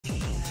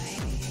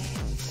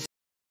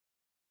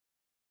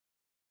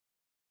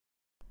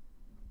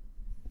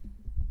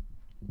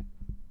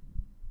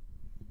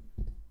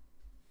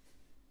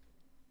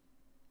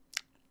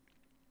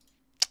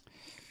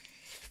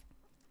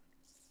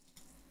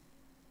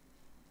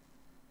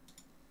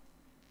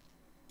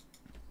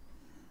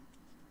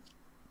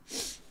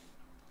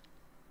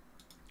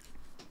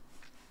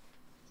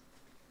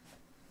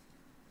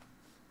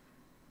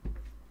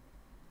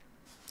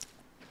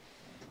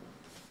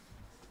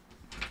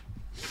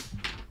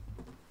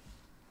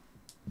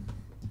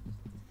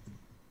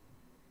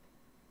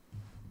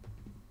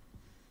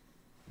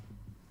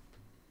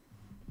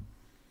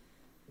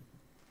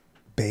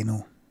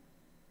channel.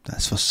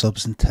 That's for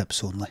subs and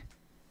tips only.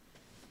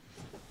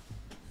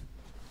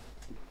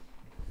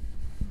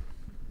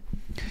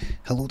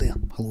 Hello there,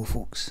 hello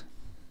folks.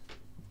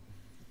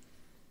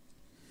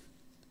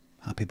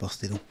 Happy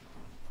birthday though.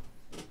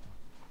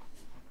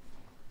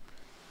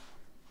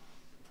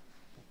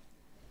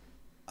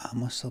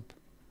 I'm a sub.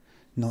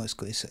 No,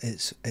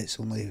 it's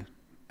only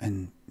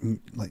in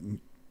like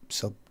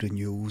sub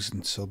renewals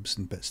and subs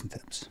and bits and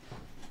tips.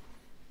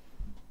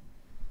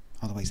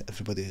 Otherwise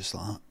everybody is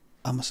like,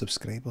 I'm a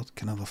subscriber,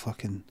 can I have a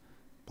fucking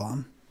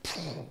blam? Do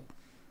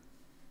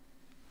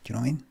you know what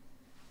I mean?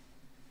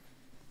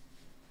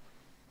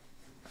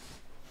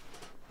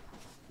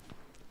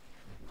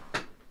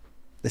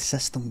 The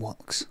system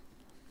works.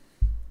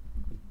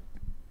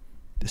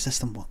 The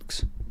system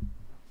works.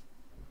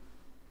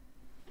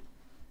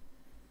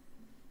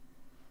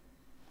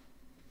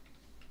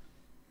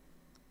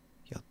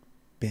 Yeah,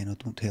 Benno,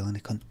 don't tell any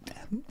cunt.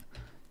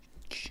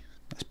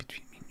 That's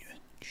between me and you.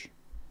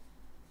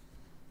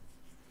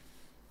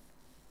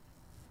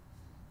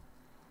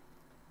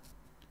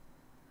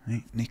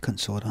 Right, no cunt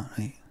saw that,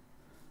 right?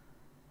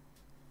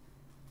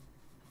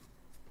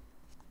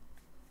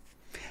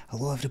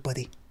 Hello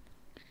everybody.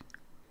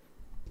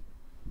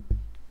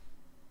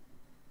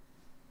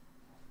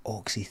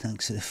 Oxy,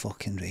 thanks for the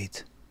fucking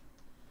raid.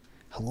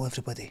 Hello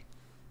everybody.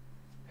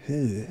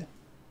 Who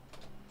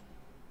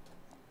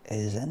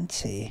is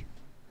into...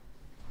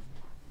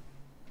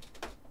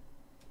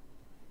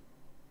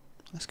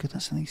 That's good,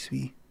 that's a nice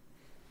wee...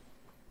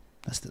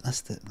 That's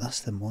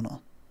the monitor.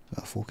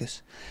 Got a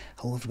focus.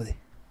 Hello everybody.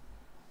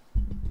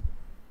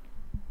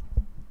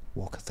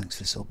 Walker, thanks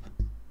for the sub.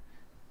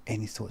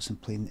 Any thoughts on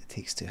playing It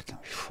Takes Two? I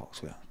can't be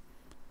fucked with it.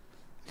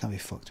 I can't be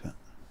fucked with it.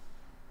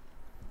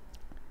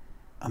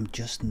 I'm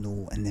just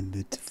no in the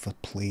mood for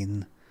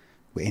playing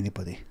with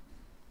anybody.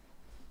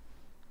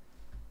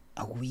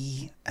 A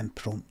wee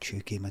impromptu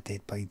game of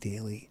Dead by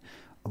Daylight,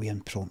 a wee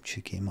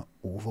impromptu game of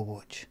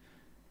Overwatch,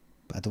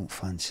 but I don't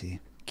fancy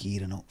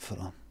gearing up for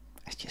a...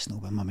 It's just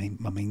not where my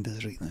mind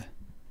is right now.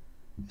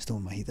 It's not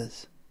where my head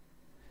is.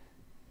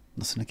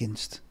 Nothing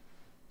against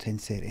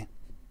 10:30.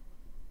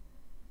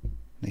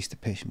 Nice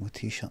Depeche Mode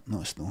t-shirt,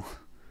 not a snow.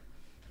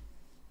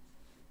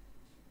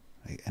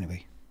 Right,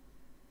 anyway.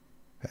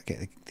 Gotta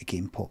get the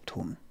game popped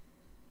home.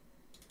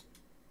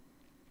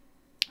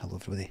 Hello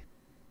everybody.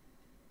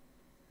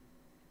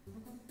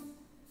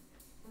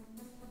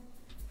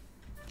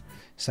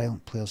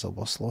 Silent players are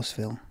worse, lost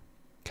fell.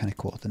 Can I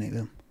coordinate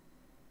them?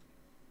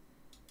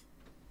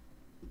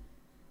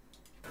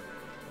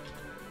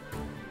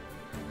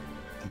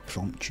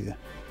 Impromptu.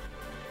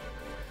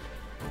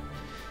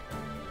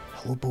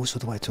 Hello boss,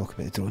 what do I talk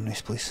about the drone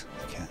race please?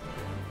 Okay.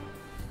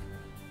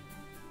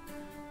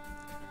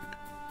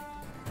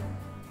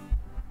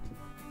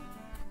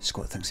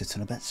 Scott thinks it's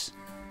in a bits.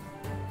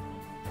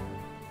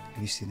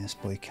 Have you seen this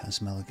boy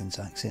Kaz Milligan's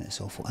accent?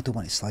 It's awful. I don't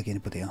want to slag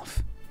anybody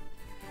off.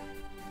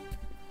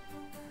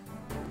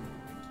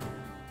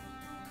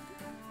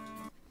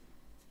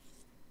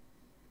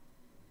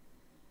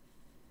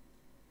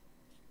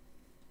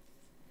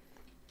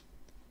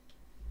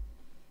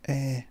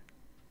 Wait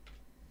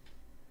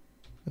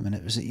a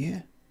minute, was it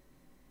you?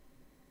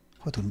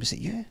 Hold on, was it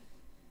you?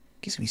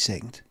 Give me a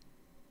second.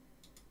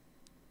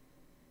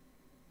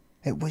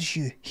 It was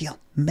you. Here,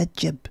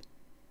 Midjib.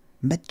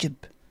 Midjib.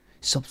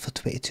 Subbed for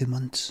 22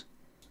 months.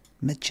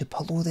 Midjib,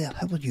 hello there.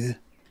 How are you?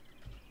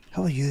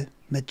 How are you,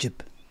 Midjib?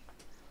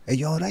 Are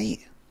you alright?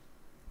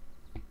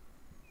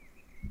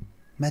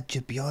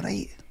 Midjib, you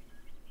alright?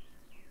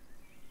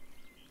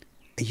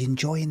 Are you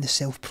enjoying the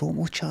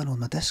self-promo channel on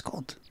my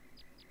Discord?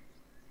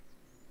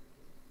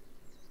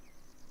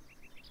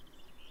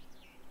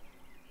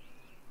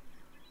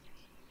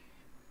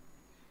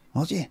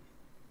 Are you?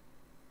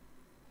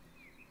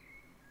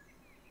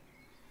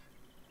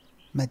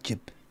 Midjib.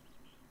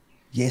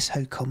 Yes,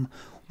 how come?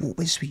 What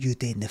was with you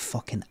doing the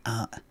fucking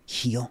at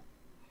here?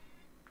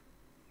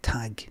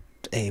 Tag,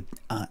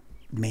 at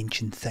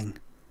mention thing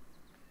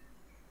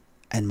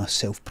in my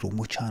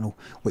self-promo channel,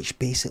 which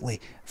basically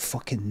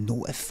fucking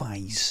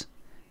notifies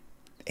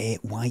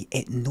why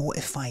it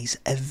notifies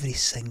every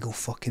single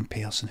fucking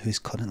person who's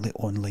currently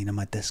online on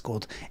my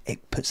Discord.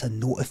 It puts a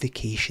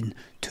notification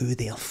to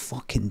their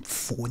fucking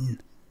phone.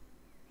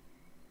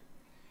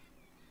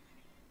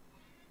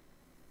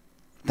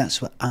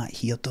 That's what at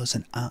here does,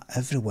 and at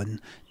everyone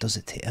does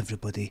it to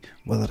everybody,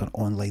 whether they're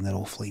online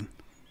or offline.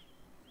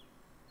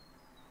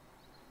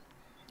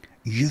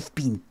 You've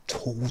been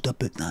told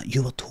about that.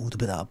 You were told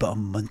about that about a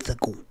month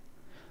ago.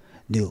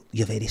 No,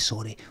 you're very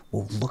sorry.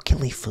 Well,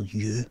 luckily for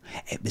you,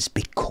 it was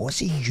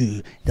because of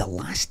you the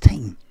last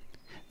time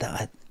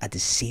that I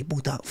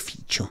disabled that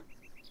feature.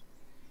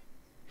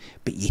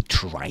 But you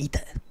tried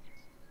it.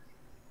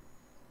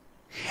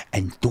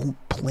 And don't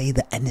play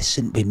the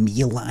innocent with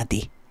me,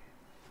 laddie.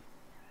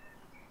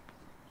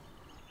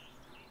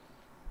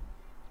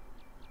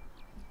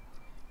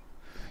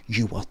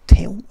 You were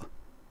told,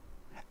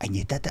 and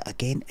you did it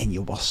again, and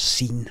you were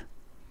seen.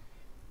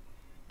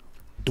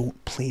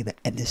 Don't play the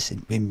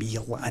innocent with me,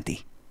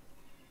 laddie.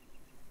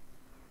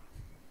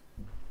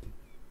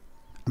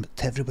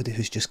 To everybody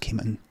who's just came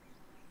in,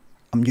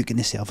 I'm nuking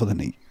the server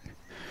tonight.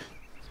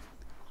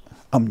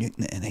 I'm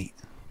nuking it tonight.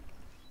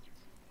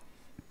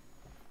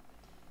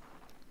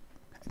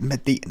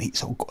 Midday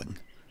tonight's all gone.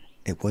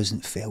 It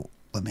wasn't felt,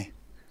 Limmy.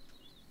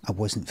 I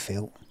wasn't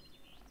felt.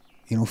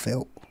 You know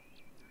felt?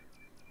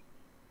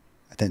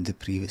 I didn't do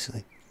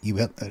previously. You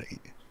weren't there, right?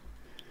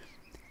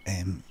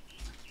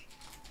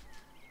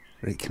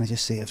 Right, can I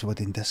just say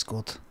everybody in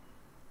Discord?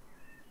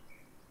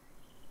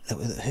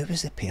 Who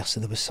was the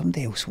person? There was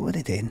somebody else. What were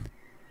they doing?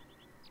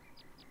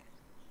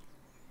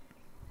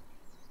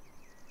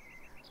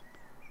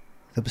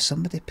 There was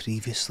somebody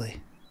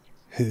previously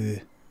who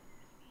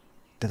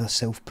did a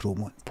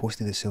self-promo,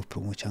 posted a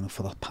self-promo channel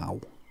for their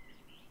pal.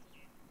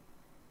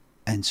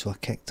 And so I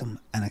kicked him,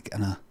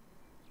 and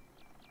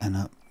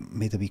I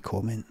made a wee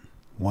comment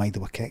why they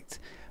were kicked.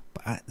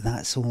 But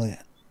that's only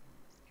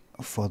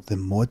for the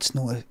mods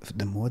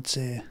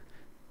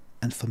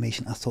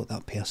information. I thought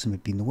that person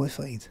would be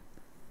notified.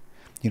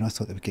 You know, I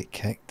thought they would get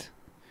kicked.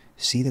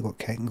 See, they got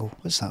kicked and go,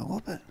 what's that all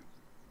about?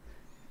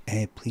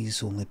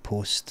 Please only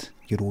post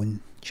your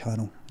own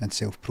channel and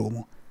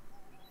self-promo.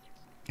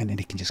 And then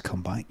they can just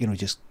come back, you know,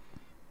 just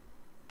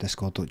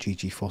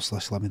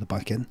discord.gg/Limmy, they're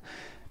back in.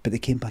 But they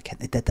came back in,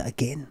 they did it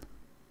again.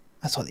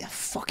 I thought, they're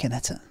fucking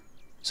at it.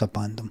 So I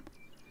banned them.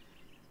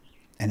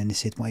 And then they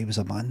said why was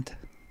I banned.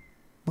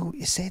 Well,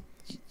 you said,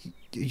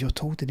 you're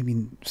told in the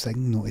mean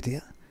thing not to do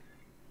it.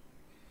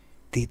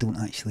 They don't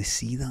actually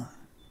see that.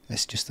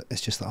 It's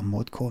just like a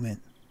mod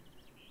comment.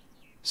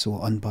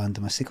 So I unbanned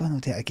them. I said, go on, I'll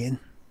do it again.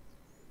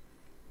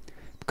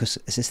 Because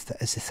it's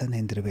the thin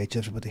end of the wedge,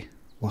 everybody.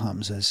 What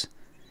happens is,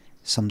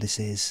 somebody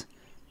says,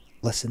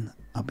 listen,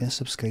 I've been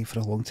subscribed for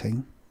a long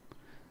time.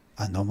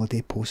 I normally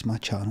do post my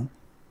channel.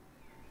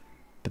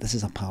 But this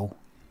is a pal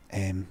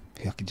who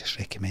I can just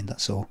recommend it.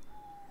 So,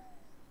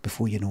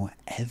 before you know it,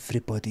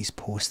 everybody's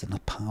posting a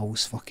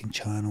pal's fucking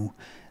channel.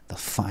 Their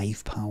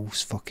 5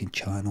 pals fucking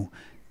channel.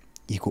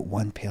 You got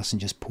one person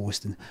just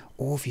posting,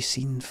 oh, have you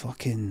seen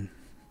fucking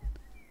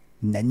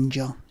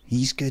Ninja?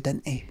 He's good,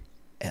 isn't he?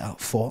 At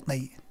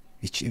Fortnite.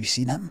 Have you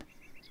seen him?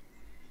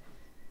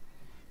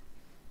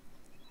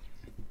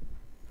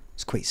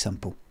 It's quite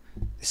simple.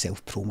 The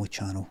self-promo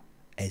channel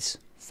is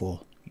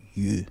for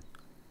you.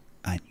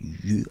 And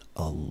you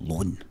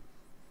alone.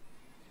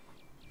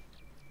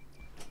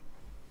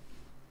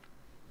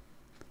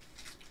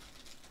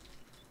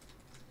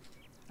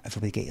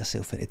 Everybody get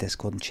yourself into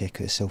Discord and check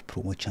out the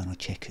self-promo channel.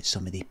 Check out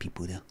some of the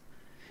people there.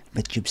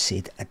 Midtube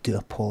said, I do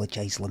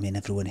apologise, Limmy, and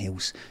everyone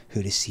else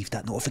who received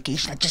that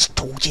notification. I just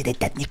told you they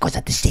didn't because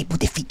I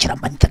disabled the feature a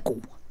month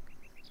ago.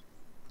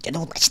 You're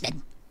not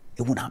listening.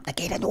 It won't happen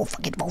again. I know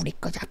fucking won't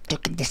because I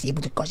took and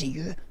disabled it because of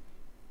you.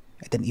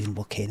 It didn't even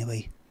work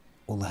anyway.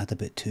 Only had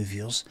about 2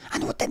 viewers. I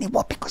know it didn't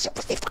work because it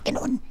wasn't fucking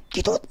on.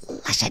 You don't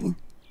listen.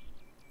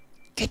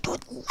 You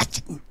don't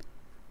listen.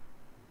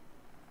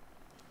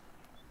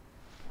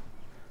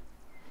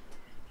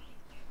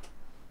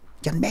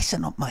 You're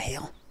messing up my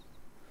hair.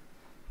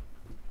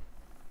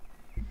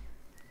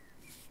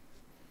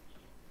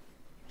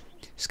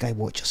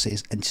 Skywatcher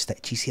says, in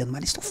stitches here,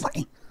 man, it's not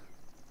funny.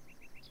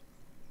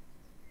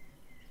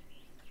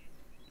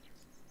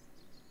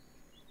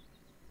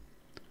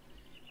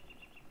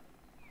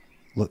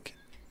 Look,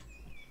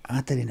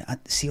 I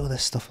see all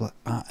this stuff like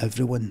at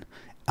everyone,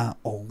 at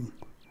all,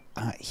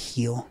 at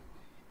here,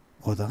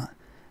 or that.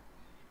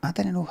 I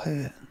didn't know how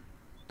it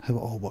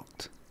all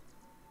worked.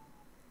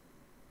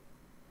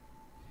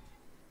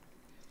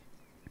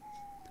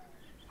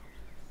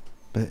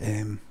 But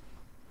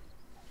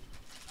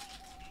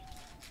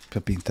for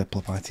being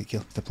diplomatic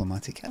here,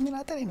 I mean,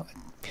 I didn't know.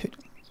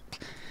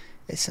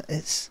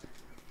 It's.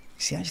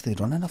 See, actually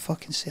running a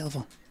fucking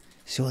server.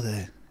 See all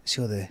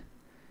the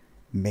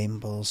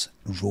members,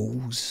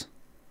 roles,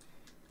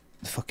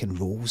 the fucking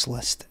roles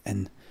list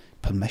and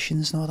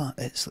permissions and all that.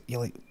 It's you're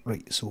like,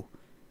 right, so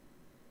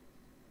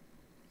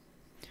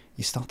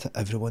you start at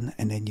everyone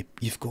and then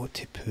you've got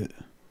to put,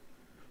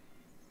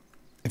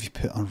 if you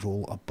put a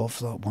role above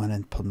that one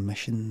in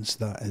permissions,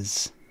 that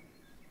is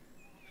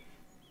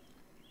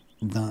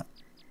that,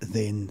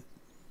 then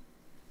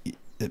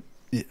and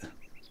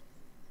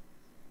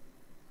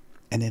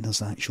then there's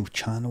the actual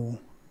channel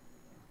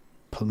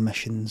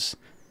permissions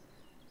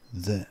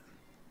that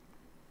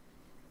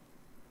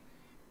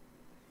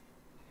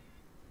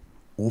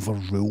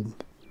overrule,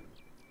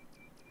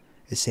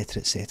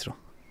 etc, etc.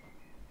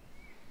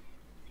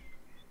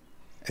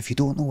 If you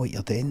don't know what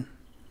you're doing,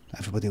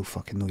 everybody will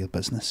fucking know your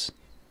business,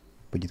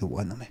 but you don't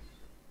want them.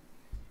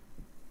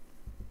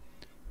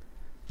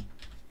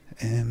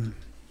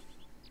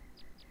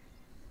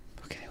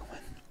 Fucking hell,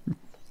 man.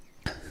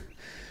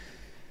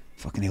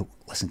 Fucking hell.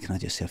 Listen, can I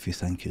just say a few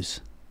thank yous?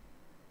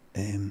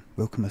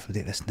 Welcome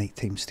everybody to this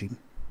nighttime stream.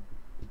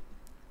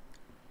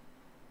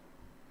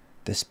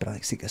 This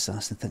Braxic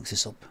Assassin thinks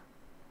it's up.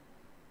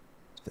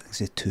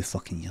 Thinks it's 2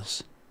 fucking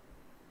years.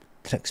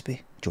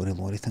 Trixby, Johnny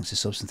Laurie thinks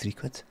it's subs in 3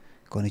 quid.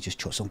 Gonna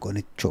chop some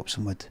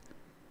wood.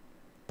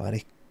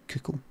 Barry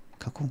Cuckle,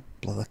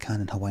 Blather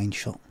Cannon Hawaiian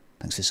shirt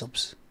thinks it's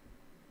subs.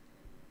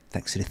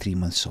 thanks for the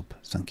 3-month sub.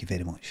 Thank you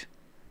very much.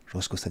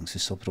 Roscoe, thanks for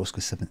the sub.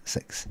 Roscoe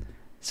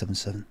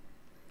 7677.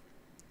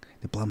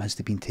 The blam has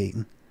been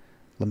taken.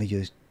 Let me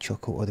use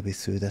chuckle all the way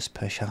through this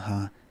pish.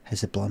 Haha.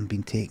 Has the blam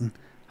been taken?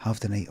 Have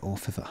the night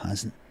off if it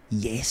hasn't.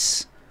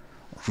 Yes.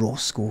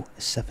 Roscoe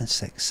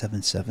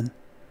 7677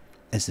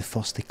 is the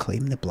first to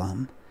claim the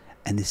blam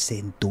and is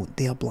saying don't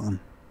dare blam.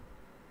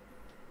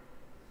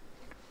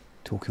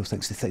 Tokyo,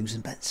 thanks to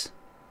 1,000 bits.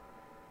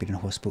 Been in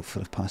hospital for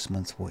the past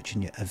month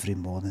watching you every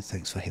morning.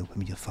 Thanks for helping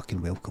me. You're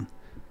fucking welcome.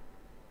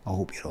 I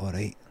hope you're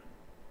alright.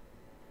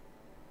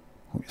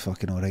 Hope you're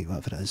fucking alright,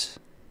 whatever it is.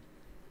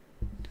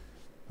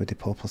 Woody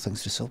Poplar,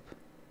 thanks for the sub.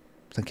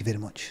 Thank you very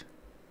much.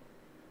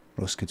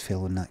 Ross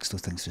Goodfellow Naxto,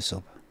 thanks for the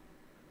sub.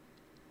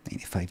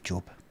 95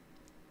 job.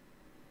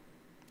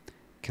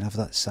 Can I have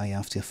that sigh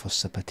after your first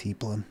sip of tea,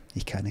 Blam?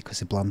 You can't because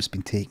the blam's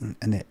been taken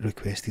and it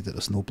requested that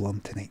there's no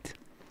blam tonight.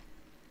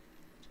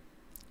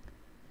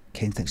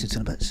 Ken, thanks for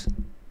 200 bits.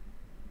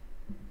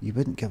 You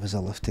wouldn't give us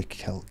a lift to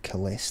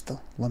Calester,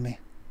 Limmy?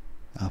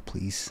 Ah,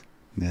 please.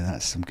 Yeah,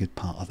 that's some good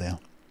patter there.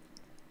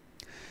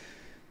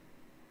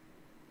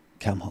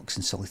 Cam Hawks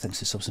and Sully, thanks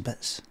for subs and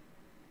bits.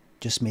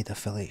 Just made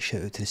affiliate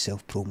shout out to the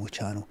self promo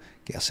channel.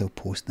 Get yourself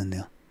posting in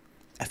there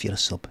if you're a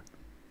sub.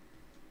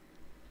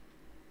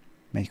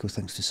 Michael,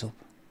 thanks for sub.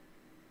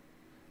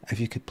 If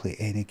you could play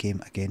any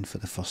game again for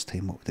the first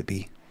time, what would it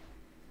be?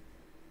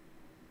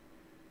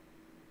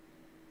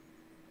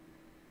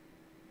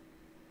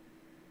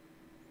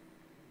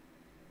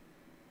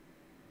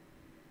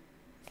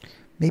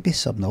 Maybe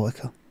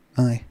Subnautica.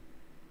 Aye.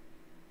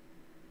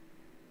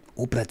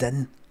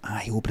 Obradin.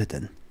 Aye,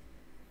 Obradin.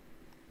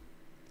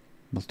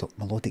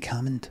 Melodic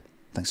Hammond.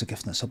 Thanks for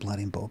gifting that sub,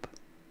 Larry and Bob.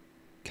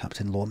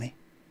 Captain Lomi.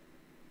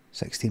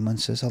 16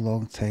 months is a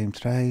long time.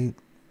 Try.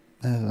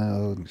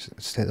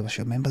 Instead of I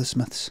should remember the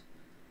Smiths.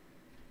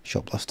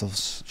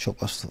 Shoplifters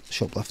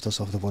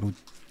of the world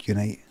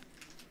unite.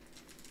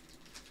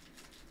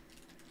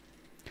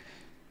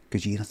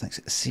 Gojira, thanks.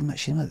 Shame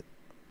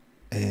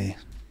that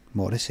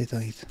Morrissey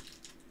died.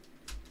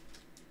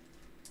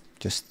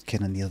 Just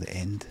kind of near the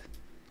end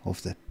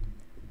of the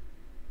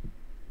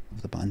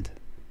band.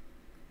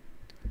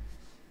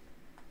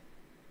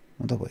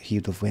 Wonder what he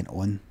would have went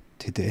on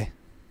to do.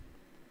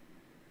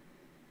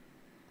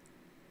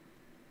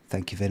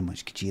 Thank you very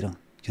much, Kajira.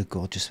 You're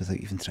gorgeous without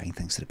even trying.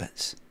 Thanks for the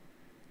bits.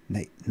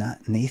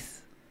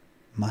 Nath,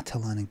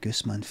 Matalan and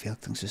Gooseman Fair,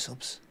 thanks for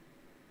subs.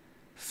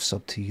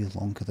 Sub to you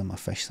longer than my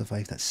fish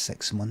survived. That's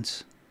 6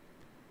 months.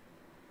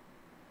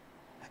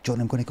 John,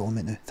 I'm going to go on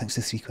it now. Thanks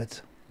to 3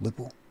 quid.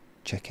 Lubo,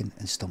 Chicken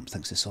and Stump,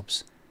 thanks to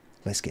subs.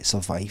 Let's get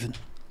surviving.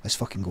 Let's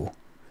fucking go.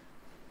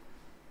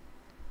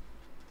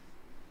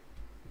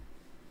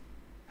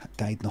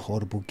 Died in a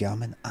horrible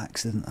gammon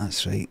accident,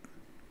 that's right.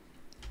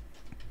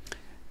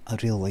 I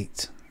really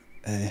liked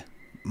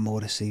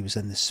Morrissey was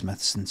in the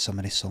Smiths and some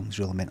of his songs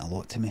really meant a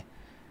lot to me.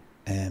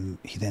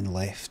 He then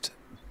left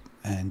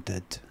and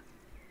did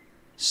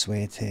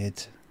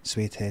Sweathead.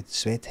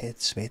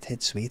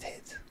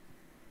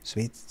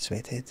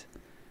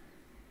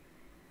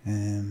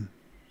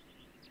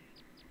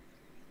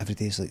 Every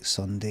Day's Like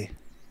Sunday.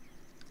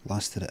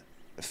 Lasted at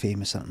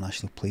famous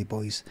international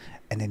Playboys,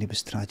 and then he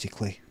was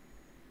tragically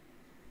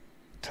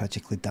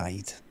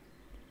died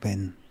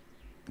when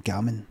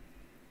Gammon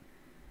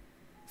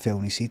fell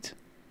on his head.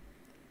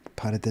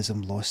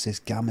 Paradism Lost says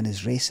Gammon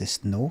is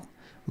racist. No,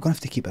 we're going to have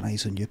to keep our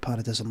eyes on you,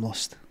 Paradism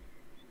Lost.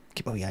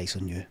 Keep our eyes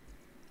on you.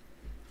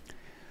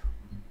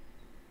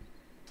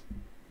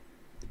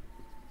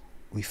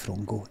 We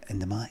Frongo in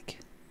the Mac.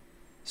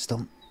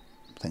 Stump,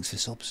 thanks for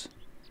subs.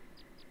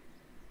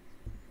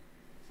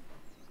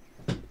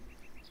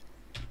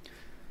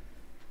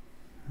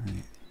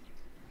 Right,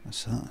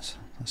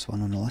 that's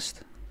one on the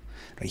list.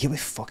 Right, here we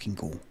fucking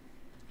go.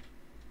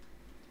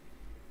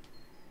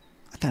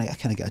 I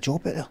can't get a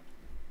job out there.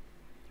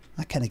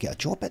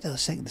 The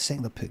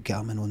second I put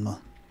Gammon on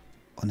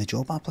the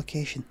job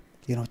application,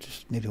 you know,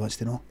 just maybe wants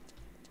to know.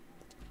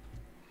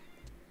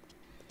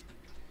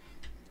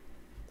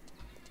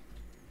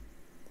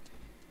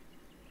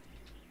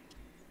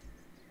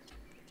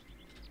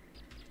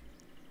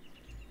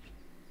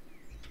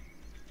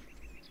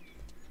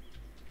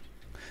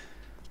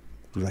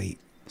 Right,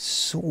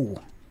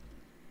 so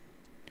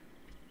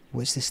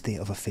what's the state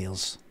of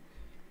affairs?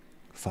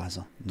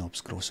 Faza,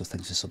 Knobs, Grosso,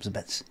 thanks for subs and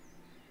bits.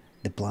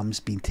 The blam's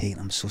been taken,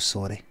 I'm so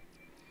sorry.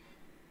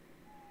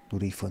 No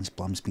refunds,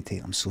 blam's been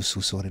taken, I'm so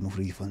sorry, no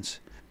refunds.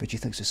 But you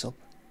think's a sub?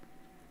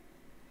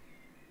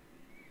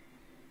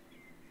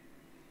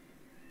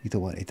 You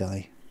don't want to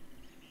die.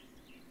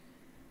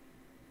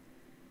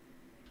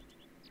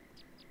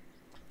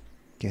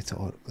 Get it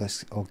or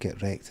let's all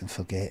get wrecked and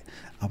forget.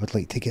 I would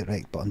like to get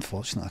wrecked, but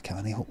unfortunately I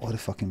can't. I hope all the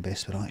fucking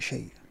best for that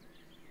shit.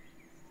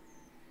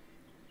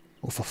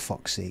 Oh, for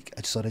fuck's sake.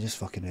 I just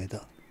fucking read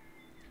that.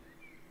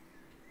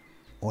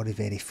 All the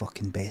very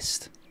fucking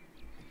best.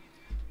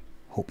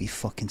 Hope you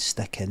fucking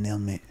stick in there,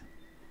 mate.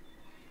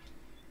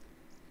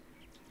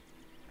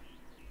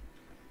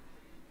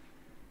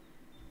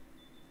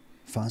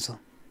 Faza,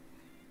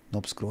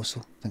 Knobs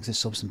Grosso, thanks for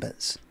subs and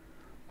bits.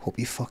 Hope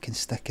you fucking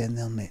stick in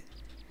there, mate.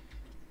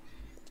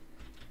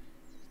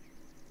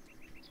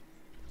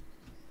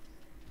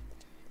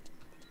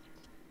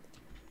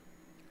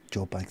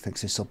 Job bag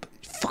thinks it's up.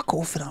 Fuck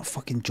off with that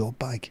fucking job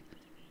bag.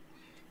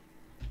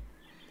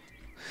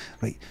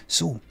 Right,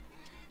 so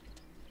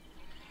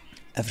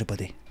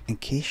everybody, in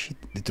case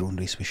the drone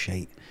race was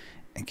shite,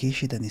 in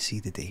case you didn't see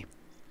the day,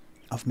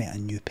 I've met a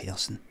new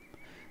person.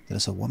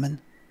 There's a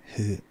woman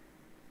who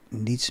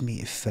needs me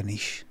to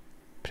finish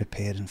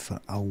preparing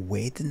for a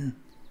wedding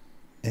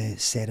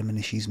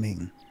ceremony she's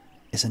making.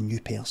 It's a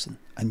new person,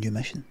 a new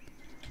mission.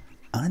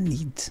 I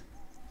need,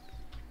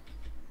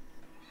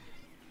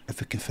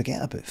 if we can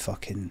forget about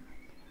fucking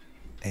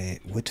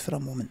wood for a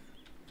moment,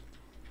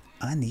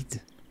 I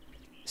need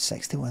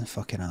 61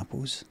 fucking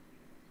apples,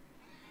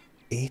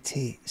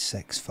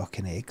 86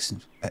 fucking eggs,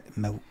 and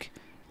milk,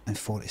 and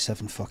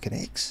 47 fucking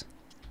eggs.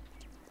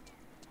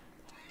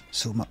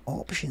 So my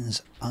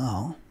options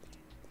are,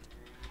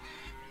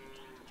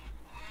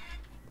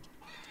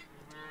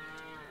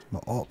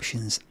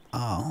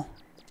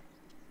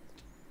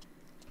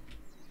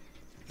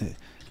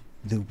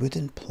 the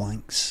wooden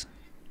planks.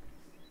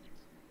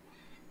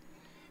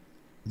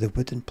 The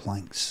wooden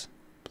planks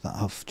that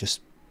I've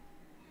just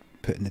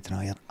put in the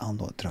dryer are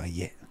not dry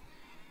yet,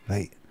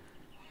 right?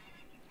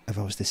 If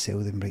I was to sell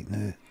them right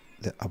now,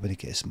 that I wouldn't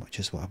get as much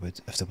as what I would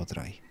if they were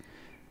dry.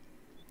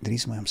 The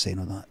reason why I'm saying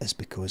all that is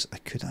because I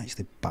could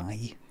actually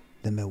buy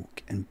the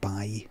milk and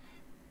buy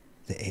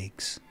the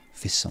eggs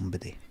for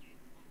somebody.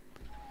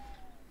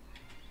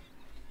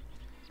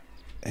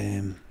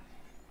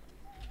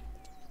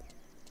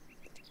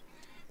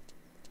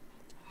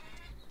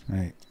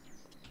 Right.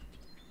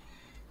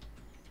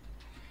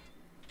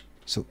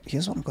 So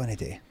here's what I'm going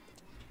to do.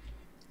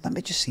 Let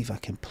me just see if I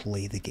can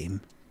play the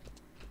game.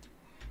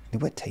 Now,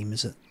 what time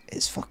is it?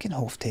 It's fucking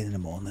 10:30 in the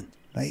morning,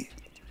 right?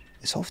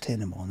 It's 10:30 in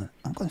the morning.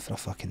 I'm going for a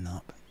fucking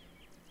nap.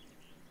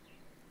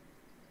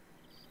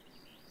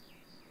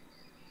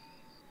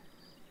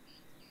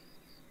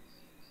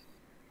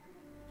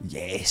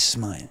 Yes,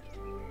 man.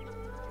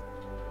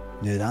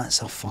 Now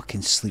that's a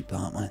fucking sleep,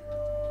 that, man.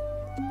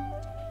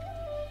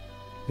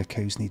 Your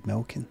cows need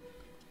milking.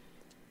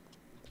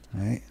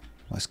 Right,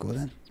 let's go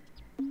then.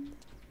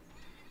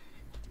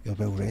 You're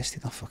well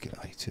rested. I fucking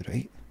eye too,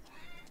 right?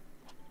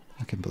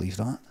 I can believe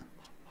that.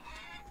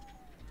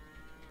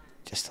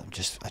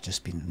 I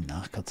just been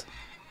knackered.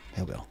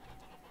 Hell well.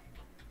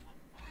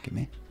 Give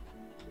me.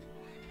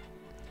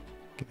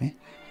 Give me.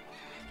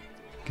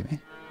 Give me.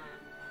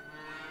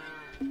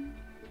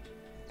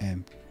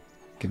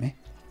 Give me.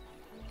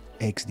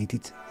 Eggs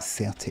needed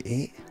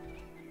 38.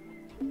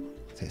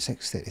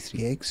 36,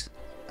 33 eggs.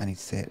 I need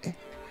 30.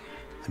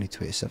 I need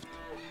 27.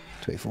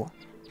 24.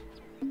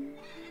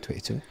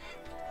 22.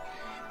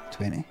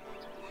 20.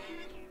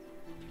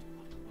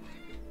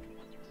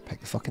 Pick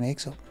the fucking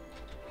eggs up.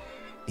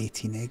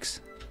 18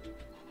 eggs.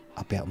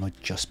 I better not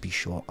just be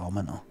short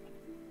almond.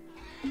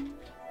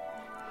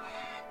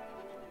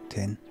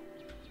 10.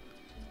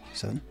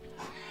 7.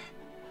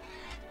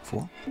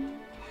 4.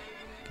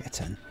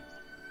 Get in.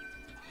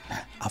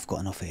 I've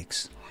got enough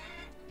eggs.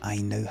 I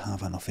now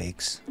have enough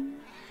eggs.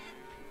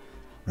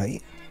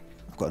 Right?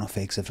 I've got enough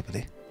eggs,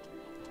 everybody.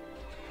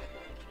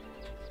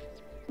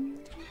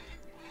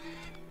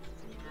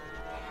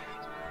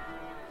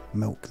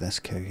 Milk this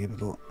cow, here we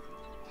go.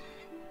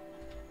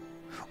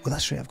 Oh,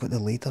 that's right, I've got the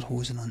later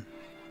hosing on.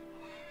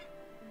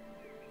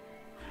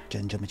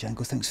 Ginger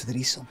Majango, thanks for the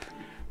resub.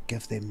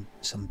 Give them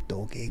some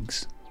dog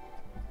eggs.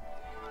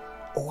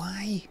 Oh,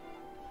 aye.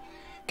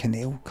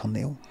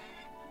 Cornell.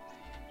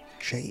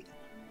 Shite.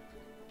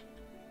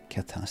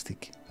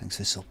 Fantastic. Thanks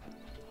for the sub.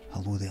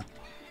 Hello there.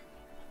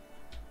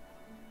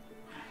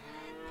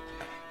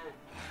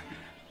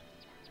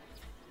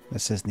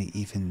 This isn't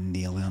even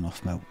nearly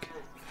enough milk.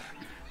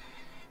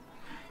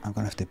 I'm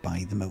gonna have to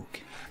buy the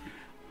milk.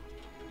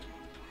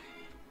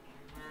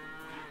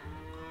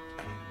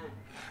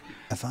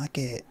 If I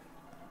get,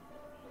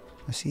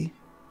 let's see,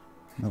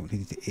 milk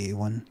needed to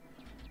 81.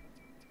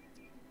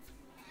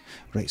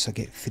 Right, so I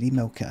get 3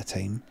 milk at a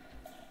time.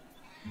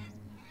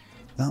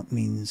 That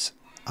means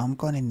I'm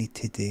gonna need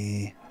to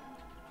do,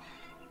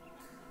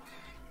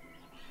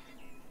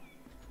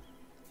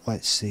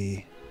 let's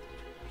see,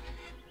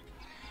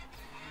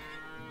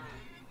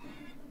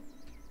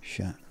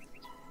 shit.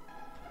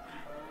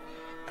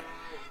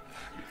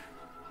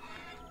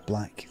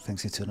 Black,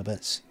 thanks for 200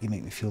 bits. You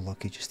make me feel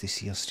lucky just to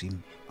see your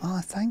stream.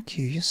 Ah, thank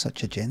you, you're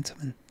such a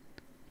gentleman.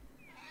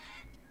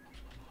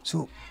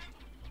 So,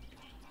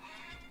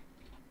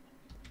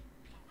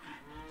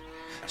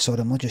 sorry,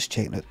 I'm not just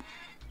checking out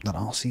their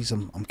arses,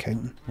 I'm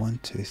counting. 1,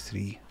 2,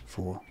 3,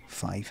 4,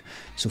 5.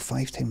 So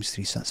 5 times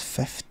 3, so that's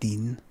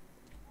 15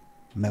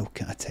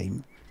 milk at a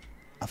time.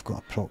 I've got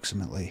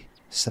approximately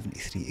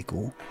 73 to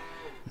go.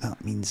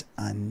 That means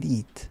I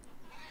need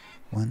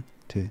 1,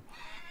 2,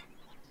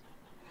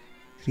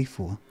 3,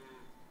 4,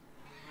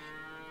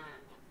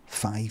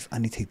 5. I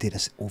need to do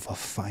this over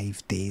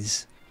 5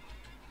 days.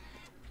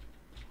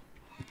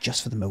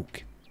 Just for the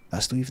milk.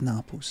 That's not even the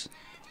apples.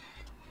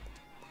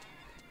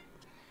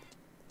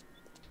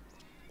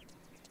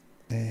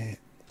 The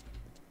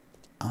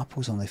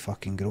apple's only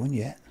fucking grown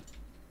yet.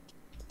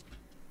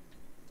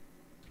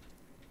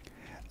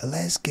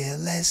 Let's get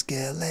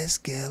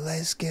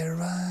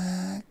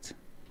right.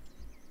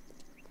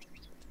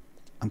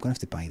 I'm gonna have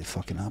to buy the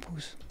fucking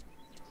apples.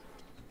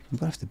 I'm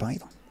gonna have to buy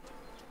them.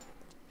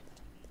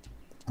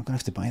 I'm gonna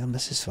have to buy them.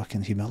 This is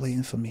fucking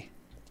humiliating for me.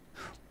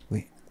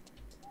 Wait.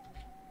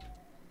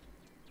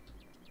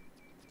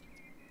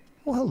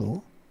 Oh,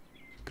 hello.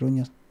 Growing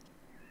your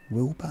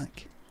wool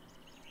back.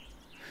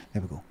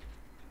 There we go.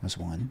 There's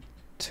 1,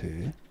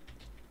 2.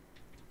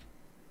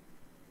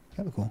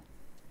 There we go.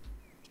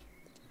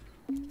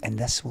 And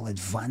this will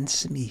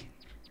advance me.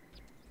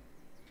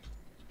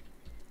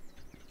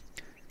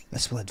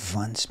 This will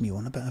advance me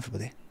on a bit,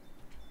 everybody.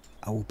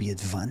 I will be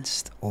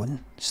advanced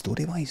on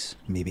story-wise,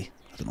 maybe.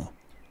 I don't know.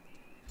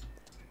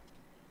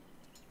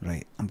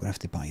 Right, I'm gonna have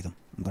to buy them.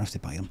 I'm gonna have to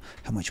buy them.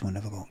 How much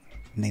money have I got?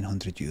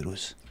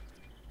 €900.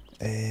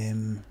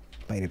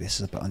 By the way,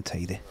 this is a bit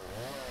untidy.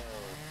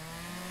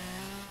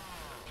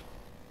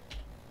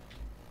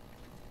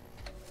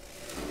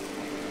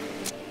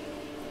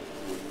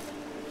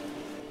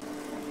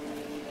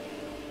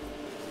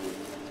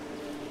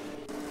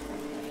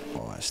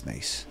 Oh, that's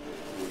nice.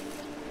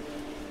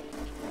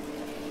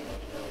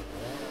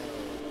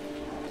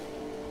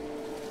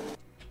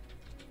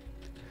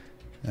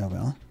 Oh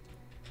well.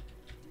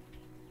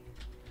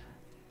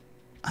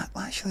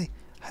 Actually,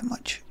 how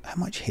much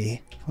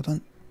hay? Hold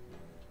on.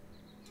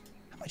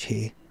 How much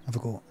hay have I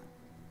got?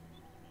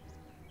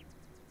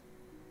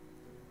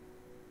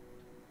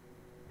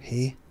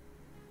 Hay.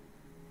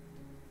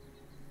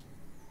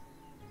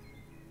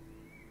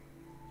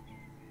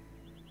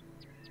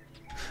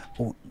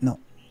 Oh no.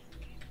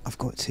 I've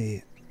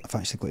actually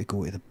got to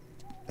go to the,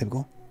 there we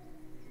go.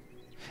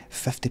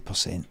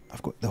 50%.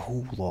 I've got the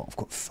whole lot. I've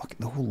got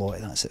the whole lot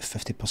of that's at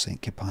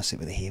 50% capacity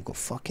with the hay. I've got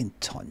fucking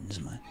tons,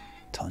 man.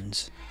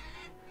 Tons.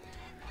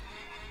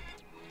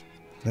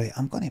 Right,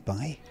 I'm gonna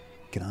buy.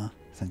 Gra,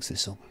 thanks for the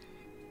sub.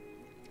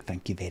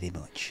 Thank you very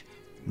much.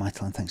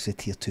 Matalan, thanks for the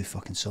tier 2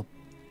 fucking sub.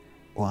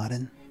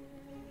 Warren.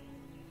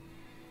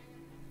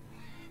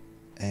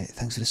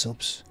 Thanks for the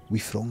subs. We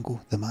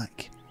Frongo, the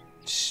Mac.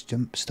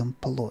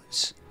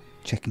 Stumpalots.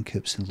 Chicken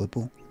Coops and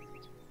Lubo.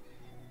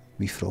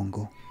 We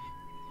Frongo.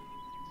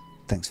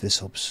 Thanks for the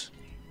subs.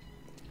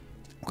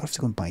 I'm gonna have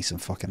to go and buy some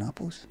fucking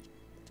apples.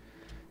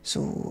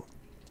 So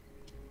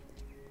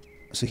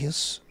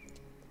here's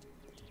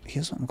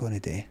what I'm gonna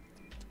do.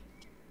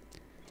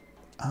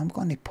 I'm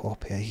gonna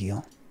pop out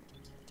here.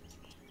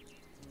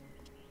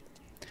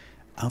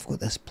 I've got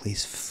this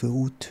place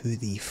full to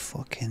the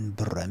fucking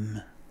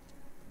brim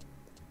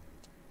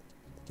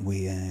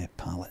with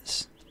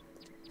pallets.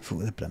 Full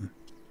to the brim.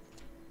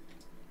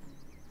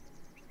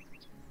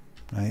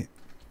 Right.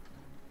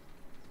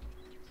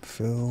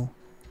 Full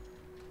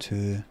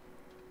to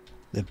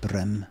the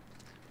brim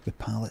with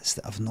pallets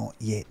that have not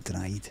yet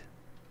dried.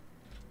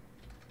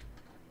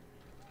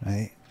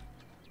 Right.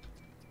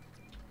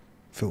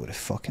 Full to the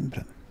fucking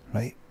brim.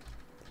 Right.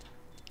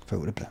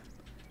 Full to the brim.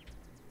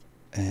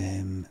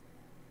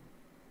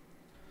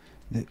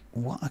 Now,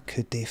 what I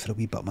could do for a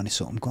wee bit of money,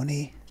 so I'm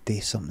gonna do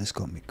something that's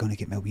gonna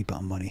get me a wee bit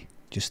of money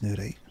just now,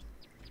 right?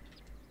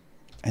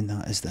 And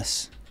that is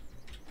this.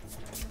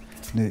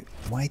 Now,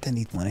 why do I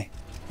need money?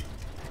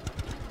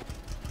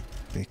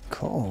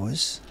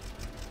 Because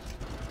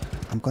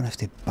I'm gonna have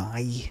to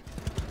buy.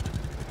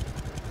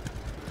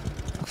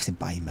 I have to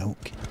buy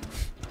milk.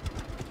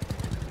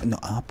 No,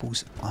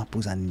 apples.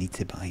 Apples I need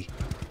to buy.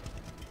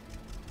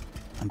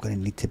 I'm gonna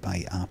need to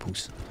buy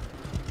apples.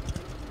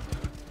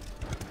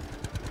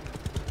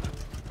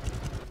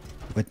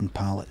 Wooden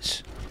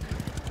pallets.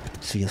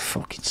 So you're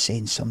fucking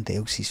saying somebody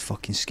else's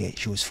fucking sketch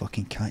shows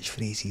fucking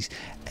catchphrases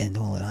and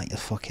all of that, you're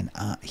fucking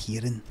at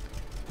here in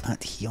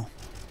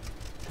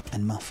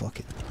my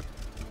fucking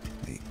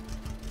right.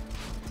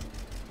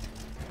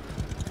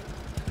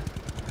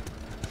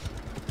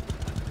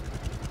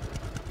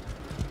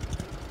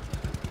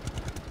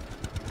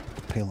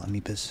 Pile of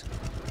amoebas.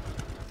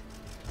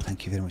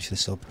 Thank you very much for the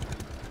sub.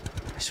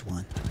 This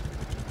one.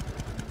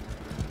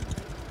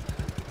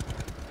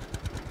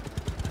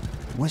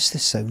 What's the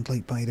sound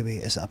like, by the way?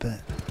 Is it a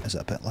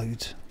bit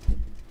loud?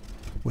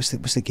 What's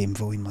the game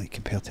volume like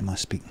compared to my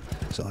speaking?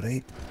 Is it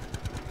alright?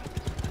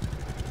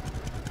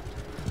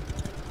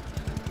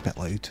 Bit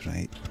loud,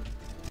 right?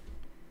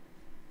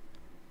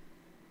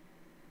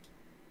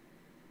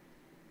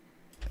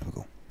 There we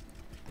go.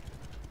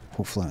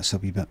 Hopefully that's a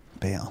wee bit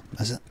better,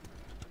 is it?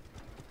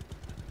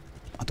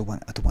 I don't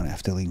want to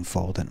have to lean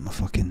forward into my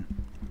fucking.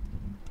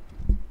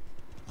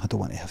 I don't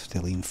want to have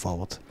to lean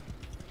forward.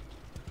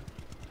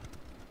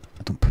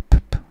 I don't want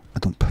to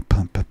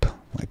be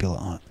like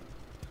that.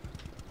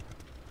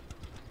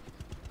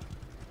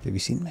 Have you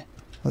seen me?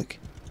 Look.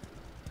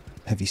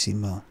 Have you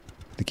seen the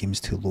game's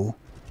too low?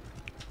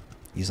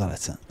 Use that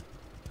at it.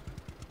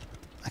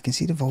 I can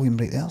see the volume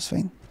right there, it's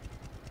fine.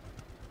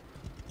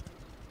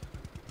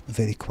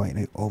 Very quiet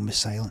now,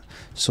 almost silent.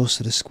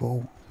 Sorcerer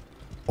Squall.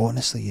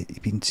 Honestly,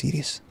 you've been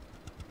serious?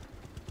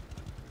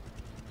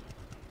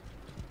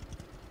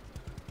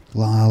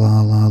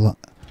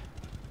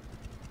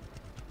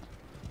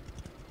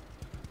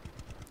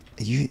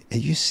 Are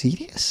you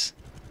serious?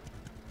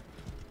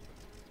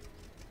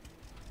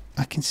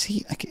 I can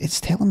see,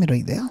 it's telling me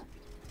right there.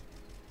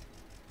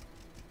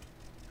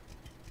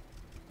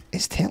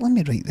 It's telling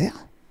me right there.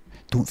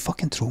 Don't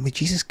fucking throw me,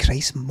 Jesus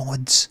Christ,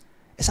 mods.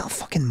 Is that a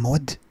fucking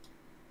mod?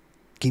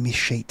 Gave me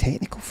shite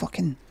technical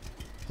fucking,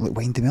 like,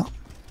 winding me up.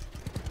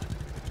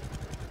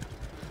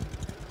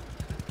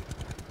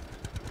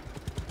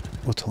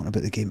 We're talking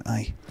about the game,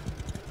 aye.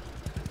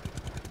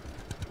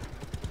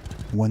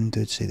 One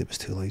dude said it was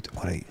too loud.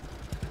 Alright.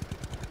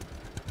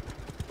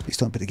 He's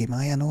talking about the game,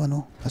 aye, I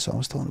know. That's what I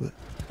was talking about.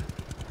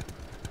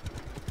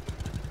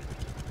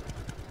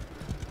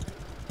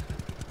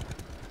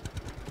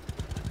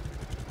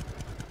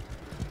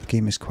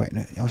 Game is quite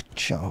new. Oh,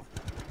 shut up.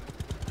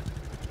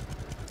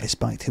 It's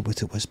back to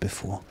what it was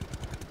before.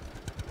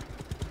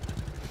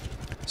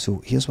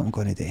 So here's what I'm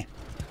going to do.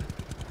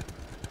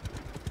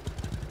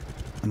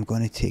 I'm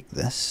going to take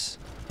this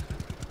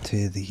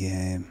to the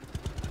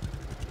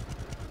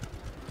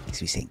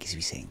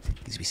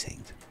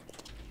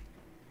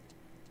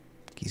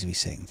Gives me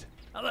second.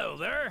 Hello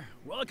there.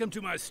 Welcome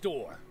to my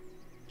store.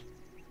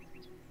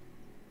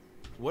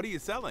 What are you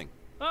selling?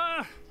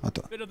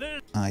 Bit of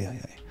this. Aye.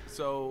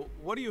 So,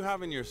 what do you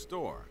have in your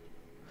store?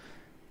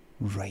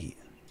 Right.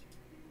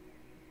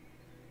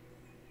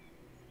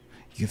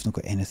 You've not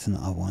got anything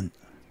that I want.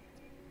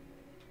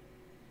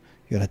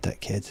 You're a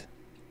dickhead.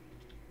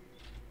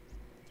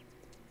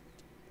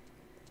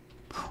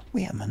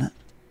 Wait a minute.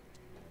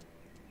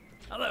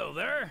 Hello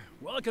there.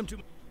 Welcome to.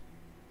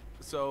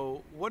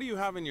 So, what do you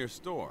have in your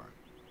store?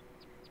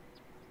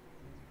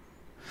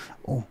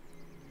 Oh.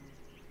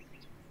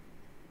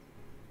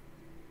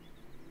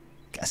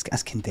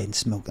 That's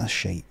condensed milk. That's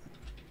shite.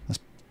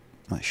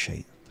 That's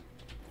shite.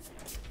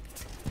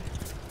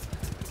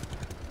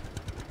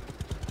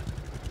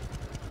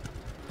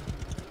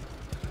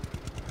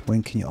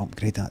 When can you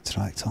upgrade that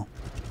tractor?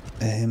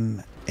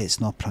 It's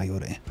not a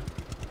priority.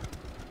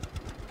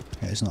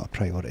 It is not a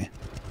priority.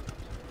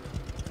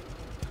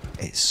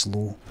 It's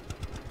slow.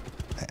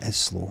 It is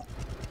slow.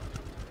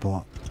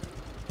 But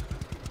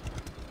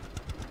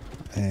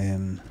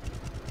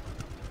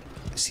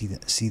see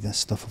this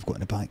stuff I've got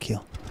in the back here?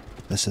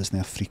 This isn't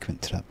a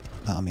frequent trip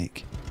that I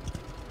make.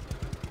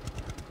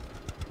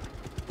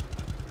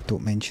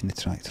 Don't mention the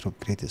tractor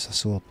upgrade, it's a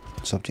sore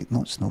subject,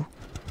 not snow.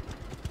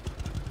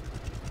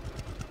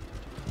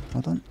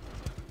 Hold on.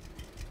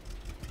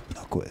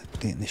 I'll go to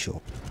do it in the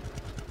shop.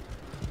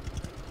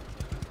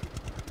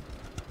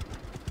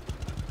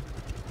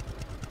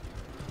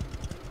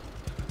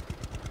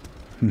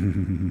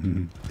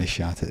 They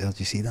shot it there, did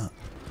you see that?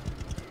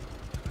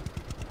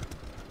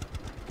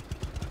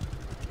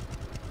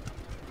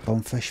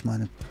 Bonefish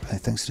man,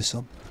 thanks for the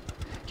sub.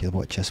 You'll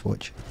watch us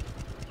watch.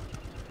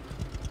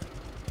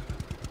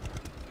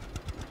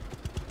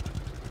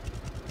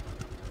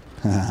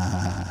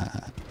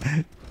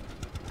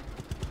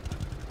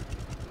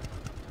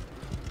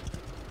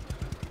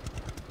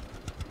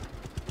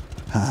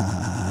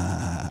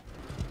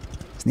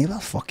 It's never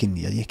fucking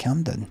near you,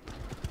 Camden.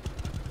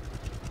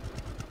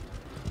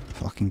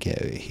 Fucking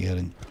get out of here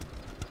and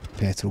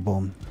petrol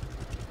bomb.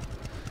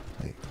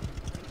 Like,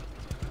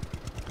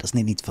 there's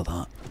no need for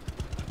that.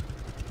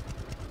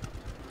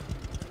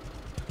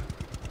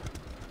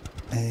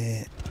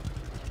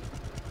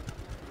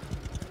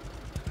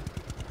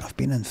 I've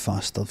been in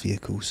faster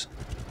vehicles.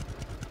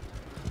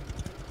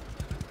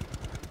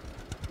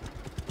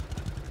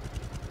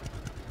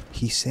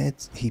 He said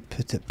he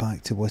put it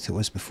back to what it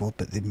was before,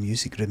 but the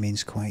music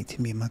remains quiet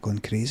to me. Am I going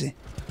crazy?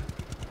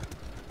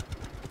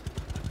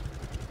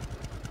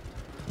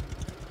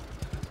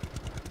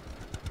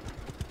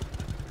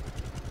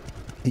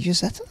 Did you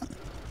set it?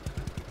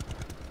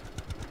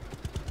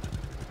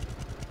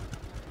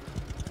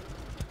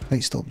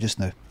 Right, stop just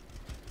now.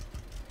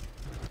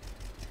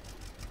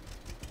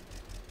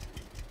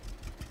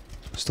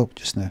 Stop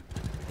just now.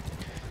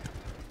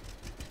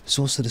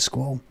 Source of the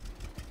Squall.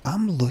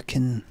 I'm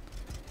looking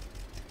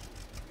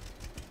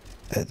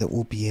at the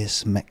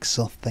OBS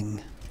mixer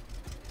thing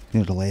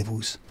near the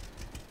levels,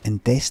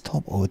 and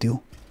desktop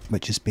audio,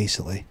 which is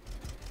basically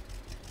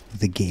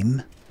the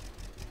game.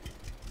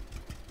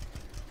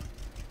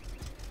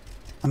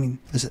 I mean,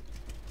 is it?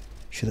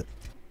 Should it?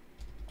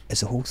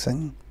 Is the whole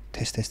thing?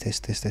 Test.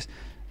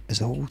 Is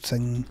the whole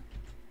thing?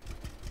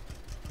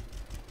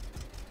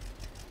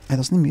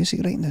 There's no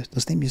music right now.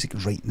 There's no music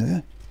right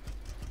now.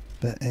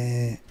 But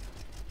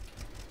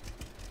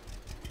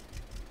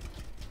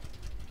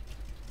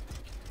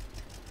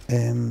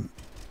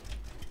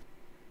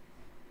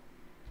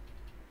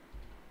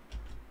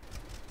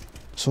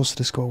Source of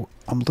the Skull.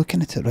 I'm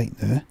looking at it right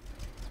now,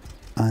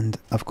 and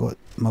I've got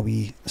my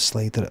wee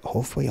slider at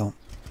halfway up.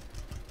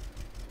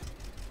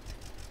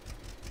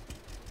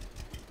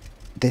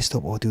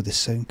 Desktop audio, the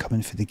sound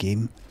coming for the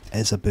game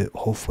is about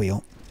halfway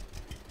up.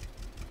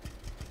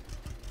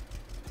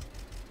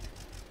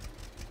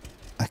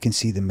 I can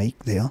see the mic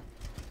there,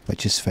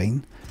 which is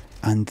fine,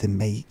 and the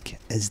mic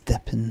is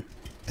ducking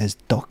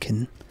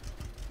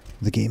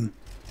the game.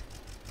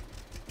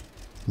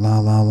 La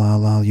la la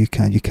la. You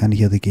can't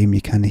hear the game.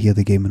 You can't hear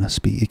the game when I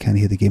speak. You can't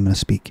hear the game when I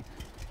speak.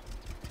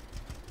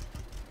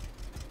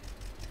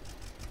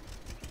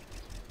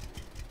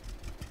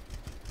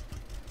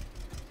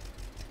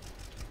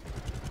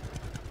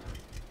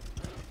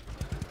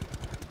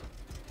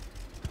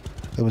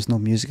 There was no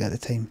music at the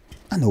time.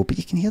 I know, but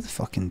you can hear the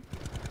fucking...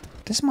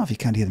 Doesn't matter if you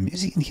can't hear the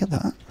music, you can hear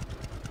that.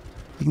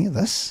 You can hear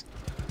this.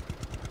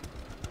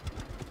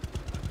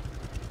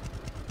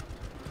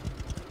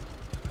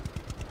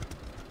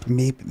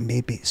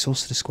 Maybe,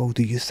 Sorcerer Squall,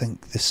 do you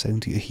think the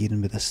sound that you're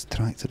hearing with this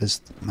tractor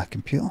is my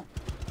computer?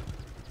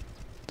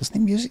 There's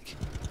no music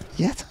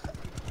yet.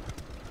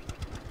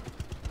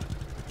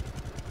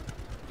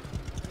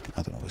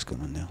 I don't know what's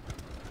going on there.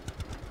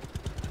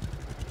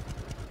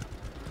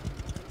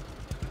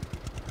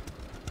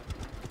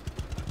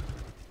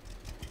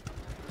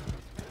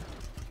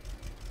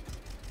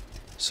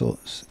 So,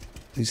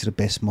 these are the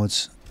best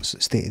mods.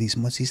 State of these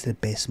mods, these are the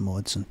best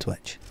mods on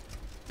Twitch.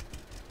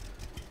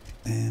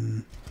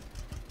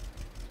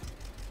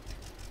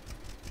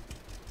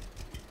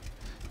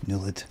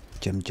 Nullid,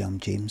 Jim Jam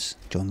James,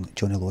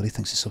 Johnny Laurie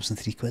thinks it's subs in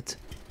 £3.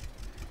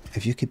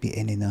 If you could be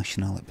any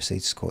nationality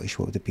besides Scottish,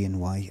 what would it be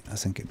and why? I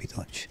think it'd be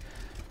Dutch.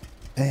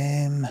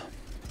 Don't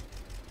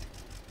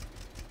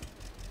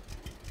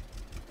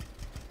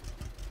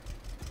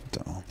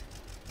know.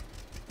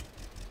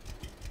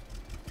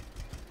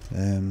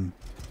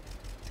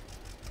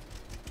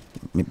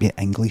 Maybe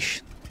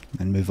English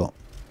and move up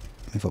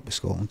to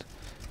Scotland.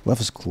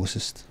 Whatever's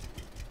closest.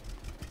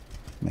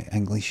 Maybe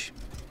English.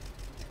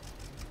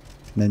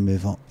 And then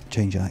move up,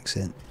 change your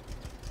accent.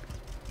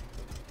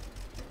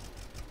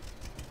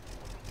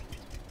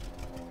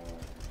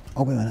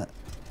 Oh, wait a minute.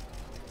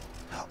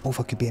 Oh, if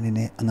I could be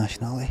any a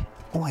nationality.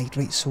 Oh,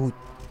 right, so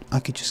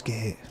I could just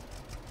get...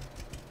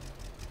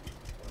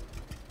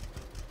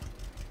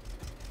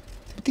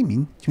 What do you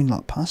mean? Do you mean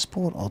like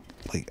passport, or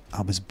like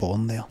I was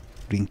born there,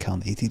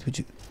 reincarnated, would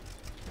you?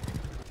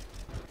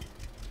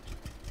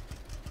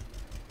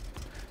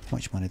 How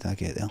much money did I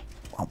get there?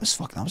 That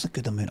was a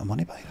good amount of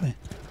money, by the way.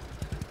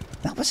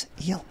 That was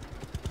here.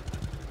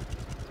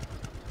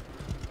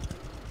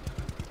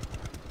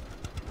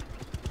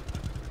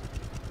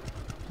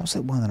 That was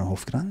like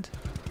 £1.5 grand.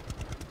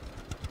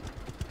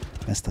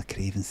 Mr.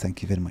 Craven,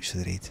 thank you very much for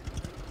the raid.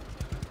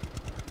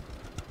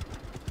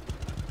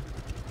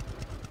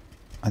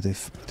 I do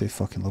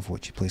fucking love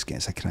what you plays.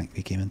 Gets a crank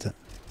wee game into it.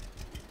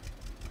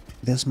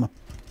 There's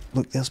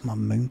my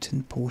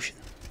mountain potion.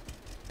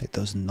 It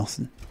does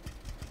nothing.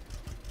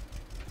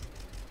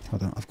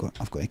 Hold on, I've got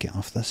to get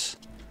off this.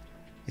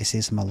 It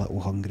says I'm a little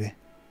hungry.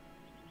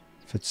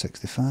 Food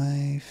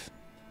 65,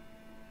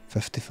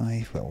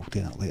 55. Well, we'll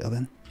do that later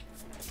then.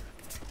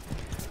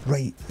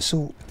 Right,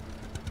 so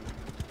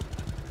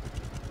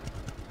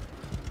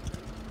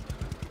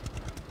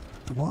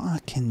what I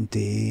can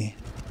do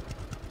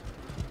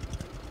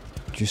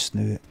just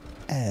now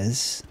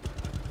is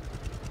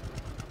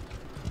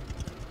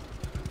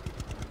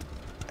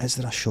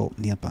there a shop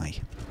nearby?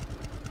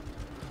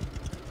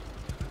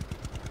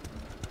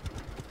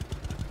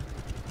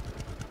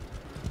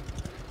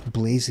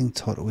 Blazing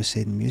Turtle is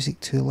saying music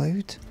too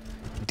loud.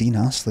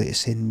 Dynasty is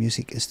saying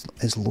music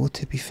is low,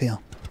 to be fair.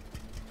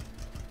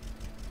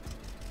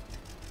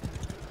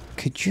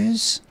 Could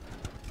yous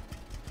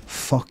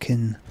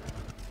fucking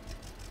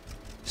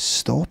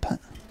stop it?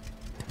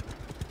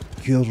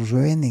 You're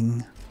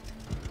ruining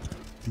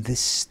the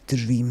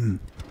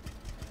stream.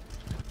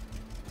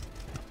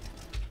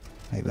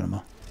 Right, where am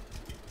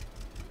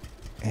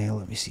I?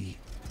 Let me see.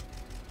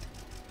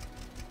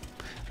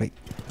 Right.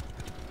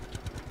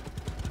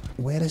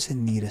 Where is the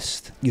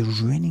nearest? You're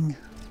ruining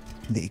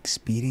the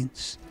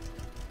experience.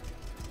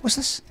 What's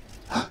this?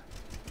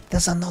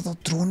 There's another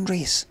drone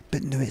race,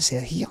 but now it's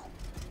here.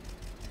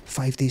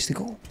 5 days to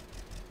go.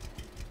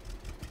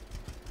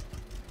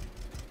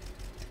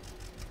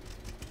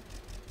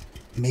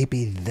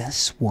 Maybe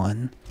this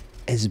one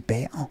is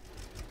better.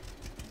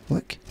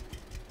 Look.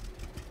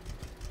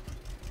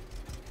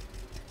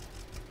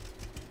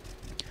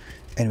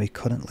 Anyway,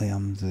 currently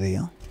I'm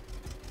there.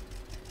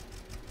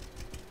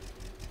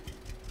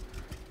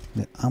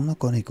 Now, I'm not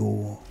going to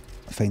go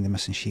find the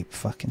missing sheep.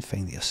 Fucking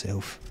find it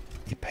yourself.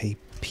 You pay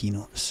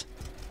peanuts.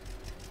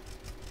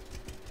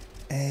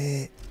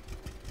 Right,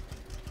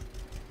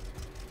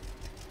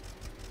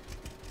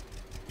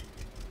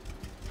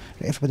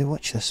 everybody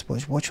watch this.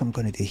 Watch what I'm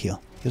going to do here.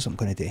 Here's what I'm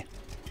going to do.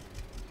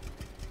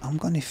 I'm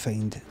going to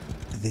find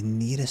the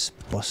nearest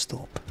bus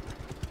stop.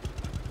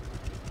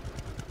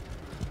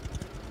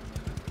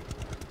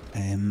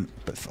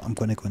 But I'm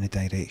going to go in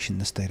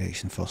this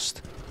direction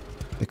first.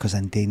 Because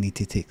I do need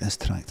to take this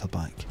tractor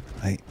back,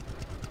 right?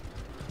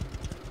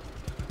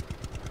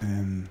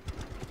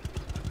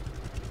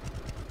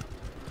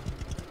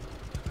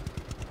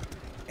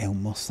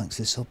 Elmer thinks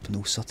this up. No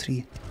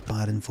Suttree.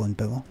 Baron Von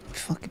Bauer.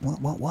 Fuck,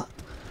 what?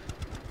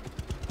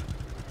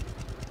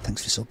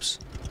 Thanks for subs.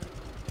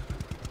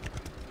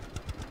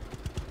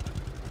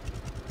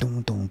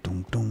 Dun dun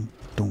dun dun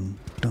dun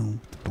dun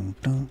dun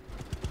dun.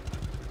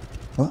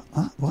 What?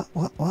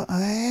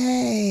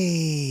 Hey!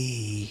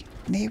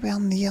 anywhere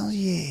near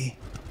you.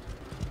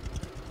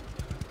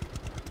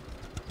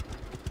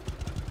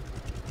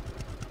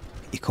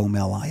 You call me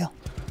a liar?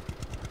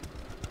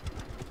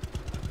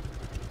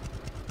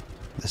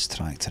 This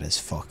tractor is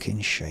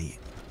fucking shite.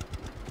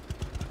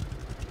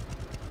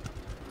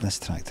 This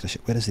tractor is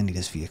shit. Where does he need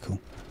his vehicle,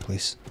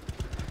 please?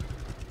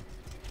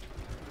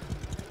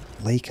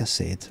 Like I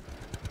said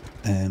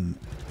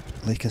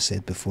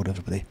before,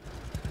 everybody,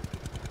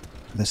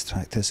 this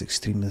tractor is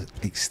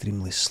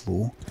extremely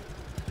slow,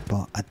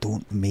 but I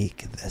don't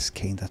make this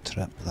kind of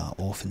trip that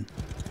often.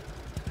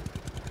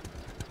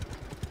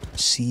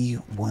 See,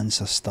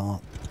 once I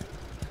start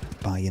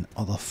buying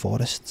other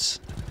forests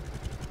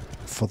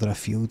further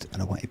afield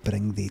and I want to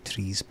bring the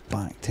trees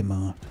back to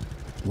my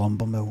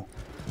lumber mill,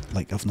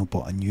 like I've not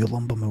bought a new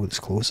lumber mill that's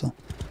closer,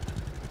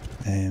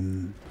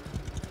 then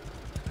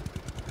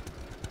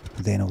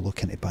I'll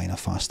look into buying a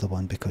faster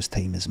one because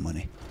time is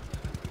money.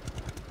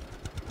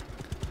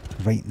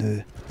 Right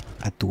now,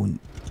 I don't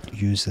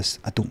use this,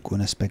 I don't go on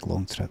this big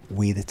long trip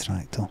with the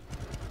tractor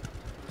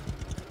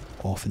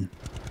often.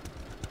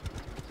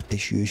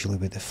 It's usually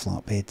with the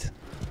flatbed,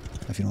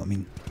 if you know what I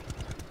mean,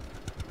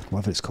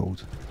 whatever it's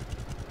called,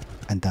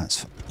 and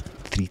that's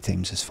 3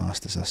 times as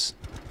fast as this.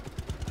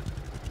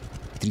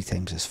 3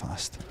 times as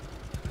fast.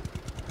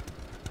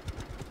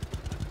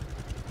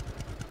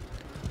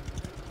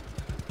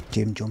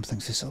 James Jump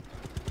thinks this up.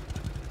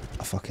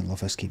 I fucking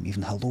love this game.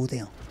 Even hello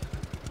there.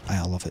 I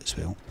love it as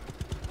well.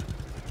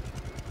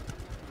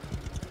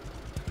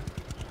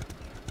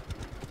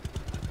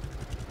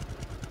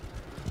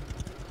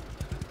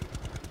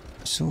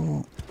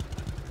 So,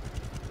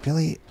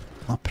 really,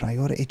 my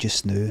priority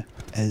just now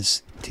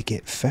is to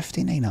get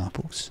 59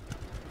 apples.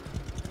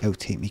 It'll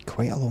take me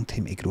quite a long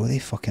time to grow the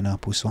fucking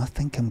apples, so I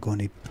think I'm going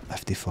to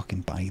have to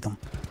fucking buy them.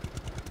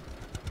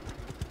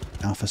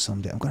 For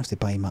someday, I'm going to have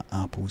to buy my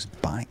apples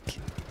back.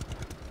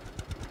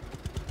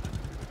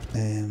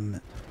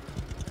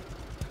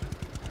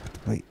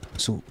 Right,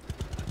 so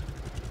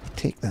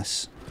take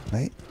this,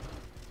 right?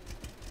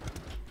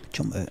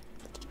 Jump out.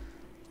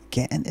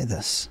 Get into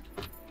this.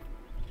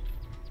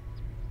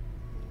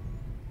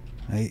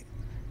 Right?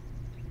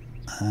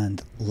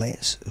 And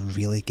let's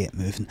really get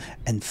moving.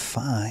 In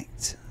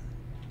fact,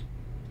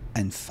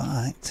 I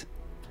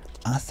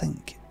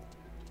think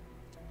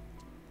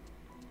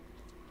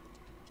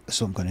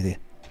that's what I'm going to do.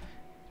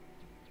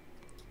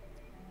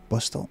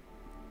 Bus stop.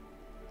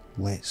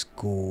 Let's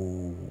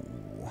go.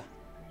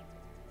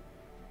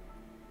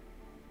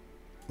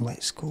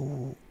 Let's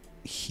go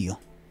here.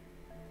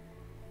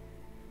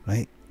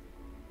 Right?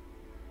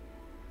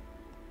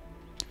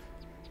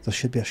 There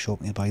should be a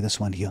shop nearby, this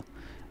one here.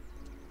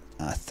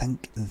 I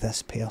think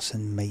this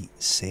person might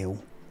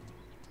sell.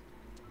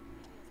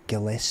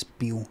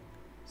 Gillespie,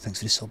 thanks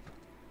for the sub.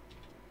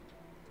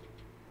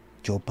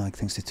 Job bag,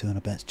 thanks to 2 and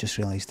a bit. Just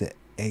realised that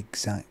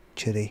exact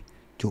cherry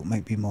joke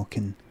might be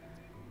mocking.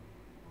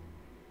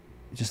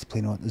 Just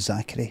plain old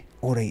Zachary.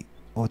 Alright.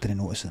 Oh, didn't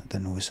notice it.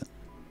 Didn't notice it.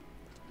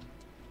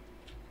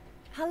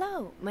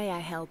 Hello, may I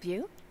help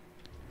you?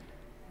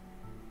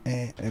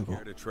 There we go.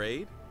 Here to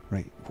trade?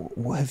 Right.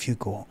 What have you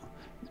got?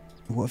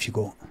 What have you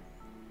got?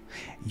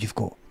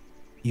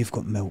 You've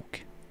got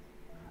milk.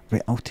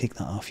 Right, I'll take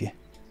that off you.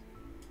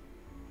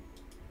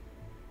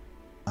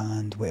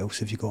 And what else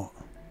have you got?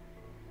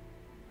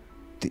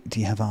 Do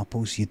you have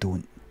apples? You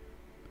don't.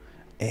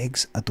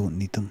 Eggs? I don't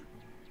need them.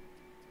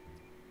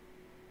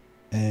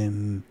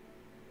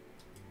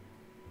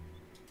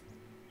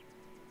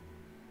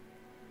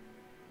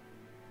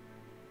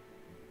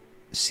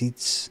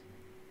 Seeds.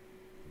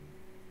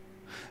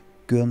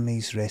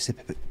 Gourmet's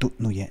recipe book. Don't,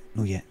 no yet.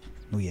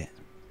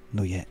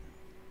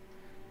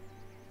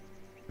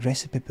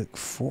 Recipe book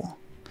 4?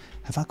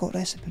 Have I got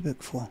recipe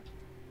book 4?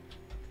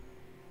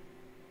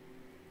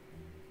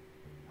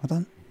 Hold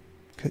on.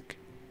 Cook.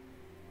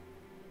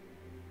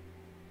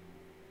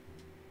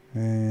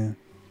 I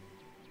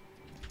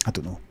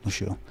don't know. Not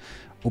sure.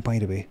 Oh, by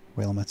the way,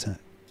 while I'm at it,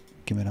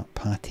 give me that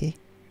patty.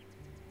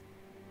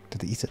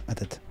 Did I eat it? I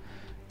did.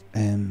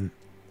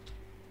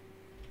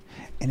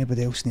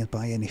 Anybody else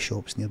nearby? Any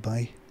shops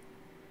nearby?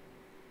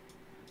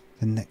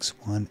 The next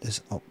one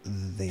is up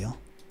there.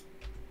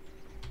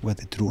 Where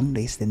the drone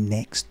race, the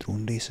next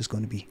drone race is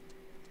going to be.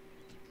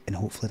 And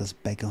hopefully there's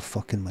bigger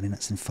fucking money, and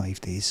it's in 5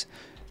 days.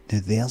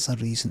 Now there's a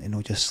reason to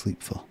not just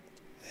sleep for.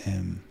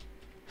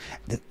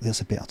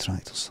 There's a better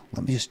tractors.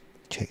 Let me just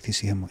check to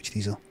see how much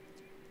these are.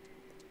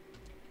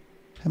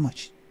 How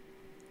much?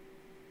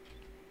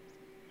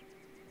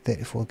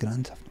 34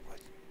 grand?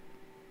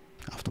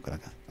 I've not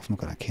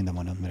got that kind of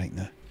money on me right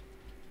now.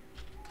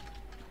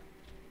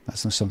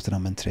 That's not something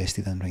I'm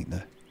interested in right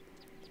now.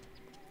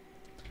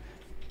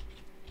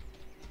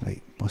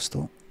 Right, bus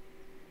stop.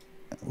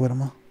 Where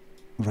am I?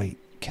 Right,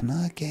 can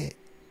I get...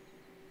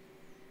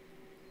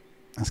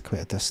 That's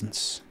quite a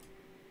distance.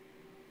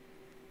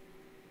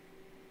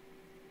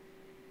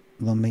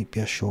 There might be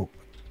a shop.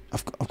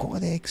 I've got all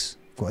the eggs.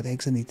 I've got all the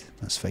eggs I need.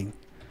 That's fine.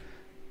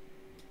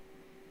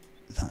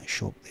 That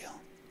shop there.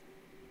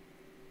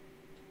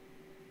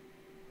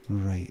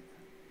 Right.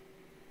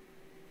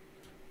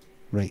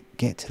 Right,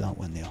 get to that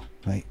one there.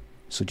 Right,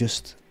 so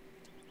just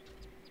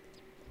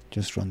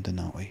run down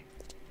that way.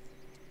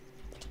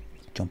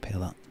 Jump out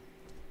of that.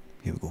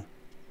 Here we go.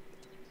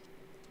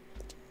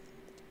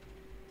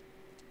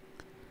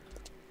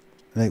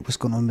 Right, what's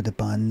going on with the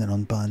ban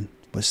and unban?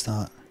 What's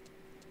that?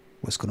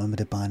 What's going on with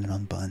the ban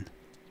and unban?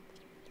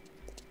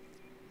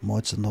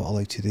 Mods are not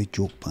allowed to do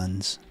joke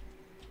bans.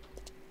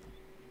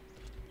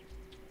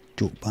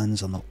 Joke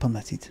bans are not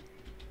permitted.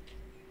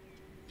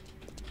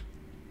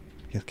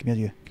 Here, come here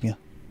you, come here.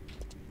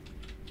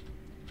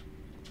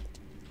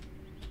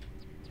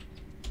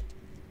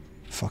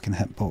 Fucking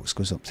hitbox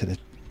goes up to the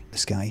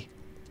sky.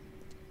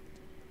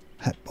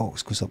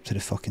 Hitbox goes up to the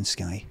fucking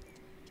sky.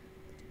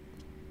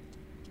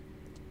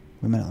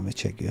 Wait a minute, let me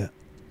check you out.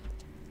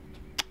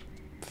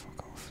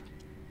 Fuck off.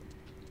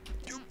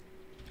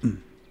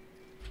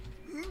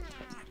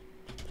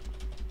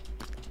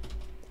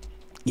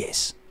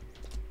 Yes.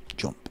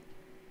 Jump.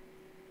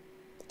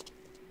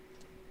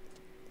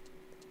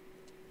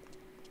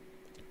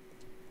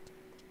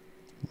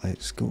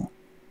 Let's go.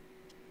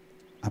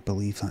 I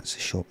believe that's the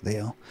shop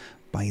there.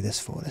 Buy this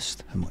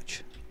forest. How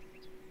much?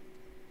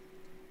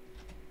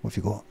 What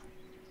have you got?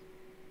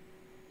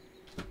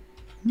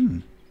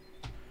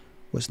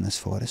 What's in this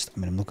forest? I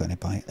mean, I'm not going to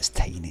buy it. It's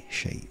tiny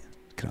shite.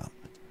 Crap.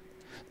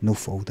 No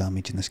fall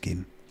damage in this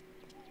game.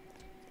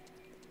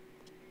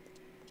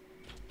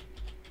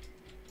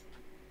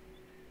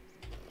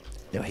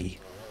 No, hey.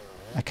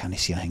 I can't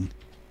see a thing.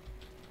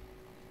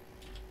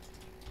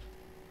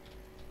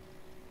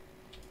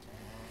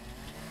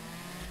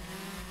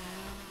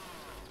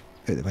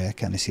 Out the way, I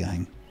can't see a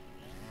thing.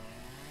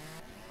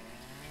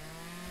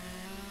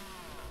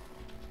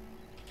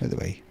 Out the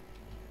way.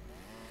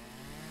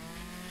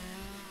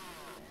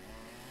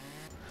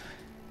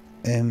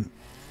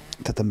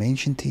 Did I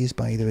mention to you,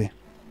 by the way,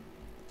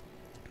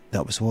 that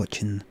I was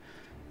watching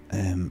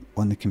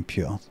on the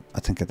computer, I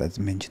think I did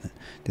mention it,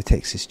 the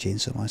Texas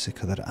Chainsaw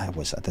Massacre. I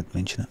did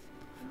mention it.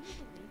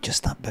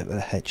 Just that bit with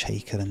the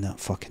hitchhiker in that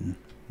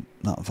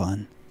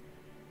van.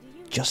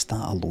 Just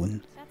that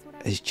alone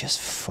is just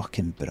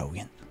fucking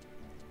brilliant.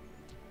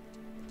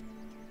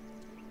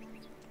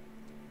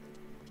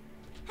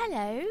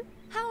 Hello,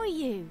 how are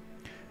you?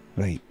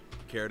 Right.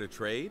 Care to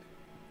trade?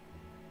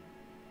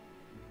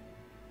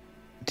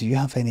 Do you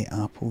have any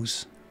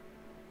apples?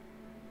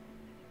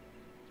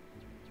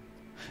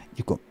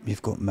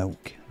 You've got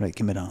milk. Right,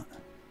 give me that.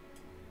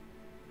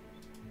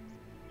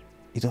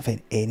 You don't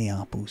have any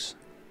apples.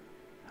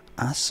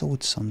 I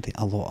sold somebody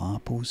a lot of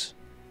apples.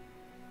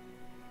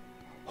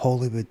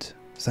 Hollywood,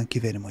 thank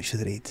you very much for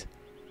the raid.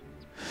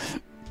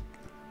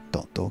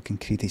 Dog and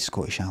Creedy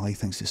Scottish Ally,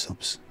 thanks for the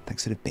subs.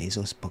 Thanks for the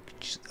Bezos bug.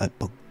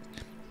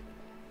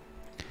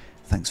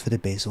 Thanks for the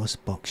Bezos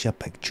bucks, you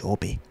big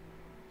jobby.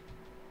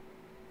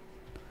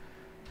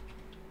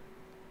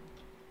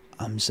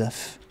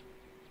 Ziff,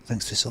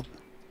 thanks for the sub.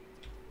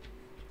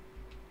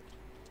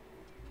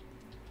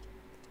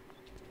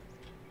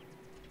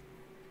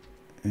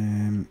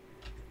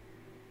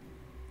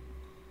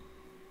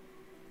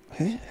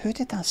 Who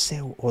did I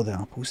sell all the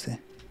apples to?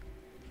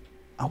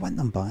 I want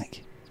them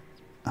back.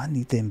 I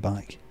need them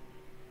back.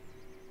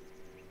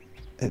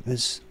 It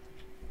was...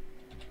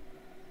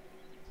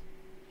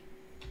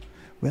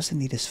 Where's the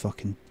nearest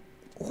fucking...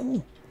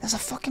 Oh, there's a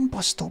fucking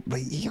bus stop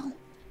right here.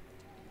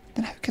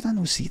 Then how could I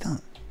not see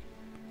that?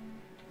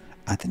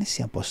 I didn't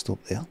see a bus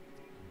stop there.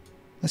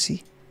 Let's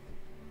see.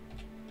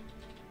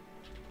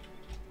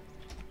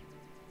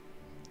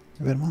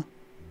 Where am I?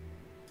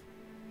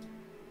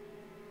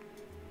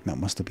 That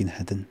must have been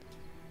hidden.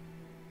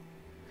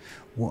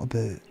 What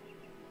about...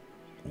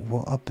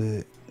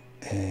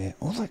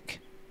 oh look!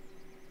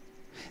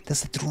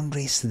 There's the drone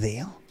race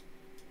there.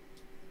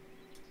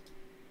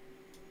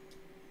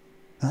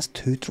 That's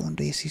 2 drone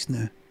races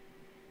now.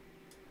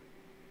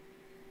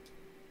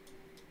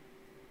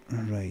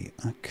 Right,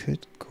 I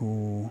could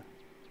go...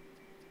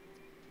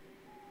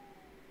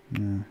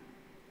 No.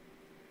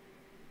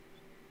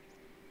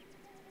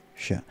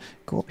 Shit,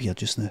 go up here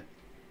just now.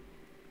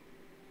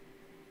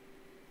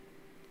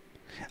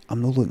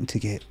 I'm not looking to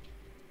get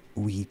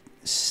wee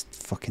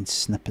fucking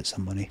snippets of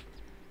money.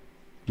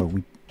 But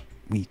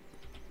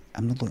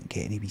I'm not looking to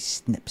get any wee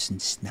snips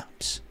and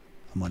snaps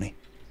of money.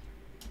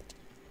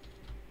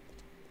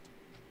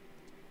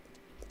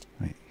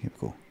 Right, here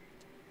we go.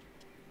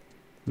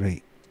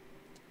 Right.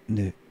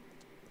 Now,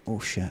 oh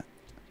shit.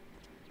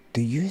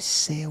 Do you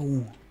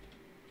sell...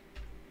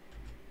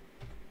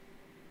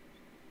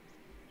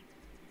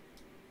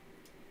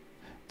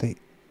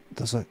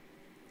 There's a...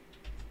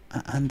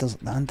 And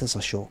there's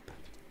a shop.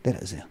 There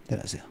it is there. There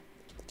it is there.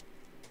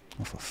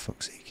 Oh, for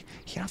fuck's sake.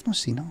 Here, I've not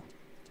seen her.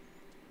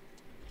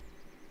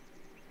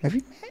 Have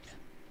you met?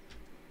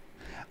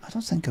 I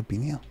don't think I've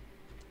been here.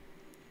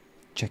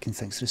 Chicken,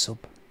 thanks for the sub.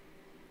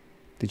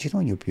 Did you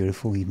know you're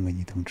beautiful even when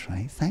you don't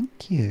try?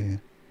 Thank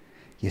you.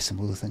 Yes,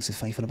 Amolo, thanks for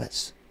 5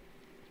 bits.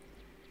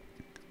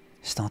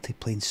 Started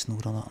playing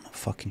SnowRunner and I'm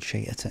fucking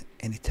shite at it.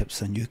 Any tips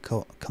for a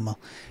newcomer?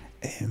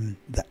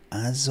 The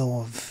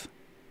Azov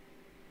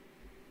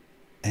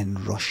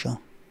in Russia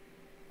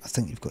I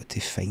think you've got to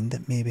find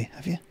it maybe,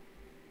 have you?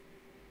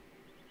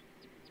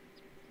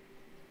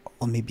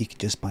 Or maybe you could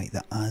just buy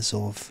the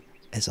Azov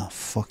is a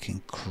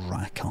fucking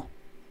cracker.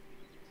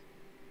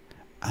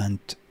 And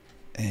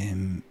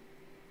aye,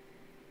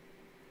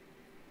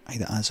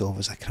 the Azov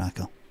is a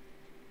cracker.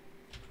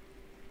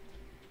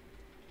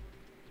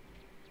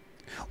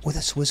 Oh,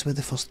 this was where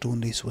the first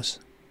drone race was.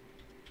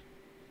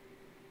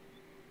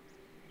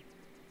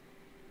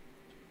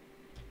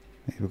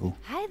 There we go.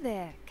 Hi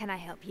there. Can I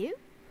help you?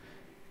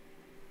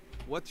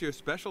 What's your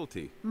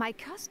specialty? My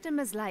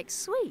customers like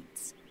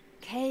sweets,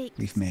 cakes,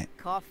 We've met.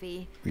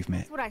 coffee. We've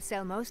met. That's what I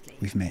sell mostly.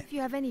 We've met. If you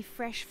have any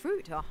fresh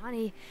fruit or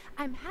honey,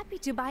 I'm happy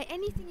to buy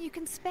anything you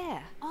can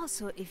spare.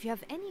 Also, if you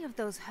have any of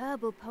those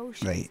herbal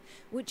potions, Right.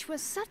 which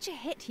was such a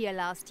hit here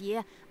last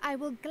year, I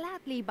will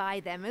gladly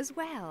buy them as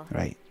well.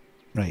 Right.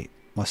 Right.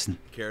 Listen.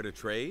 Care to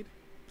trade?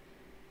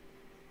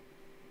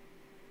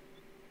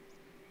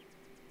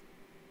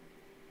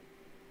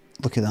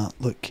 Look at that.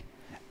 Look.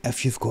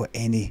 If you've got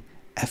any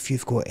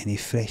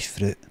fresh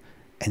fruit,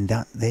 and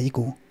that, there you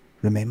go.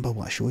 Remember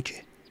what I showed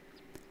you?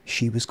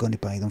 She was going to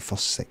buy them for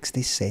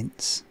 60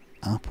 cents,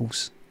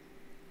 apples.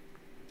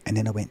 And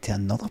then I went to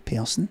another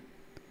person.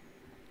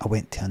 They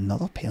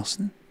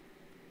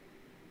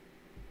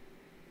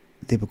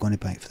were going to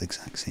buy it for the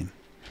exact same.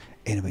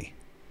 Anyway.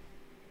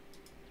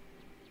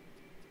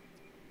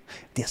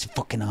 There's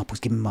fucking apples.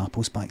 Give me my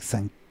apples back.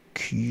 Thank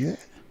you.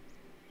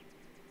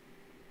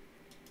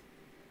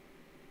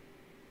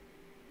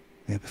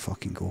 There we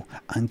fucking go.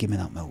 And give me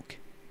that milk.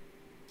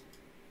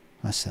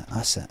 That's it.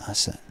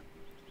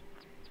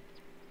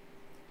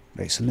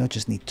 Right, so now I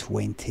just need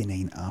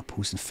 29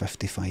 apples and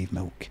 55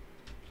 milk.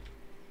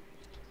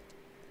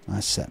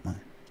 That's it, man.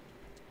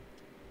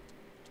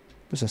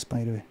 What's this,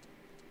 by the way?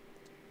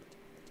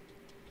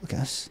 Look at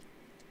this.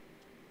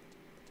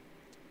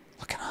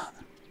 Look at that.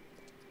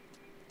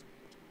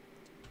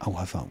 I'll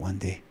have that one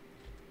day.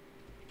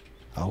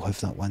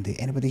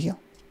 Anybody here?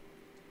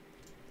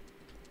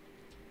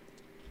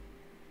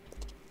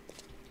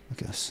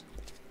 Look at this.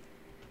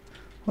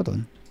 Hold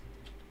on.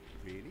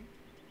 Really?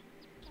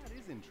 That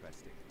is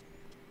interesting.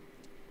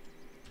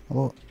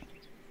 Hello?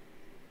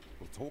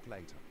 We'll talk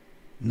later.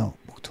 No,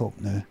 we'll talk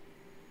now.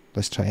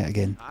 Let's try it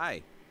again.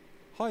 Hi.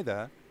 Hi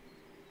there.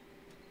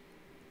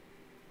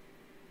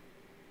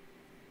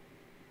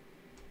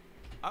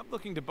 I'm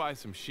looking to buy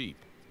some sheep.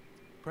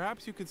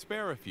 Perhaps you could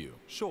spare a few.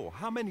 Sure,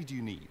 how many do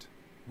you need?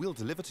 We'll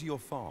deliver to your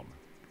farm.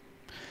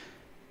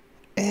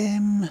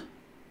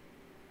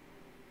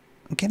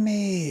 Give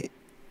me...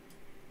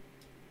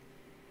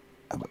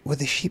 Were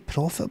the sheep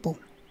profitable?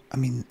 I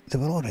mean, they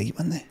were alright,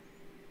 weren't they?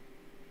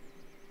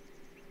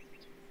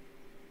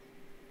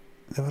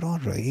 They were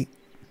alright.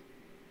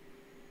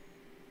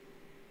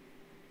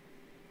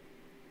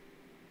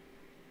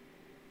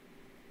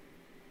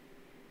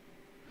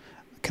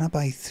 Can I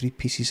buy 3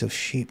 pieces of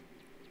sheep?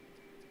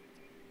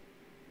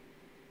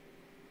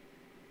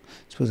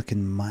 Suppose I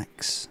can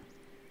max...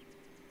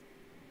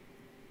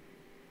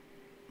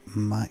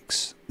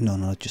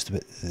 No, just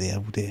about there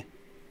all day.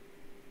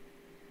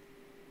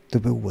 The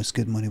wool was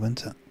good money,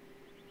 wasn't it?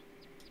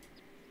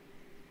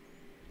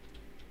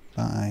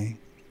 Bye.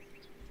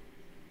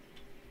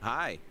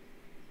 Hi.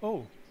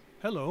 Oh,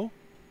 hello.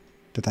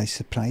 Did I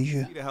surprise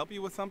you? Need to help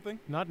you with something?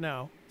 Not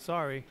now.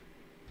 Sorry.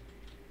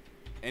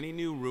 Any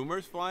new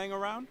rumors flying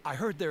around? I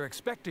heard they're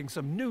expecting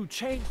some new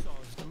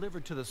chainsaws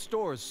delivered to the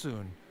stores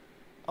soon.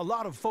 A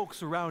lot of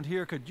folks around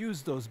here could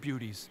use those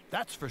beauties,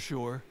 that's for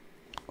sure.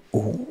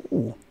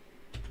 Oh.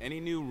 Any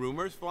new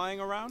rumors flying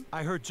around?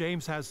 I heard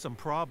James has some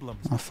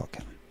problems. Oh, fuck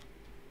him.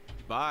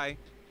 Bye.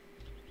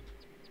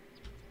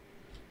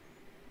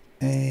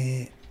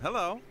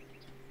 Hello.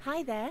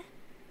 Hi there.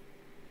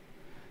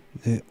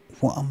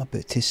 What I'm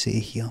about to say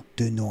here,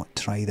 do not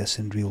try this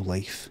in real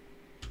life.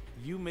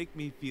 You make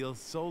me feel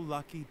so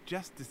lucky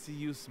just to see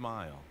you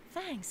smile.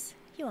 Thanks.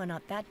 You are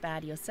not that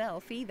bad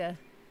yourself either.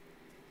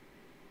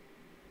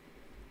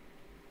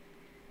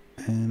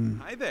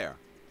 Hi there.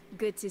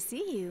 Good to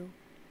see you.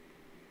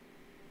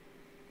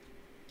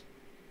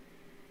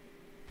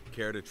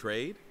 Care to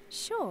trade?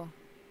 Sure.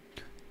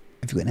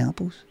 Have you got any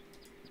apples?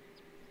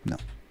 No,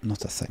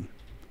 not a thing.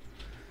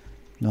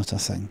 Not a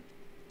thing.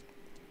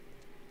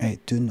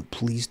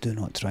 Please do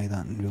not try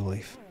that in real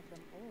life.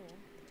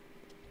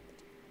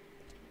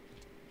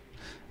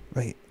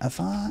 Right,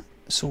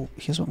 so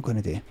here's what I'm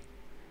going to do.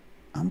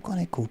 I'm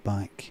going to go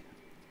back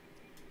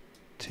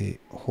to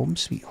Home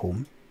Sweet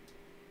Home.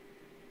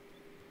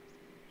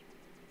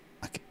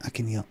 I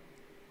can hear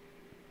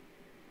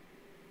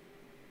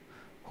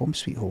Home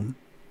Sweet Home,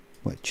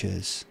 which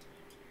is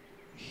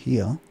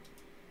here.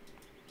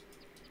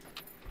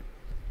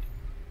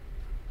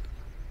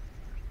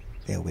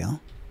 There we are.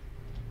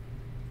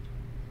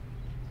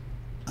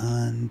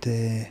 And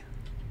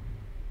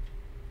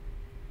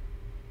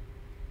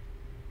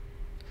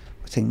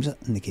what time is it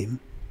in the game?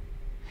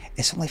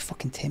 It's only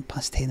fucking 10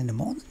 past 10 in the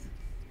morning.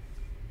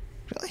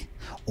 Really?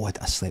 Oh, I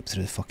slept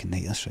through the fucking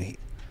night, that's right.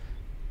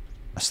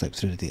 I slept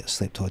through the day, I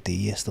slept all day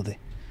yesterday.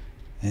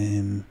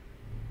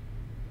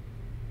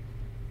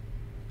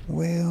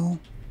 Well,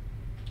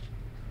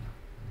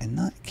 in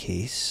that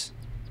case,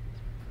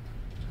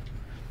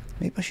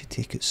 maybe I should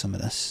take out some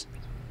of this.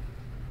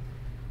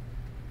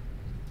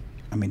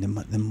 I mean,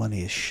 the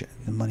money is shit.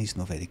 The money's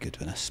not very good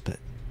with this, but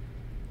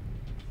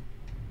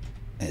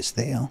it's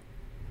there.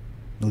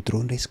 No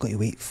drone race, got to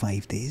wait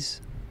 5 days.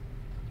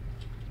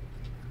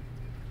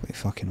 Got to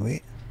fucking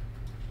wait.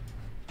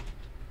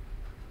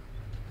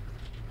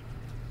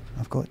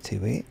 I've got to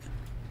wait.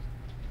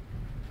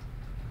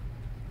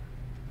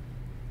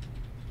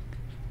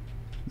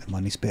 The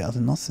money's better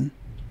than nothing.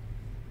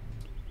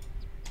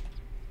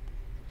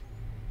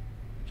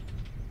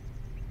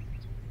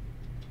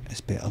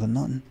 It's better than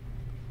nothing.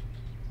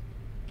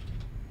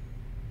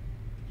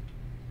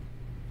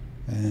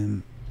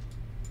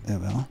 There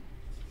we are.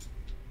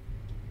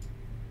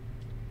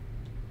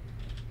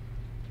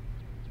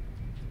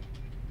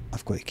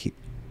 I've got to keep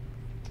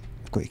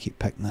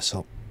picking this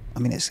up. I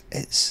mean, I'm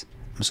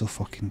so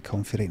fucking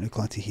comfy right now,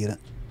 glad to hear it.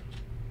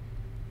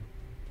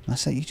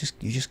 That's it,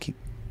 you just keep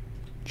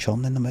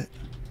churning them out.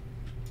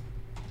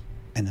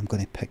 And I'm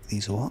going to pick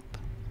these all up.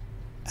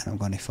 And I'm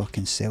going to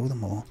fucking sell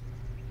them all.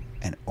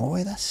 And all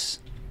of this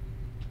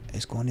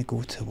is going to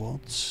go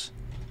towards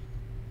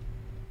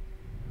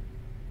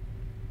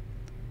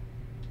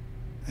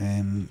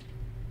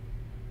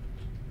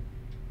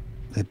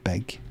the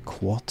big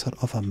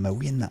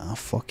 $250,000 that I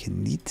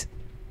fucking need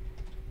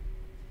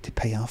to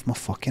pay off my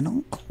fucking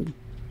uncle.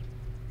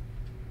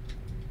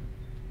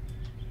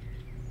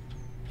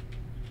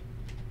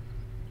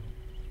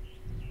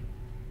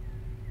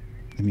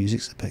 The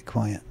music's a bit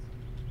quiet.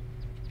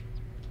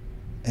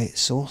 Hey,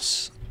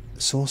 Source,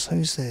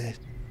 how's the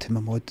to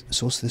my mod?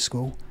 Source of the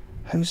Skull.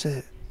 How's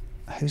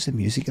the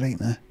music right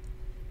now?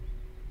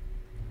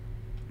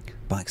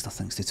 Baxter,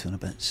 thanks to 200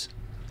 bits.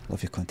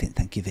 Love your content,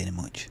 thank you very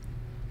much.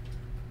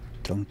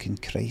 Drunken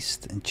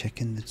Christ and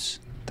Chickens,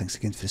 thanks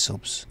again for the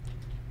subs.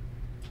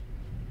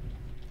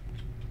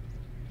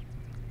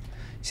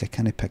 See, I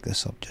can't pick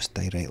this up just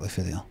directly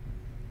for there.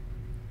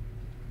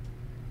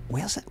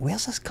 Where's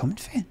this coming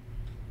from?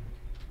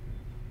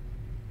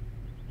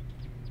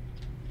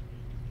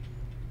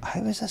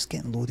 How is this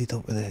getting loaded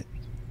up with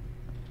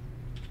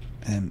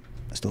the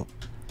stop.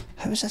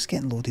 How is this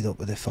getting loaded up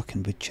with the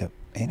fucking wood chip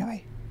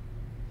anyway?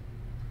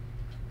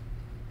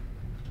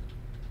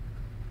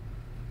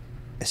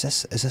 Is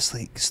this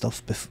like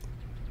stuff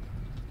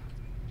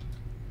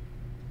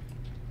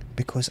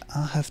because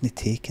I haven't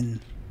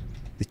taken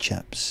the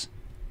chips.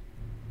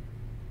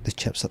 The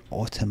chips are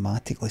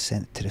automatically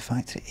sent to the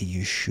factory. Are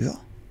you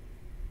sure?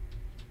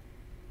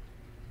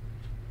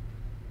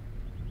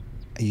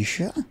 Are you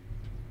sure?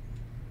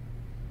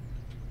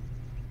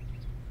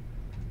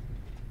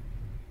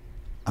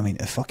 I mean,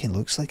 it fucking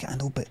looks like it, I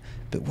know, but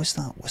what's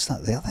that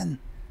there then?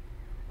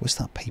 What's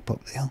that pipe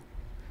up there?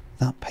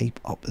 That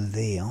pipe up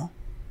there,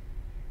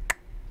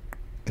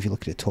 if you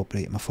look at the top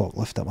right of my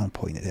forklift at one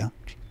point there,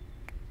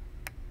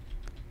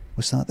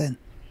 what's that then?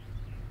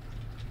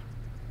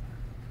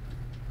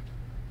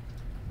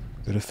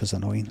 The roof is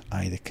annoying.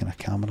 Aye, the kind of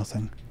camera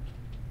thing.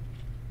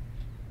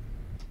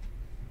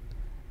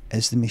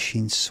 Is the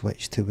machine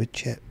switched to wood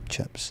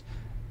chips?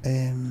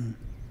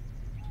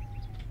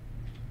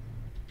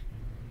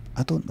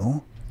 I don't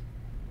know.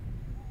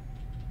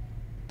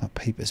 That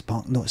pipe is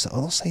bark. No, it's the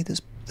other side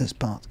that's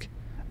bark.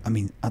 I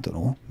mean, I don't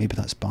know. Maybe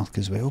that's bark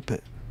as well,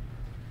 but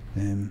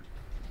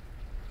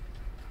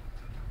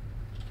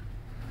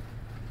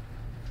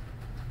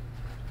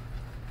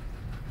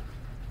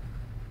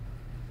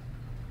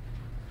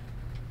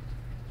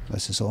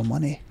this is all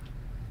money.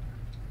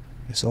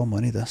 It's all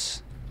money,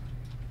 this.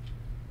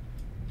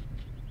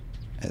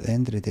 At the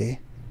end of the day,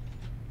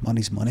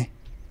 money's money.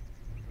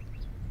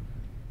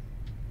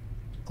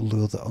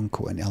 Lure the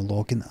uncle into a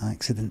logging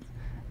accident.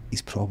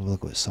 He's probably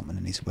got something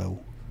in his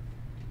will.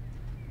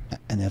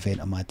 In the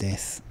event of my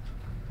death,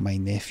 my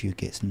nephew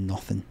gets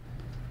nothing.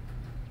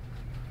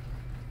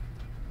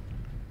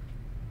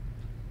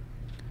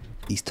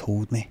 He's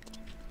told me,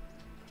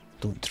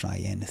 don't try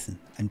anything.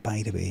 And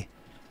by the way,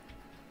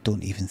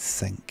 don't even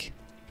think.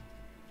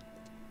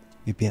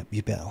 You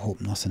better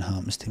hope nothing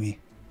happens to me,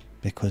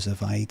 because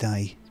if I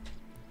die,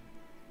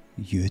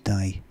 you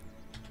die.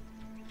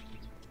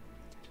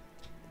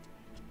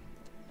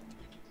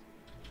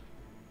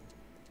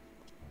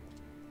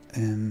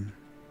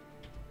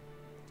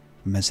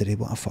 Misery,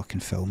 what a fucking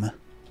film, eh?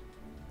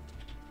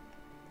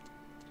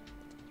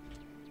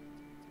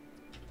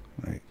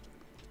 Right.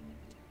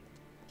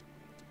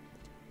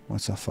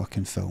 What's a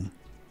fucking film?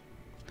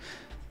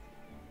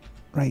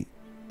 Right,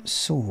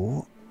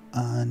 so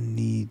I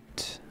need...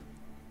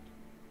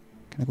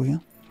 Can I go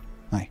here?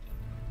 Aye.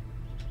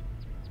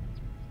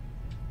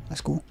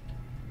 Let's go.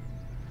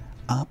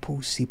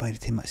 Apples, see by the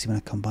time when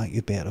I come back,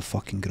 you better have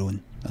fucking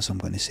grown. That's what I'm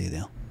going to say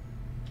there.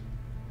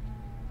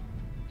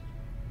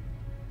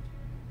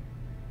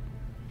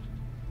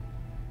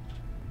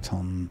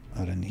 Turn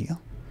around here.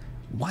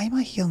 Why am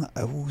I hearing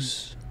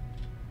owls?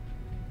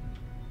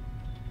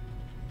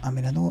 I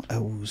mean, I know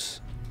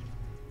owls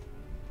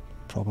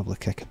probably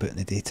kick about in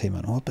the daytime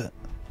and all, but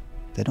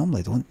they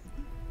normally don't.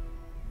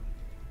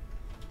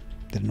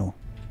 Didn't know.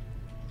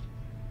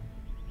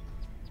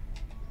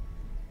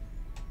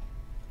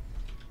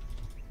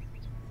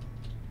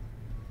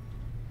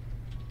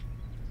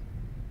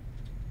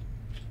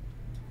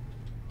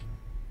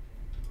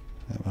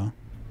 There we are.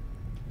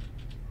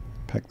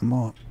 Pick them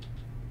up.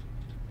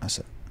 That's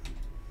it.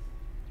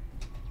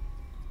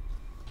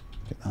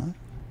 Get that.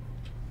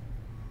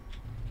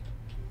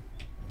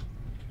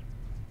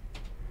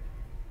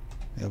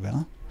 There we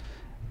are.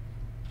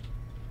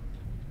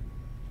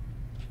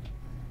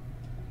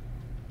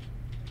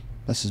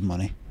 This is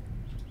money.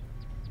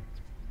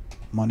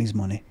 Money's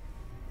money.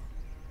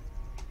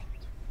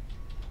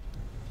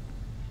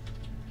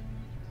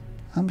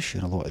 I'm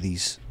sure a lot of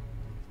these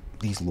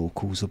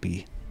locals will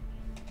be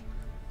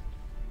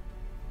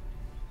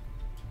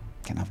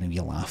kind of having a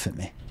wee laugh at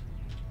me.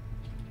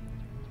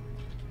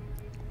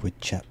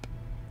 Wood chip.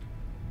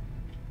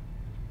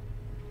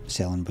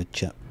 Selling wood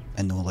chip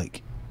and no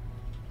like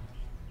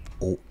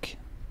oak.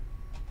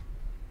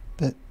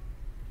 But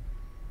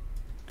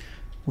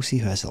we'll see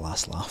who has the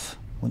last laugh,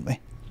 won't we?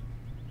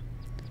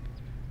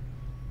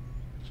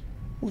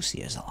 We'll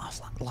see who's the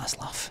last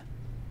laugh.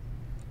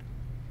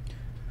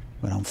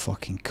 When I'm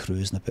fucking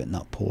cruising about in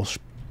that Porsche,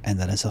 and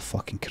there is a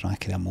fucking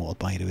cracker in a motor,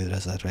 by the way, there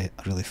is a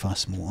really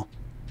fast motor.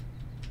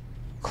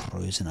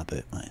 Cruising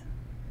about, mate.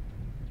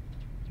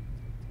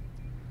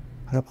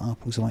 Hurry up,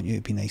 apples, I want you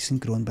to be nice and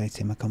grown by the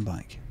time I come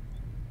back.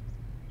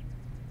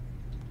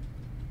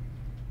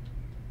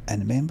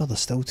 And remember, there's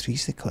still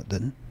trees to cut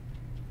down.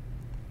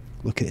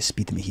 Look at the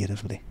speed of me here,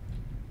 everybody.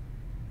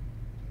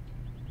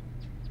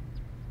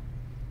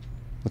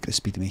 Look at the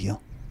speed of me here.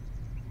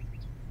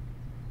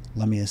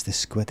 Limmy is the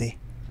squiddy.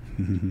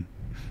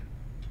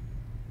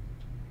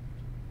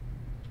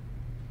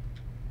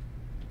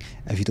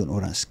 If you don't know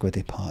what that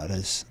squiddy part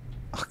is,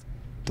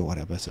 don't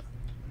worry about it.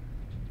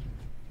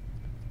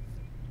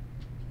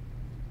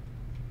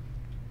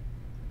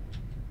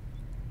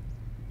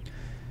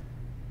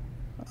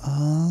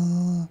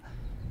 Oh,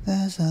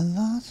 there's a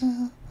lot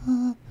of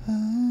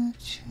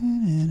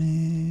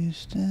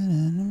opportunities.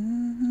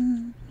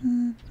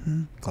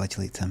 Glad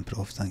you liked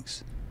improv,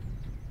 thanks.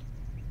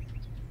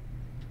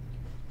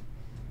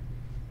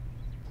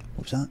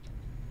 What was that?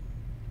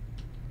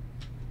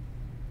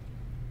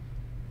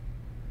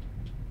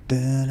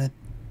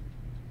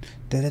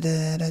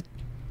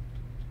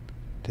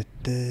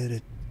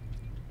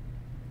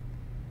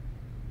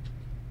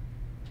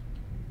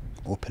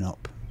 Open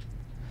up.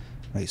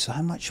 Right, so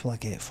how much will I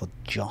get for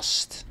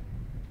just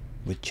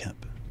wood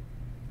chip?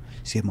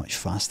 See how much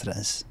faster it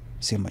is.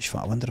 See how much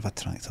faster. I wonder if I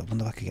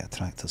could get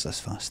tractors this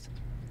fast.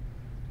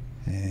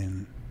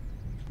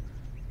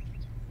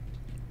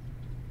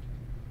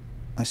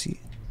 I see.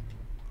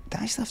 Do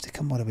I still have to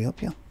come all the way up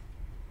here?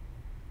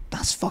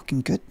 That's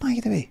fucking good, by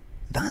the way.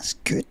 That's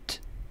good.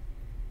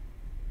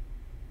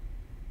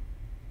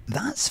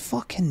 That's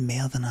fucking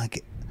more than I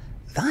get.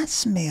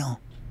 That's more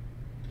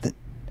than.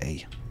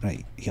 Hey,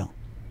 right, here.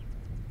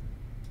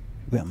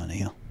 Wait a minute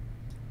here.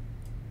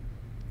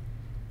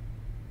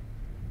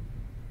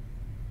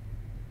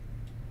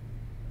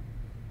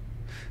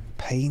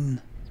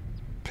 Pine,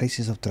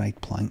 prices of dried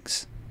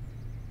planks.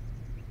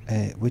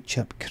 Wood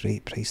chip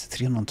crate price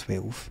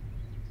 312.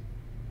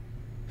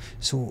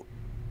 So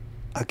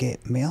I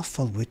get more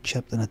for wood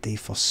chip than I do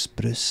for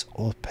spruce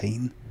or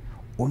pine.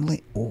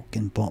 Only oak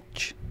and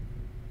birch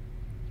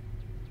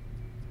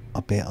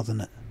are better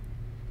than it.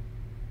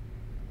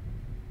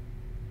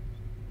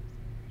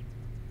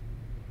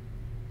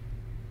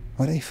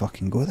 Alright,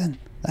 fucking go then.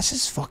 This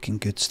is fucking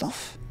good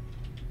stuff.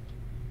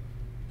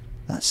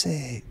 That's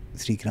 $3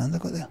 grand I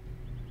got there.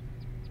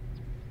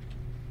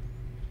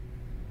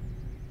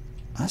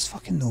 That's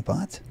fucking no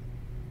bad.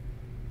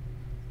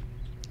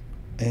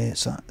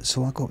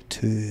 So I got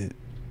 $2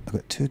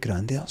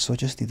 grand there, so I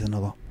just need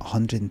another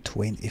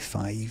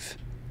 125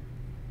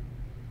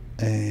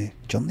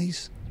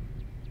 journeys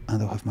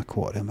and I'll have my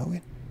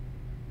 $250,000.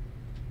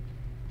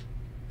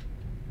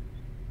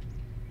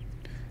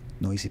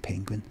 Noisy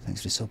penguin,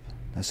 thanks for the sub.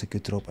 That's a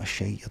good drop of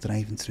shite you're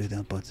driving through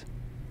there, bud.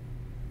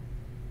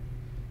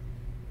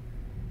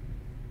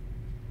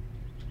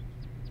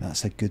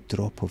 That's a good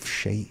drop of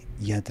shite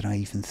you're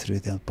driving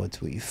through there, bud.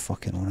 What are you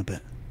fucking on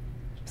about?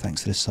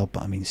 Thanks for the sub,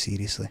 but I mean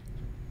seriously.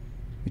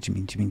 What do you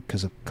mean? Do you mean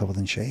because I'm covered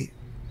in shite?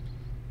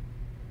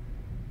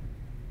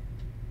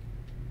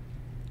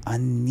 I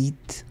need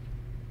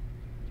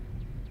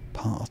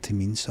parter to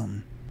mean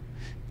something.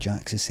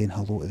 Jax is saying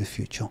hello to the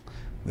future.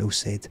 Well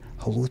said.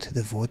 Hello to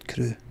the VOD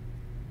crew.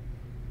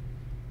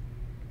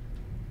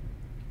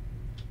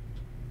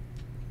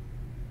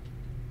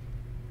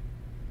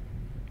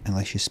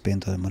 Unless you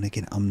spend all the money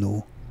again, I'm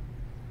no.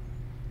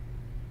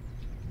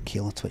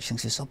 Kayla Twitch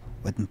thinks it's up.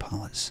 Wooden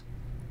pallets.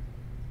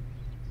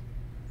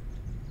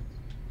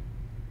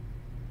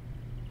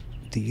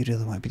 Do you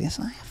really want to be this?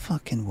 I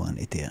fucking want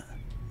to do it.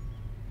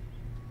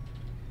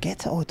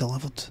 Get it all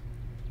delivered.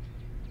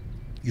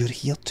 You're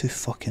here to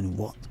fucking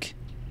work.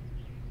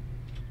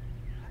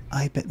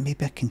 Aye, but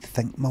maybe I can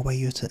think my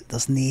way out it.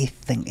 There's no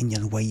thinking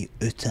your way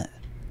out it.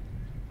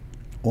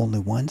 only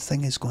one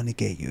thing is going to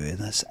get you out of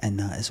this, and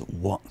that is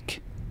work.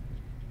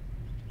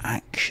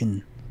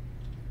 Action.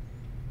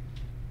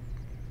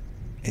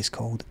 It's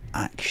called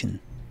action.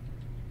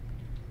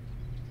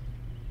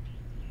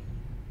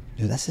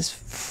 Dude, this is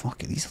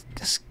fucking... These are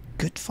just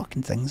good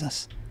fucking things,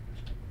 this.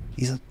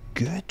 These are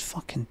good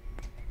fucking...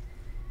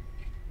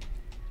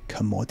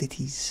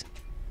 commodities.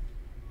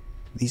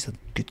 These are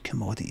good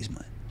commodities,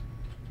 man.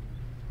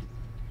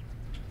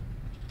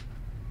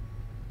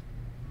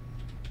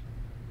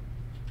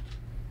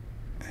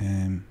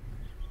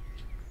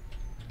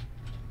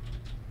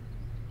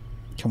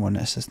 Come on,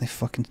 this isn't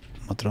fucking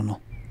Mud Runner.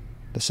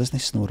 This isn't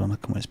Snow Runner,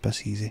 come on, it's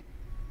piss easy.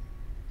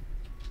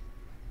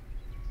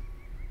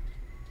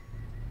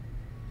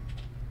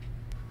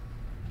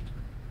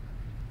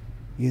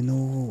 You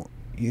know,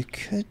 you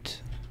could...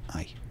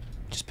 Aye,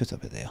 just put it a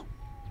bit there.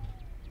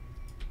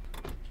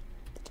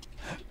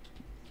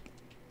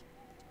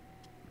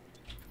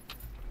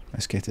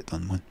 Let's get it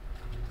done, man.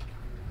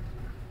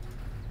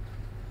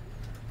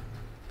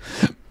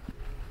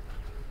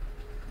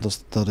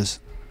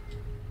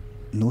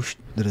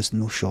 There is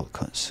no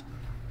shortcuts.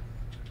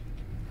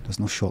 There's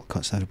no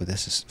shortcuts there, but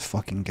this is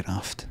fucking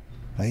graft,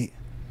 right?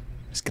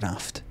 It's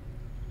graft.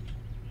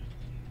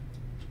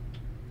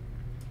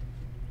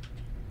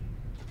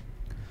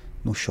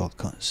 No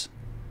shortcuts.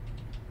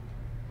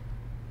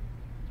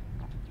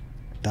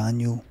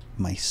 Daniel,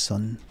 my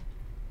son,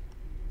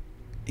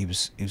 he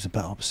was a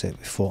bit upset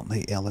with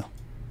Fortnite earlier.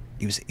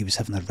 He was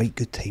having a right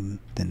good time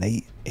the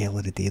night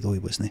earlier the day though,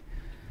 wasn't he?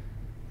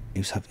 He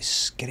was having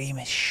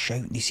screaming,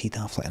 shouting his head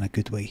off like in a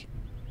good way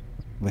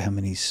with him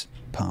and his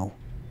pal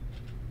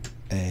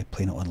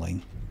playing it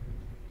online.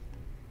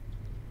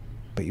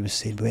 But he was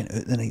saying we went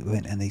out the night, we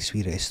went to a nice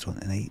wee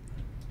restaurant tonight,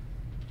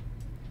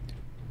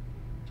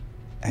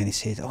 and he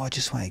said, oh, I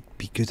just want to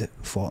be good at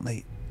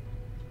Fortnite.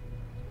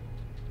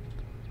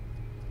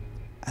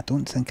 I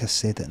don't think I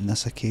said it on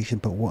this occasion,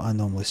 but what I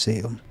normally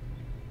say to him,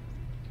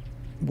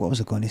 what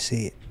was I going to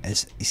say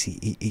is, you see,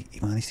 he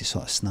managed to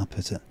sort of snap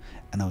at it,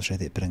 and I was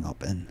ready to bring it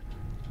up, and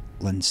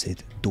Lynn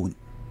said, don't.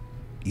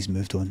 He's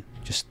moved on,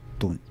 just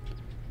don't.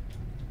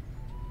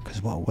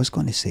 Because what I was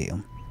going to say to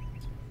him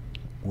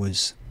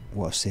was,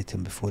 what I've said to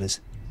him before is,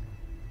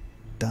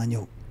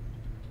 Daniel,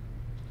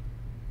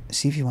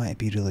 see if you want to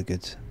be really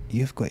good,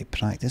 you've got to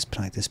practice,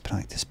 practice,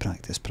 practice,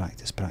 practice,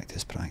 practice,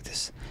 practice,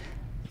 practice.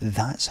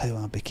 That's how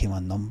I became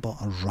a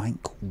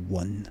rank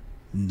 1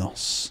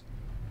 nurse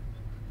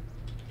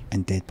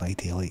in Dead by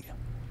Daylight.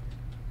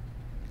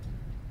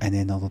 And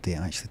then the other day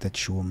I actually did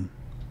show him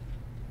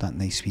that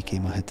nice wee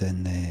game I had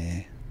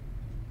in,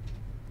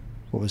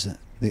 what was it?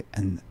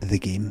 In the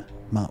game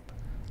map.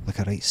 Like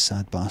a right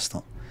sad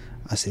bastard.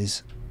 I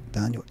says,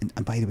 Daniel,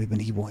 and by the way,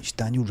 when he watched,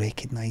 Daniel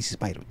recognises,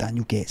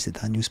 Daniel gets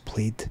it, Daniel's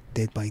played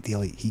Dead by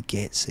Daylight, he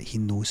gets it, he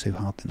knows how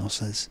hard the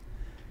nurse is.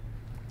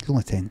 He's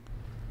only 10.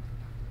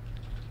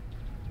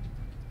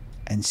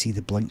 And see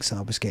the blinks that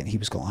I was getting, he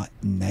was got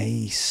like,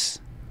 nice.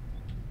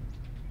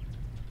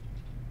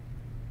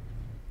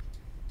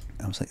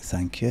 I was like,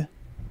 thank you.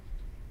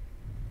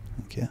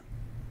 Thank you.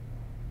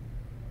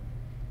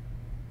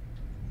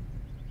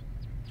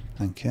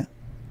 Thank you.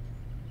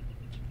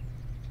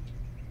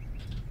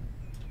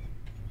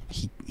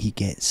 He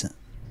gets it.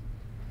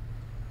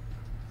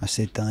 I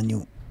said,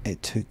 Daniel,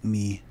 it took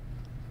me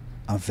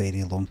a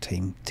very long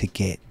time to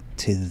get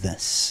to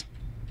this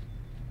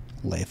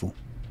level.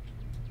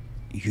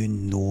 You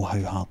know how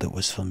hard it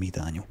was for me,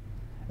 Daniel.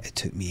 It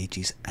took me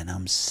ages, and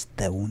I'm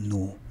still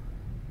no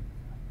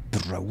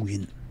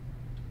brilliant.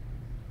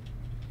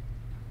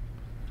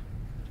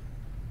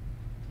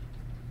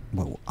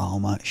 Well,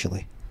 I'm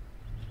actually.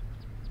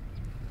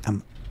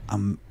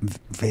 I'm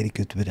very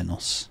good with a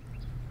nurse.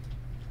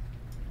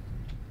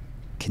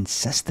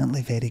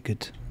 Consistently very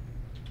good.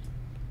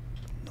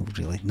 No,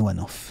 really, no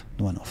enough.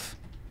 No enough.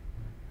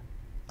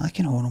 I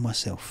can honour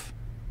myself.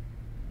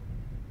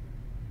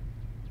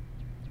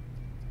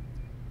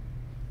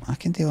 I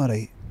can do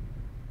alright.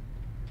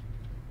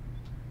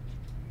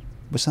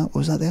 Was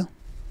that there?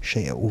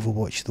 Shite at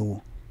Overwatch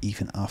though,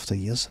 even after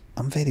years.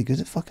 I'm very good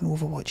at fucking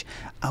Overwatch.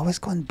 I was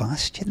going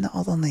Bastion the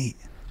other night.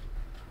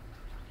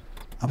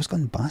 I was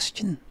going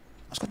Bastion.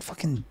 I was going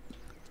fucking...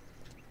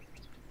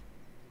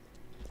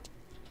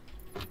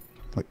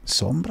 like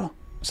Sombra.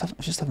 I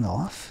was just having a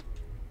laugh.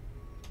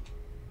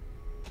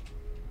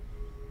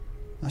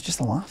 That's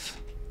just a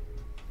laugh.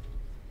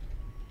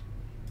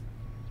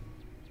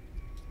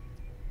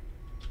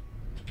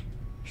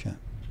 Shit.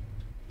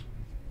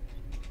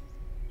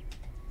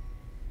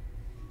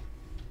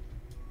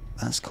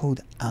 That's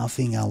called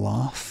having a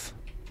laugh.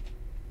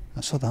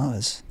 That's what that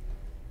is.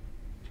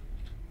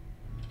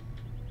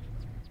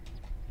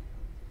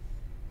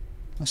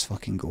 Let's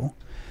fucking go.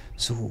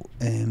 So,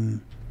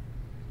 is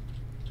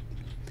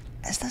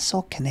this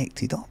all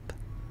connected up?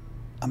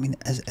 I mean,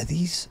 are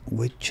these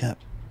wood chip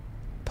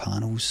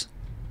panels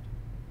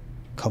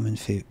coming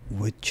for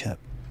wood chip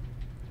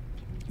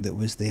that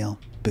was there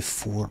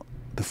before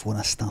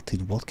I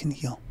started working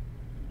here?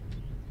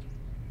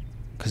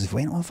 Because it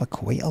went on for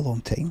quite a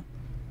long time.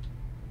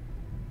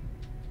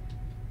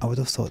 I would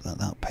have thought that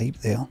that pipe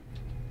there.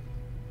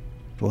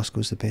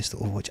 Roscoe's the best at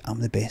Overwatch. I'm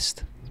the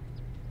best.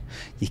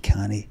 You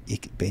can't,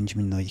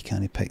 Benjamin. No, you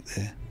can't pick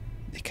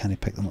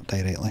them up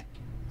directly.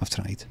 I've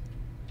tried.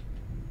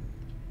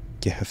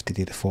 You have to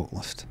do the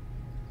forklift.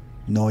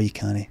 No, you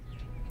can't.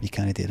 You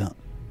can't do that.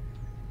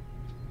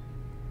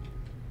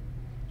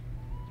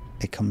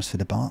 It comes for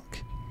the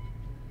bark.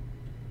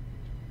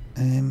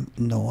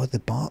 No, the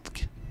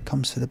bark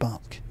comes for the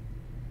bark.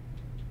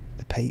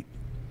 The pipe.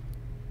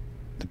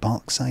 The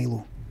bark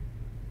silo.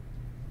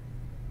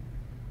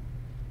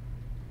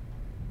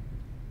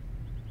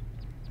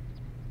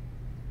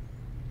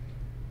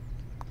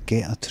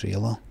 Get a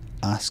trailer,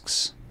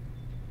 asks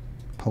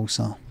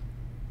Pulsar.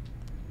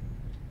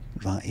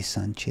 Ratty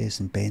Sanchez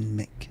and Ben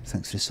Mick,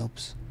 thanks for the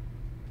subs.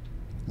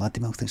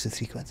 Laddymilk, thanks for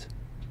 £3.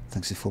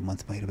 Thanks for 4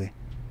 months, by the way.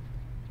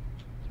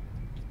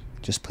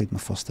 Just played my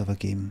first ever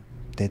game,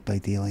 Dead by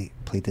Daylight.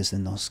 Played as the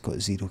nurse,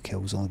 got 0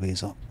 kills all the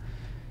ways up.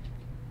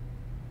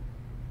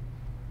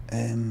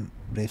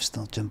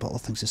 Revstar, Jim Butler,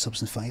 thanks for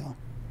subs and $5.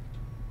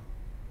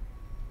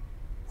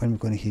 When we're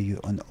going to hear you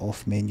on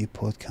Off Menu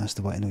podcast,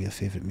 I want to know your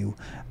favourite meal.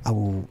 I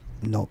will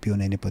not be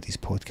on anybody's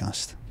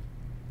podcast.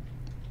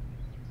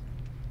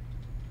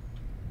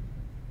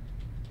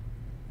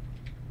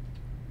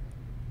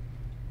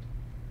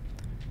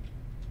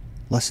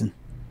 Listen.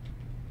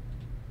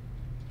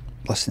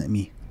 Listen to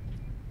me.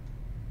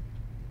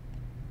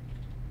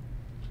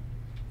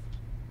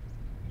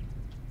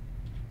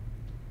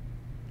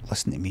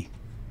 Listen to me.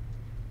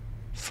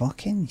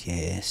 Fucking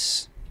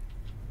yes.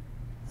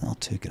 Oh,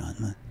 £2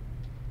 man.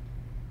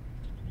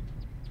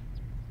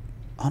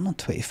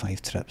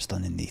 125 trips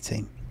done in no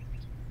time.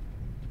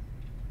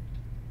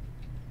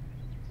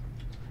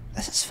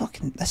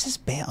 This is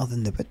better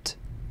than the wood.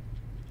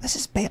 This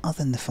is better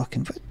than the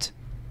fucking wood.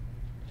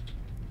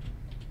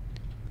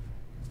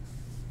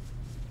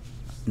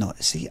 No,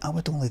 see, I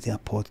would only do a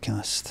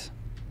podcast.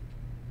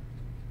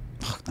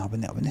 Fuck, no, I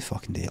wouldn't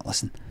fucking do it.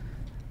 Listen,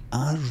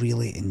 I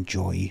really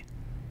enjoy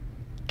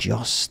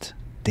just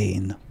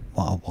doing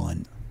what I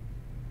want.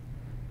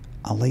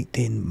 I like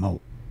doing my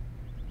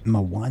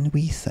one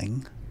wee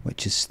thing,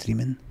 which is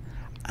streaming,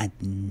 and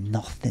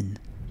nothing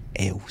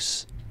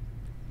else.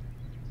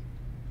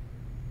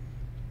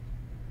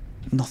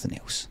 Nothing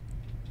else.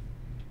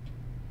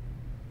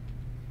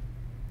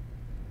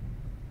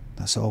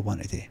 That's all I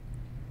want to do.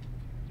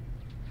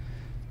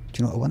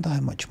 Do you know, I wonder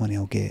how much money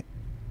I'll get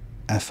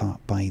if I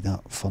buy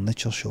that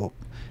furniture shop.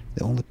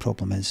 The only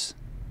problem is,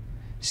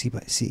 see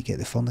to get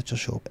the furniture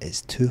shop,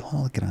 it's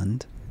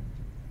 $200,000.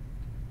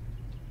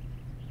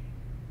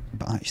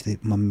 But actually,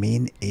 my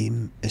main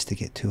aim is to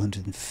get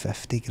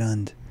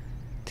 $250,000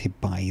 to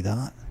buy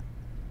that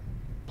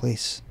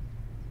place.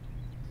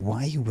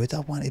 Why would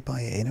I want to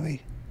buy it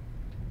anyway?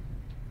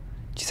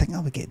 Do you think I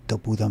would get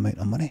double the amount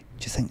of money?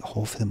 Do you think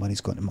half of the money's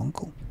gone to my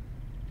uncle?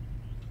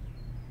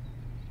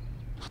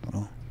 I don't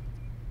know.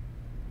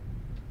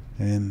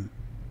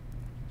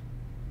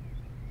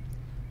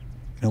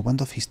 I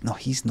wonder if he's not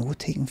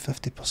taking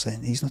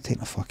 50%. He's not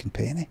taking a fucking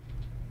penny.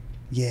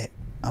 Yeah,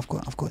 I've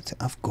got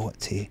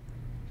to.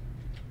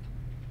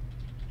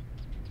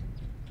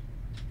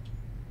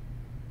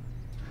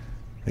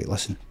 Right,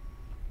 listen.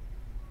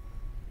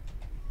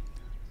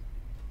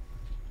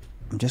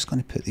 I'm just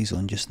going to put these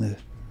on just now.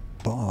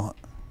 But,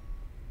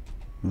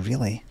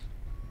 really,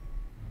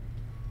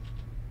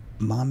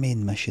 my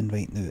main mission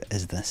right now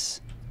is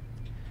this.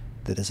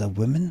 There is a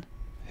woman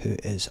who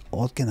is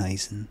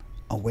organising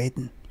a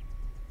wedding.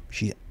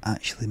 She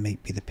actually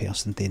might be the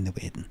person doing the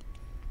wedding.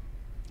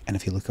 And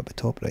if you look up at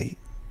the top right,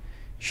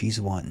 she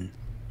wanted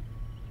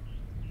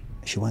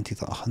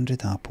like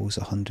 100 apples,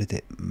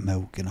 100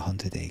 milk and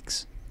 100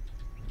 eggs.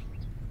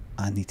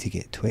 I need to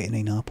get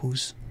 29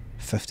 apples,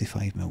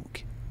 55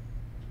 milk.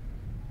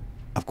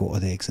 I've got all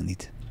the eggs I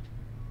need.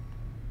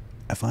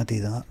 If I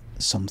do that,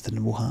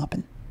 something will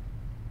happen.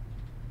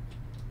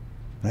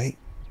 Right?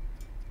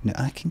 Now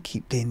I can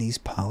keep doing these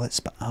pallets,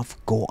 but I've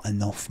got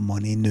enough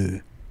money now.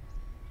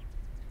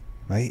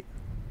 Right?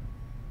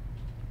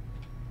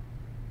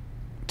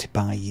 To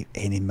buy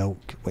any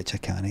milk, which I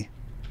can't.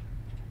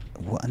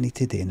 What I need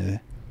to do now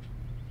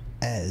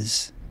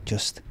is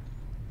just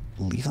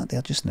leave that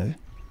there just now.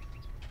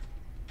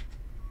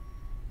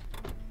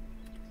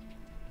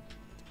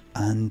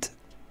 And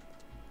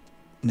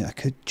now I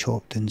could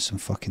chop down some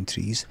fucking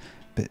trees,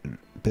 but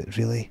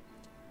really,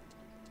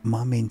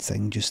 my main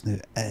thing just now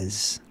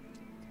is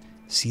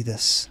see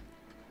this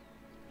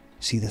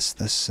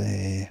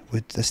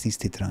wood. This needs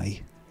to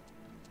dry,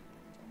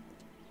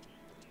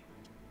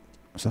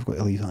 so I've got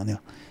to leave that in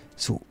there.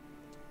 So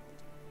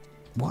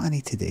what I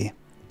need to do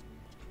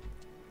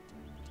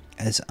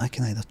is I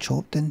can either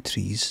chop down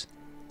trees,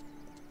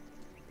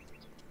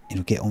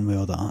 get on with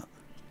all that,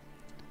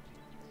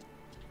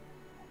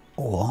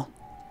 or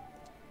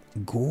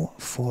go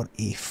for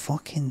a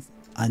fucking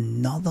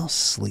another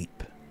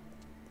sleep.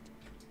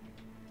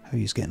 How are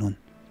you getting on?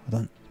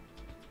 Hold on.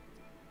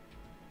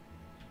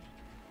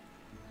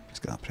 Let's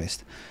get that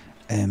pressed.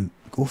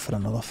 Go for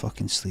another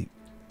fucking sleep.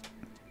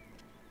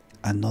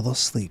 Another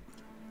sleep.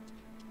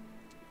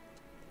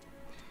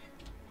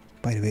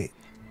 By the way,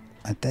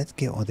 I did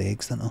get all the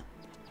eggs, didn't I?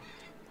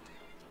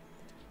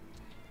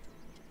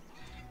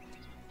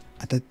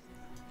 I did.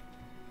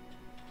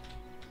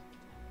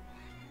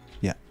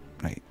 Yeah,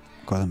 right.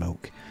 Got the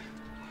milk.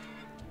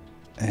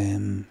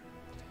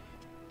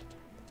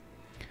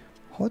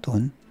 Hold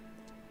on.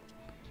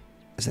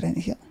 Is there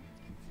any here?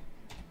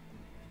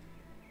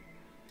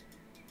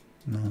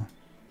 No,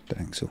 don't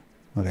think so.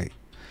 Alright.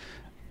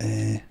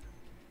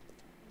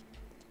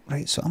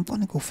 Right, so I'm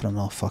gonna go for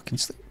another fucking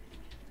sleep.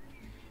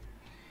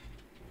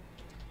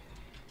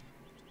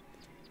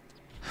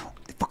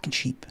 The fucking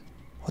sheep.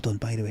 Hold on,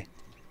 by the way.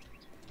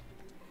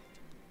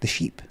 The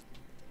sheep.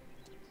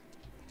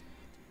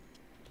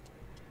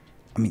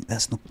 I mean,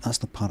 that's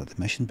not part of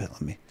the mission, but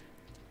let me.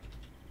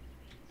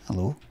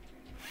 Hello?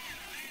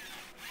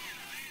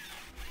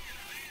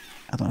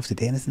 I don't have to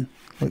do anything.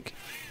 Look.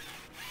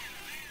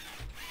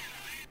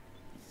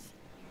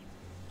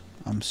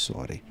 I'm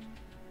sorry.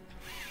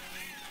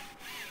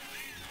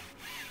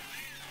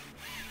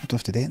 I don't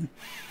have to do anything.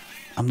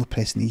 I'm not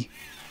pressing E.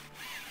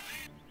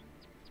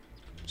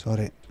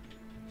 Sorry.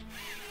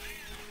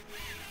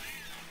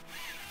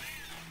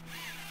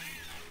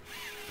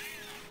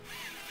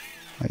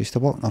 I used to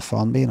work in a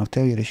farm, mate, and I'll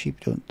tell you, the sheep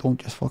don't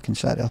just fucking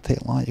sit there,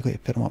 take land, you got to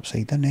put them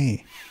upside down, eh?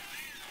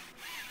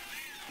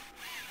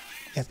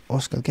 Yeah,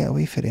 Oscar, get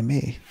away from him,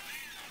 mate.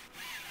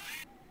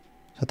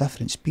 It's a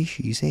different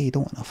species, eh? You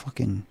don't want a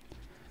fucking...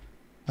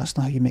 That's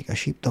not how you make a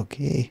sheepdog,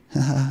 eh?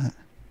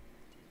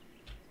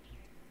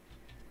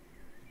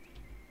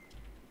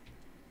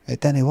 It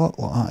didn't work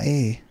like that,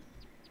 eh?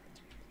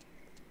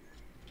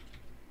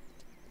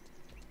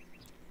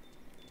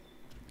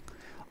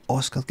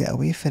 Oscar, get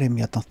away from him,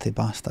 you dirty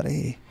bastard,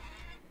 eh?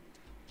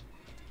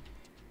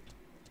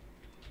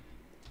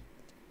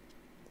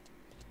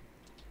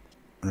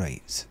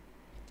 Right.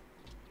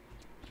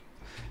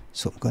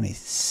 So I'm going to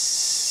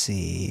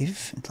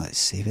save. Let's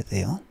save it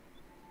there.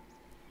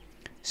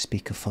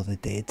 Speaker for the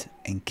dead.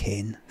 And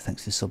Ken,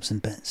 thanks for subs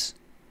and bits.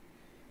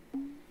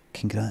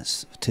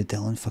 Congrats to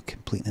Dylan for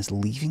completing his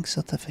leaving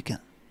certificate.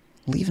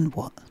 Leaving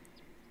what?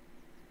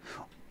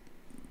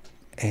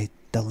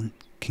 Dylan,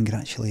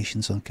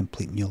 congratulations on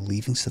completing your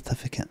leaving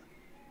certificate.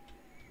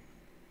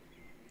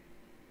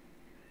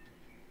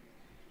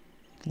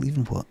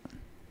 Leaving what?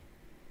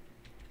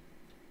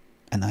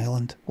 An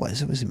island? What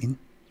is it? What does it mean?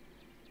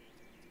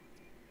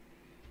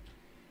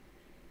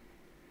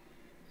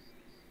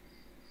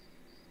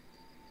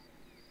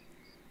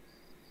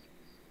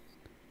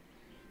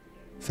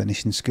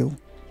 Finishing school?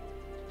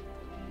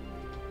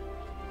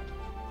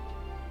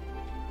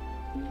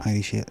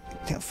 Irish, yeah,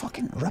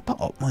 fucking rip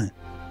it up, man.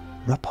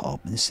 Rip it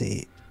up and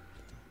say,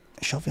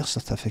 shove your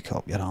certificate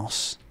up your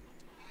arse.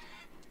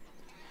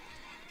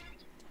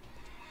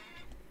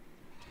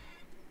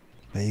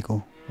 There you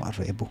go, what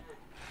a rebel.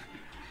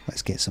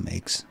 Let's get some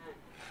eggs.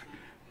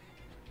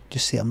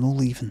 Just say, I'm not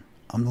leaving.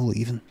 I'm not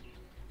leaving.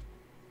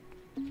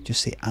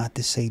 Just say, I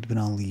decide when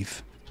I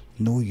leave.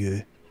 No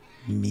you,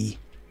 me.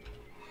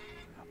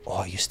 Oh,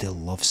 I used to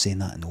love saying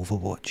that in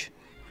Overwatch.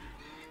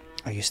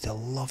 I used to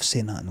love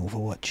saying that in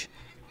Overwatch.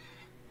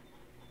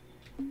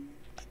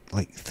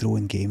 Like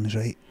throwing games,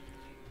 right?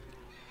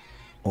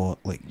 Or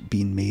like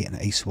being mate in an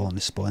ice wall in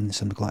the spawn and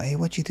somebody go like, hey,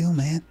 what you do,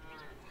 man?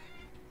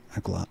 I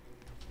go like,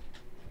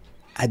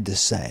 I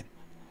decide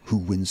who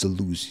wins or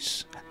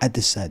loses. I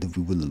decide if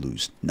we win or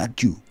lose.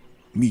 Not you.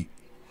 Me.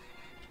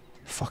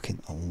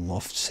 Fucking I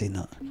loved saying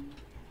that.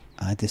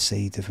 I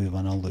decide if we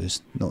win or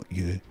lose. Not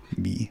you.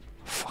 Me.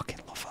 Fucking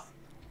love that.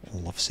 I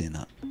love saying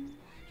that.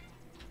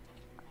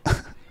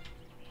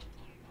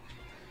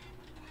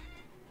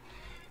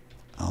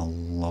 I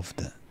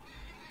loved it.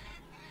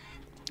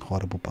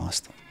 Horrible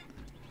bastard.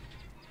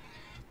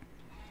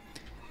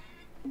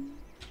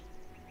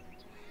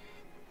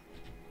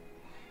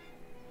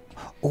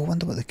 Oh, I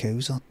wonder what the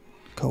cows are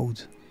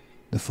called.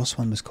 The first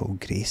one was called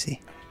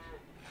Gracie.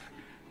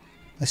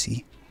 Let's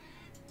see.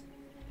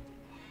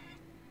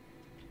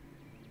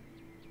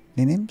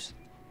 Any names?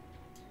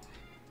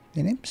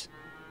 Any names?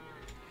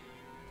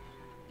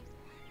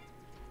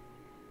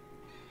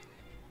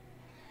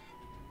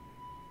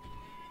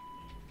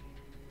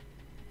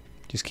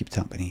 Just keep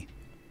tapping E.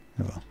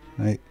 Oh well,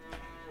 right.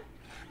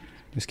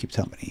 Just keep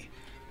tapping E.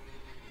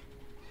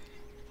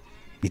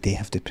 You do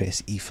have to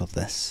press E for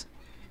this.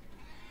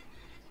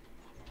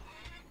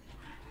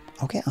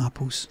 I'll get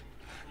apples.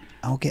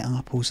 I'll get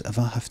apples if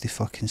I have to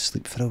fucking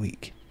sleep for a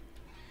week.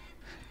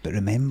 But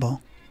remember,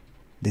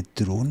 the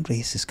drone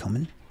race is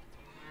coming.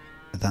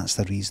 That's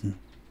the reason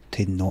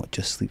to not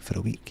just sleep for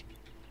a week.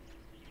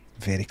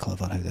 Very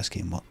clever how this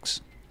game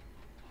works.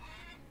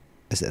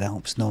 Is it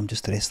Alps? No, I'm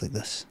just dressed like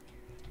this.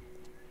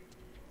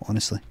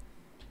 Honestly.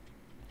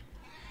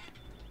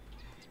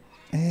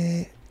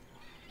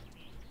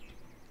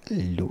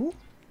 Hello?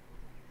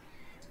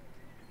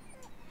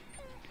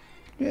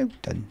 Well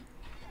done.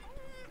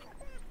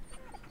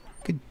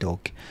 Good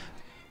dog.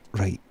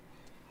 Right.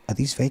 Are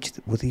these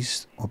will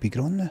these all be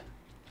grown now?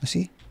 I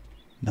see.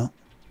 No.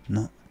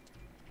 No.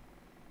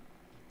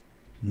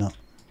 No.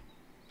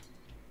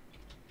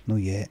 No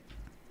yet.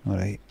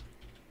 Alright.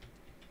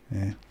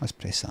 Yeah, let's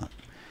press that.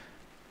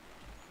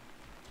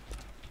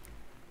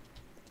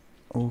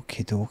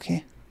 Okie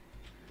dokie.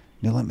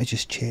 Now let me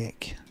just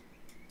check.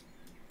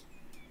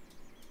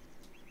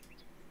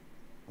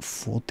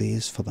 4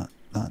 days for that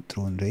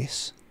drone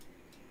race.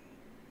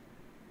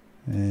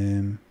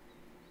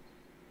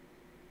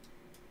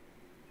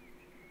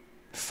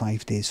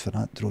 5 days for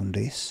that drone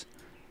race.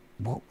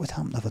 What would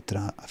happen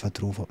if I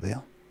drove up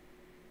there?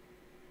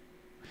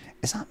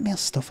 Is that more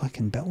stuff I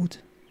can build?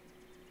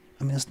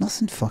 I mean, there's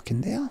nothing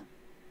fucking there.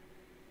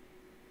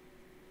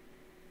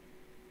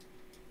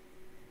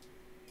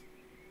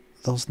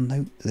 There's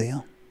no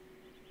there.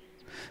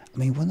 I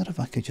mean, wonder if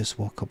I could just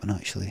walk up and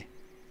actually...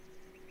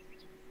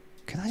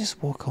 Can I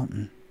just walk up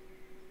and...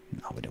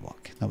 That wouldn't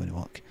work. That wouldn't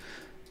work.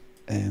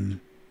 Right,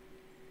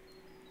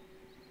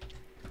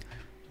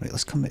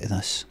 let's come back to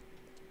this.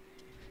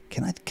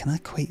 Can I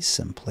quite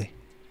simply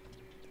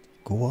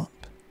go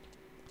up?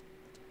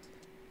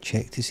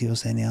 Check to see if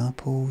there's any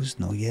apples.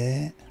 Not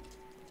yet.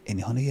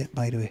 Any honey yet,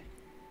 by the way?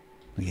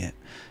 Not yet.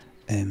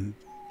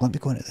 Let me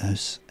go into the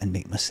house and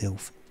make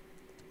myself...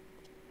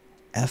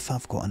 If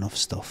I've got enough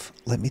stuff,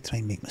 let me try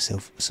and make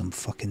myself some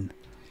fucking,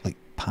 like,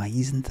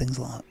 pies and things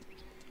like that.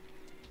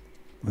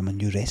 With my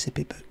new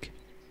recipe book.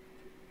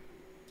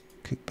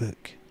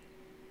 Cookbook.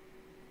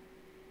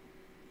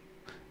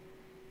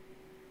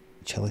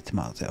 Chili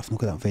tomatoes. I've not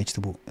got that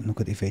vegetable. I've not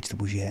got the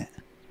vegetables yet.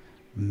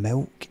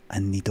 Milk, I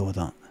need all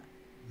that.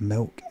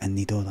 Milk, I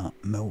need all that.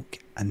 Milk,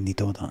 I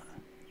need all that.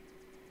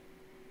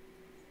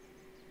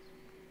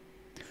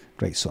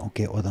 Right, so I'll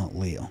get all that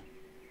later.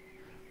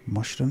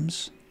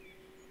 Mushrooms.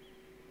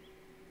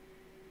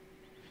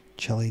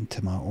 Chili and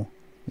tomato.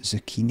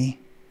 Zucchini.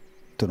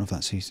 Don't know if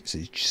that's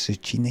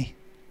zucchini.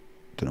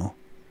 Don't know.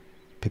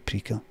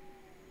 Paprika.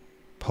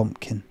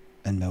 Pumpkin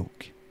and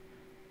milk.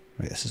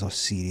 Right, this is all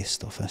serious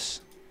stuff,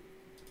 this.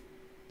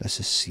 This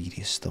is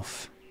serious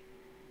stuff.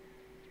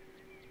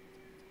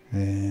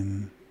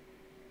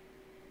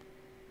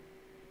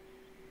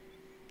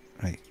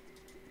 Right.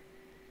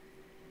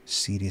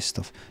 Serious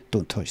stuff.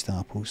 Don't touch the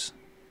apples.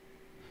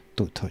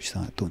 Don't touch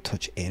that. Don't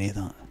touch any of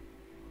that.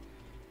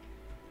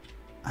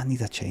 I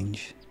need a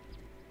change.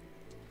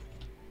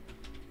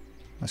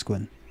 Let's go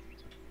in.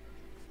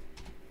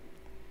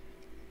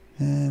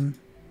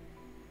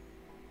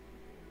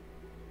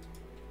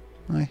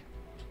 Aye.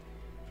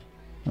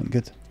 Not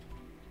good.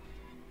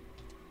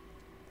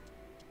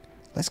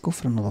 Let's go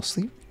for another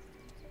sleep.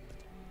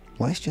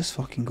 Let's just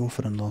fucking go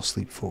for another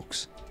sleep,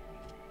 folks.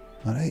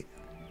 Alright?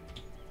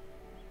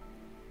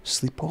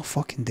 Sleep all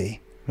fucking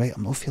day. Right,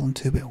 I'm not feeling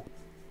too well.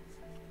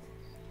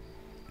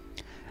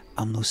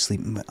 I'm not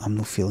sleeping, I'm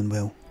not feeling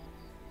well.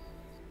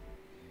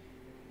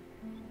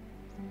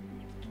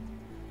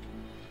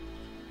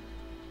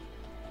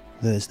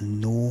 There's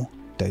no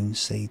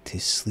downside to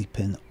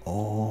sleeping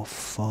all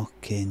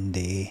fucking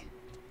day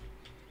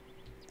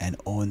and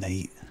all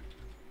night.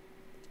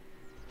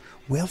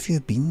 Where have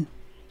you been?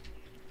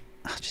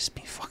 I've just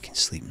been fucking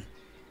sleeping.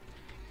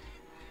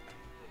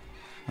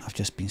 I've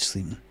just been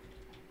sleeping.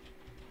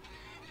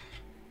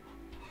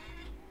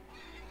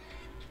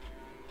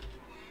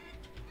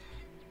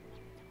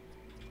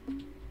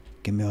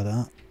 Give me all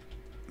that.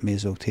 May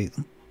as well take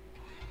them.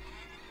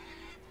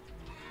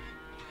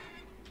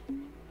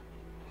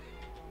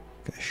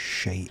 Got a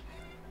shite.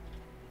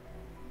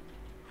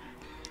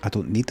 I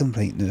don't need them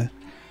right now,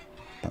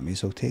 but I may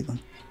as well take them.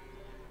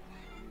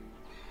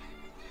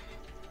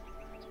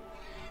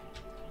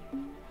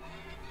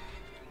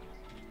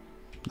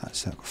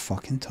 That's it, I've got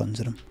fucking tons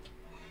of them.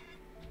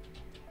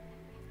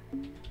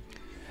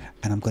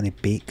 And I'm going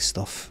to bake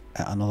stuff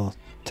at another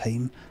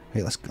time.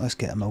 Right, let's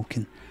get a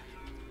milking.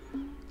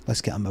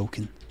 Let's get a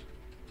milking.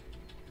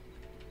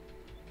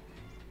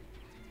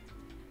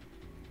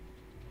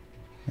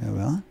 There we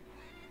are.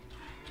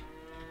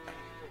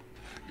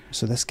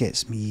 So this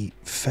gets me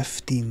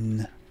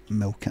 15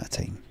 milk at a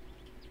time.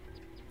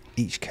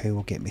 Each cow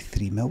will get me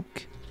 3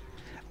 milk.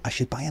 I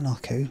should buy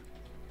another cow.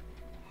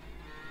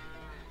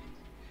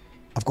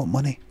 I've got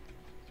money.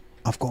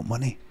 I've got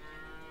money.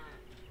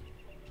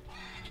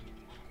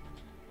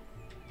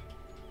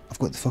 I've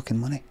got the fucking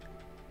money.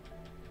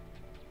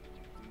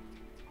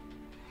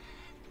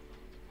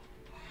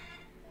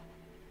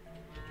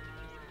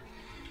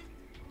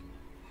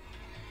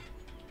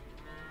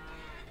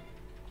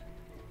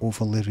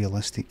 Overly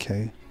realistic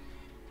cow.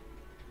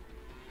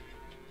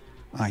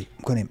 Aye,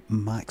 I'm going to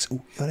max... Oh,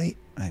 you alright?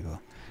 Right,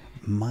 well,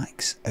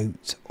 max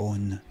out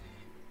on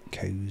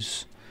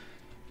cows.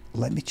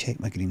 Let me check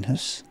my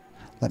greenhouse.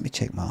 Let me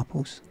check my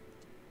apples.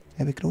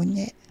 Are we growing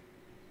yet?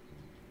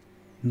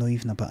 Not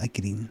even a bit of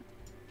green.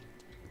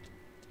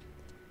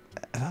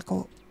 Have I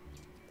got...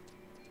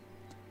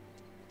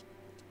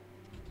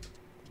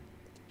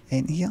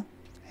 Any here?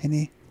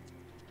 Any?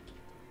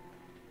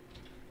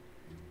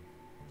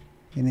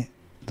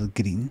 They're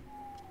green.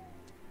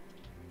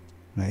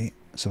 Right,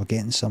 so we're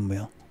getting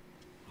somewhere.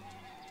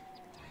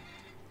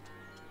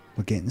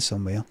 We're getting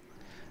somewhere.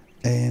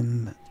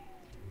 Are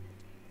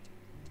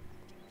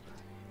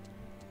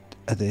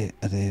the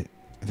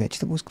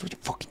vegetables growing?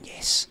 Fucking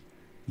yes.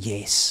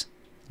 Yes.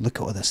 Look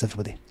at all this,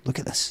 everybody. Look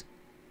at this.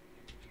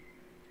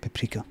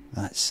 Paprika.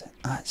 That's it.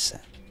 That's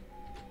it.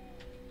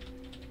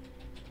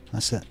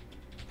 That's it.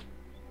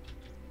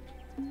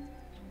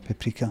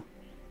 Paprika.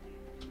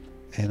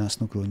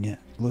 That's not grown yet.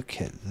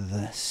 Look at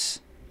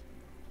this.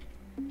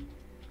 Are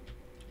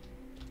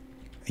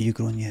you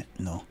grown yet?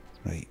 No.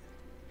 Right.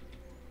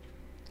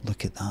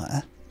 Look at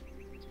that,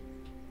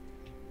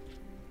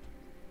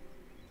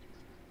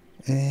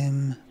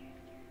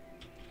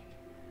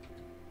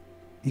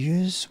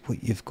 use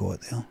what you've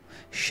got there.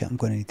 Shit, I'm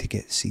going to need to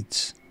get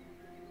seeds.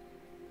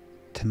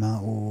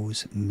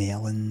 Tomatoes,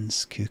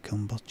 melons,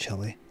 cucumber,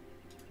 chilli.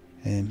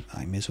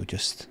 I may as well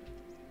just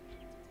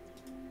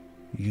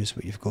use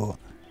what you've got.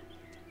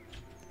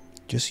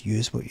 Just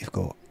use what you've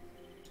got.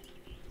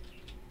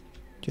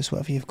 Just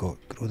whatever you've got.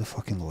 Grow the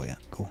fucking lot of it.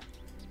 Go.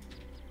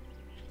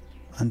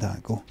 And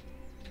that, go.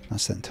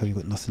 That's it until you've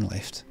got nothing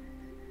left.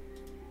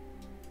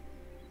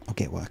 I'll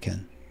get what I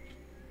can.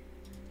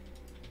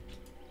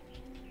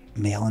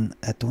 Melon.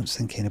 I don't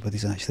think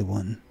anybody's actually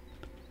wanting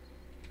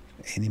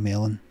any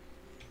melon.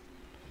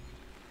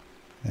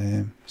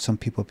 Some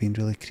people have been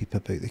really creepy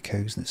about the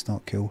cows and it's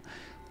not cool.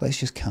 Let's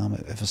just calm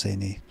it if there's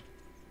any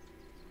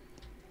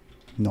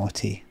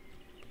naughty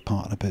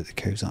part about the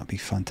cows. That'd be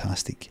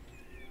fantastic.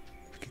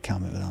 If we could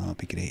calm it with that, that'd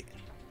be great.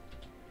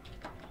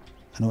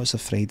 I know it's a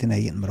Friday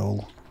night and we've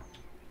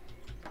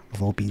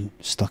all been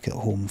stuck at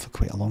home for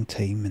quite a long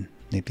time and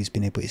nobody's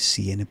been able to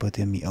see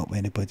anybody and meet up with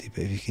anybody,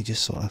 but if you could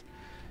just sort of,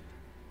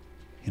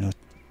 you know,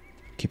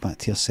 keep that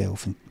to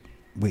yourself and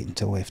wait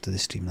until after the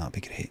stream, that'd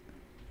be great.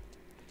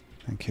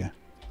 Thank you.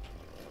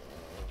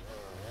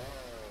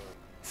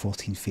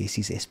 14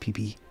 Faces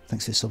SPB,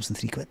 thanks for the subs and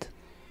 £3.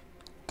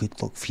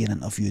 Good luck for your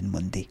interview on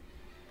Monday.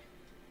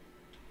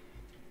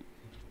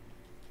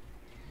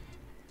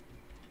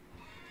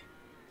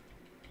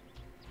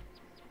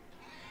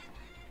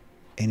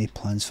 Any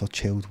plans for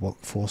child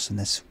workforce in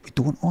this? We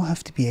don't all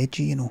have to be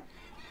edgy, you know.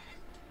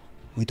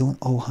 We don't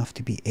all have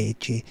to be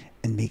edgy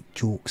and make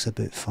jokes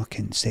about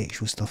fucking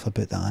sexual stuff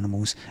about the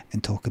animals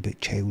and talk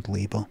about child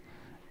labour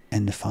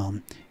in the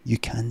farm. You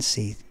can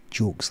say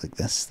jokes like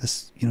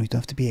this, you know, you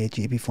don't have to be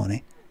edgy to be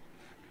funny.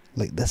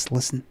 Like this,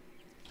 listen.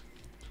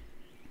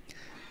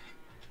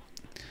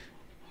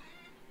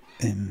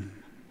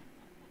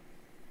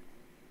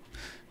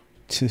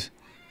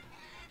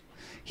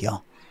 Here.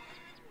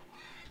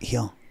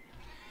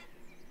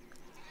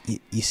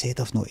 You said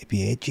I've not to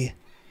be edgy.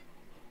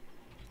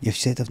 You've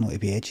said I've not to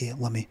be edgy,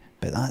 Limmy,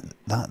 but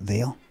that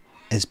there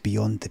is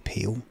beyond the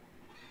pale.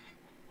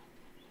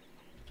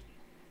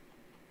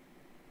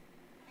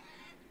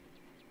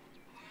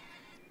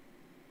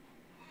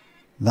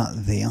 That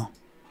there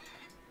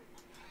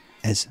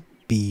is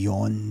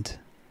beyond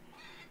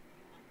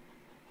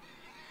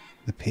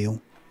the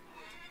pale.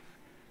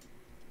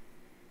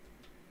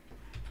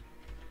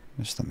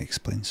 Just let me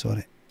explain,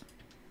 sorry.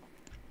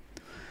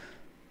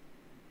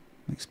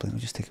 Explain, I'll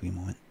just take a wee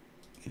moment.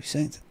 You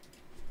said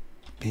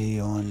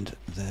beyond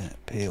the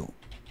pale.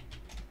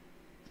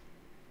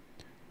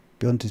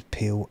 Beyond the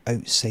pale,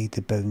 outside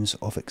the bounds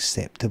of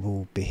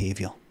acceptable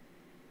behaviour.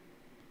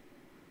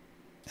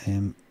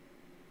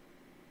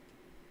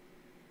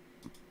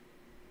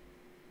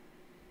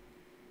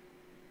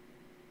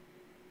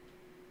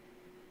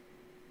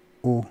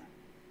 Oh,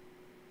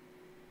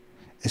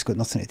 it's got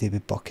nothing to do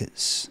with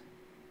buckets.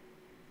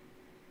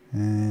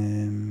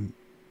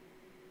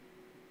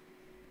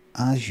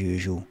 As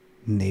usual,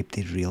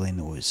 nobody really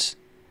knows.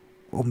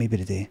 Well, maybe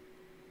today.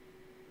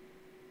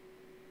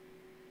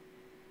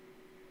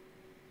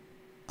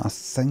 I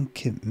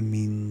think it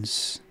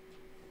means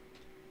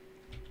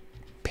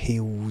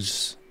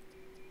pales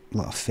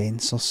like a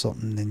fence or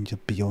something, then you're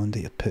beyond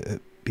it, you put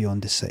it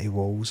beyond the city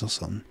walls or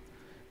something.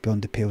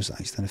 Beyond the pales is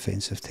actually an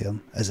offensive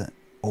term, is it?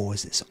 Oh,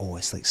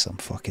 it's like some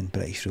fucking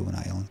British ruling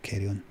island.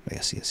 Carry on. Right,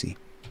 I see.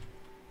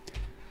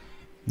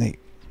 Right.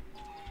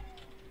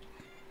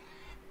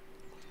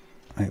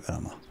 Right, where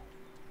am I?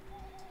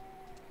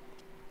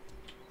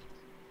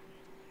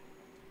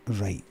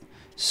 Right,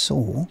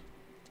 so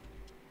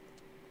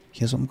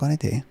here's what I'm going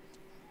to do.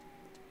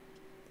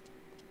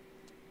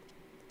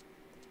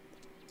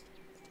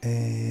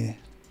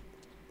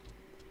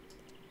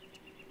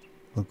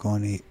 We're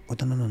going to...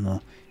 Oh,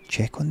 no.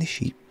 Check on the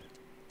sheep.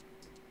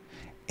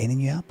 Any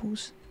new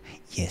apples?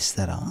 Yes,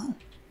 there are.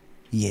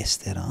 Yes,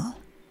 there are.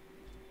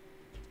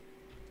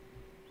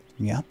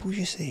 New apples,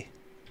 you say?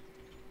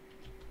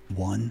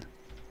 One.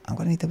 I'm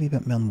going to need a wee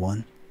bit more than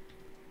one.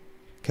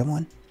 Come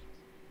on.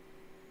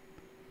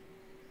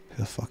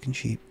 Poor fucking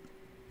sheep.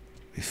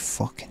 We're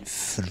fucking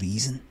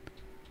freezing.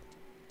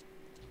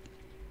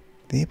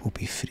 They will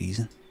be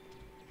freezing.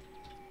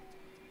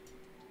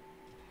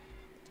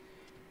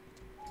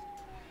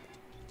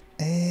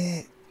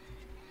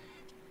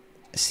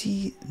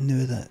 See,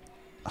 now that...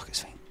 Oh,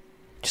 it's fine.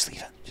 Just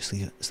leave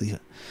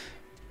it.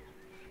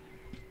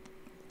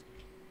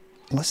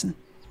 Listen.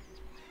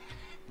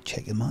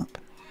 Check your map.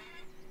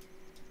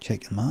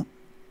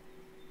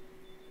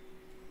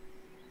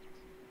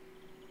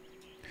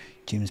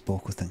 James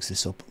Bocco thinks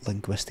this up.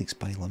 Linguistics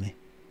by Limmy.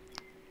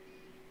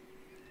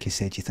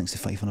 Keseji, thanks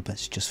for 500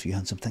 bits just for you,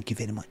 handsome. Thank you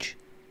very much.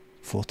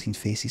 14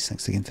 faces,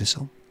 thanks again for the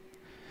sub.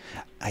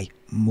 Aye,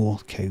 more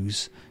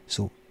cows.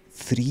 So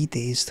 3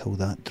 days till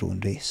that drone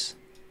race.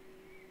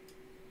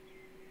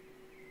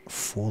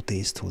 4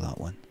 days till that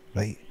one,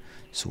 right?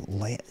 So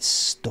let's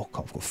stock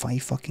up. I've got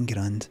 5 fucking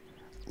grand.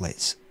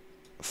 Let's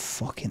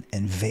fucking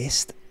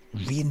invest,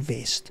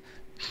 reinvest,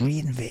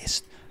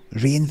 reinvest,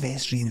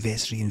 reinvest,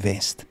 reinvest,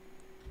 reinvest.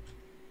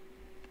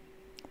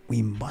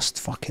 We must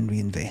fucking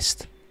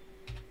reinvest.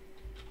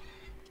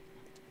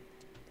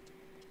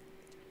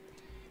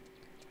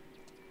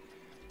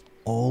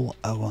 All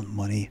our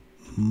money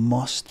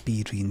must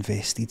be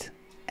reinvested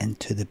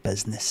into the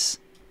business.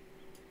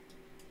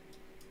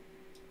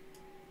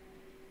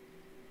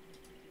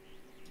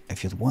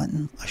 If you're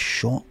wanting a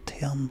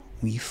short-term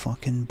wee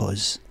fucking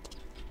buzz,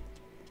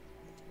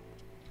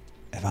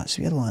 if that's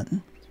what you're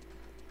wanting,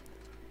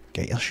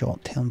 get your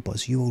short-term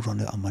buzz. You will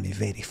run out of money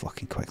very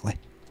fucking quickly.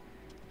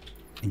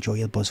 Enjoy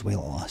your buzz while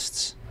it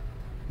lasts.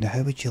 Now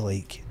how would you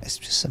like, it's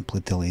just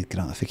simply delayed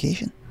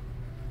gratification.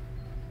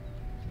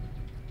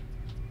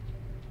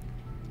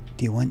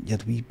 Do you want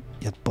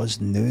your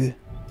buzz now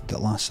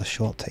that lasts a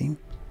short time?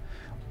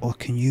 Or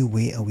can you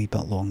wait a wee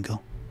bit longer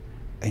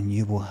and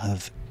you will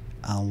have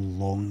a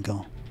longer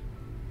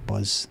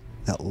buzz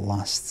that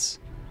lasts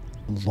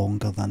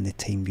longer than the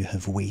time you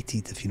have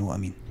waited, if you know what I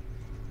mean?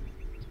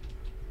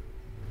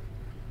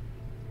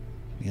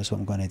 Here's what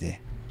I'm going to do.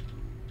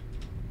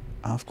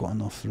 I've got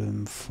enough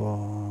room for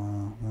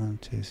 1,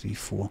 2, 3,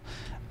 4,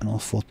 another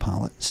 4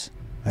 pallets,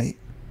 right?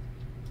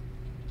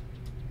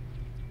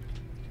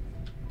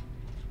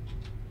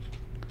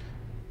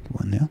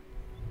 One there.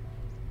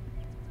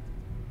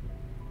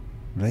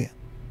 Right.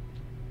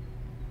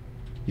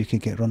 You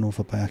could get run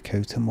over by a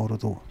cow tomorrow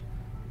though.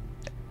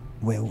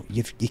 Well,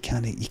 you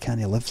can't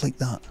live like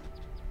that.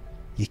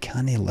 You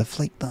can't live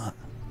like that.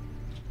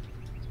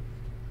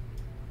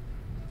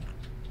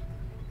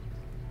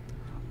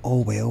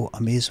 Oh well, I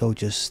may as well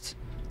just,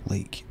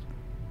 like,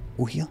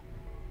 oh here.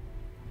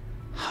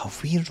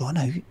 Have we run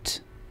out?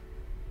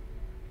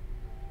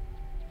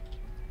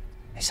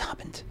 It's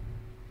happened.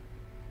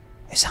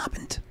 It's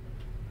happened.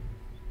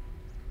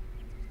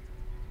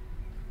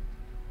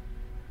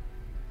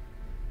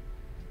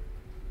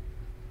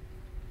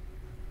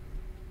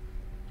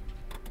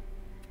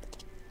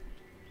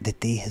 The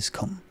day has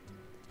come.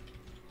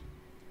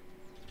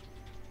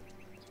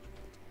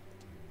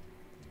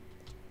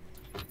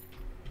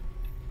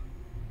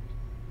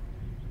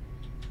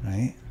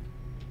 Right.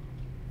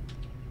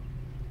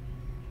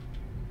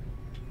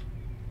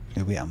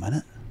 Now wait a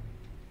minute.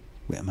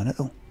 Wait a minute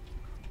though.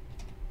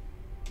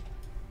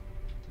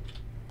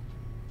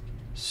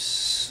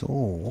 So,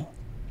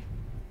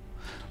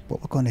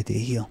 what we're going to do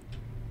here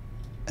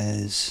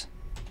is,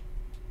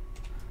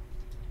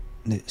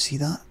 now see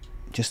that?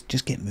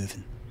 Just get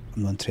moving.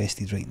 I'm not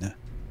interested right now.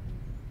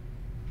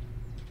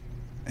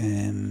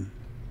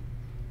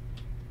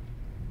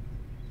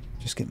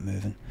 Just get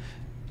moving.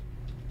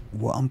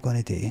 What I'm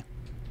going to do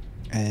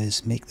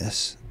is make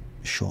this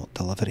short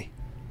delivery.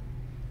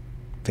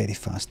 Very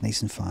fast,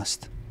 nice and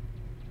fast.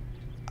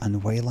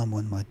 And while I'm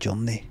on my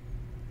journey,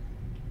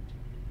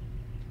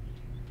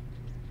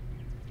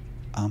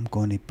 I'm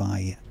going to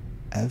buy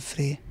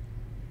every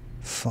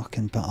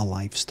fucking bit of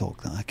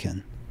livestock that I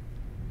can.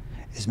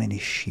 As many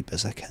sheep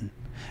as I can.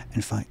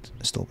 In fact,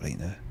 stop right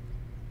now.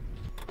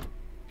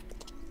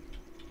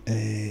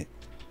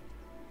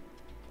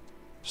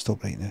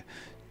 Stop right now.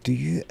 Do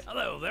you...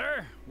 Hello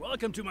there.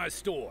 Welcome to my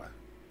store.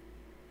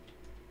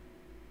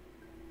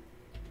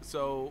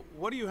 So,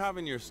 what do you have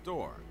in your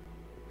store?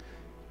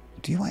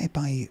 Do you want to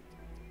buy...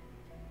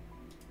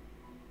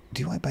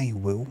 Do you want to buy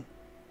wool?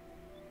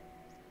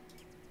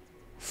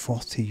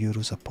 40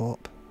 euros a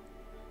pop.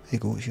 There you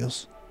go, it's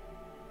yours.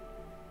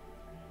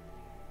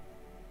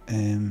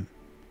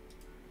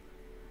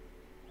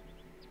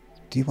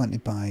 Do you want to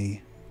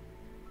buy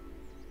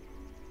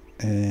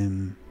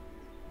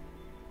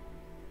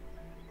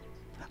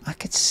I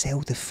could sell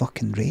the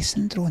fucking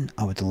racing drone.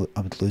 I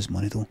would lose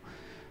money though.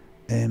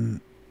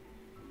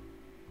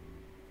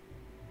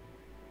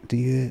 Do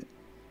you?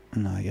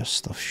 Nah, your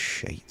stuff's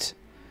shite.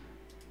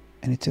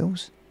 Any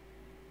tools?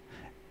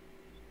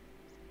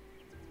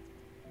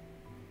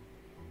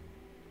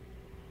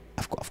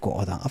 I've got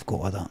all that. I've got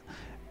all that.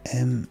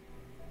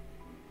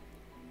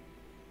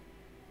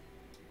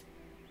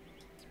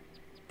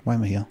 Why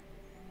am I here?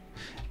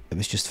 It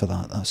was just for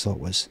that. That's all it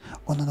was.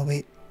 Oh no,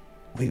 wait.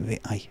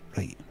 Aye,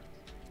 right.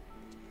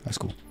 Let's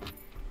go.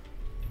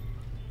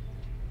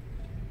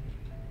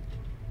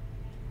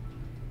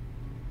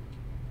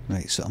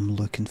 Right, so I'm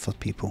looking for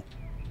people.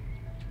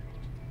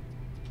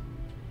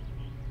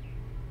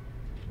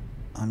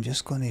 I'm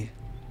just going to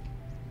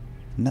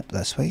nip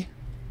this way.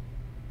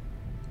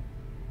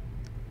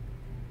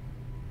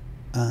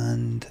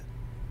 And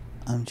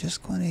I'm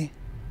just going to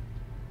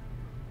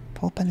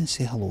pop in and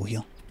say hello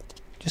here.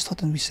 Just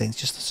hold on a wee second,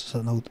 just as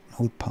an old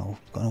pal.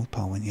 Got an old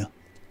pal in here.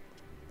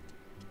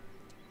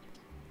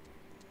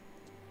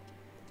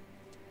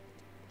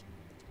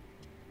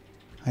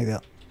 Hi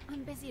there.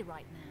 I'm busy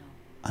right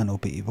now. I know,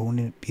 but you've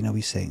only been a wee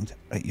second.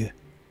 Right, you.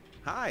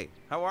 Hi,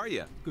 how are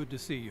you? Good to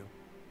see you.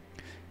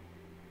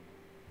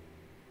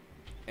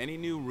 Any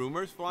new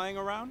rumors flying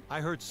around? I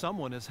heard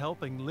someone is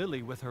helping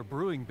Lily with her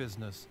brewing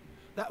business.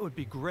 That would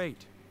be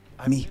great.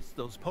 I Me. missed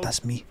those posts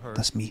That's me. of hers.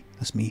 That's me.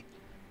 That's me.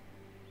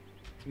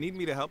 Need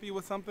me to help you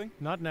with something?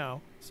 Not now.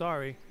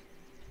 Sorry.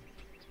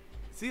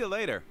 See you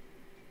later.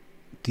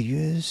 Do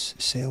you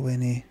sell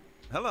any?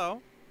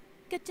 Hello.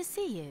 Good to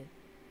see you.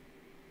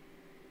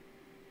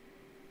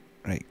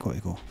 Right, gotta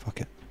go.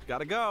 Fuck it.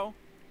 Gotta go.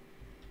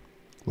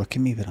 Look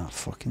at me with that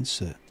fucking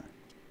suit.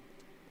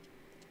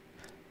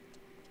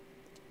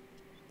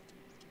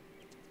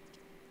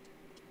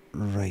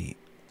 Right.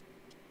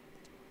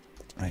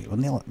 Right, we're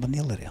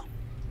nearly there.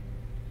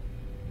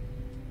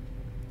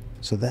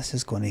 So this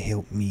is going to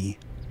help me.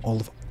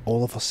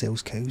 Oliver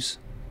sells cows.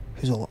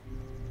 Who's Oliver?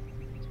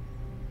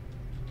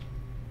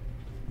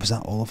 Was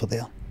that Oliver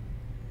there?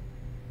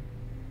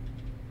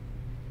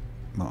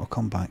 Well, I'll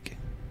come back.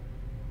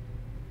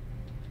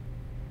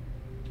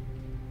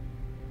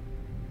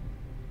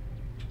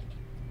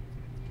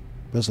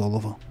 Where's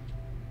Oliver?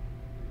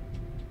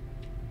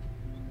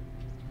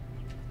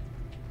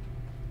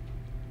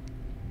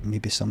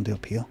 Maybe somebody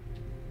up here.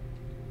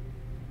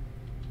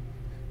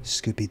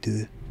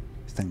 Scooby-Doo.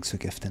 Thanks for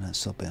gifting that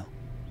sub there.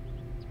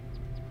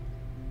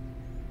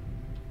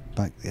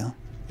 Back there.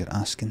 You're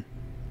asking.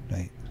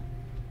 Right.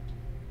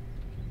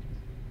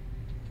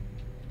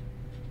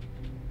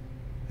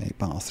 Right,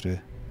 batter through.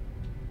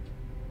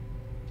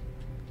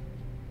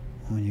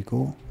 On you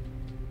go.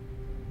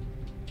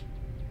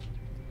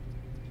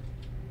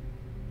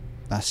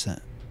 That's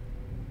it.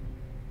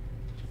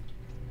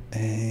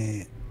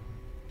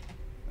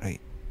 Right.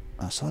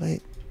 That's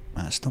alright.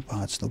 That's not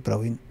bad. It's not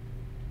brilliant.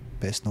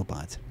 But it's not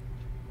bad.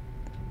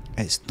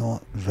 It's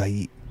not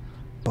right.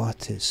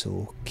 But it's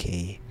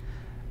okay.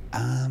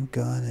 I'm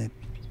gonna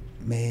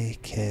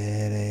make it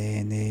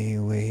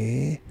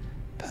anyway.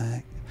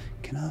 Pack.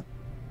 Can I?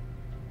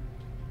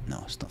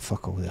 No, it's not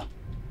fuck all there.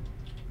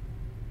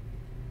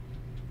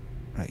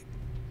 Right.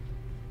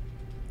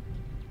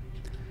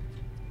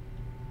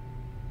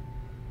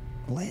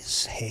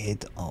 Let's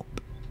head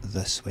up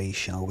this way,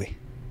 shall we?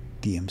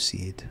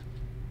 DMC'd.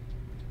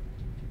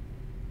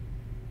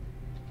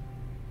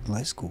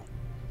 Let's go.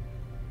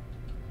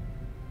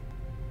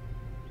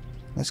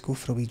 Let's go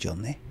for a wee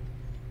journey.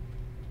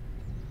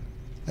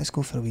 Let's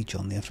go for a wee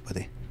journey,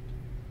 everybody.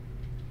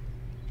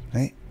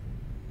 Right?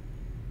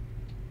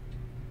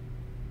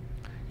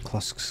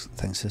 Clusk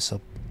thinks this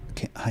up.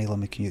 Hi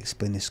Limmy, can you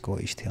explain the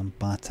Scottish term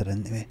batter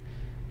into me?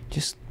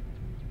 Just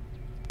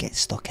get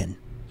stuck in.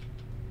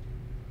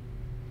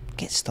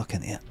 Get stuck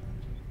into it.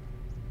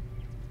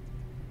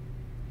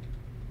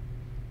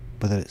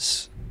 Whether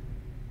it's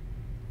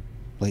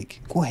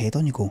like, go ahead,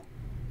 on you go.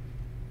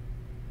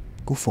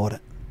 Go for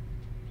it.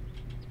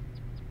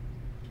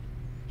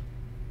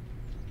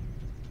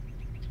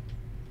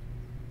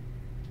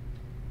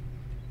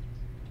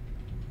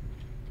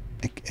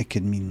 It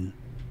could mean,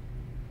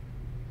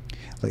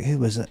 like, who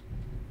was it?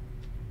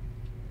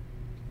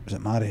 Was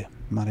it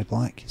Mary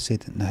Black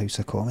said it in the House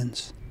of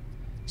Commons?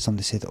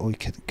 Somebody said, oh,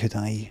 could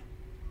I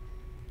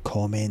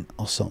comment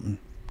or something?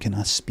 Can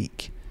I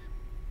speak?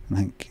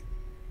 And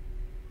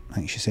I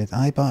think she said,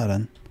 aye,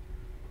 Baron.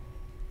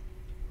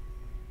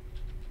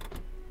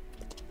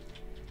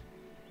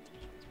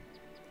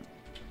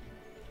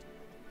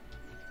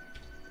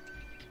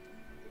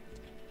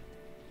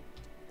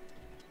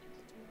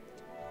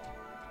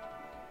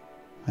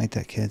 Hi,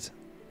 dickhead.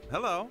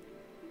 Hello.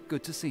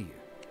 Good to see you.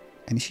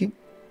 Any sheep?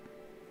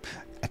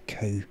 A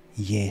cow,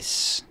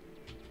 yes.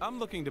 I'm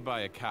looking to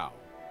buy a cow.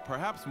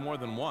 Perhaps more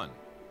than one.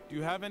 Do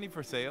you have any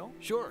for sale?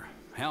 Sure.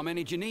 How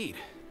many do you need?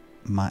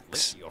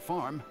 Max. List your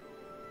farm.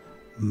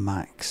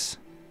 Max.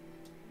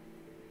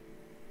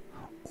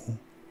 Oh.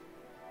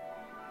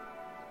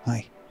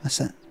 Aye, that's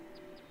it.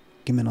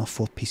 Give me another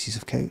 4 pieces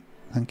of cow.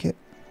 Thank you.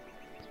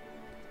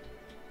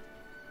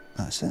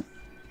 That's it.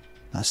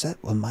 That's it.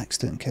 We're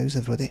maxed out in cows,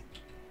 everybody.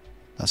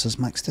 That's us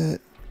maxed out.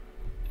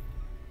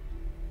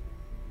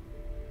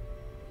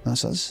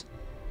 That's us.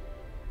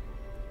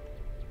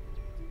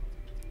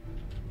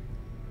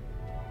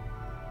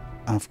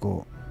 I've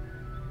got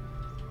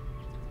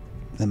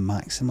the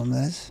maximum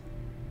there is.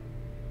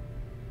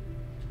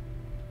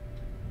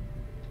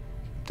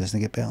 Doesn't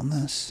it get better than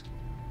this?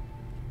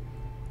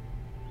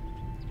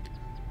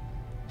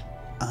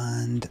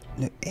 And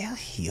now air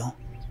here.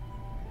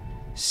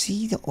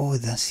 See all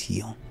this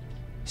here.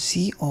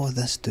 See all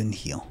this down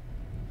here.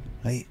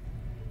 Right?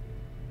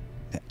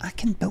 Now I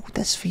can build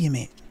this for you,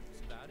 mate.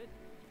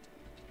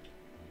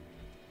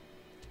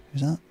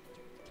 Who's that?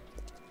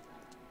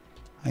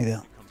 Hi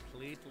there.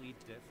 Completely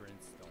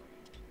different story.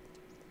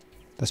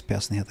 This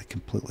person had a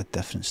completely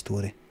different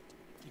story.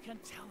 You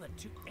can't tell that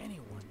to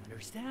anyone,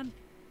 understand?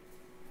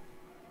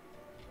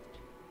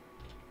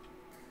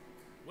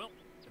 Well,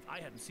 if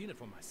I hadn't seen it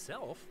for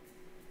myself.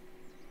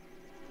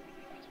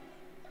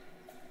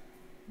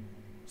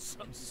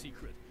 Some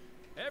secret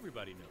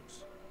everybody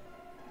knows.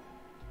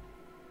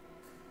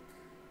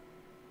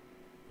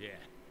 Yeah,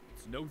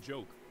 it's no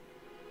joke.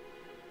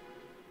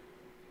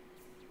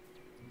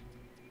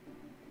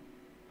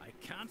 I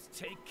can't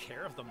take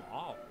care of them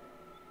all.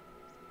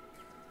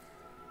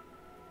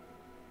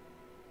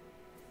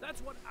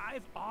 That's what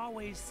I've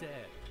always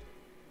said.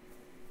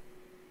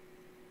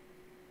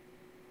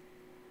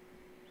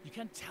 You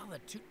can't tell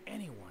that to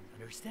anyone,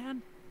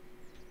 understand?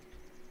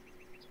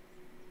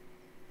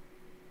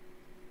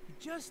 He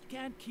just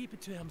can't keep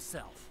it to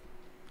himself.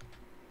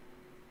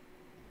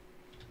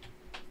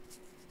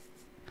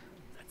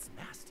 That's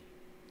nasty.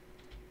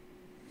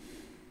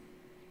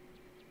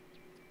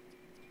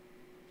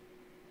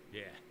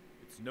 Yeah,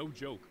 it's no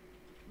joke.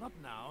 Not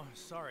now,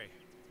 sorry.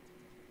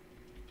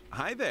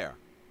 Hi there.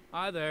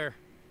 Hi there.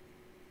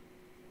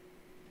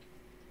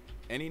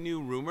 Any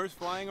new rumors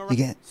flying You around?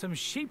 get Some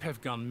sheep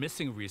have gone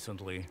missing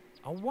recently.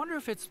 I wonder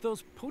if it's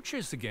those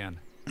poachers again.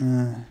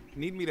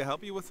 Need me to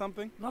help you with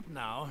something? Not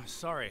now,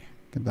 sorry.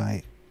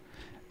 goodbye.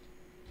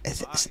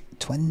 Is it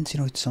twins? You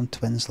know, some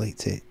twins like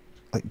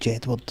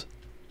Jedward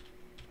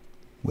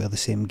wear the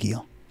same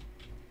gear.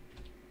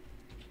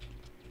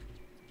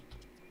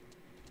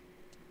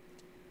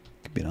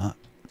 Could be that.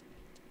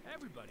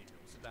 Everybody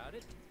knows about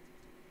it.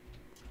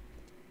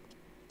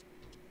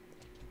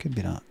 Could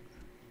be that.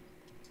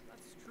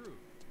 That's true.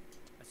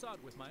 I saw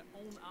it with my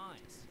own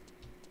eyes.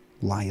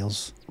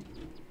 Liars.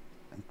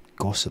 And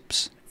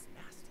gossips.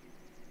 That's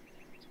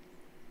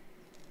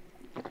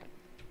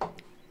nasty.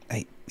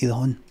 Right, either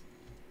on.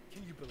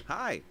 Can you believe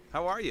Hi,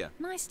 how are you?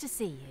 Nice to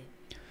see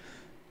you.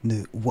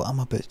 Now, what I'm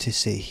about to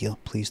say here,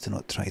 please do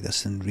not try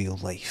this in real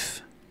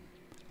life.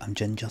 I'm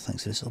Ginger,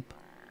 thanks for the sub.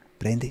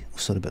 Brendy, oh,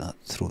 sorry about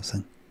that throat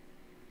thing.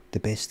 The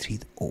best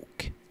treed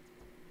oak.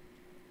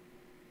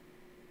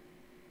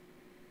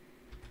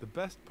 The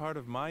best part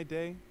of my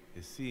day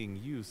is seeing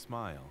you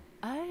smile.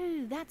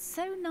 Oh, that's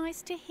so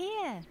nice to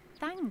hear.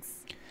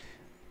 Thanks.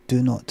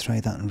 Do not try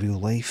that in real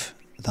life.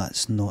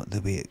 That's not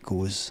the way it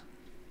goes.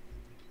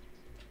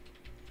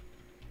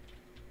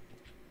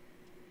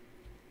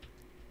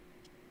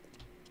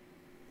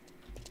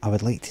 I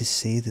would like to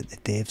say that the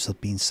devs are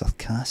being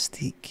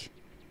sarcastic.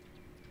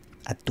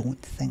 I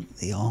don't think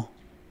they are.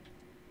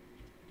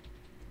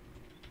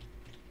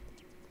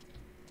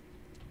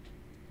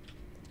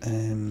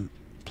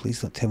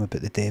 Please don't tell me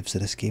about the devs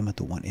of this game. I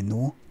don't want to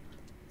know.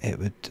 It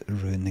would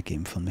ruin the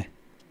game for me.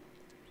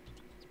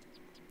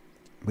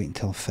 Wait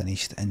until I've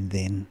finished and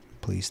then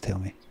please tell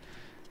me.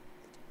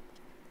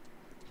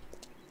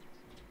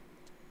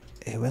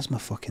 Where's my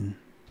fucking...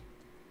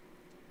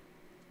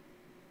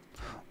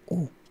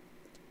 Oh.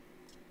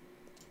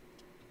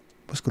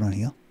 What's going on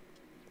here?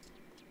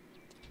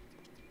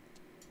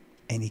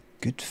 Any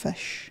good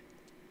fish?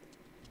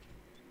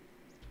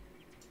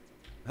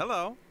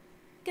 Hello.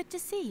 Good to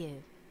see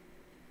you.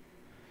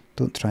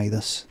 Don't try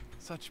this.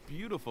 Such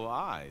beautiful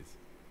eyes.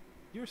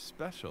 You're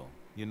special.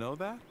 You know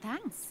that?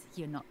 Thanks.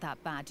 You're not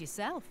that bad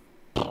yourself.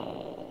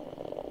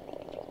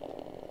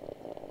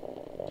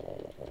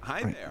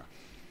 Hi Right. there.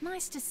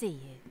 Nice to see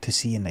you. To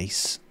see you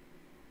nice.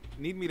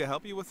 Need me to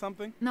help you with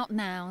something? Not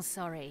now,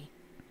 sorry.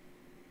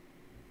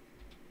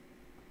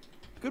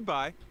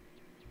 Goodbye.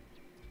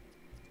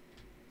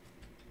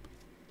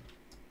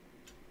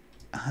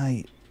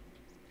 Aye.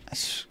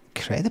 It's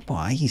incredible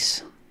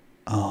eyes.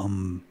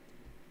 You're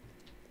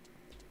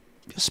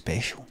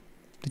special.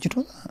 Did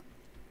you know that?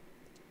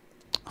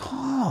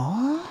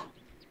 Aww.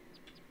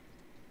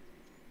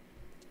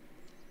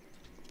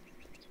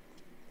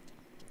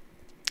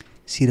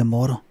 See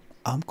tomorrow,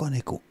 I'm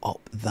gonna go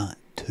up that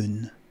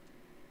tune.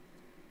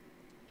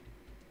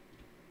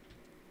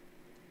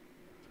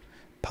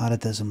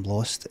 Paradigm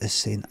Lost is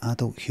saying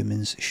adult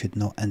humans should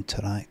not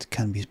interact.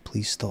 Can we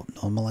please stop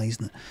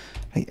normalising it?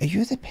 Right, are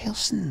you the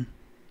person?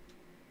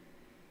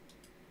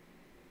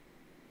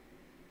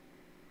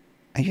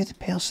 Are you the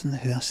person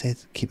who I said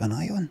keep an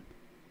eye on?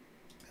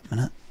 Wait a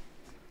minute.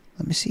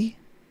 Let me see.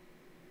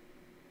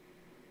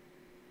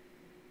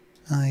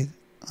 Aye,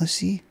 let's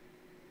see.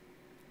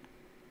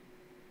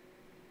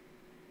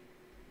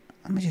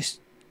 Let me just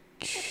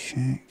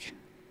check.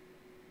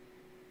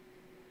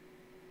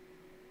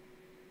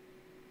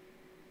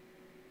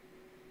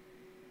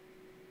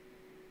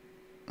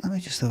 Let me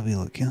just have a wee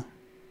look here.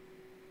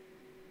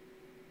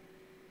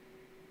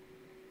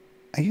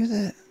 Are you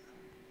the...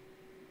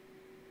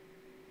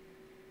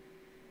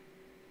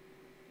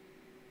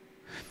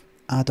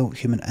 Adult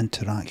human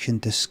interaction,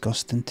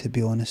 disgusting to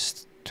be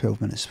honest.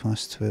 12 minutes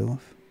past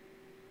 12.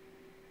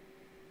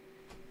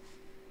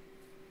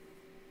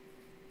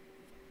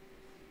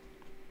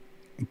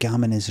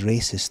 Gammon is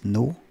racist,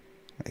 no.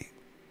 Right,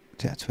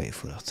 do that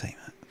 24-hour time.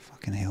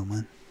 Fucking hell,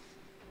 man.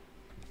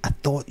 I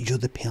thought you're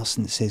the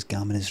person that says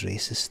Gammon is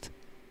racist.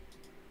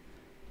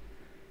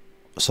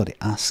 Sorry,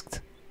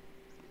 asked.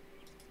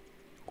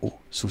 Oh,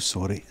 so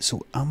sorry.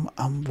 So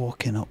I'm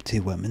walking up to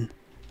women.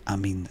 I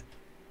mean,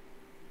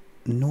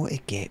 not to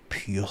get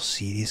pure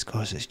serious,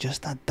 cause it's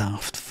just a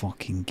daft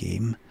fucking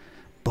game,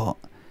 but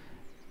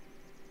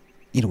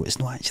you know it's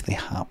not actually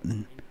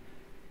happening.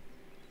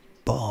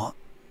 But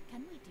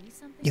Can we do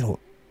something? you know,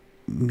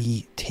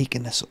 me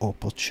taking this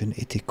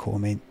opportunity to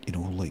comment, you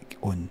know, like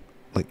on,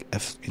 like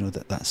if, you know,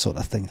 that sort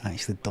of thing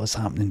actually does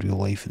happen in real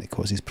life and it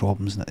causes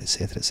problems and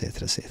etc,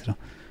 etc, etc.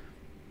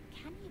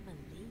 Can you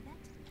believe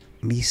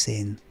it? Me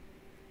saying,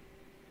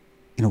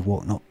 you know,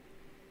 walking up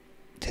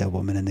to a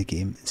woman in the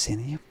game and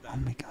saying, oh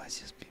my god,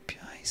 it's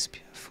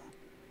beautiful.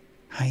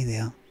 Hi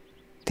there.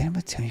 Did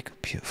anyone tell you you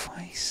got beautiful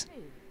eyes?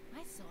 True.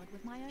 I saw it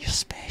with my own. You're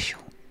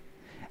special.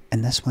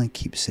 And this one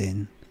keeps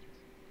saying,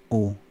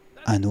 oh,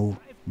 I know,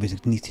 we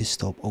need to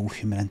stop all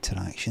human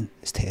interaction.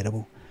 It's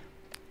terrible.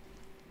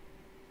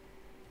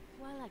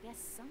 Well, I guess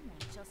someone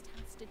just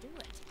has to do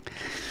it.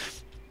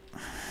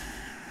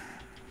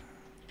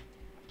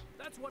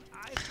 That's what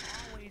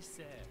I've always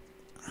said.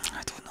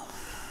 I don't know.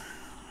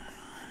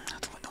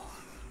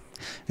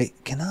 Right,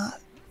 can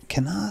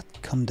I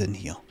come down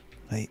here?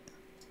 Right.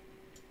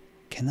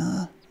 Can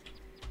I?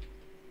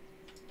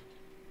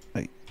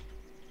 Right.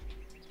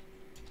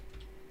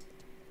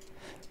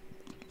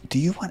 Do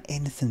you want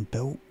anything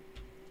built?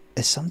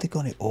 Is somebody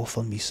going to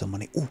offer me some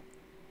money? Oh.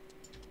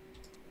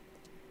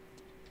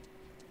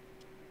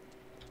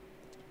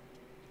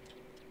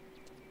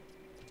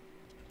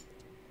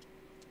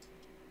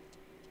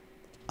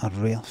 A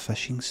rare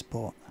fishing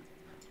spot.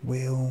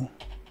 Well,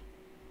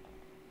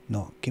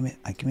 no, give me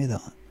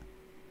that,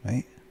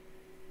 right?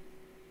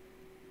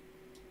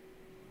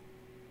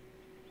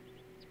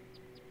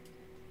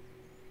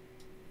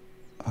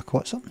 Have I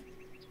caught something?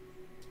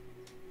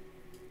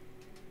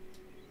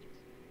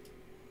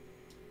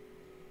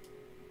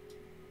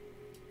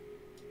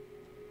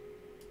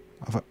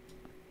 Have I?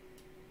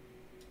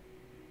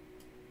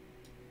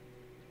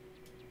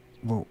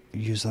 Well,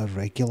 use a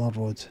regular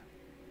rod.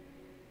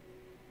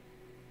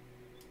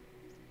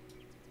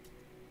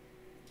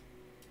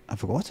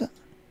 Have I got it?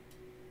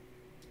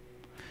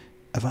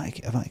 Have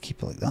I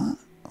keep it like that?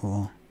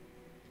 Or...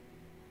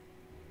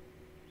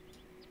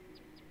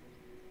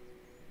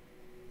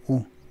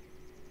 Oh.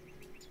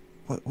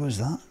 What was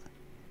that?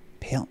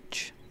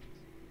 Perch.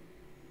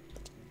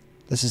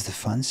 This is the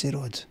fancy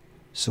rod.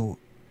 So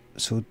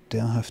do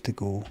I have to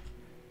go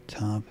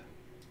tab?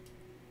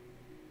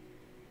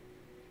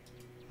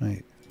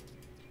 Right.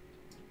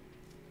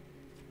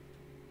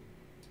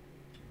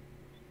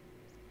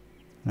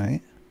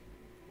 Right.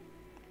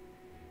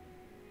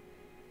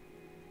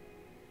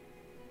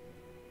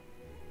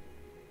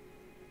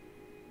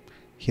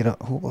 Here,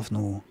 I hope I've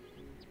no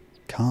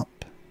carp.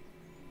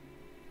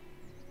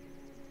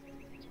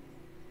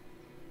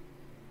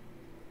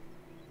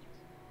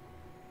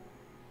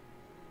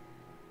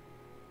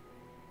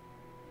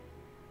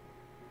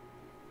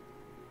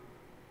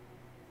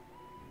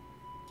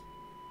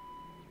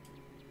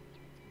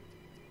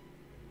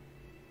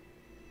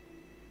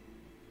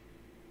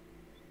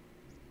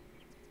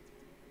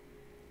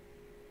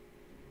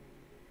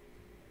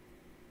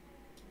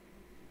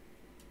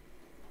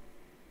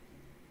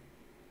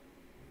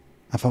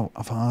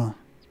 Have I,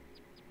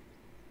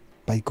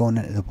 by going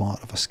into the water,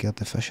 have I scared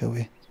the fish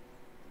away?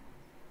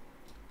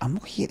 I'm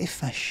not here to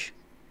fish.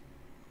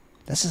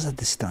 This is a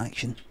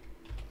distraction.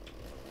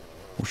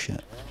 Oh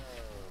shit.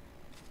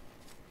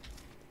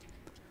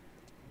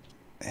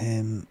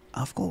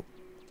 I've got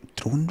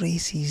drone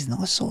races and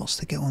all sorts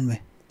to get on with.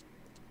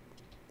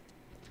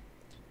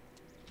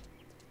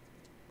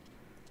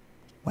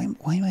 Why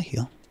am I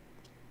here?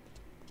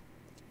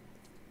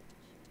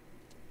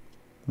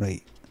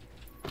 Right.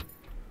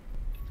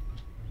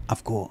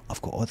 I've got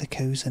all the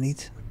cows I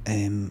need.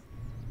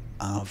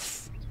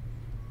 I've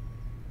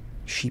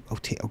sheep. I'll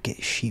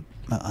get sheep.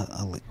 I'll Tell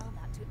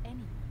that to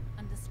anyone.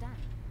 Understand?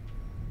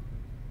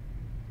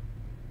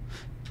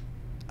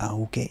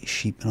 I'll get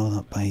sheep and all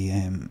that by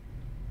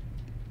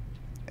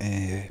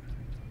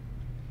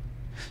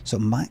so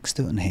I'm maxed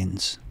out on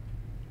hens.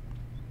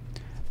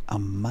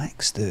 I'm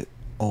maxed out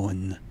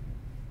on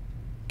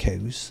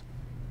cows.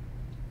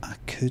 I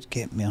could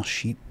get more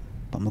sheep,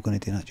 but I'm not going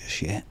to do that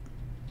just yet.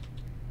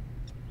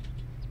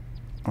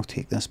 I'll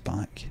take this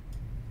back.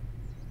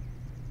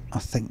 I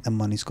think the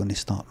money's going to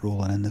start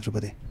rolling in,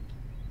 everybody.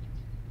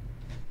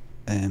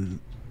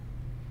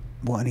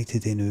 What I need to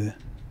do now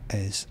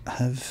is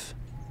have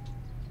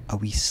a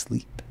wee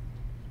sleep.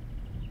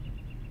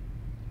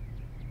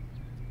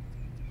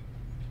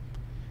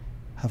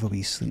 Have a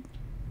wee sleep.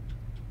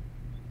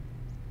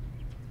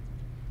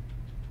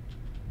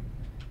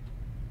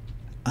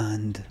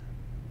 And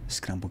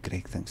Scrambled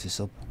Greg thinks it's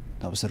up.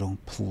 That was the wrong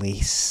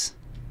place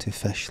to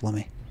fish,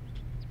 Limmy.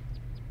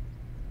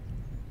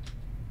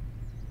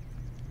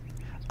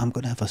 I'm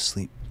going to have a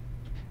sleep,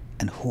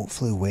 and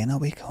hopefully when I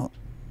wake up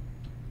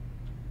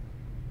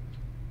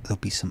there'll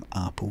be some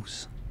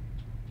apples,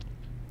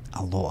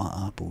 a lot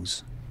of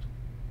apples,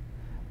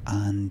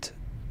 and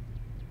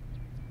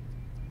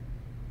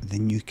the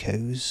new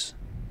cows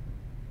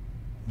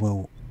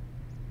will,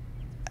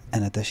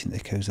 in addition to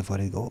the cows I've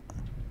already got,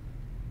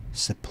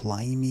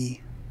 supply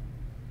me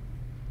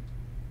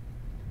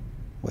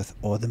with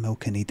all the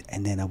milk I need,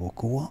 and then I will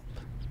go up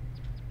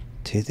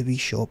to the wee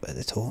shop at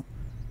the top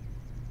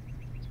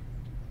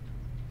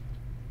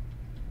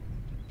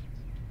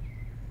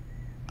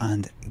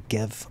and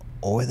give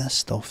all of this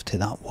stuff to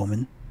that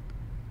woman.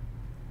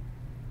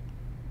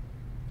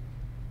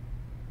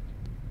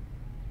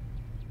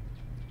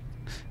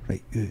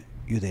 Right, you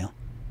there.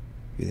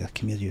 You there,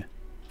 come here you.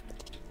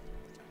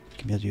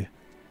 Come here you.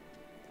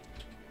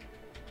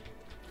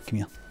 Come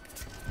here.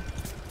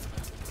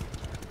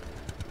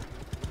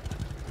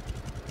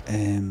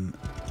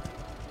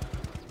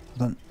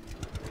 Hold on.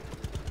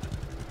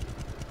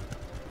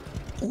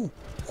 Oh,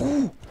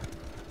 oh!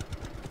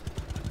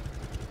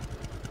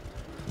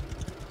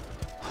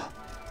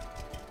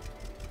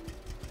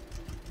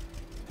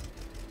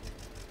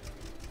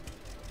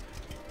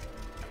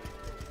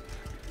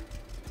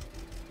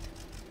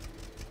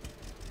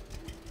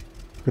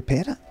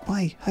 Repair it?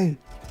 Why? How?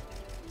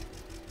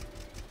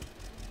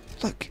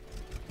 Look.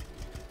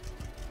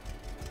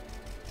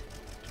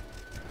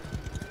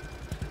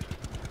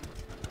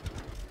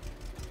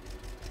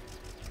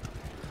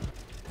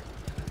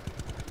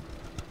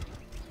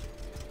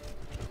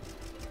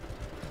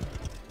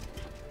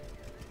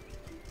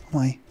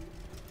 Why?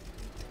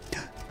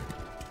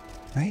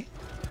 Right?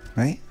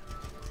 Right?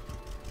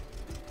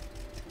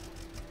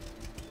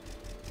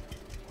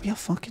 We are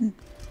fucking...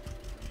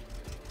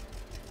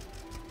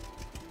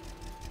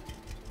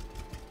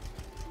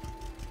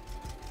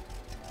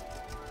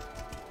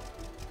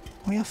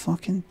 We are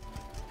fucking...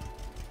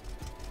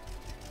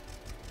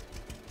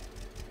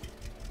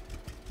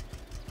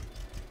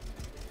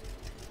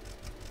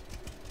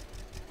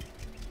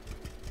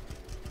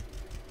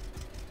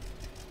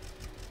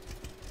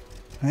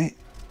 Right?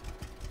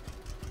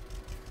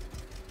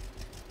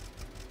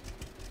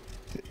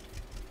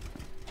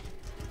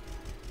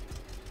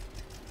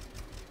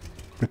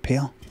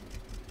 Repair?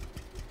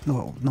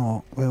 No,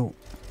 no, well,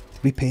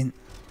 repaint.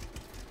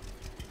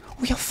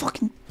 We are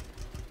fucking...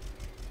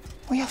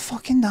 We are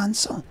fucking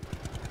dancer.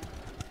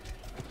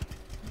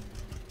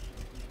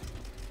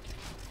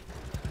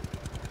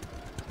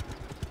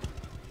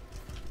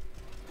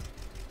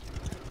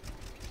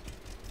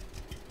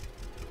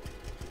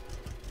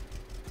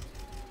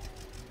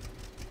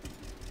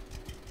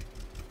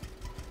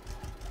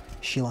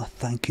 Sheila,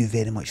 thank you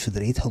very much for the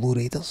raid. Hello,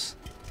 raiders.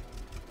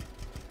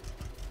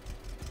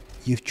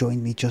 You've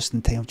joined me just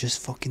in time. I've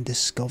just fucking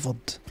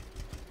discovered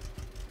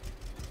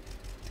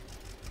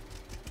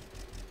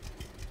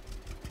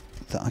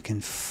that I can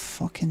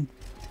fucking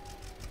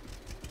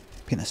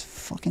paint this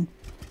fucking...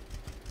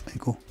 There you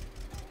go.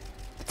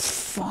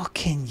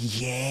 Fucking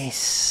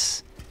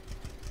yes!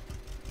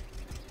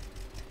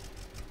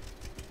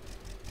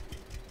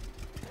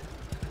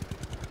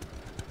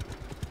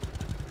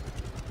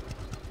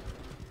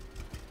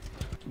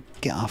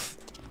 Get off.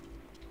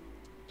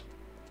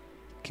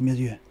 Come here,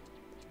 you.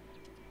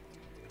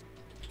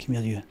 Come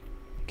here, you.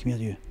 Come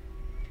here, you.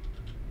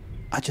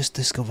 I just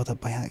discovered it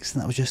by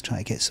accident. I was just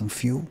trying to get some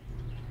fuel.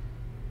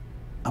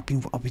 I've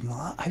been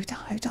like that.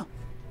 How'd I?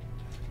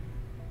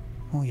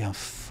 Oh, yeah,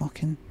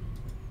 fucking.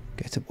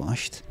 Get it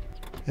washed.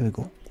 There we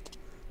go.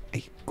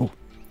 Hey, go.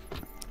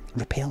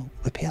 Repair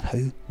how?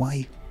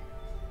 Why?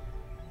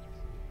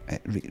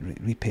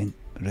 Repaint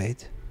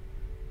red.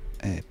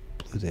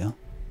 Blue there.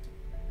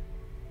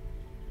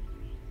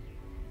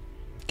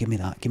 Give me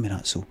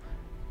that. So,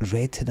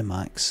 red to the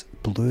max,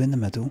 blue in the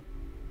middle,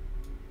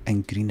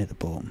 and green at the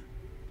bottom.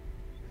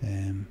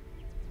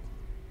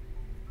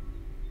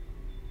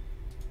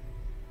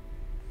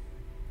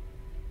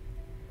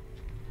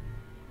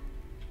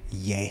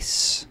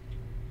 Yes.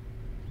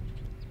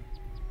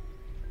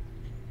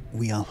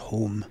 We are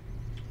home.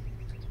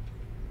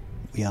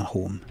 We are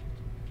home.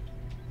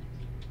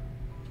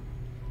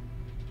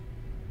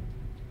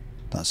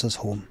 That's us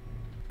home.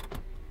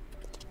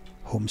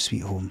 Home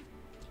sweet home.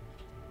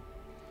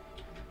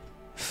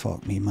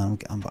 Fuck me, man.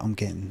 I'm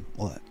getting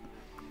what?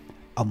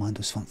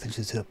 Armando's funk things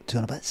to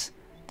 200 bits.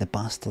 The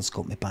bastard's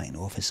got me back in the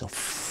office, so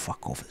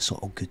fuck off. It's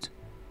all good.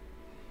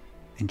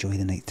 Enjoy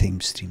the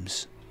nighttime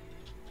streams.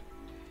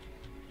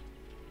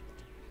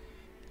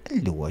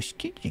 Hello,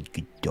 Oscar. You're a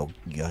good dog,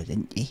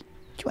 isn't he?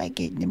 Do I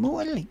get in the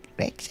motor like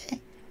Rex?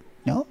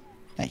 No?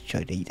 That's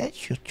alright.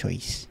 That's your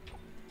choice.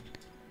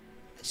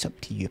 It's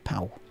up to you,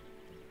 pal.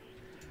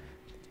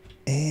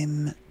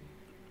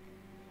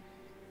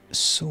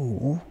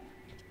 So...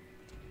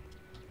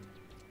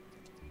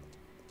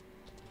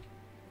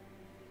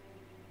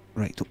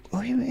 Right,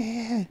 oh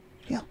yeah,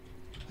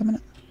 a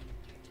minute.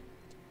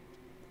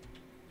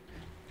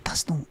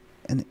 That's not,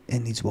 and it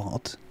needs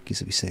watered,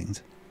 gives it a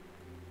second.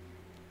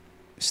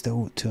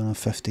 Still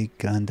 250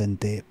 grand in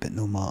debt, but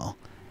no matter.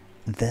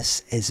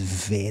 This is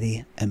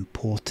very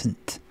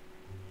important.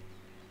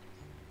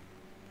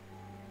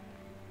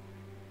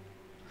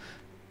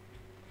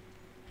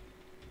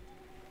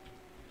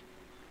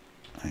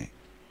 Right,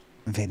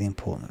 very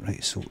important,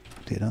 right, so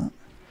do that.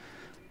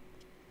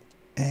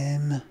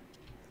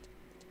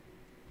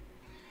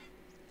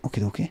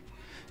 Okay.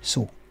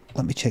 So,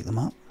 let me check the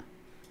map.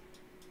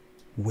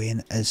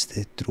 When is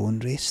the drone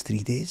race? 3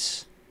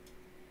 days?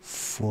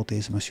 4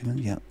 days, I'm assuming,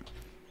 yeah.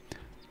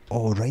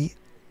 Alright,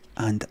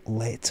 and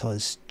let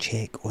us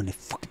check on the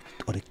fucking,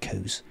 on the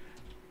cows.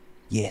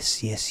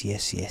 Yes.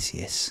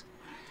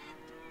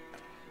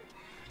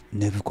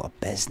 Now we've got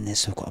a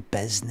business,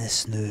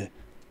 now.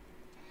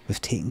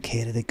 We've taken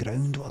care of the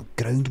groundwork.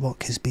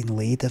 Groundwork has been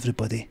laid,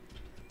 everybody.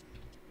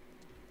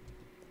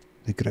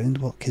 The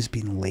groundwork has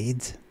been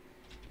laid.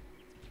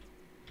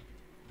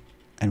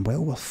 And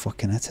while we're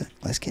fucking at it,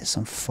 let's get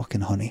some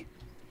fucking honey.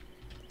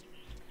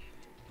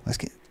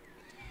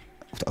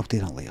 I'll do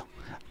that later.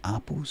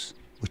 Apples,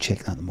 we'll check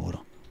that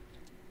tomorrow.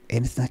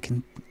 Anything I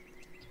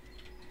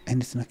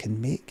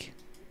can make?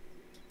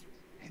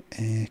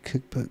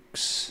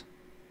 Cookbooks.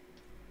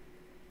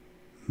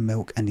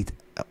 Milk, I need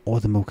all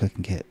the milk I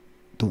can get.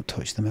 Don't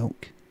touch the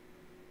milk.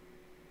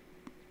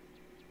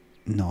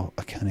 No,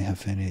 I can't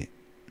have any.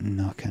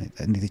 No, I can't.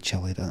 I need the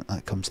chili,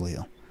 that comes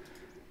later.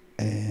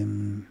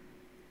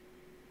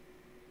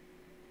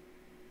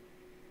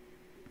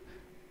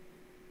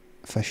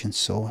 Fish and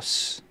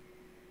sauce.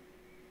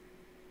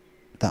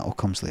 That all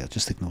comes later,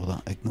 just ignore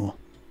that, ignore.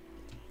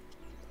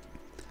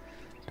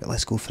 But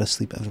let's go for a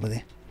sleep,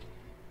 everybody.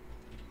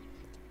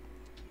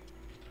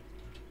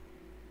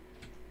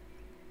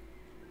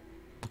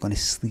 We're going to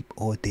sleep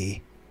all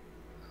day.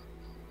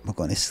 We're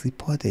going to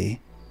sleep all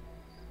day.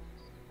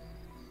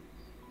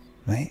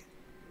 Right?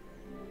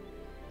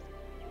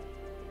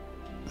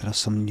 There are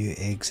some new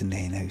eggs in the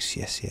hen house.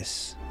 Yes,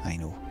 yes, I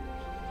know.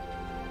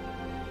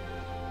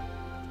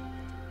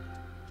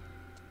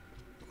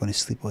 We're going to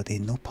sleep all day.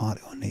 No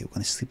party all night. We're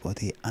going to sleep all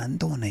day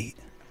and all night.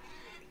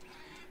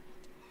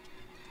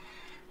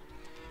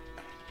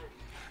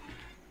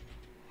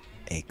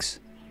 Eggs.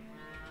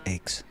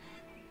 Eggs.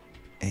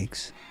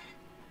 Eggs.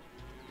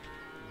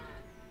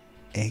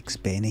 Eggs,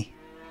 Benny.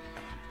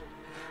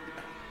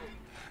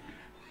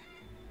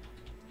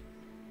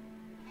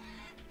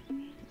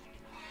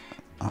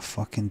 A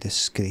fucking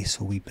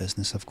disgraceful wee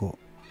business I've got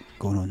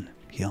going on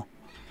here.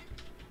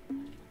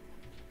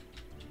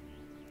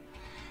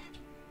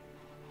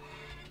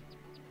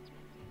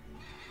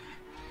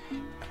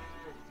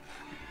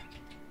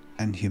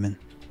 Inhuman.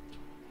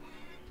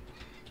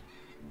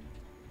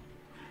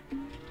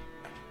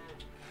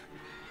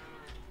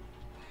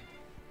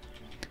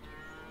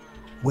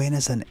 When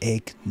is an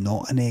egg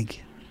not an egg?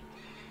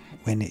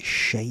 When it's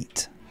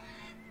shite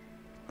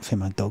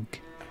from a dog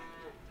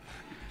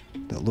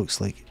that looks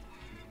like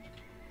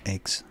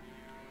eggs.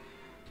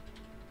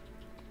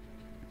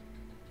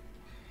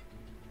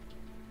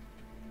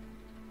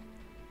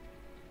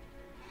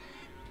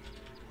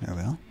 There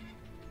we are.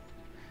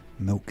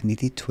 Milk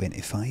needed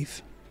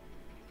 25.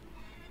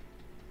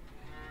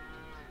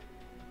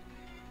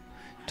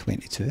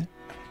 22.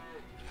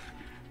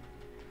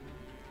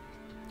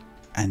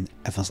 And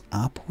if there's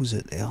apples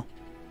out there,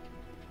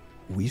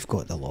 we've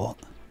got the lot.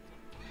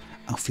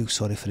 I feel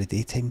sorry for the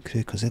daytime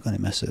crew because they're going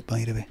to miss out,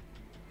 by the way.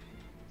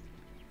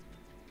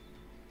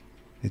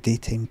 The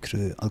daytime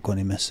crew are going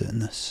to miss out on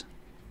this.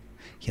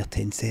 Here,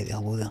 10:30,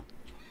 hello there.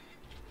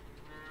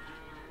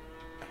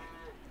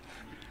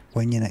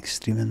 When you next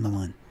streaming, my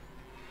man?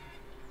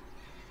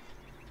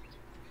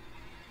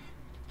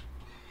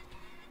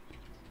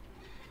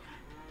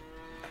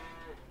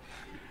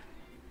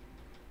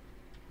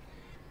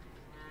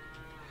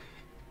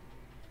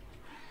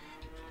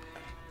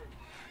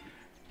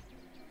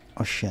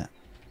 Oh shit,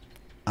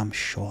 I'm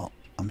short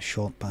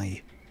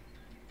by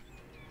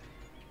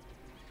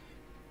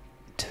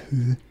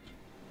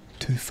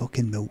two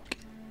fucking milk.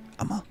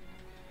 Am I?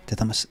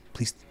 Did I miss,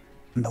 please,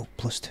 milk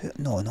plus 2?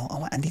 No,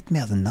 I need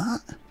more than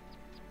that.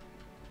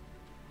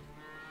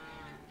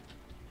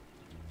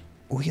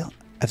 Oh yeah,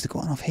 have they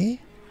got enough hay?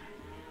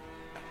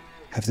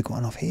 Have they got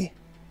enough hay?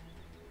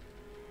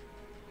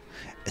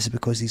 Is it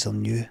because these are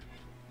new?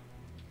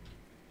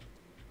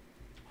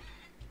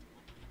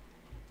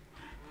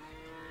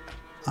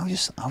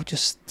 I'll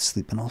just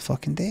sleep another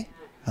fucking day.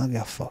 I'll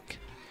give a fuck.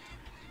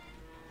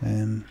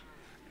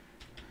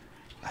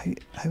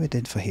 How we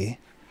did for hay?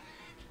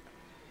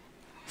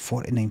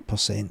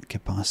 49%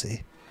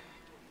 capacity.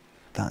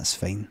 That's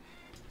fine.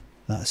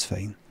 That's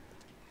fine.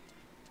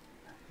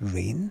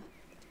 Rain?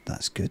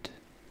 That's good.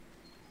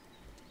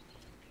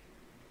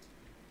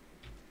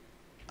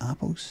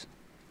 Apples?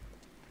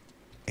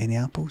 Any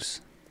apples?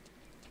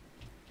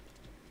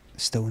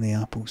 Still any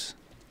apples?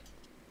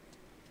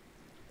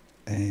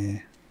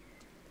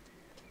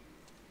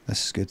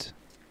 This is good.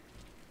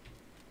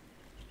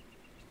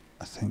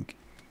 I think.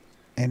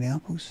 Any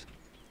apples?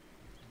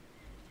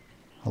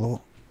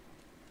 Hello?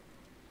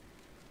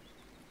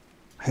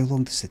 How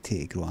long does it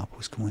take to grow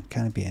apples? Come on,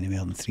 can't it be anywhere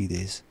than 3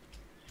 days?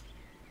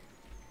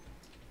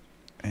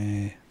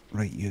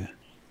 Right, you.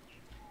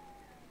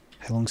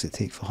 How long does it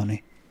take for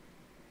honey?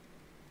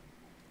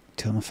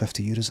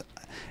 €250.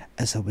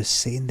 As I was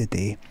saying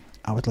today,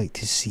 I would like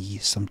to see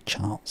some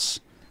charts,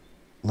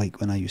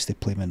 like when I used to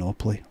play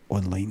Monopoly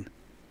online.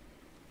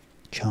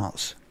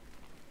 Charts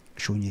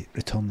showing you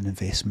return on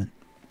investment.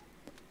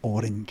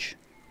 Orange,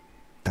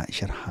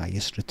 that's your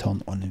highest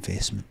return on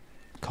investment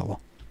colour.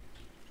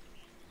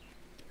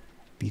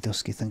 Bud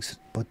Dusky thinks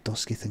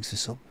the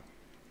sub.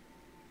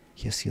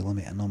 Here's your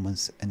limit of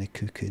numbers in the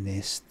cuckoo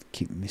nest,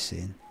 keep me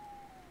sane.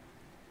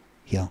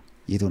 Here,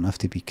 you don't have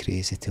to be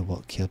crazy to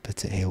work here,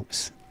 but it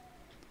helps.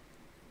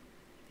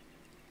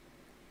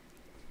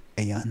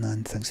 Yeah,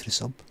 Nan, thanks for the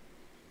sub.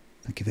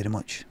 Thank you very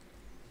much.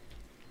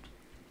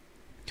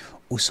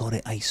 Oh,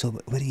 sorry, I saw.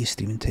 Where are you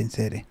streaming?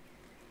 10:30.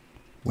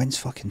 When's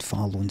fucking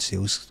Far Loan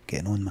Sales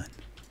getting on, man?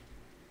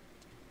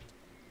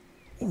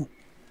 Oh.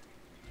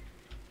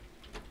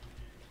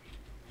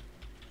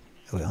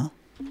 Here we are.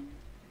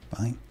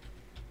 Bang,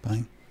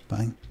 bang,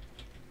 bang.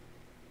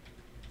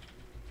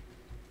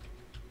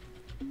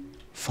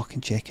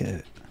 Fucking check it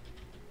out.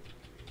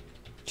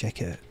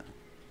 Check it out.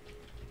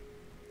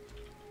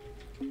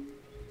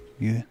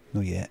 You?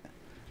 Not yet.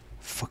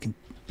 Fucking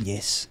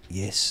yes,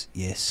 yes,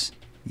 yes,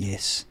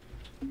 yes.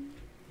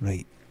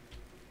 Right.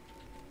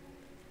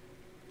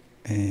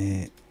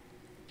 Right,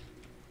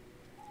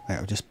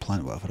 I'll just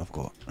plant whatever I've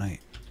got. Right.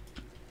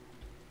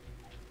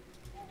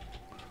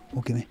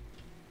 Oh, gimme.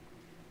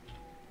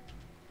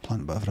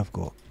 Plant whatever I've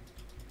got.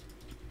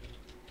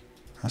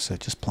 That's it,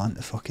 just plant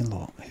the fucking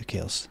lot. Who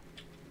cares?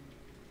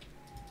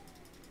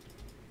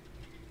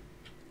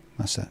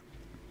 That's it.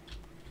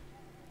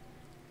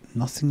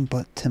 Nothing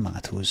but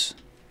tomatoes.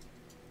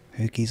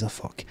 Who gives a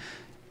fuck?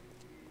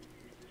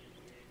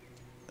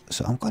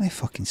 So I'm gonna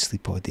fucking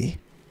sleep all day.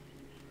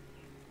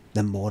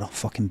 Tomorrow,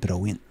 fucking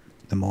brilliant.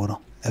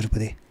 Tomorrow,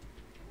 everybody.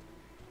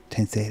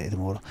 10:30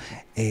 tomorrow.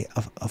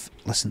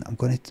 Listen,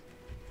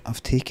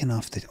 I've taken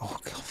off the. Oh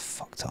god,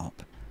 fucked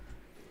up.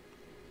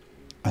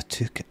 I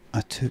took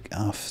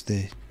off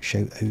the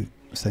shout out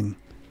thing.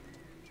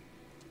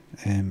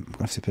 I'm gonna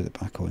have to put it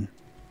back on.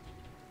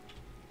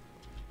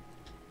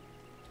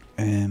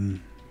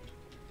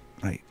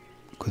 Right,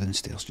 go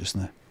downstairs just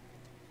now.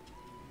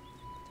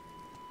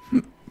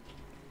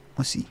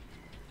 Let's see.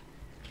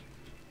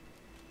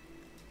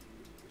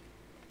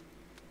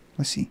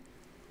 Let's see.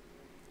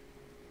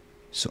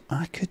 So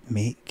I could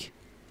make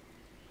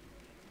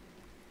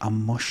a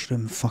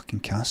mushroom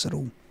fucking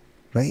casserole,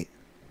 right?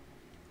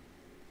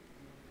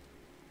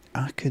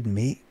 I could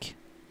make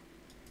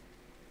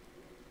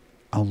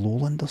a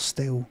Lowlander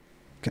style,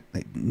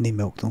 like, no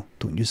milk though,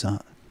 don't use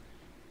that.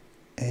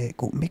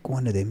 Go make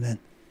one of them then.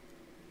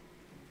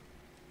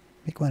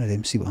 Make one of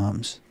them, see what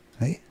happens,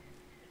 right?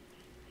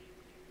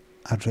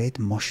 A red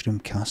mushroom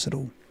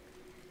casserole.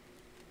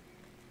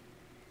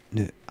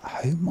 Now,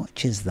 how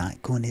much is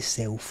that going to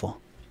sell for?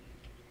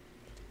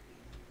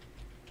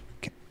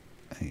 Okay,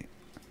 right.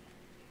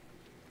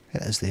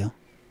 It is there.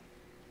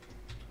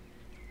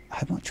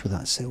 How much would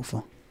that sell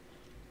for?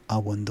 I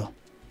wonder.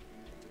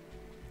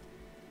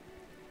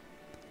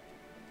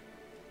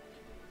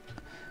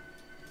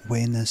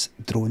 When is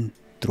drone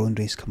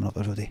race coming up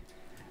already?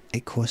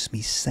 It cost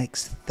me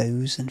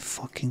 6,000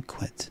 fucking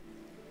quid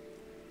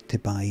to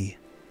buy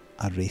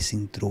a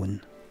racing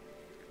drone.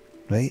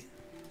 Right?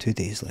 2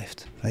 days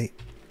left, right?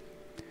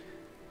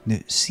 Now,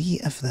 see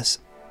if this,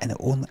 and it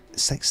only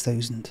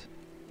 6,000.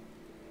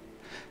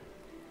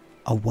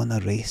 I won a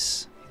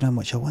race. You know how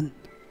much I won?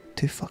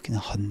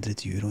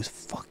 €200.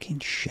 Fucking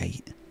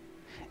shite.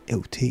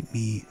 It'll take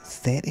me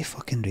 30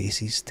 fucking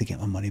races to get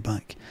my money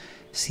back.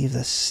 See if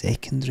this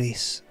second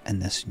race in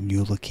this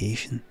new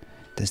location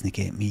doesn't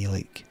get me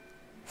like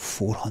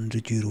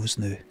 €400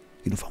 now. You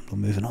know, if I'm not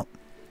moving up,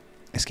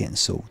 it's getting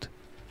sold.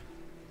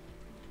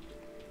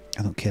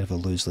 I don't care if I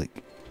lose,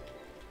 like,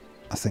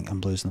 I think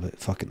I'm losing about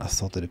fucking a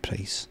third of the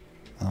price.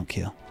 I don't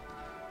care.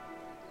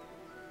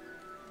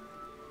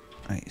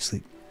 Right,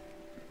 sleep.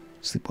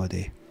 Sleep all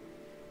day.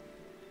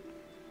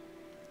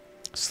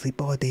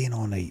 Sleep all day and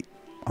all night.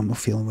 I'm not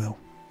feeling well.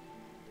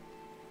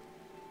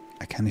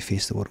 I can't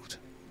face the world.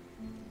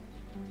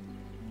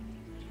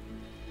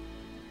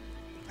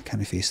 I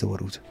can't face the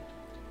world.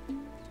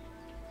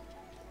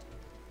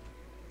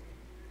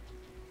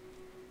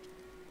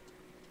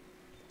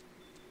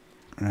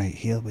 Right,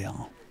 here we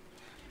are.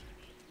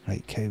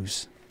 Right,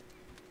 cows.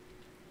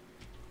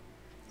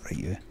 Right,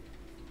 you.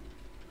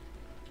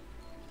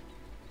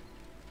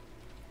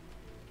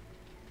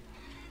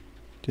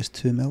 Just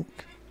 2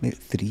 milk? Maybe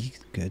 3,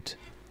 good.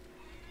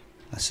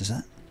 This is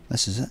it.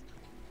 This is it.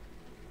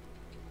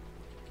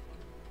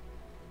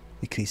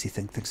 The crazy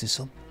thing thinks it's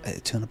sub.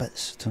 200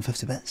 bits,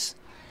 250 bits.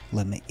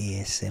 Limit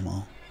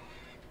ASMR.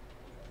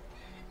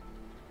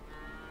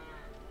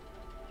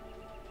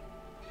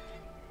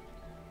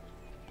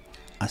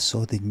 I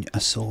saw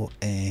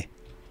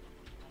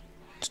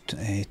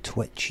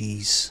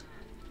Twitch's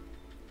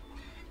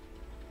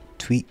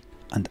tweet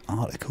and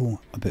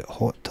article about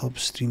hot tub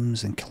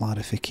streams and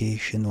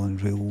clarification on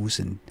rules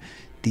and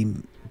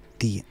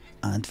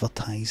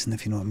de-advertising,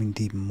 if you know what I mean,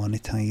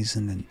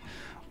 demonetizing and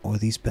all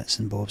these bits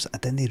and bobs. I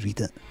didn't read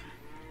it,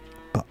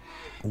 but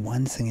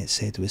one thing it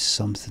said was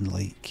something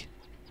like,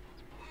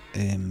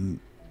 I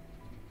don't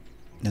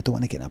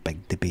want to get in a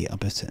big debate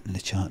about it in the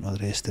chat and all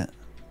the rest of it.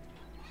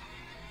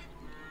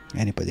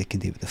 Anybody can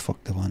do what the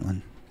fuck they want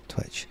on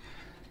Twitch.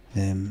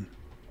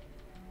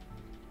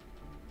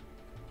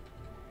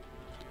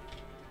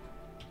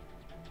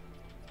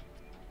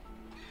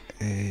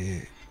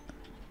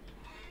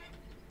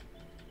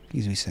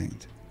 Excuse me a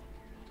second.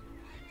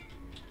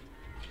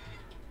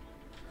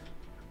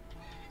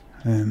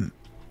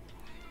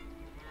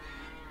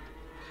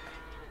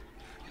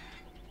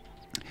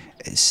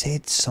 it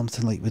said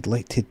something like we'd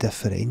like to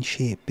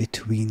differentiate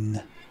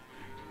between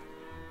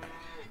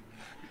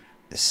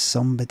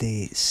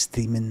somebody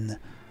streaming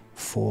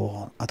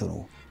for, I don't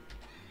know,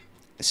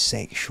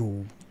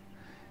 sexual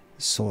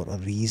sort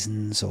of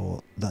reasons,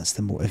 or that's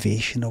the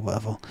motivation or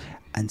whatever,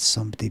 and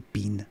somebody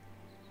being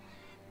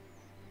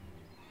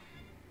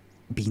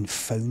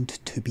found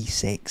to be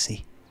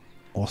sexy,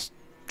 or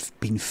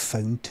being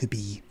found to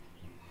be,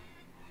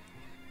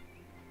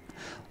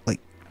 like,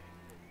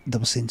 they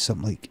were saying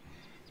something like,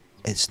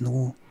 it's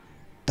no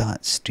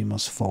that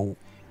streamer's fault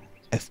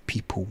if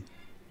people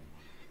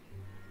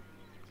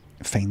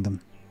find them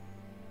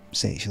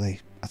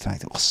sexually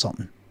attractive or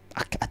something.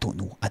 I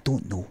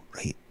don't know,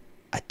 right?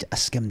 I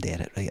skimmed at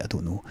it, right? I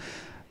don't know.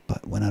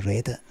 But when I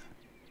read it,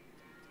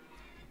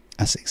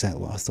 that's exactly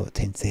what I thought.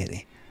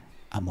 10:30,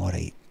 I'm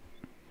alright.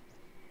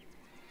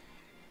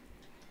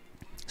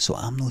 So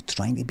I'm not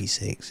trying to be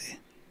sexy.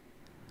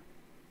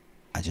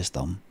 I just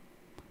am.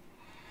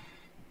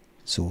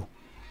 So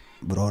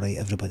we're alright,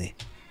 everybody.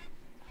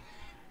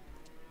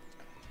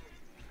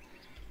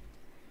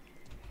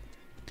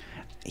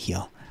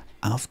 Here,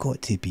 I've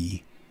got to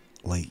be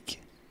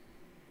like,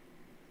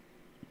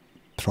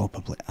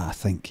 probably, I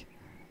think,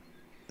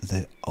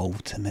 the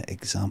ultimate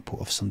example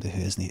of somebody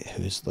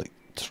who's like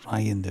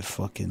trying the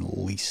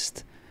fucking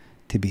least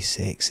to be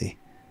sexy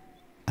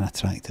and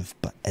attractive,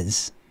 but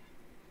is.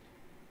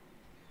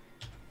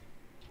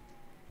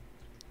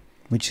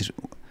 Which is,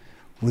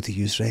 what do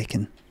you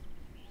reckon?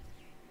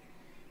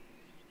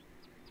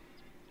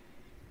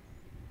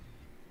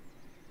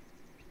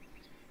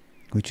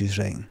 What do you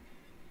reckon?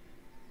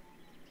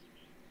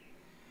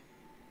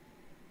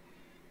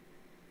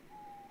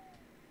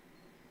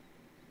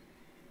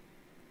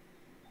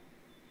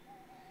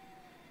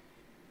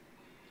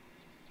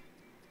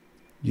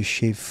 You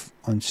shave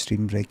on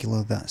stream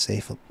regular, that's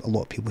if a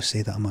lot of people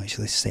say that I'm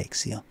actually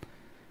sexier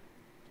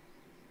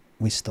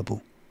with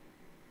stubble.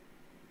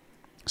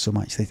 So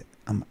if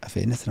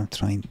anything, I'm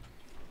trying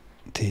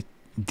to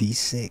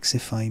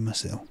de-sexify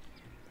myself,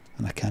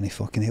 and I can't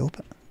fucking help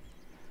it.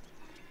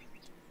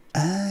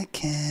 I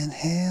can't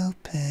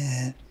help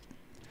it.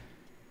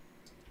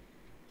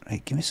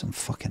 Right, give me some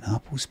fucking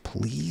apples,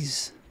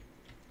 please.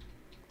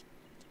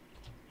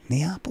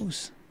 Any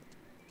apples?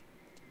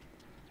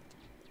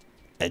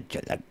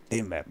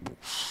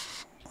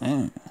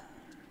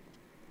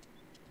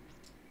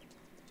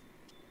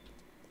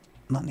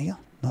 Nothing here.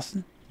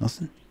 Nothing.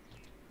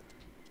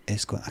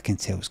 I can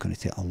tell it's going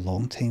to take a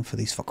long time for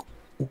these fuck.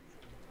 Oh,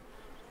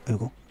 here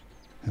we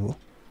go.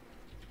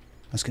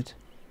 That's good.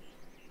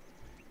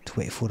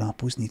 24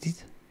 apples needed.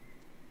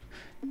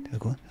 There we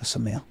go. There's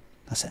some more.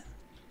 That's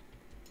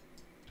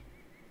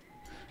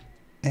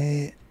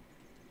it.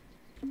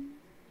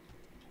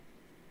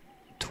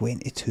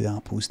 22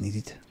 apples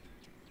needed.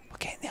 We're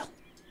getting there.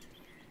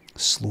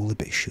 Slowly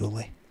but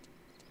surely.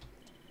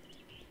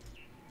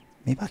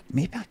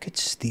 Maybe I could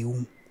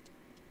steal.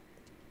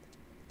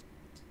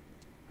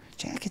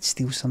 Do you think I could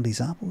steal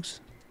somebody's apples?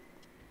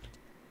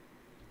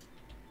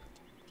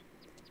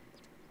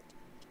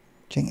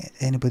 Do you think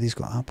anybody's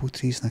got apple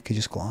trees and I could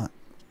just go like,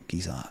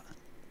 geez that?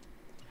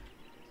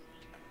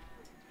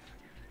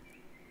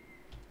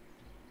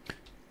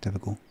 There we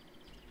go.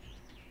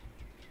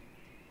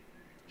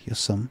 Here's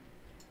some.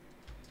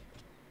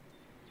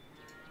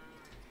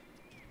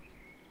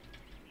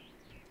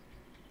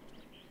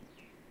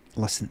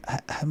 Listen,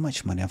 how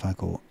much money have I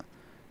got?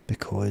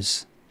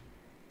 Because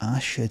I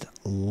should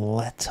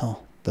litter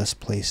this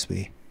place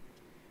with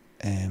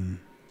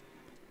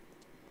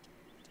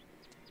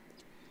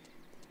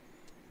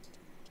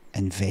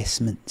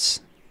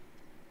investments.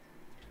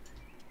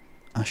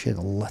 I should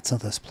litter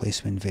this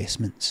place with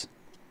investments.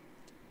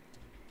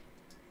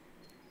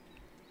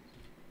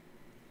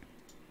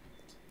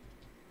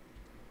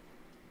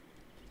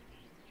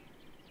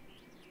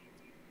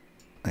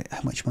 Right,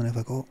 how much money have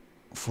I got?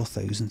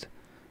 4,000.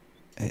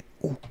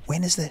 Oh,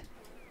 when is the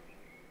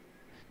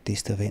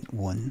Dynasty event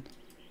 1?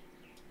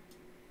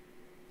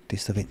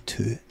 Dynasty event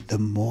 2.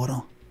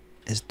 Tomorrow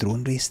is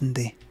drone racing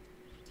day.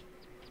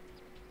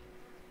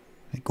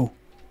 Right, go.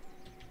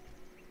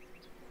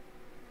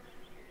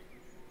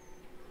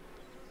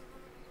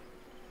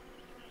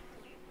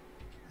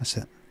 That's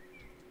it.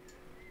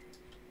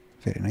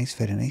 Very nice,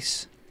 very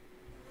nice.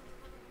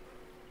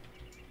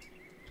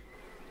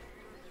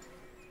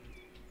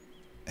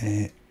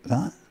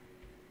 That.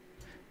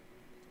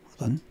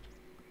 Hold on.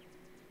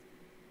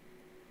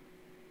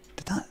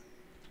 Did that?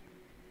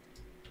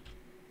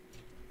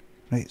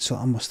 Right, so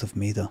I must have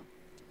made a...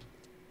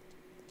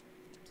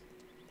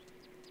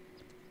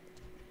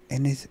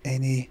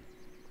 Anywhere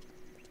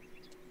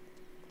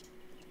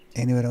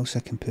else I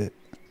can put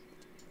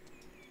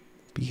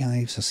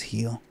beehives is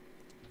here.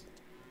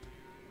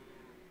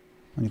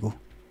 There you go.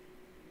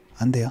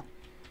 And there.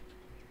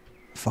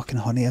 Fucking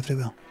honey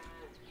everywhere.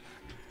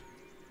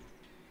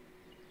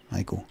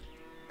 I go.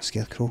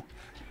 Scarecrow.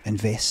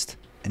 Invest.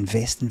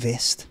 Invest,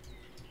 invest.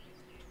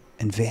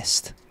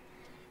 Invest.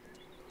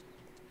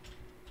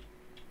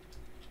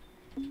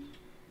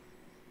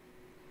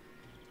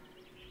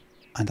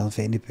 and are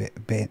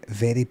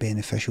very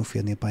beneficial for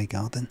your nearby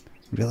garden.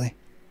 Really?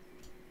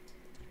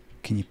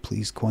 Can you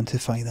please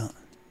quantify that?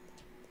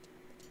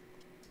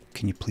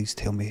 Can you please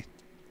tell me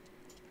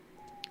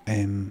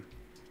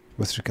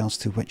with regards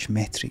to which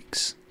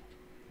metrics?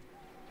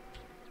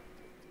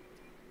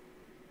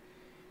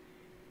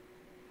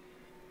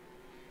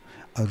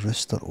 A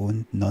rooster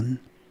owned? None?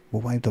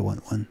 Well, why would I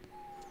want one?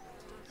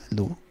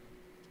 Hello?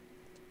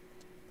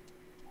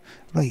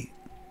 Right.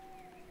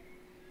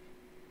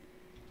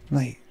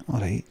 Right,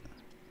 alright.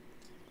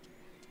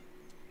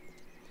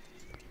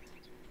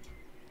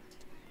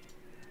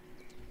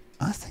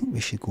 I think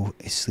we should go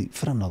to sleep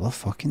for another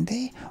fucking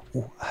day.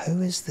 Oh, how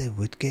is the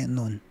wood getting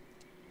on?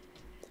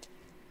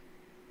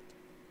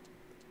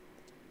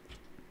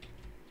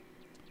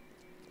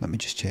 Let me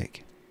just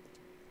check.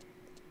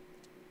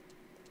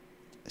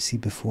 See,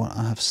 before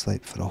I have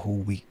slept for a whole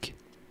week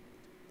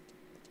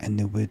and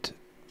the wood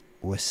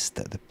was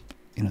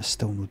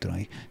still no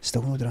dry.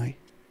 Still no dry.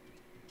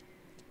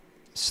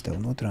 Still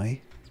no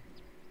dry.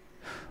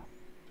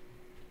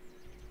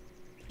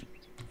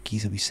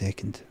 Geez, a wee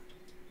second.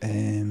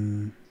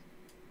 I'm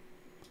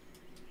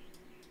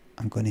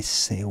going to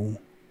sell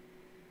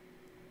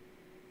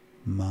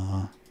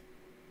my...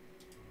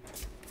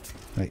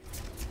 Right.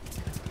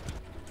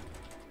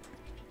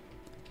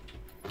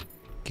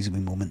 Geez, a wee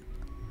moment.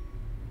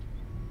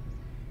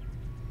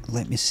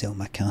 Let me sell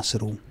my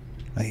casserole,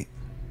 right?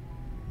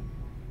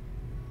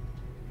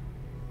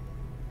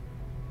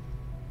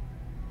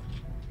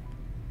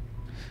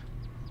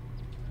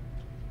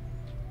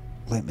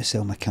 Let me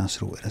sell my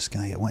casserole to this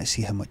guy. I want to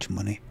see how much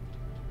money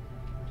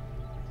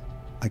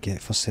I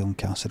get for selling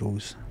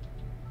casseroles.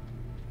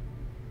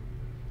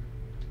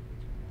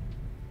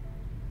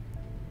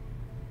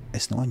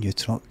 It's not a new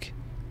truck,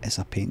 it's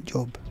a paint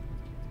job.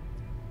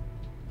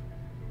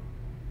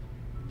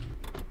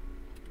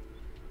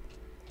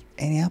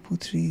 Any apple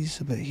trees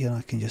about here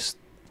I can just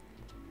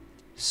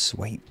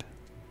swipe?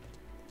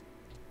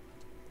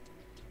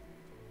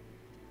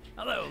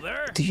 Hello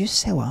there. Do you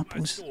sell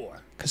apples?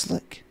 Because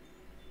look.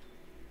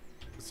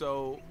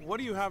 So, what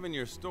do you have in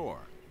your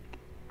store?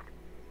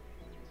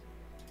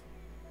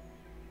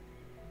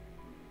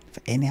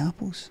 For any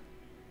apples?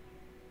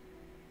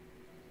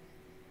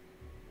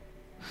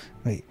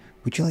 Right,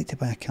 would you like to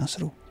buy a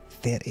casserole?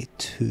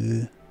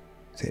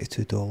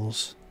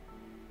 $32.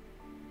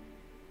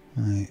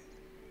 Right.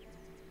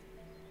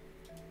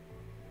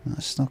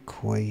 That's not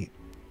quite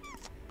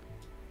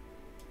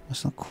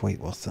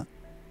worth it.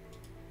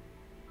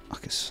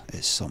 Like it's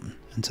something,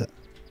 isn't it?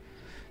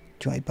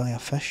 Do you want to buy a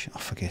fish? Oh,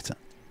 forget it.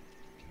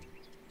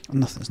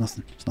 Nothing, it's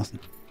nothing, it's nothing.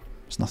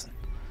 It's nothing.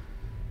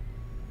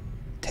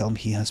 Tell him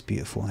he has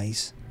beautiful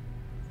eyes.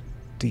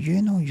 Do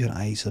you know your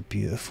eyes are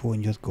beautiful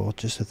and you're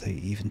gorgeous without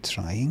even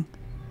trying?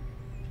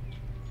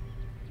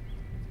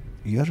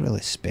 You're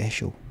really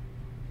special.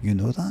 You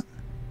know that?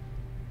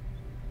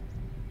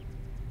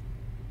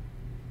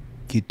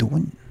 You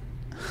don't?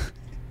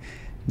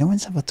 No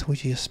one's ever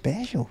told you you're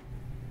special.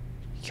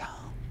 Yeah.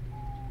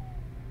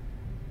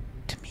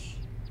 To me.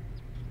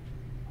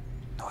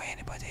 Not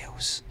anybody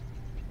else.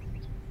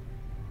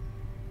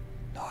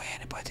 Not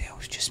anybody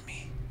else, just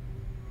me.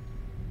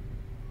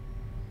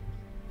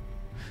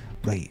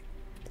 Right.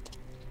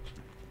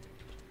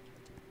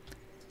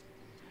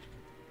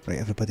 Right,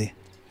 everybody.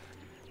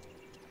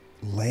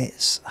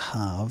 Let's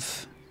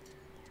have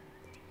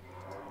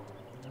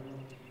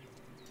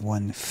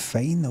one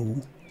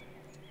final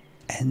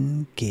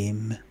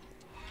in-game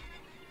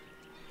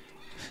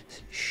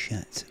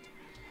shit.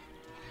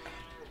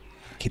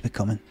 Keep it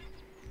coming.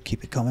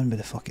 Keep it coming, but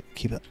the fuck it.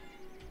 Keep it.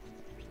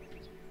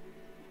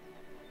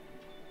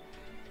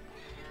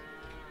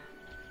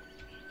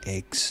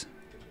 Eggs.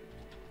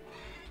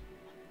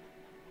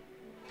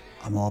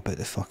 I'm all about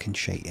the fucking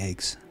shite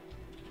eggs.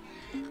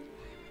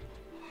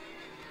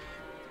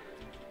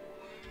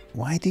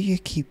 Why do you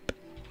keep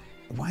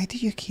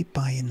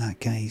buying that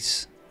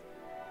guy's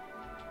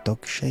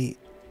dog shite?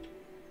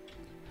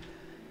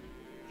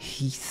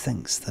 He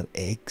thinks they're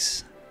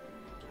eggs.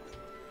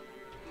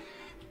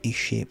 He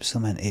shapes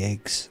them into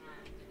eggs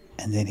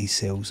and then he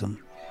sells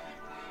them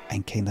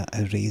and kinda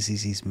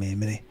erases his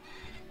memory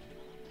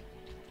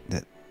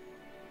that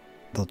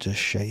they're just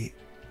shite.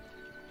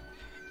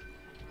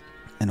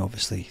 And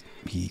obviously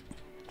he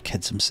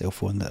kids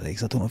himself on their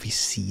eggs. I don't know if he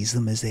sees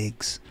them as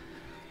eggs.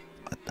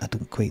 I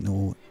don't quite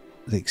know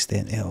the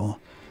extent of it all.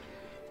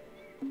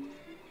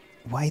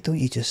 Why don't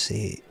you just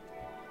say,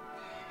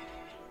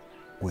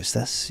 what's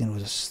this? You know,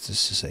 just to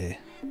say.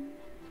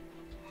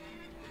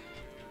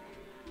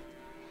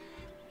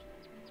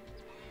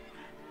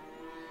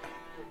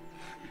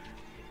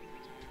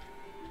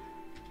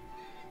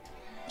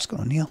 What's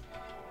going on here?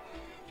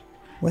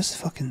 Where's the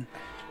fucking...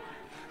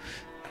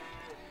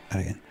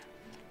 Alright.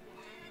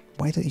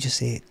 Why don't you just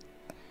say,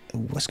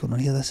 what's going on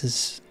here? This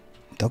is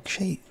dog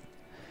shite.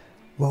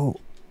 Well,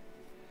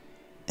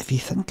 if you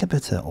think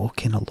about it all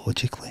kind of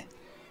logically,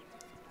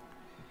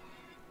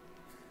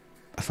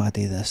 if I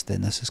do this,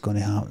 then this is going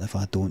to happen. If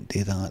I don't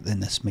do that, then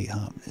this might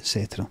happen,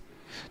 etc.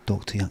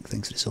 Dr. Yak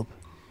thinks it's up.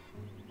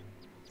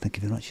 Thank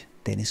you very much.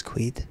 Dennis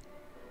Quaid.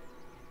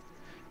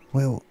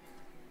 Well,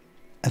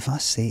 if I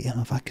say to him,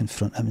 if I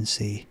confront him and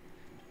say,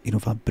 you know,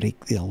 if I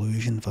break the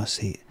illusion, if I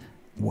say,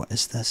 what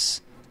is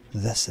this?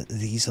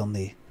 These on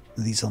the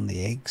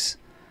eggs.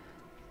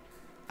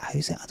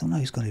 How's it? I don't know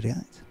how he's going to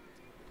react.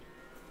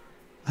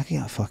 I could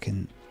get a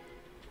fucking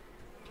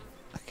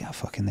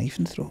knife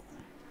in the throat.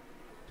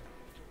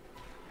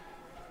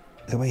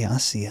 The way I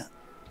see it,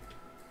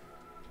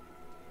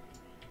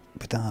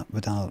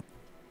 would I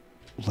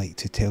like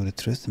to tell the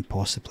truth and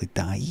possibly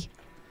die?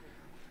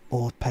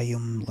 Or pay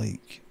him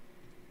like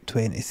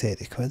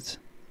 20-30 quid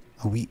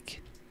a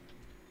week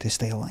to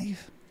stay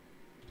alive?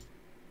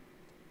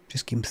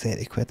 Just give him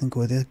 30 quid and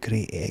go there.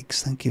 Great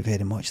eggs, thank you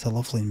very much. They're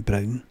lovely and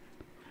brown.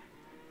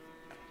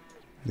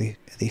 Are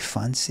they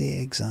fancy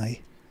eggs,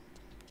 aye?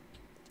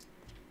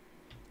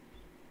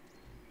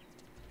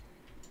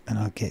 And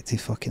I'll get to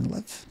fucking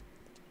live.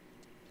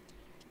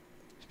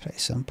 It's pretty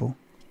simple.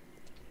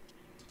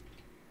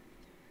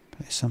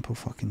 Pretty simple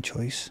fucking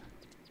choice.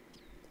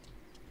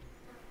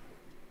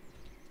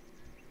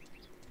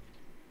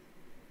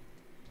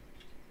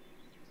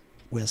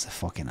 Where's the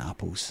fucking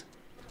apples?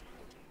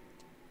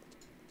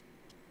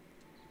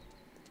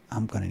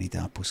 I'm gonna need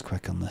apples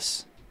quick on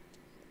this.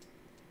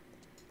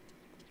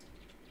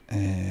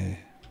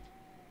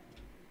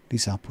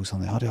 These apples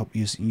on there. Hurry up,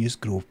 use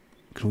grow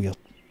your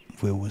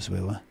will as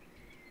well.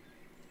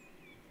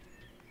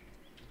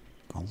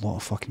 Got a lot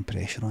of fucking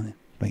pressure on it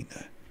right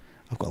now.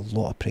 I've got a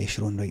lot of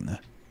pressure on right now.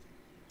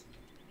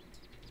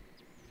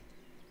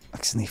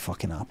 It's no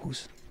fucking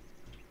apples.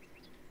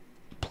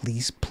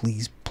 Please,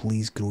 please,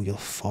 please grow your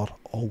fur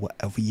or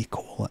whatever you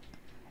call it.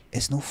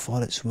 It's no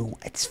fur, it's wool.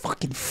 It's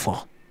fucking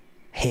fur.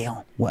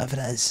 Hair, whatever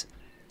it is.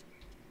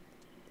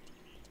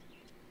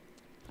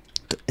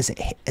 Is it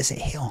hair? Is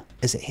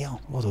it hair?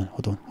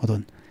 Hold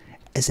on.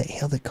 Is it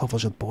hair that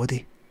covers your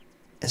body?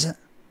 Is it?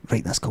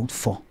 Right, that's called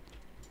fur.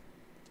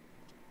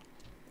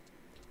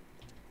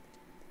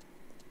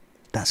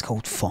 That's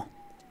called fur.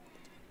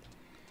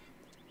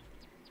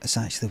 It's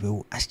actually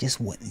wool. That's just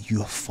what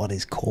your fur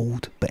is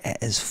called, but it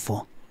is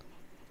fur.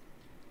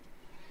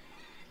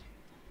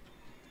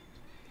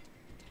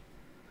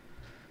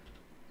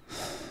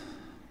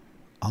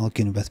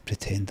 Arguing with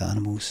pretend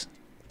animals.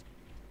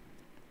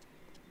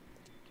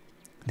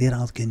 They're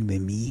arguing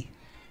with me.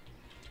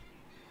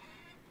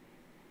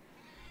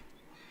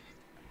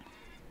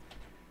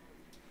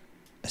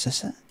 Is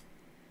this it?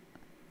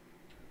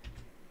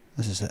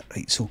 This is it.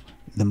 Right, so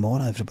the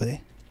more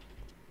everybody.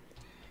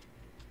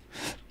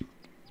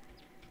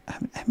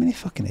 How many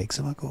fucking eggs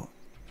have I got?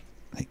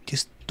 Like,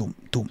 just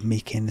don't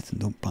make anything,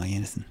 don't buy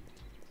anything.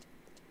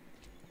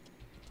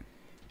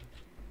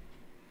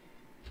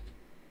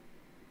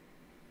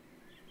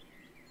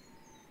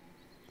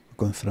 We're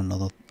going for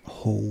another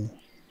whole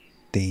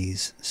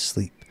day's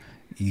sleep.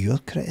 You're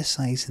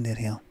criticising their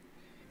hair.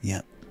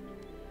 Yep.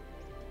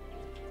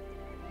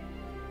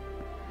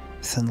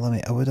 Thin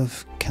Limit, I would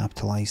have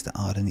capitalised the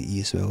R and the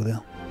E as well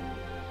there.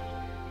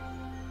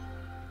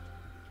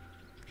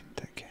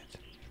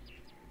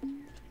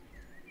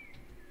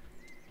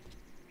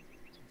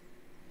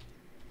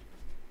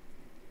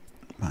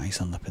 My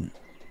eyes are nipping.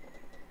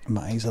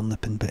 My eyes are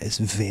nipping, but it's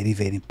very,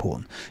 very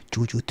important.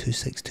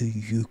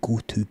 Jojo262, you go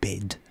to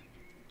bed.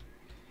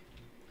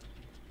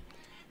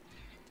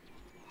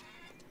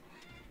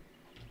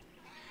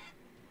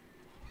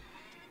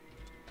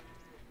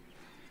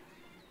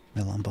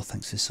 Melamber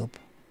thanks for sub.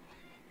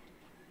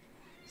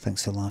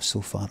 Thanks for laughs so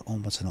far,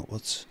 onwards and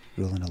upwards.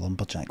 Ruling a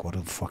lumberjack, we're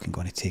fucking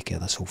going to take care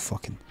of this whole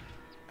fucking...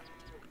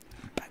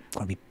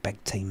 Going to be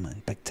big time,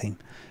 man, big time.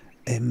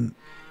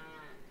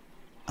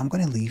 I'm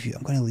going to leave you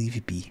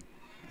be,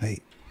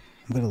 right?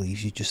 I'm going to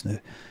leave you just now.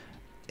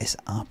 It's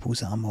apples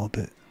that I'm all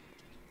about.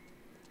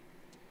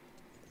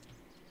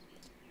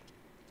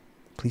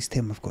 Please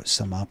tell me I've got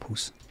some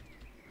apples.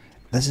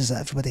 This is it,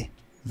 everybody.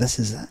 This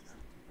is it.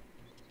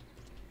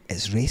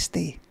 It's race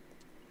day.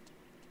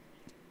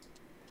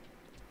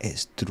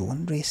 It's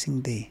drone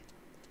racing day.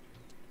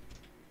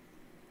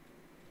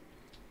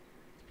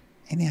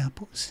 Any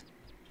apples?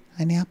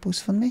 Any apples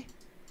for me?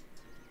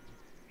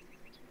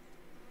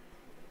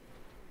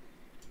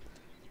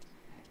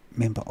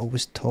 Remember,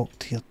 always talk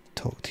to your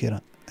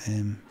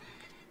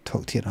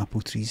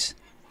apple trees.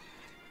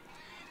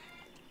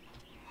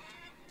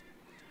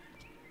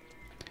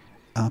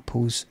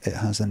 Apples, it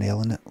has an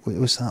L in it. What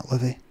was that,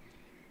 Livy?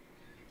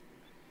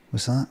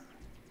 What's that?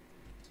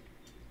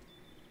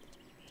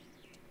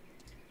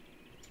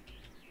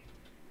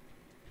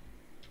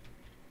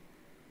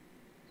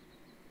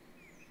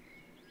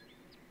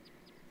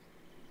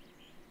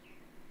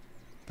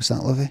 What's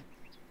that, Livy?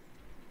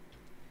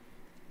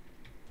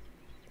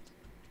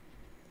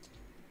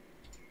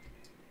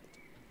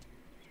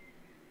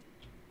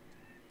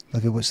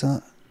 Livy, what's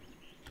that?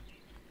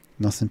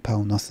 Nothing,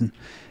 pal, nothing.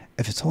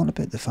 If you're talking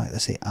about the fact that I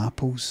say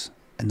apples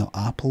and not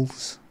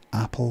apples,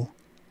 apple,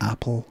 I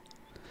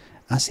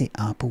say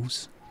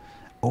apples.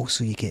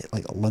 Also, you get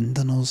like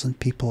Londoners and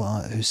people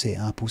like that who say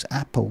apples.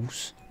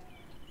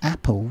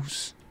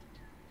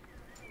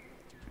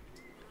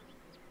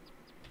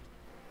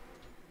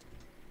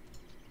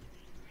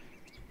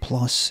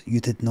 Plus, you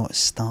did not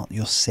start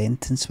your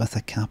sentence with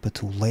a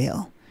capital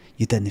letter.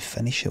 You didn't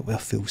finish it with a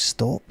full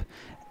stop.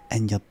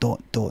 And your ...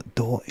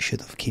 should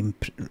have came,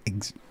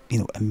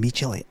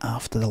 immediately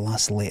after the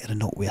last letter and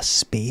not with a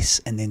space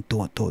and then ...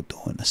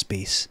 and a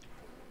space.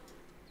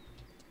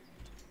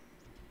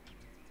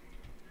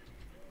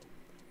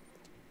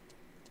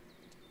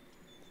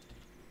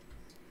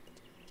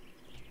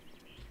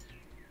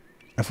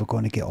 If we're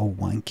going to get all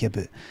wanky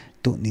about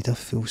don't need a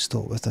full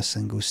stop with a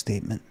single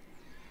statement,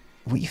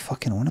 what are you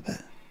fucking on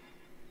about?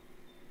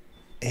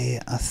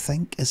 I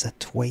think as a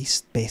twice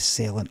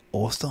best-selling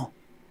author,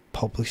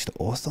 published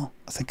author,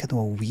 I think I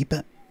know a wee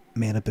bit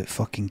more about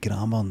fucking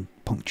grammar and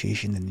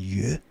punctuation than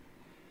you.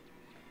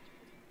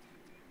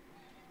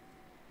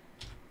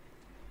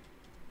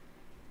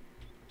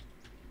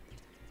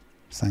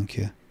 Thank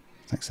you.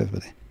 Thanks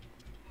everybody.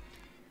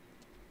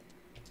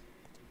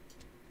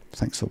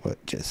 Thanks for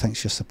your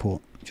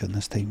support during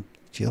this time.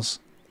 Cheers.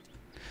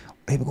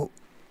 Here we go.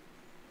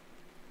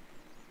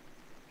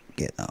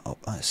 Get that up.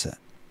 That's it.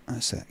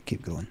 That's it.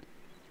 Keep going.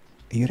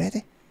 Are you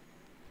ready?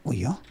 Oh,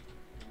 yeah.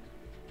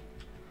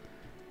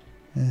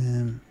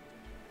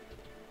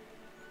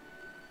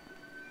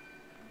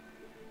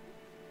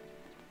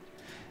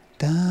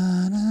 Da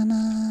na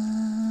na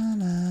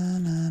na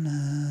na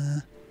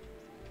na.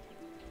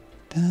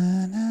 Da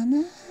na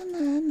na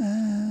na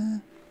na.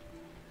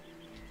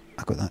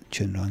 I got that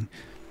tune wrong.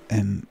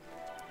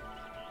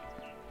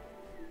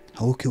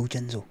 Hello, Cool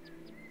Jinzo.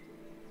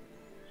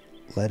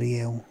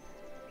 Liriel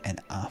and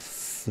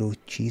Afro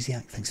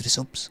Cheesiac. Thanks for the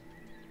subs.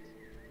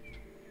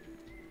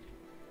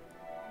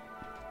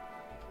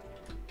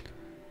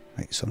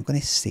 Right, so I'm going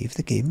to save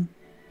the game.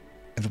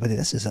 Everybody,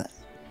 this is it.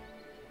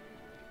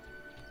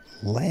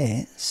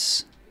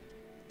 Let's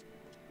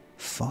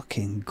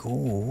fucking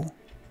go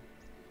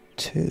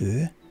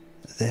to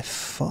the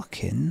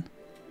fucking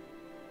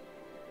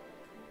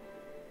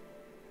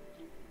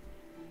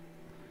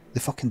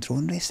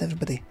drone race,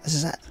 everybody. This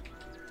is it.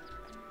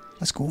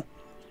 Let's go.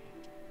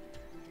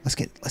 Let's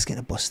get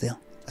the bus there.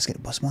 Let's get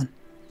the bus one.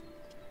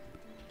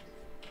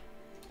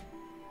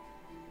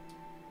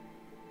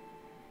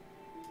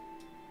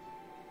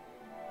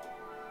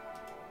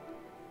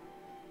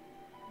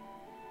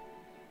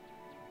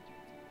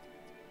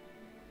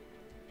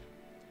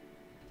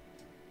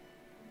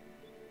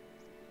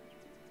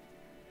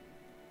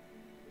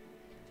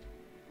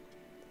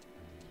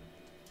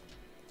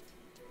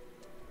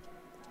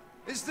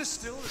 Is this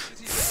still a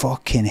city?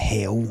 Fucking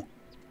hell.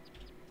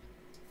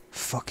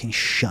 Fucking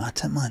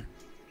shut it, man.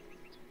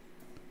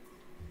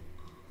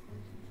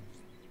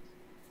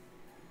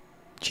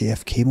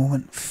 JFK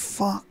moment.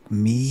 Fuck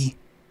me.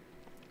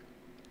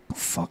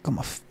 Fuck,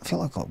 I feel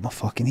like I got my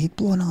fucking head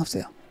blown off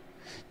there.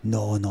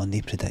 No, no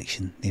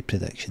prediction. No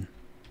prediction.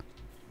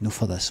 No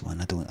for this one.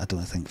 I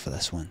don't think for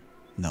this one.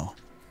 No.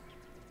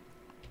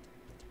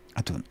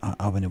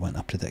 I wouldn't want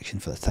a prediction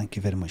for that. Thank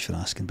you very much for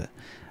asking, but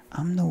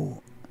I'm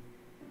no.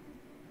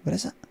 Where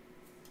is it?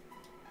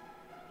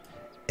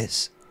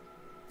 It's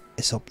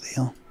up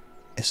there.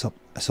 It's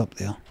up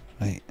there.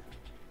 Right.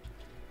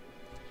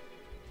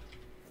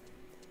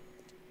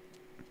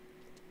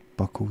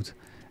 Buckled.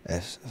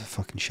 It's a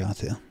fucking shot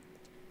there.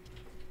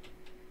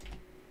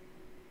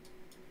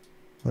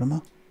 Where am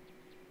I?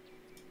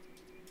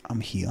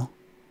 I'm here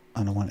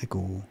and I want to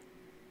go.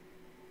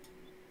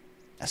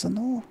 Is there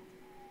no?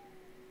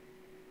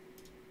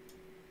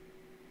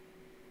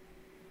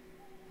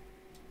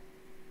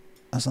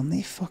 Is there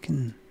no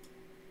fucking...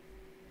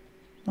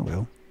 Oh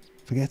well.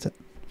 Forget it.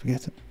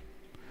 Forget it.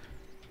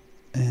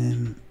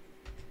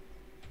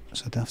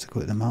 So I'd have to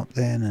go to the map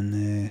then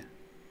and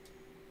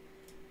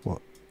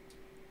what?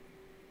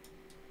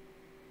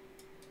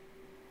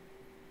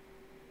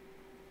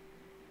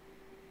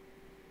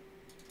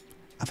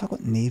 Have I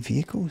got no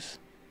vehicles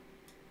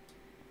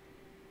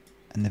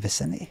in the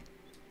vicinity?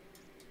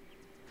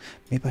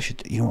 Maybe I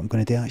should, you know what I'm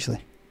going to do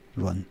actually?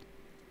 Run.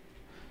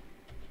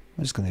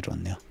 I'm just going to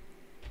run there.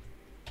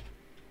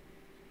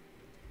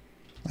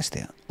 Let's do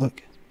it.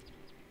 Look.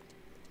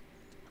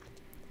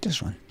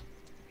 Just run.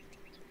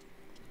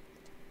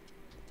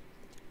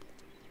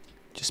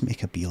 Just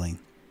make a beeline.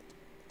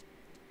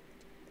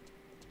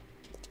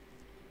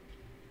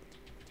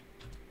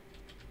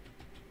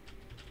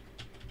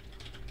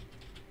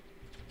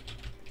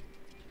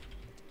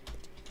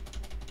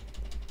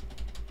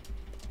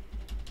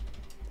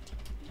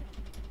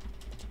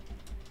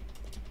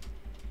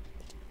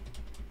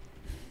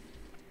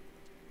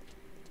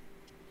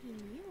 He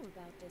knew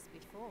about this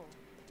before.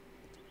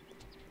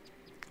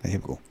 There you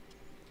go.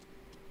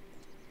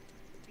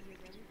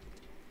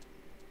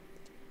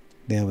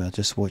 There we are,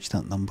 just watch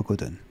that number go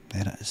down.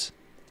 There it is.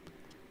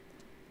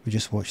 We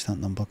just watched that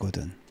number go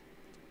down.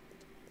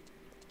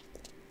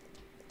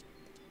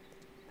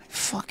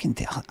 Fucking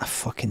a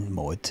fucking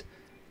mod.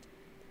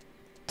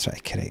 Try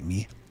to correct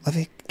me.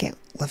 Livy,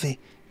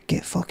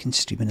 get fucking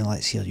streaming and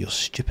let's hear your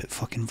stupid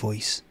fucking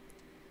voice.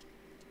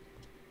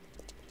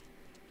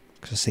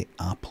 Because I say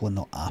Apple and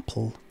not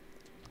Apple.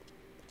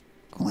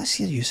 Go, let's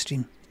hear you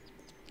stream.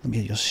 Let me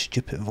hear your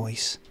stupid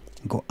voice.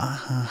 and go,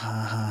 ah ha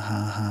ha ha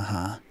ha ha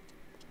ha.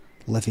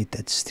 Livy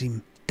did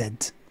stream,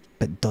 did,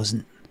 but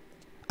doesn't.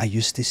 I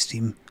used to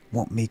stream,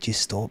 what made you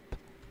stop?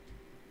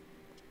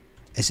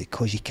 Is it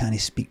 'cause you can't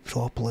speak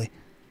properly?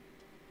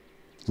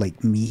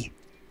 Like me?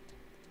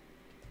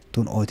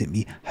 Don't audit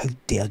me. How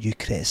dare you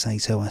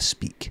criticise how I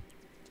speak?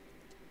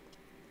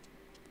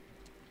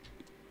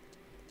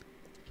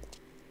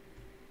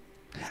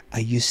 I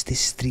used to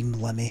stream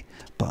Limmy,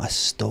 but I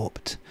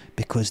stopped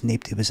because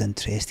nobody was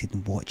interested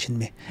in watching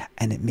me,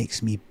 and it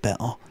makes me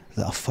bitter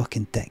that a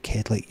fucking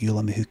dickhead like you,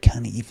 Limmy, who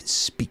can't even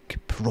speak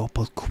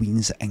proper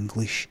Queen's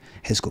English,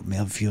 has got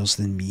more viewers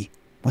than me.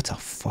 What a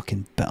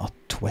fucking bitter,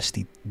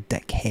 twisted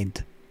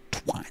dickhead.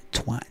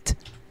 Twat.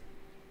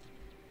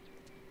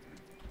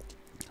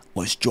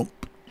 Let's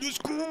jump. Let's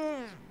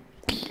go.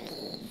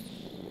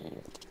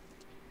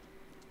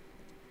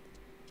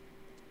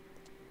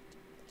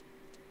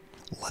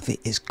 Livy,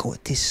 it's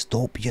got to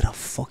stop. You're a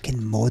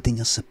fucking mod and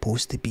you're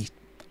supposed to be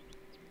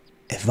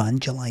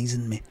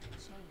evangelising me.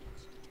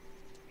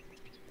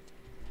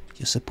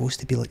 You're supposed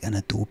to be like an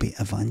Adobe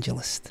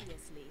evangelist.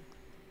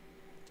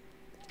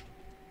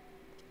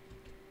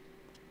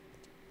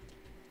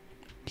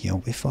 Here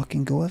we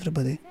fucking go,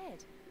 everybody.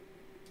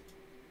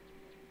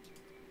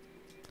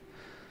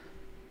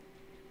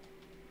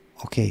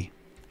 Okay,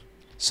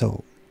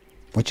 so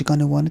what you're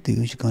gonna want to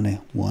do is you're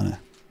gonna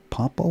wanna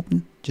pop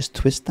open, just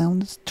twist down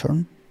this,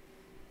 turn,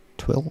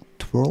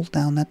 twirl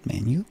down that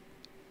menu,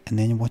 and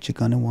then what you're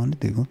gonna want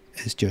to do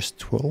is just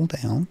twirl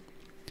down,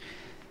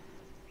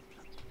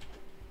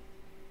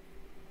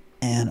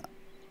 and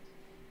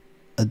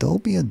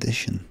Adobe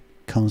Audition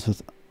comes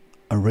with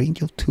a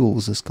range of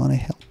tools that's gonna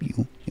help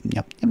you.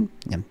 Yum.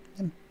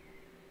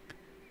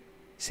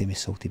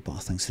 Semi-salty bar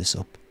thinks this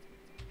up.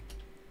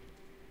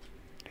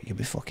 Here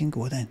we fucking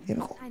go then. Here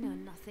we go. I know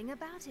nothing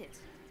about it.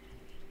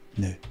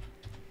 No.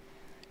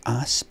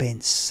 I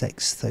spent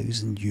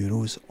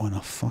 €6,000 on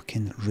a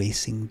fucking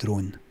racing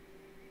drone,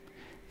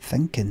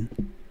 thinking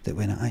that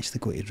when I actually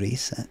got to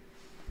race it,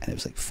 and it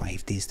was like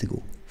 5 days to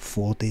go,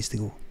 4 days to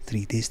go,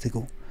 3 days to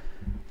go,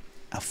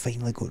 I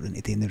finally got around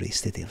to doing the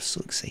race today. I was so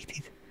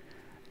excited.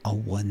 I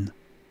won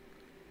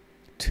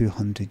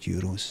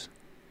 €200.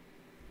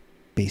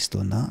 Based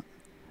on that,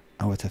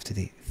 I would have to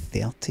do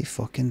 30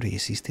 fucking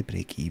races to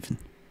break even.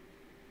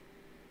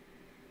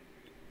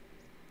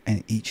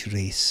 And each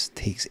race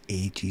takes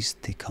ages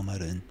to come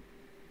around.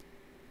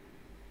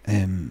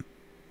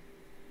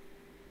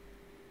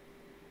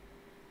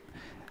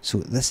 So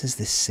this is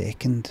the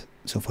second.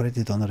 So I've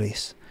already done a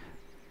race.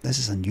 This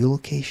is a new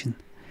location.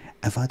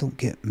 If I don't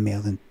get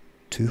more than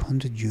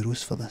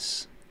 €200 for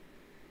this,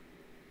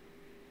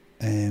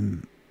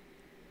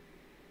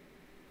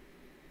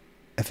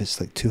 if it's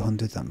like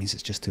 200, that means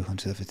it's just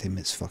 200 every time.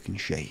 It's fucking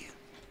shite.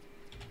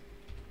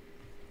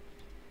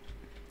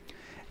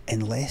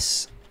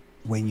 Unless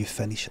when you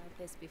finish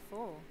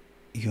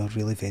you're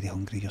really very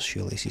hungry, your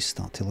shoelaces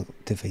start to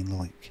look divinely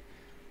like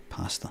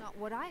pasta. Not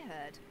what I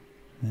heard.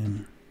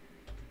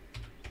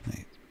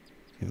 Right,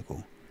 here we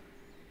go.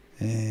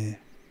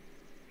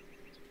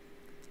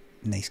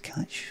 Nice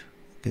catch.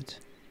 Good.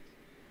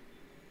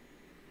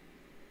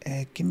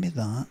 Give me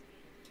that.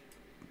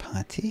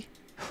 Patty.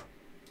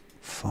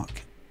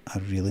 Fuck. I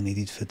really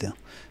needed food there.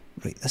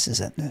 Right, this is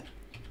it now.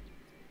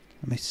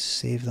 Let me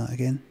save that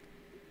again.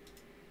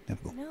 There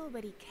we go.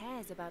 Nobody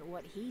cares about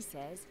what he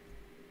says.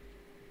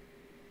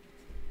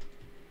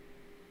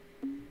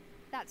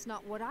 That's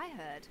not what I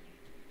heard.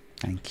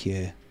 Thank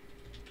you.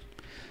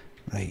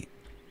 Right.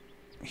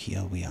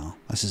 Here we are.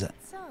 This is it.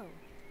 So.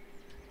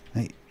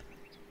 Right.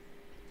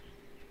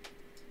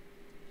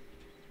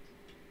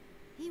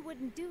 He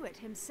wouldn't do it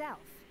himself.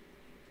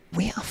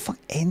 Wait a fuck.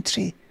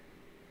 Entry.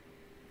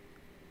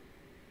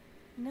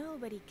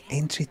 Nobody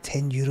cares. Entry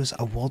 €10.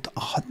 Award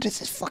 100.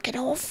 It's fucking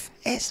off.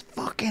 It's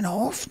fucking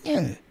off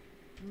now.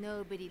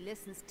 Nobody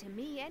listens to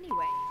me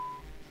anyway.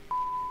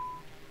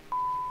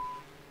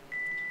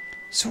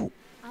 So.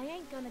 I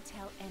ain't gonna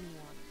tell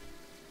anyone.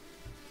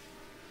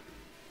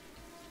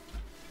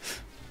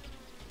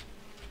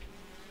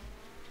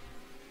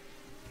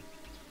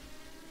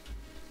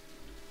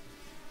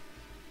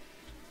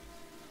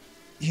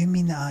 You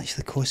mean that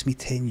actually cost me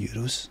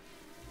 €10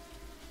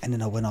 and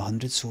then I win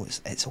 100, so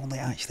it's only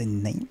actually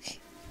 90?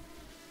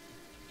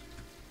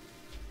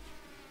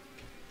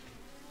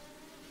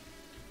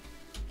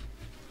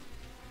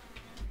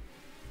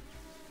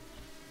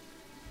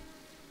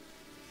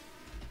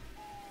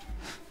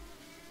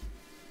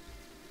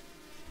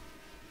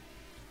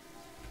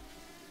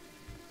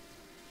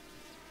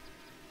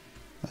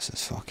 This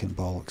is fucking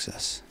bollocks,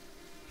 this.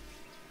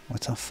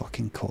 What a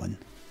fucking con.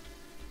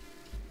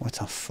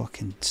 What a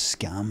fucking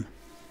scam.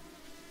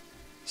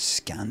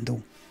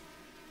 Scandal.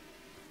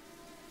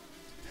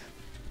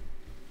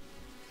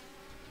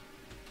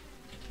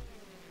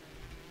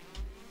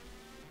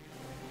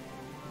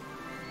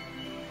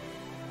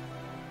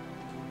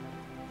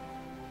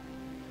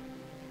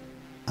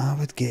 I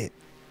would get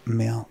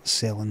Mel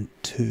selling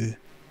 2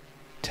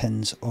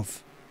 tins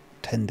of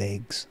tinned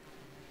eggs.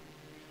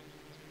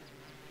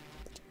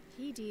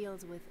 He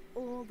deals with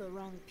all the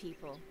wrong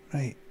people.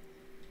 Right.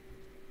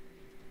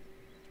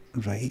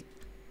 Right.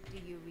 Do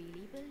you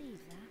really believe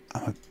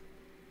that?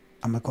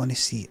 Am I going to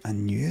see a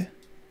new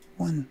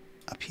one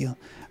appear?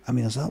 I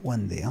mean, there's that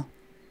one there,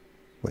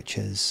 which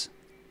is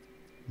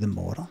the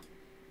Mora.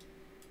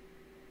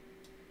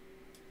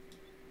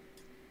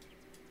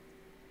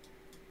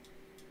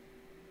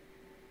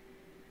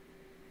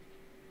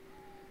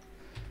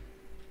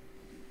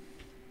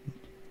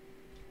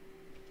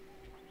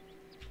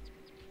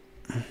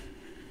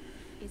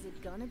 Is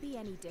it gonna be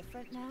any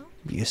different now?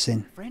 You're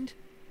saying? Friend,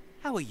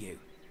 how are you?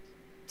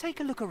 Take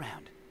a look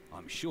around.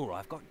 I'm sure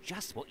I've got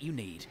just what you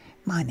need.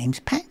 My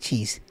name's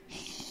Patches.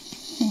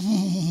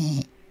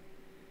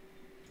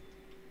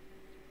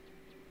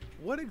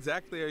 What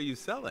exactly are you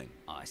selling?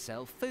 I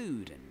sell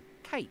food and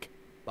cake,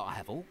 but I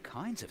have all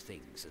kinds of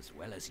things as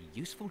well as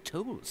useful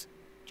tools.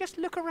 Just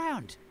look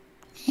around.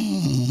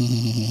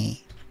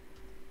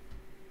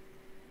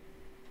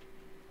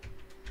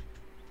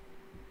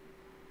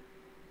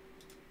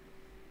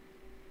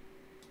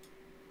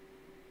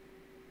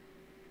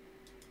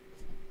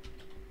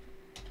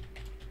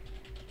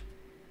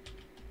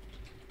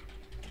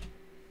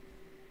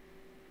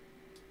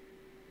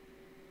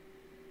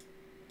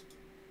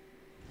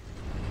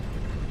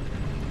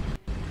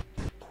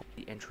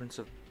 Entrance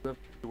of No.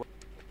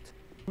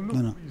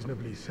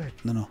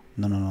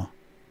 No.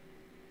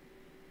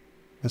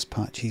 Where's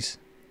Patches?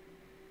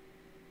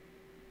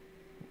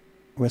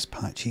 Where's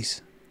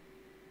Patches?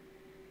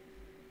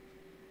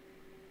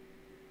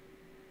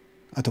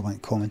 I don't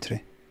want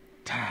commentary.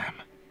 Damn.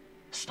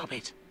 Stop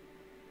it.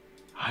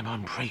 I'm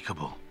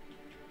unbreakable.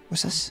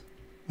 What's this?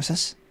 What's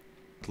this?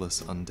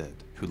 Undead.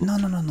 Who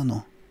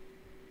No.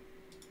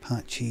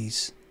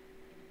 Patches.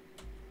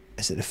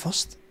 Is it the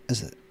first?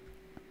 Is it?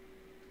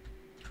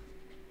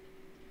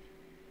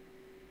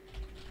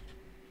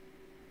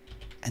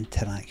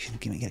 Interaction.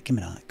 Give me that.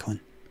 Come on.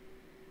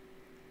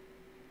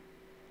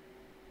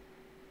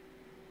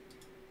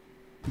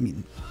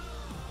 Meeting.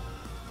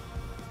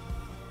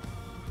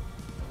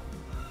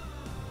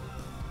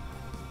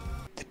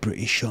 The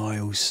British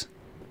Isles.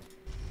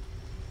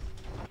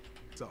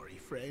 Sorry,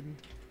 friend.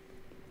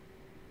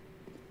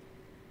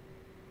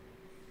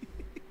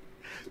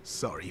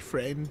 Sorry,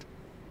 friend.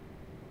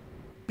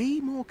 Be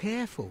more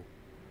careful.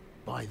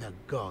 By the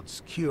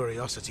gods,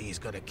 curiosity is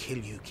gonna kill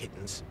you,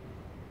 kittens.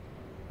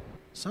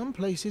 Some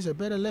places are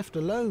better left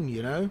alone,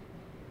 you know.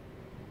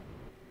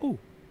 Oh,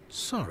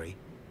 sorry.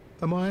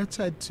 Am I a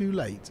tad too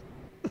late?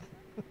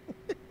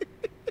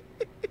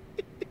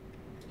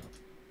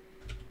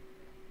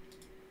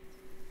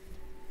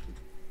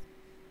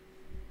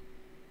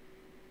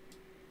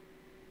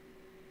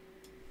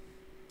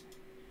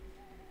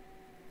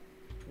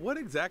 What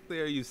exactly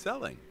are you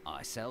selling?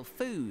 I sell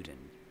food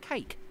and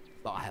cake,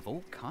 but I have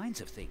all kinds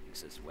of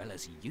things as well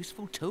as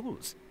useful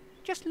tools.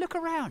 Just look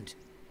around.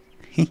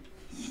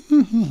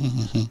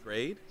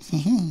 Trade?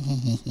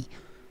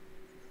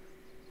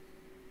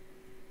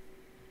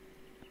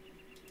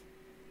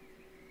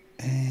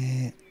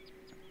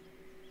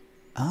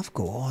 I've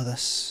got all of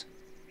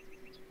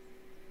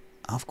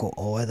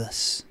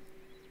this.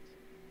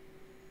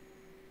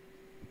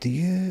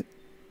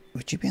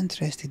 Would you be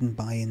interested in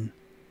buying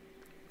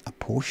a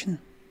potion?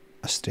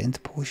 A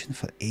strength potion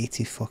for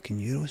 80 fucking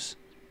euros?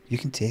 You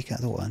can take it,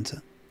 I don't want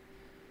it.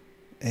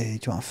 Do you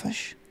want a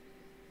fish?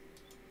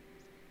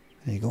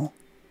 There you go.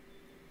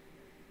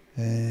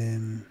 Do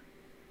you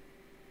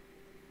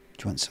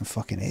want some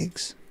fucking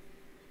eggs?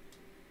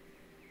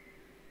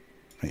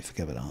 Right,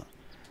 forget about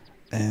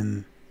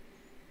that.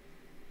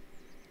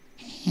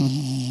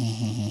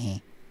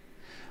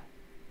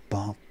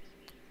 Bar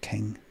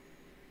King.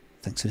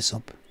 Thanks for the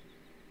sub.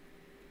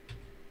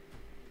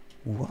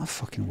 What a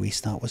fucking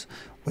waste that was.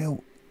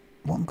 Well,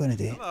 what I'm going to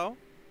do... Hello.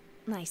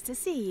 Nice to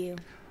see you.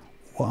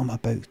 What I'm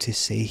about to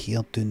say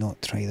here, do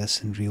not try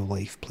this in real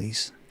life,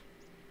 please.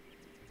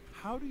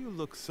 How do you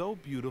look so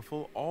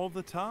beautiful all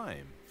the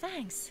time?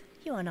 Thanks.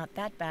 You are not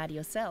that bad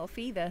yourself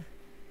either.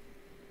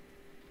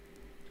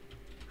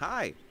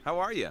 Hi, how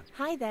are you?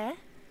 Hi there.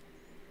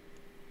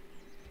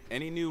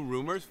 Any new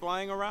rumors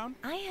flying around?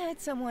 I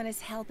heard someone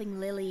is helping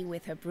Lily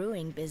with her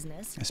brewing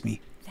business. That's me.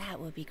 That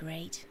would be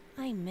great.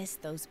 I miss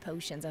those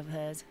potions of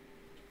hers.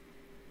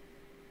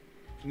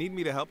 Need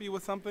me to help you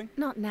with something?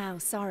 Not now,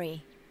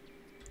 sorry.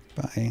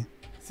 Bye.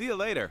 See you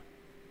later.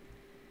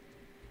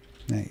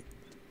 Right.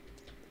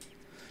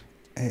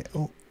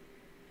 Oh.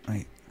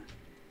 Right.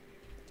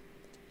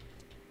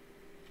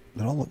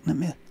 They're all looking at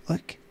me.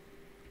 Look.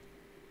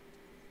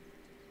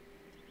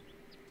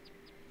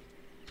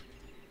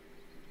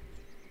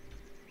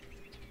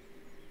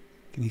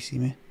 Can you see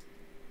me?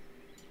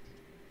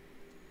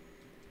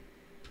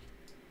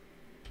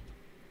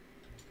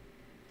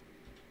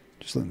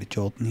 Just looking at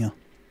Jordan here.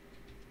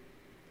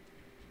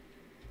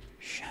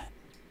 Shit.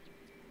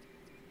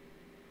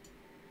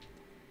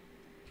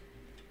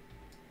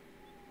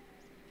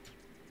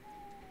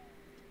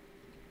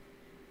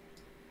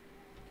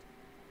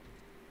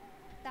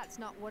 That's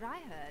not what I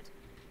heard.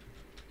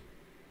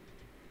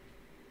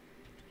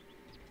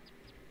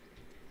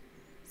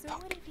 So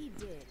what if he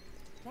did?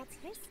 That's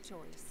his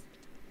choice.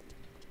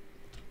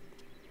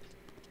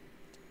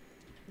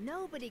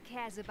 Nobody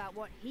cares about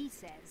what he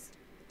says.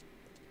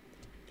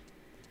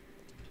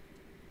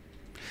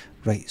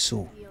 Right,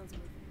 so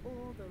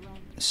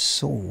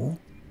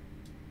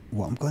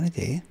what I'm gonna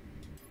do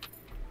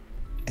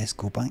is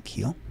go back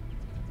here.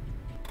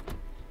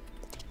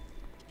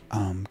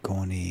 I'm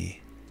gonna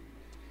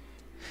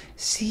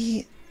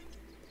see.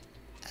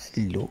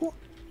 Hello,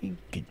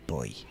 good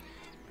boy.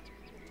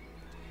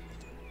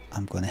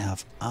 I'm gonna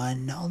have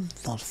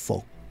another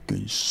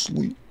fucking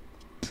sleep.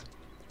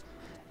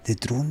 The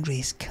drone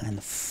race can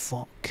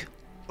fuck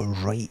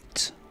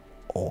right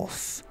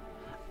off.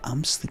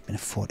 I'm sleeping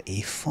for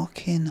a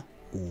fucking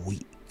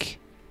week.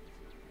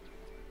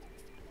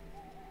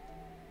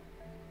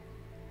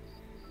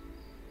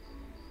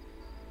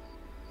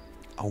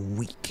 A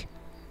week.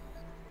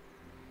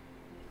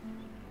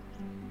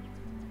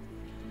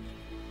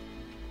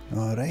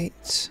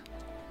 Alright.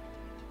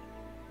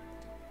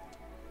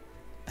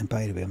 And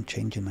by the way, I'm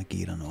changing my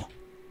gear and all.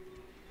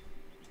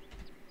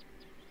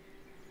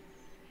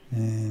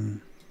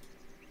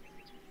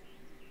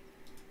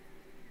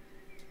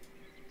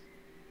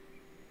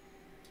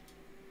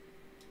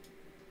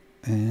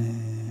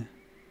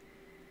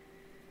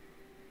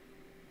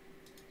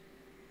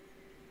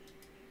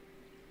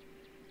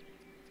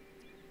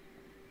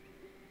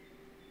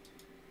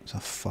 It's a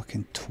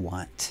fucking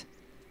twat.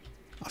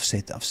 I've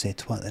said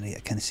twat tonight, I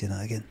can't say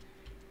that again.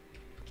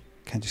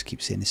 Can't just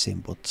keep saying the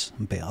same words.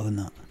 I'm better than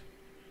that.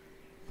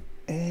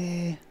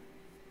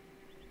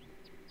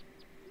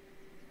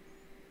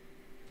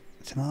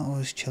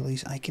 Tomatoes,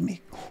 chilies, I can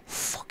make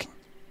fucking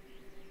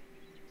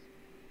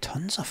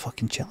tons of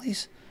fucking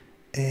chilies.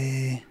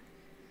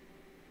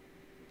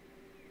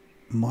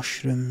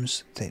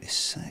 Mushrooms,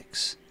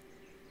 36.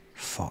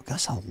 Fuck,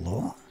 that's a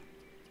lot.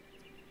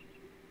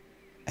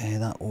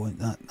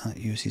 That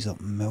uses up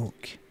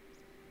milk.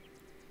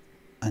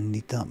 I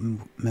need that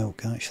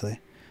milk actually.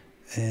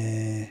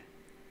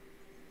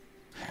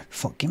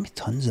 Fuck, give me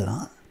tons of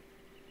that.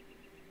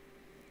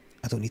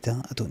 I don't need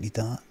that, I don't need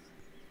that.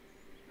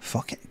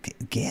 Fuck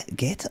it, get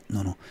it.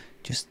 No,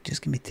 just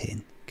give me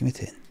 10. Give me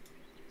 10.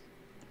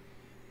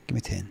 Give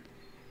me 10.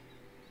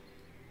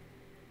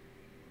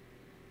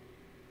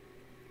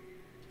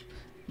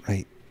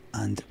 Right,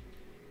 and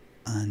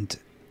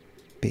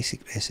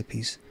basic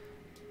recipes.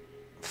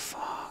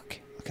 Fuck,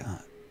 look at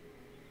that.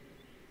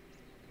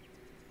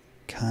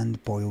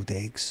 Canned boiled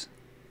eggs.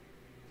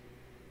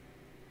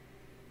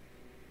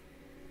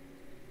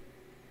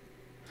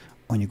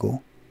 On you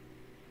go.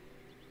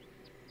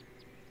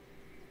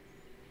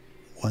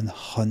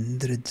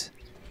 100.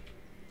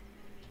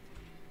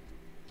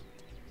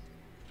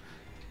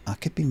 I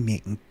could be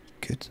making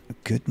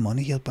good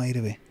money here, by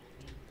the way.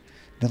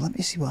 Now let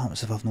me see what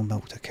happens if I've not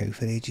milked a cow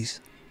for ages.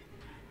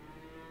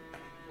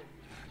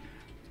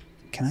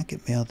 Can I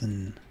get more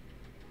than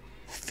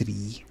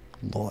 3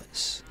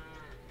 lots?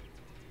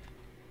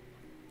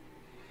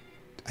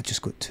 I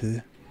just got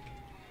 2.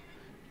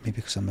 Maybe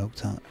because I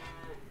milked that.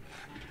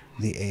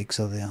 The eggs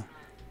are there.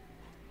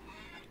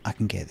 I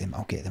can get them.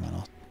 I'll get them or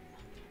not.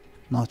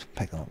 No, I'll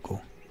pick them up.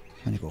 Go.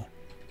 On you go.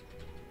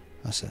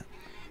 That's it.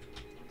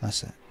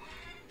 That's it.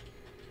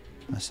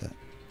 That's it.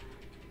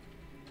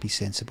 Be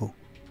sensible.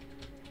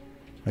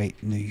 Right,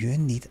 now you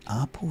need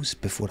apples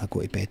before I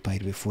go to bed, by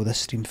the way. Before this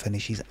stream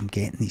finishes, I'm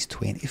getting these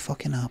 20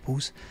 fucking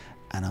apples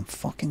and I'm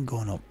fucking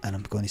going up and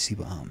I'm going to see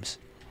what happens.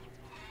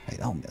 Right,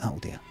 that'll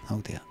do it. That'll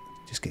do it.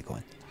 Just get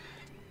going.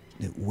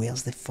 Now,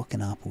 where's the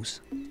fucking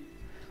apples?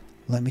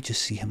 Let me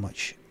just see how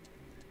much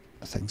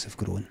things have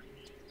grown.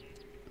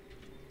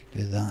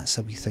 That's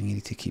a wee thing you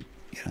need to keep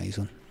your eyes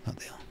on. Up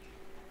there.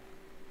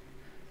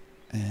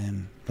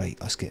 Right,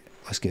 let's get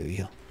out of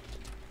here.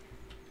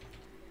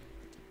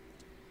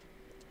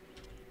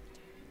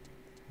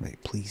 Right,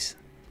 please.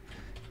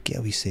 Get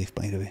a wee safe,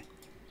 by the way.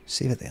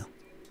 Save it there.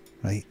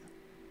 Right.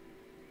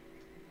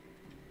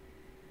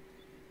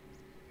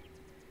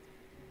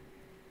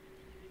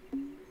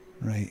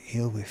 Right,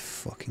 here we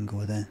fucking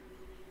go then.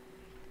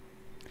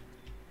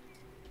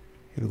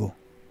 Here we go.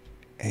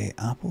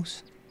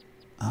 Apples.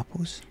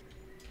 Apples.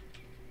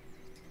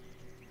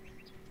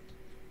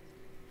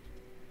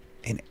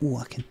 And oh,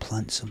 I can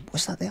plant some.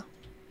 What's that there?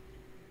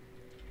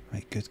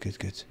 Right,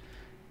 good.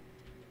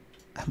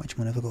 How much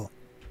money have I got?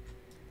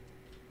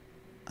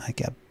 I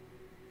get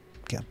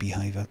a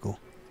beehive, I go.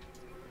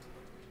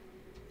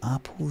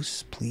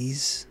 Apples,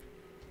 please.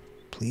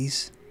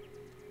 Please.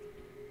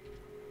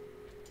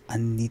 I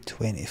need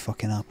 20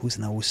 fucking apples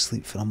and I will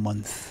sleep for a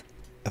month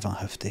if I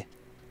have to.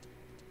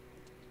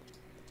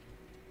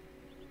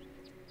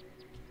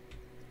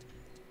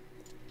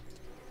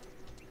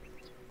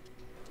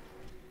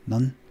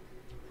 None?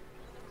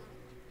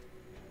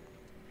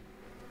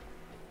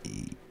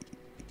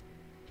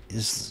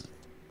 This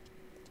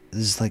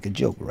is like a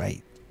joke,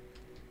 right?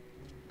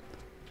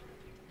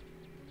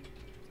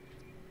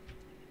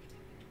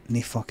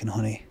 No fucking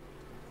honey.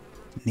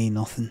 No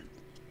nothing.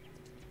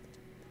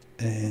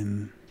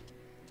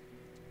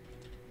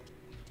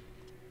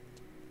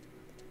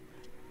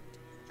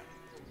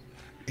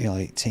 You're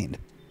like taking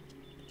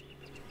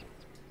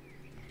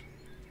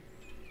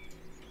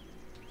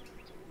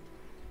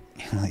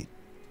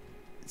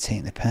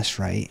the piss,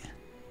 right?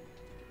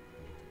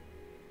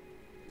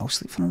 I'll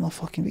sleep for another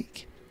fucking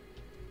week.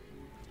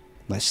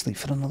 Let's sleep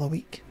for another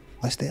week.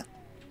 Let's do it.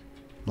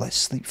 Let's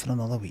sleep for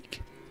another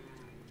week.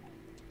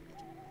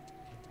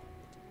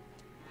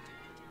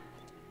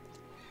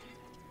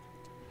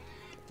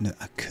 No,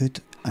 I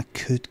could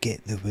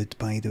get the wood,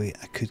 by the way.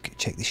 I could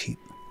check the sheep.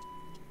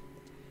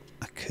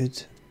 I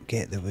could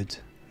get the wood,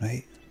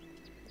 right?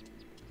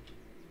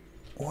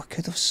 Oh, I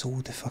could have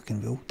sold the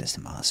fucking wool.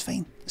 Doesn't matter. It's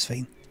fine. It's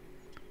fine.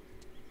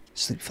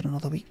 Sleep for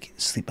another week.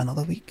 Sleep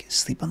another week.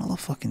 Sleep another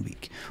fucking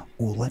week.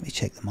 Oh, let me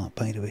check the map,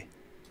 by the way.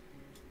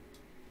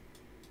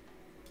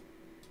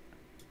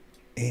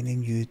 Any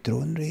new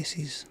drone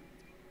races?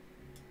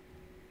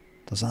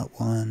 There's that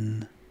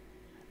one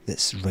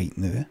that's right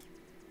now,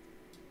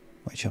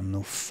 which I'm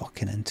no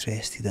fucking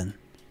interested in,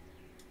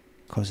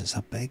 because it's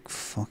a big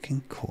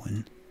fucking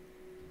cone.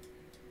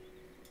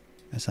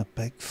 It's a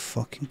big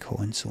fucking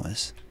cone, so it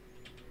is.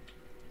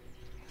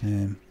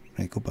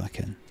 Right, go back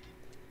in.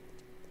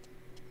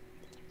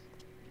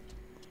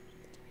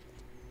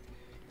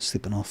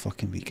 Sleeping all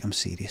fucking week, I'm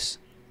serious.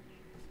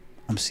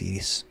 I'm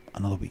serious.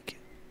 Another week.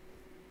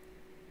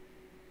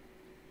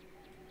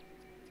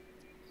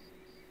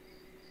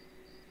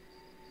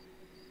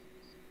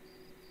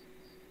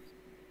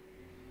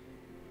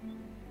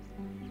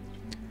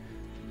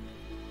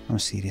 I'm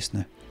serious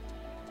now.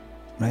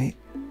 Right,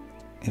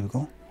 here we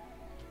go.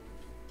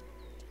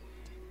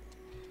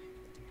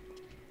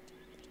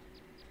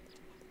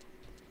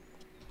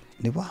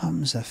 Now what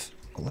happens if...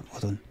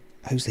 hold on.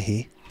 How's the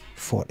hay?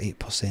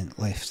 48%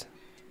 left.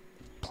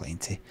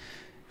 Plenty.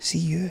 See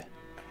you.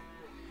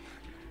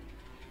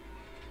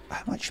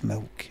 How much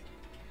milk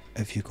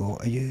have you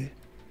got? Are you...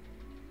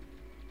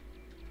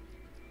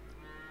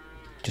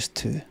 just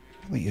 2? What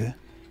about you?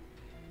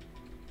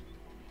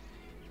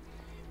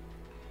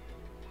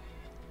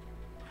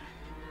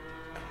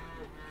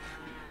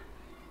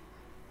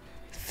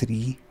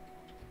 Three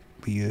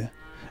with you.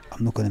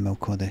 I'm not going to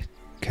milk all the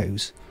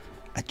cows.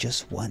 I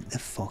just want the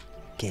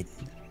fucking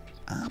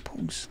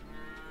apples.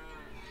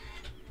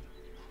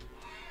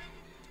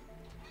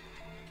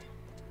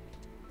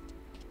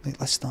 Right,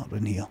 let's start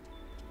in here.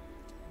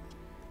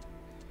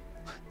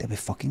 There we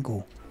fucking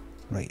go.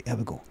 Right, here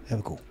we go. Here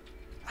we go.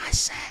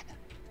 That's it.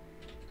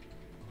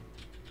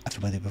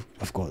 Everybody,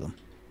 we've got them.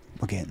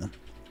 We're getting them.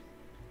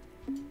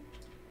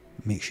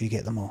 Make sure you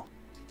get them all.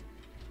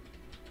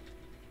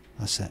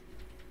 That's it.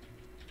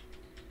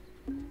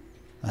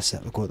 That's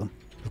it, we've got them.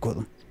 We've got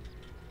them.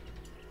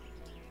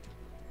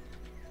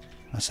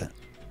 That's it.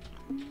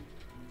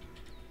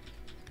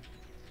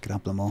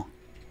 Grab them all.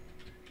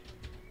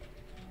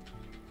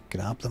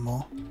 Grab them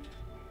all.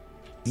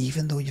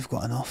 Even though you've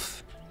got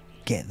enough,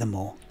 get them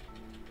all.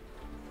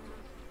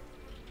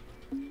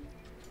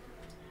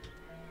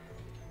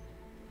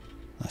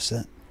 That's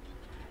it.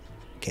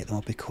 Get them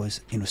all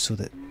because, you know, so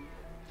that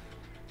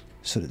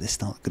they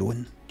start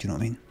growing. Do you know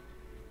what I mean?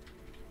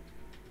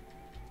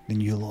 The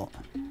new lot.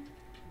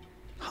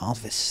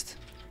 Harvest.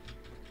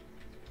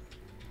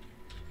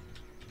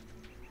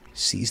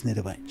 Season of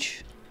the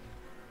witch.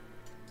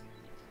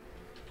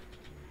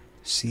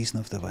 Season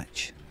of the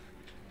witch.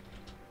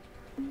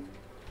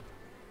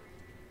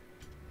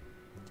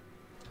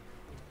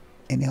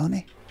 Any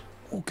honey?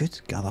 Oh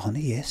good, gather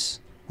honey, yes.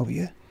 What about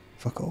you?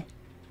 Fuck all.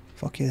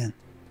 Fuck you then.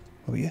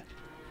 What about you?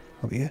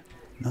 What about you?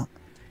 No.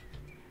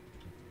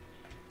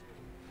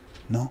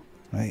 No?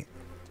 Right.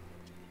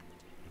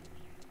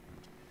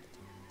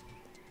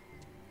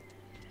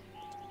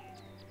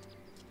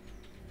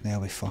 There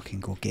we fucking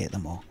go, get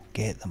them all.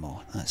 Get them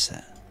all, that's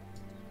it.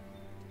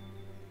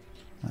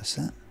 That's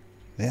it.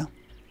 There.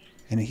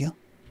 Any here?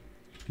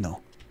 No.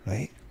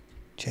 Right.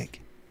 Check.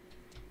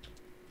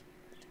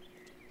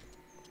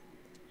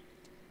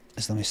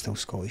 Is Limmy still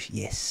Scottish?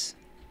 Yes.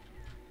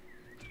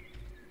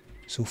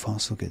 So far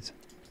so good.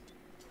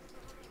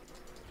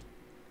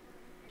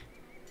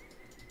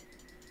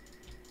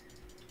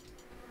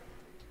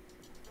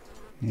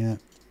 Yeah.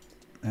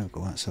 There we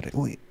go, that's alright.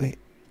 Oh, wait. What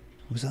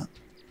was that?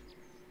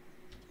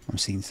 I'm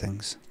seeing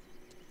things.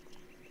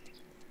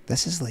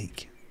 This is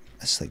like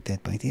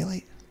Dead by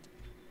Daylight.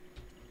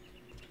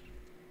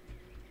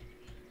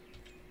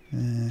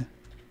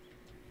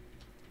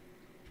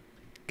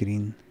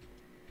 Green.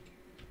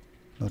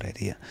 Not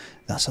ready yet.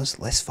 That's us.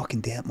 Let's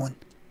fucking do it, man.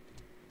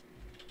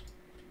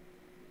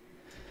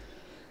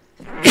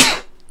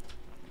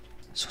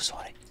 So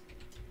sorry.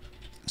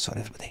 Sorry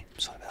everybody.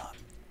 Sorry about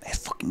that. Let's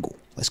fucking go.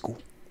 Let's go.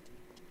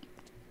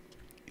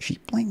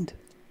 Sheep blind.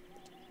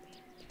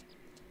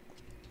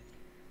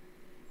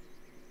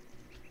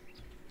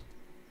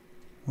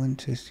 One,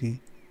 two,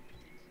 three.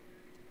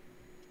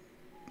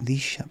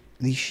 These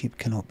sheep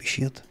cannot be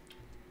sheared.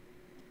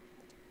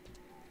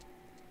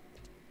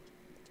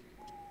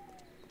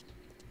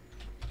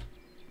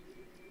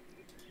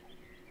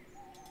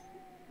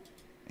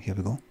 Here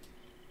we go.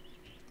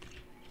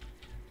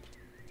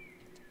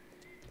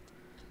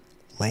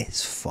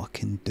 Let's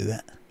fucking do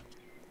it.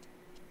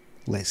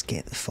 let's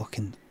get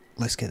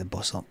the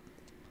bus up.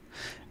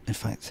 In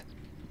fact,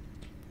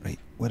 right,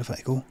 where have I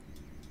to go?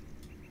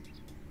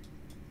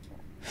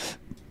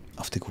 I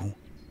have to go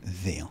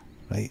there,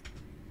 right?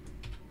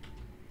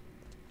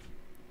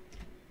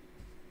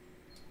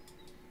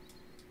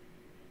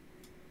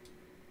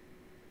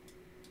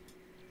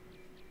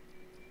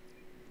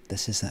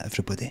 This is it,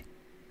 everybody.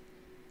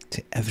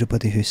 To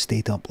everybody who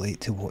stayed up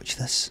late to watch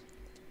this,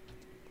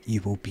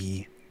 you will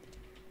be,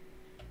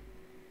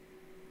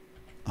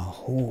 I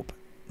hope,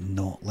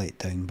 not let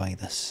down by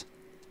this.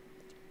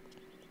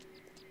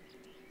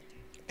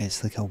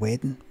 It's like a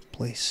wedding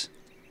place,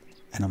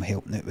 and I'm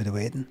helping out with the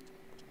wedding,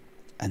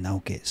 and I'll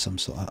get some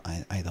sort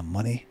of either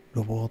money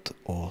reward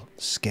or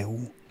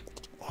skill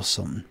or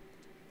something.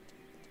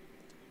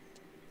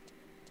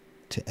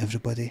 To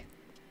everybody,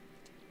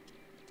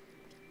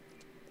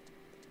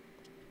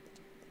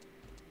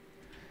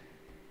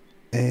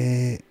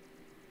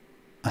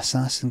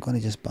 assassin gonna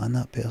just ban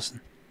that person.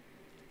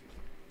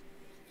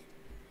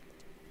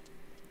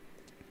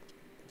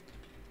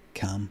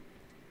 Cam,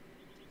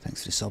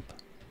 thanks for the sub.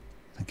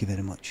 Thank you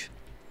very much.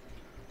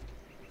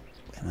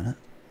 Wait a minute.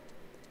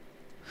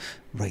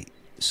 Right,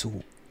 so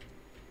hold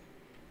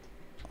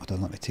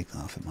on, let me take that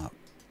off the map.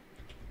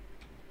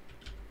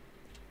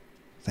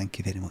 Thank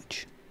you very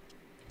much.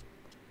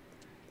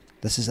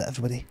 This is it,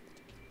 everybody.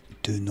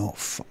 Do not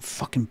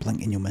fucking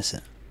blink and you'll miss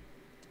it.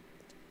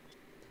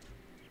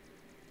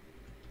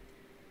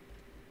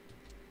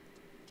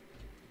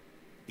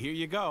 Here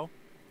you go.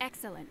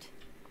 Excellent.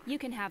 You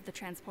can have the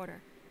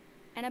transporter.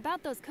 And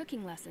about those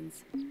cooking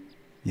lessons.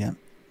 Yeah.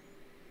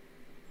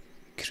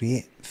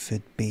 Create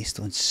food based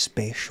on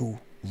special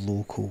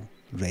local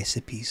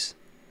recipes.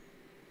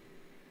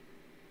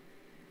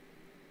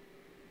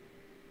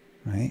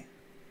 Right?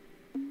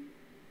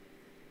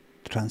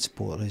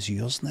 Transporter is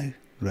yours now,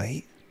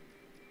 right?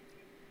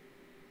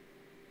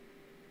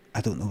 I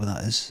don't know what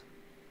that is.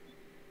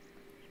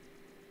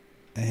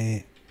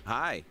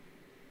 Hi.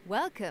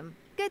 Welcome.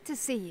 Good to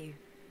see you.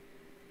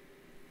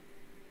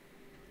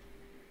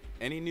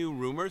 Any new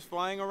rumors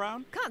flying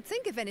around? Can't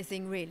think of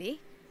anything really.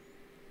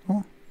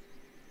 Oh.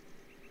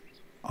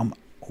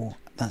 Oh,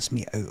 that's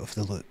me out of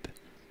the loop.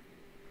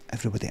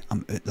 Everybody,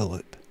 I'm out the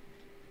loop.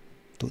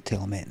 Don't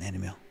tell him anything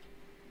anymore.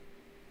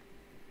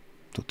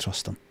 Don't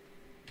trust him.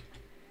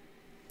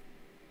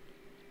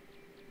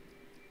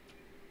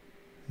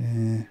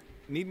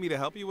 Need me to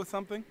help you with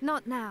something?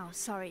 Not now,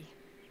 sorry.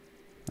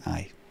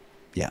 Aye.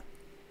 Yeah.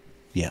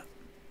 Yeah.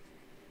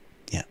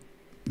 Yeah.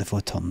 They've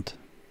all turned.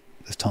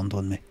 They've turned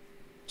on me.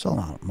 It's all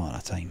a matter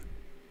of time.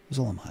 It's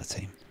all a matter of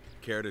time.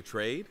 Care to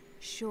trade?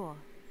 Sure.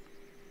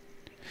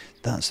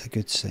 That's a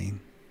good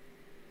sign.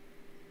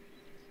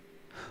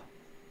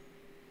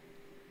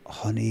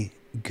 Honey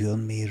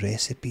gourmet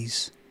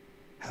recipes.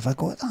 Have I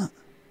got that?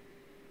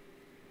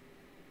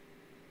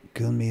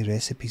 Gourmet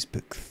recipes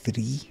book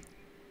 3.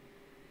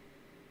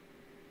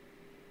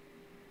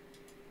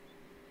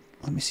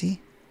 Let me see.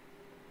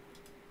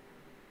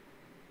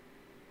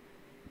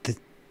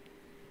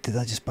 Did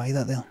I just buy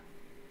that there?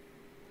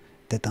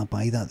 Did I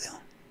buy that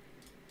there?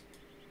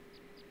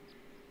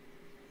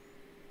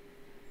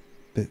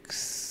 Book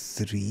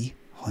 3,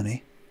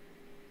 honey.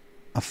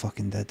 I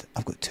fucking did.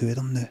 I've got 2 of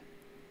them now.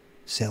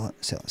 Sell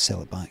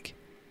it back.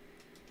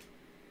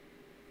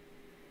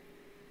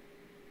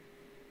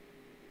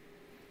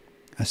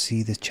 I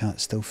see the chat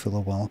still full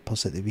of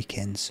wallopers at the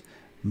weekends.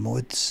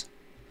 Mods.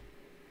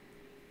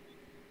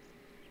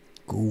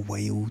 Go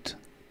wild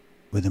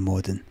with the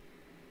modding.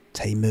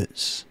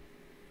 Timeouts.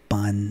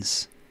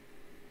 Bans.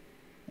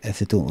 If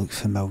they don't look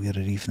familiar,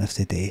 or even if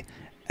they do,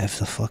 if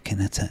they're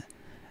fucking at it,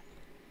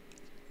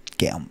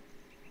 get them.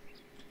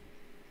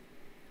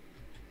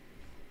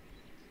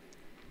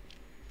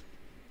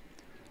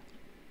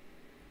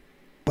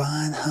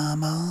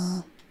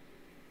 Banhammer.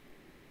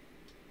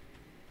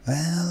 When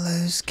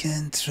I lose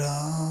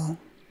control.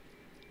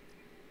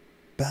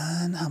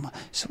 Banhammer.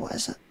 So what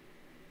is it?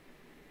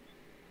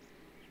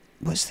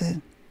 What's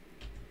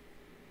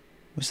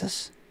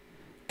this?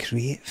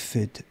 Create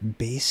food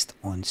based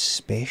on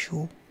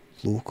special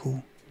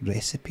local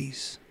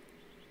recipes.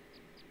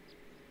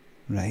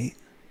 Right?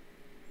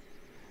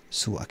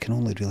 So I can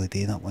only really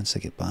do that once I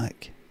get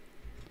back.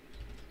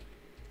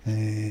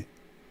 And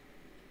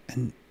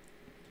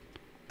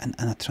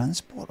a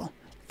transporter.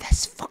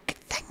 This fucking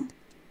thing.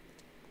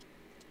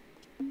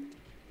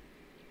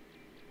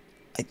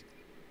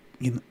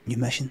 New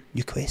mission,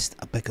 new quest.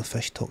 A bigger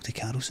fish talk to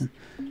Carlson.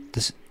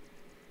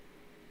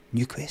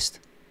 New quest.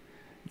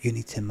 You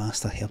need to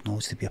master herb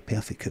knowledge to be a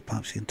perfect cook.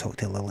 Perhaps you can talk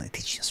to Lily and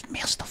teach you. There's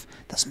more stuff.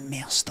 There's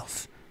more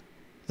stuff.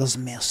 There's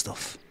more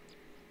stuff.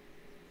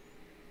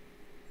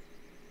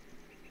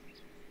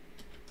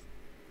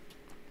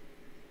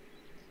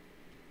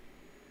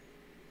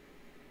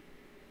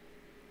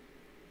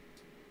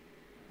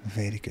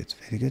 Very good,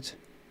 very good.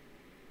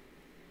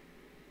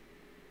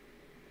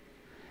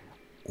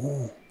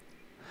 Oh.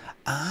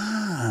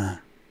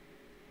 Ah.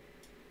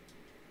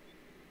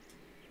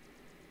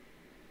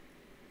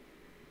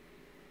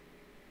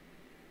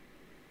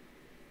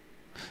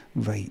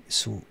 Right,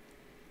 so...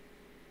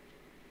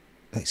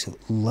 Right, so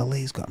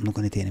Lily's got... I'm not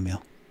going to do any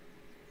more.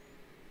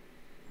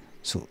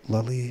 So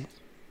Lily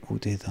will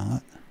do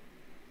that.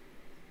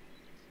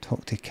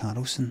 Talk to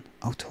Carlson.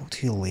 I'll talk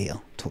to you later.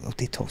 Talk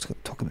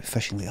about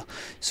fishing later.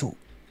 So,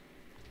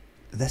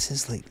 this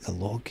is like the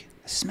log.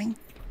 This is mine.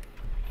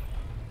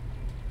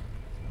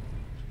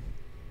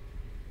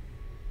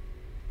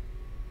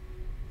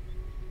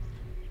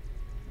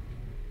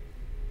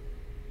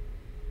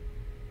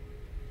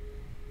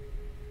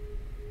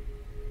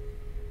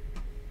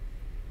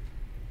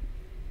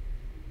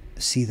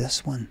 See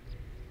this one?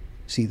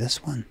 See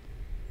this one?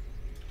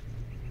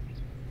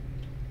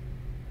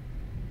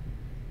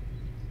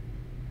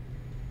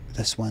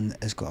 This one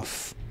has got a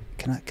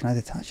can I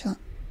detach that?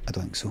 I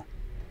don't think so.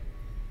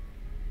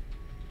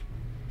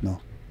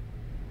 No.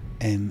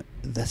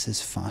 This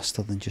is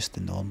faster than just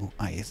the normal.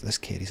 Aye, this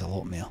carries a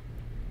lot more.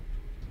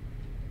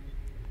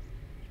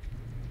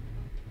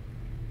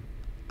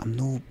 I'm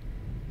no...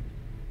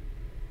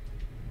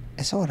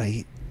 It's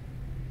alright.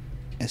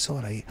 It's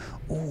alright.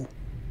 Oh.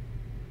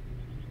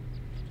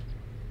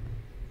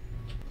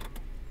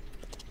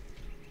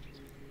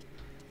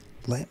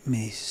 Let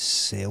me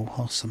sell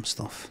her some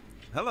stuff.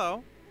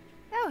 Hello.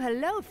 Oh,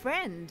 hello,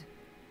 friend.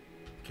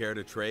 Care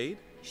to trade?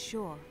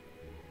 Sure.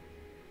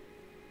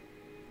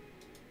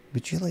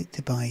 Would you like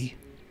to buy...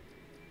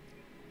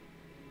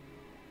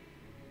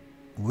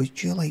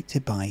 Would you like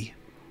to buy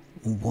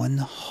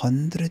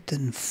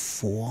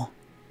 104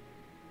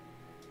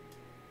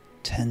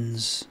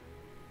 tins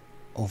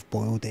of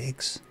boiled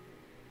eggs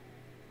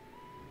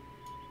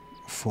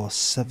for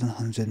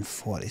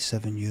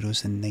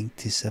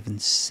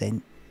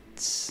 €747.97?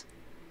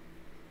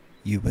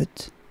 You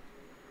would?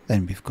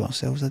 Then we've got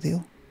ourselves a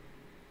deal.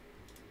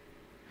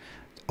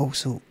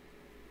 Also,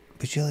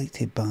 would you like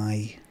to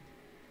buy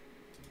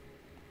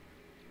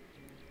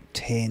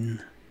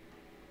 10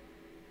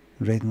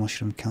 red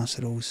mushroom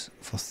casseroles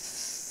for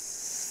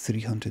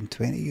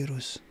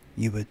 €320?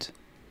 You would.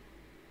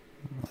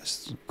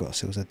 Let's got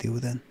ourselves a deal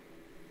then.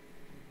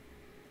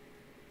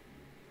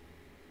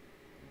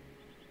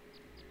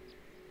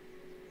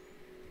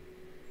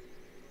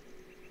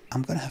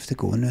 I'm gonna have to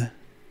go now.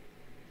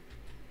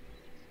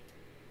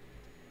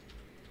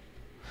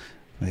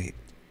 Right.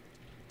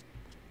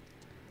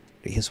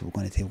 Right, here's what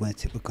we're going to do. We're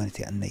going to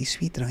take a nice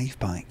wee drive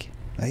back,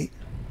 right?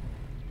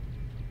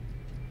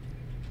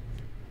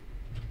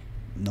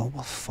 No,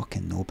 well,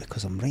 fucking no,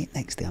 because I'm right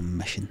next to a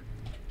mission.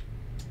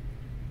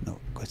 No,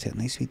 got to take a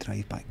nice wee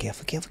drive back.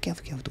 Careful.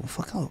 Don't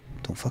fuck it up.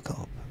 Don't fuck it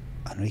up.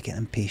 I know you're getting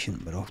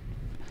impatient. We're all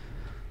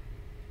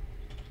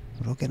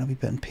getting a wee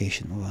bit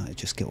impatient with that.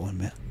 Just get on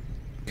with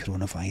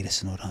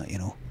coronavirus and all that, you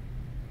know.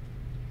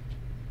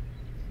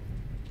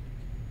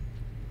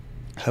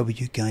 How are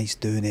you guys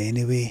doing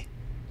anyway?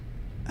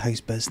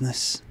 How's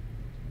business?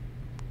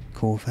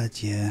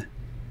 COVID, yeah.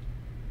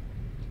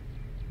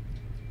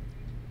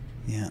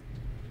 Yeah.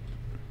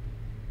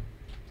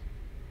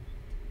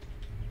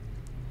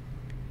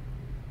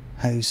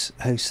 How's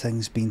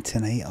things been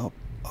tonight up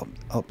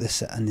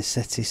in the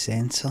city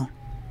centre?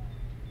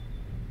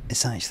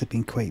 It's actually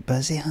been quite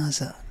busy,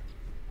 has it?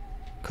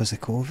 Because of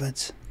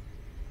COVID.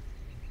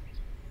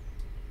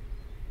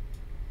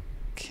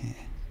 Okay.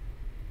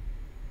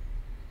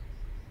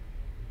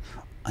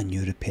 A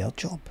new repair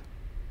job.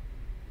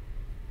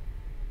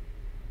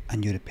 A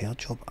new repair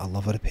job. I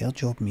love a repair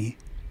job, me.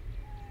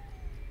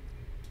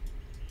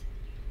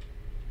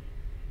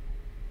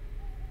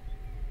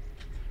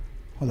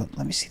 Hold on,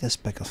 let me see this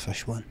bigger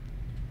fish one.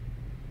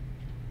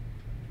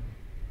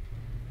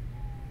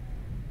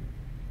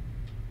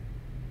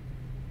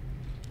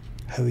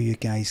 How are you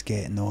guys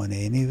getting on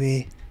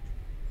anyway?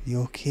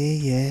 You okay?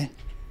 Yeah.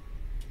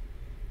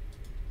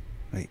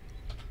 Right.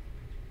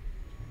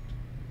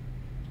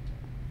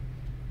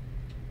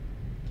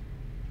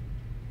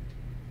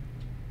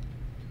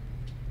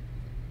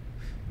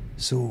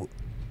 So,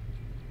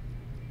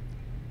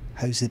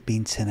 how's it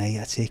been tonight?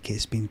 I take it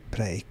it's been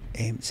pretty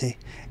empty.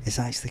 It's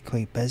actually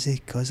quite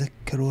busy because of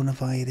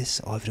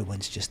coronavirus. Oh,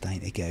 everyone's just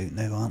dying to get out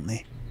now, aren't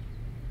they?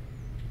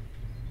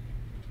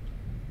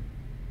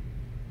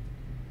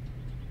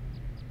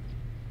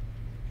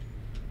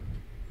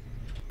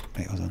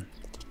 Right, hold on.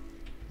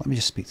 Let me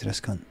just speak to this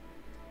cunt.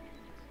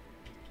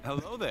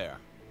 Hello there.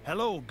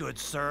 Hello, good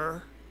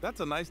sir. That's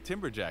a nice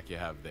timberjack you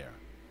have there.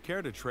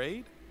 Care to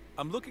trade?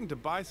 I'm looking to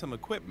buy some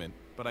equipment,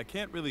 but I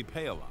can't really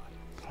pay a lot.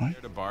 Care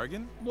to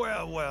bargain?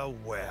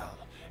 Well.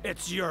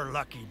 It's your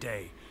lucky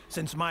day,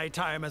 since my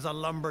time as a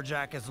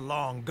lumberjack is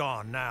long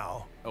gone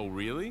now. Oh,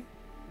 really?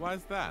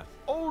 Why's that?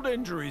 Old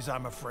injuries,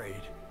 I'm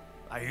afraid.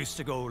 I used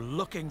to go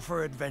looking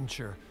for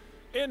adventure.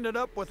 Ended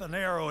up with an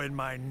arrow in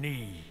my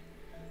knee.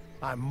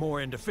 I'm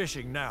more into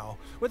fishing now.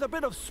 With a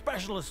bit of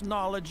specialist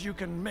knowledge, you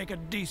can make a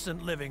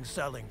decent living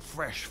selling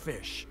fresh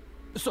fish.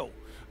 So,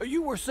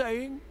 you were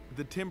saying?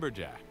 The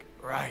timberjack.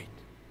 Right.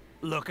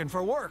 Looking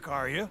for work,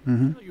 are you?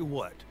 Tell you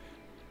what,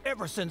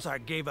 ever since I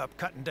gave up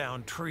cutting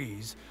down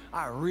trees,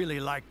 I really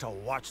like to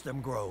watch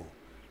them grow.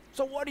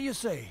 So what do you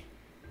say?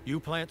 You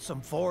plant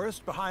some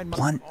forest behind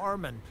my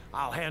farm and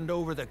I'll hand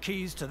over the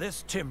keys to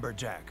this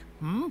Timberjack.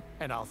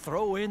 And I'll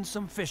throw in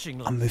some fishing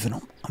lines. I'm moving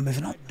up. I'm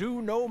moving up. I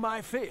do know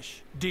my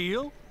fish.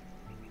 Deal?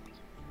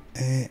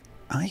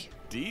 Aye.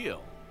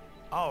 Deal.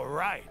 All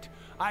right.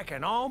 I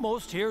can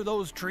almost hear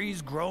those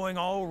trees growing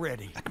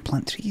already. I can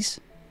plant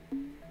trees.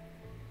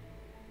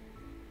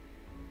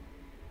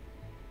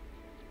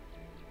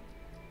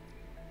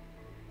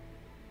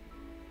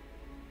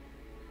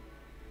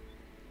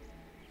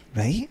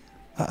 Right?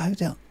 How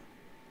do I...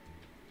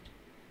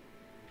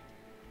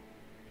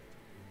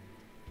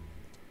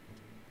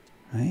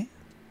 Right?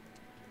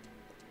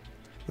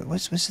 But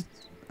what's the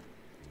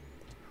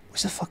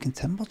fucking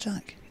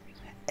Timberjack?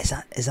 Is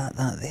that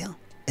there?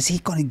 Is he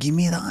gonna give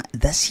me that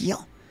this year?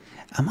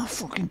 Am I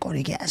fucking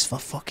gonna get this for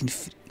fucking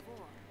free?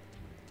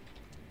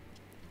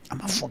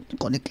 Am I fucking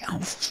gonna get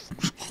him?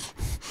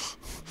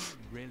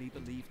 Really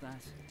believe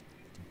that?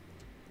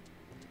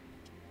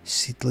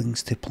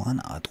 Seedlings to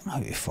plant? I don't know how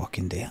to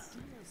fucking do it.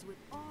 With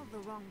all the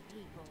wrong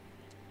people.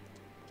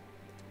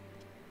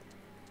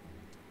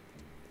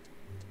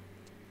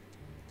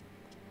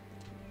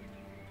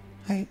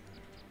 Hey.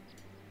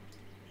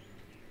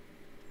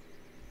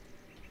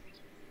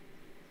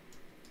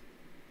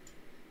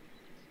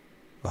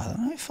 Well, I don't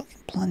know how to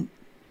fucking plant.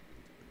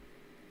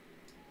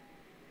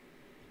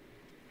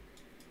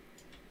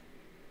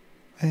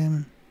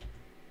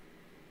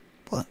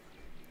 What?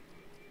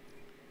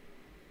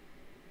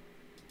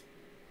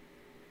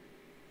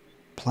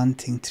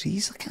 Planting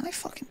trees? Can I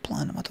fucking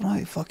plant them? I don't know how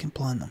to fucking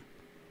plant them.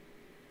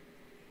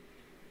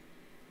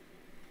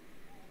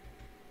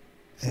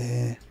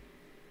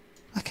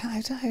 I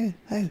can't. How?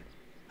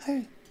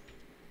 How?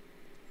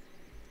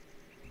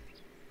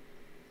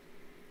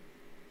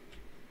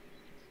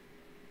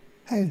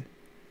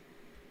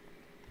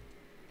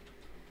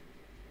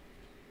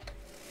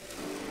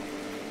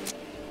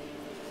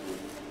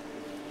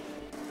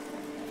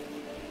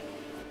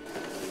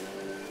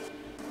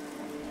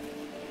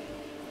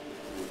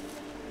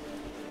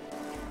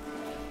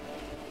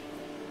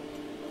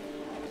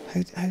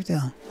 How do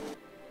I?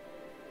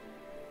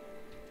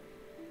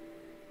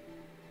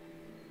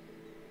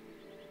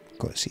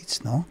 Got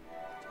seeds now.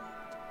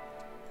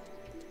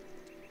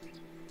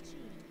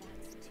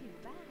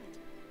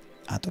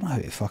 I don't know how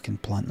to fucking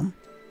plant them.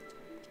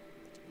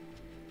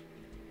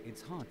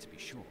 It's hard to be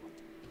sure.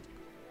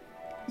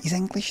 He's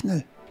English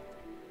now.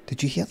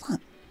 Did you hear that?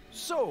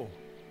 So,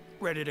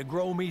 ready to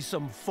grow me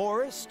some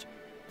forest?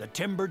 The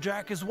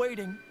Timberjack is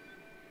waiting.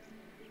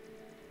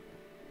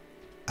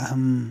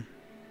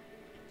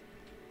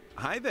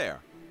 Hi there.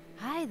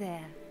 Hi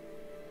there.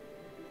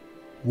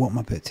 What I'm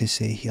about to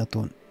say here,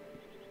 don't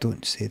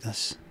say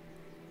this.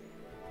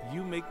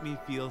 You make me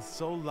feel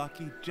so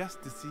lucky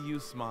just to see you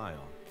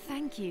smile.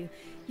 Thank you.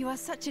 You are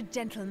such a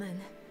gentleman.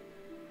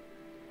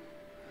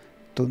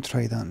 Don't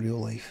try that in real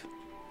life.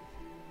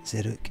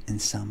 Zeruk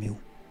and Samuel,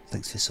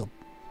 thanks for sub.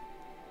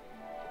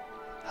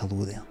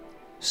 Hello there.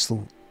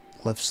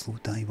 Live slow,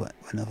 die,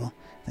 whenever.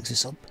 Thanks for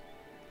sub.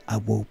 I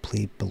will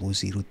play below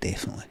zero,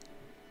 definitely.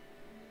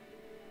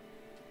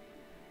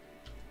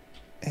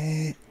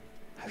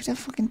 How do I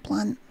fucking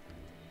plant?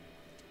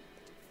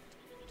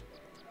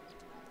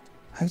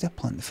 How do I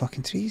plant the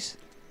fucking trees?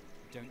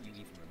 Don't you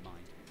even remind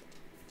me.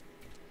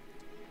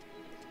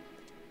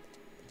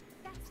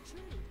 That's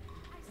true. I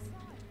saw it with my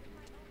own.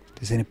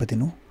 Does anybody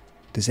know?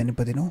 Does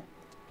anybody know?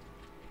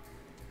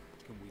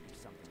 Can we do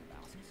something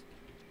about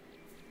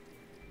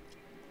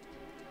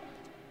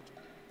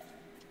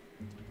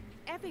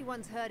it?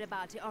 Everyone's heard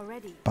about it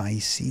already. Buy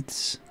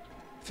seeds.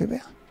 For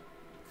where?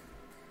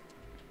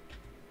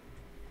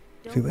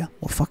 For where?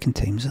 What fucking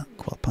time is it?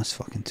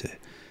 2:15.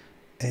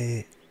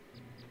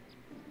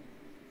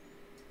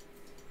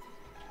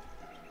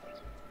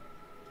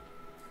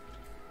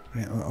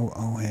 Right,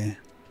 I'll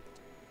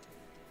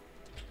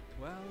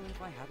Well,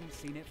 if I hadn't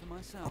seen it for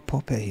myself.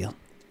 pop it here.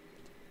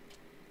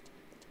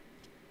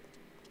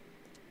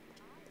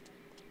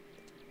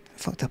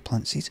 Fuck that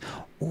plant seeds.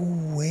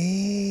 Oh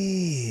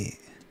wait.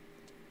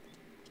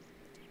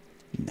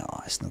 No,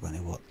 it's not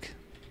gonna work.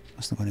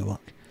 That's not gonna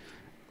work.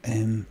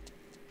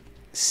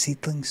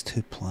 Seedlings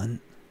to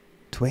plant.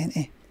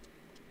 20.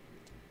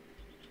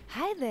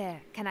 Hi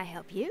there. Can I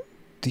help you?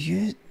 Do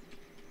you?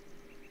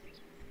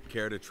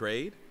 Care to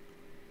trade?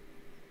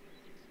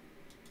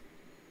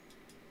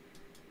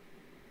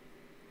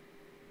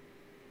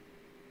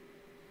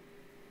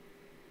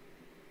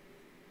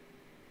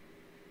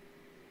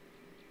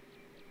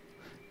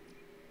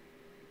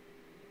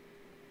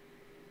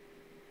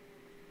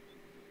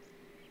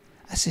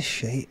 This is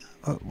shite.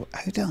 How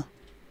do I?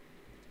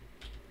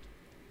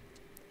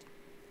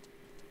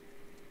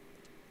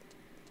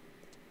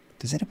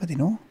 Does anybody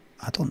know?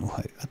 I don't know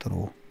how. I don't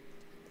know.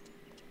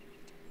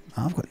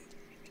 I've got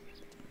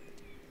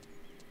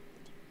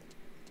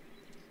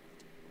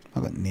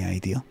no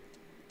idea.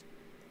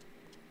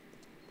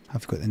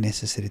 I've got the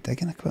necessary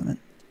digging equipment.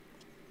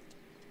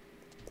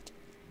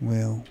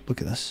 Well,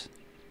 look at this.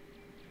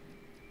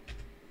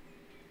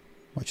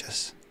 Watch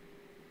this.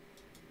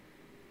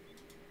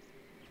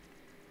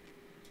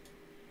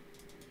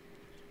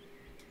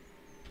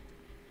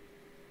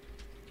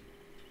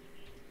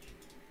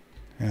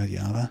 There you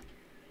are.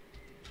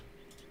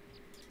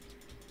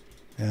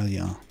 There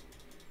you are.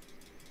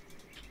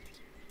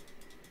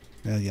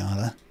 There you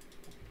are.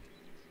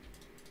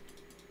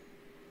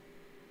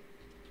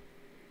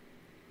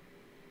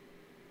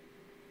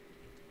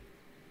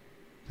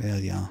 There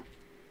you are.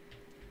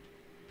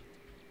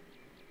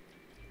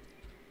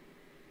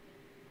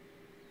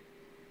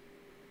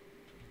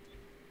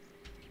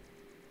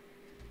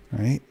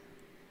 Right.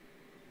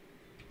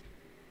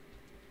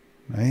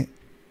 Right.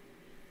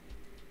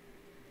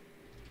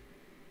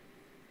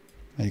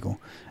 There you go.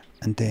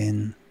 And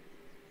then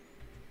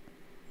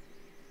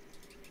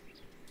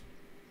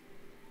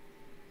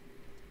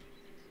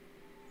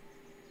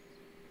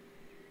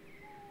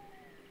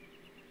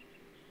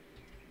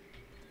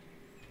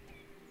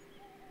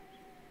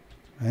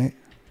right.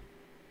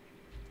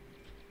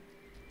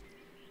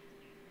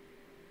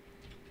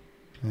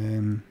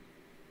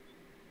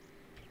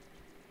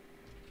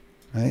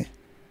 Right.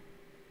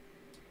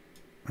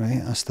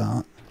 Right, that's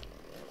that.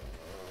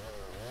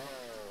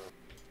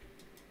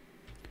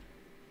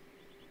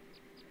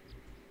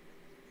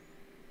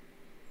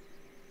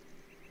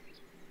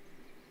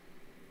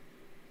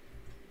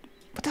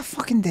 What the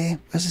fucking day?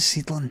 Where's the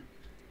seedling?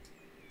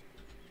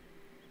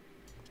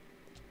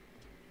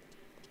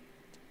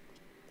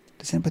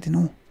 Does anybody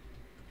know?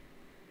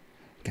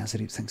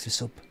 Gazareep thinks the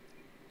sub.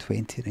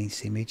 29,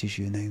 same age as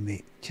you now,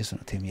 mate. Just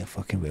want to tell me you're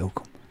fucking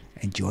welcome.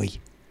 Enjoy.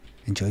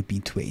 Enjoy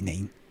being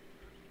 29.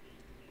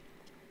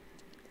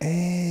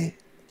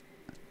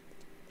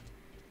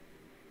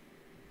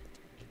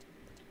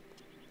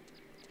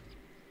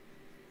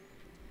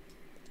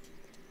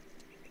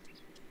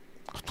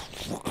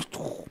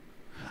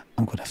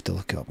 I'm gonna have to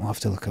look it up. I'll have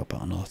to look it up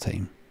at another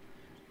time.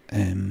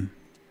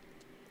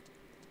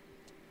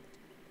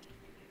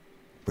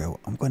 Well,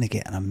 I'm gonna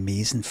get an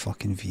amazing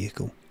fucking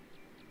vehicle.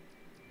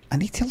 I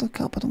need to look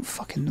up, I don't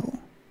fucking know.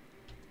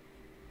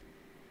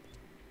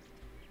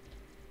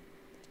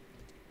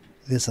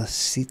 There's a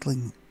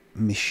seedling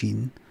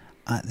machine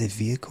at the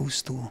vehicle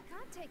store,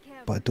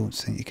 but I don't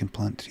think you can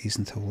plant trees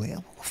until later.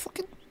 What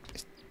fucking...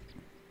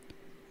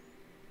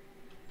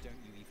 Don't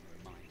you even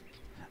remind me.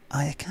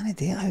 I can't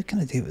do it. How can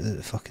I do it without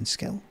the fucking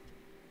skill?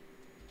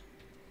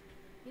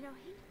 You know,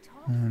 he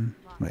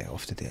Right, I'll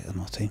have to do it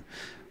another time.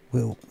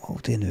 Well, what I'll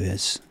do now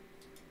is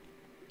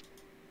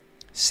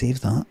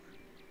save that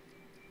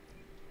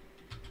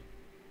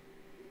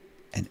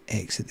and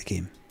exit the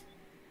game.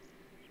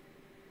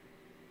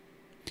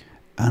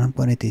 And I'm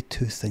going to do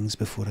two things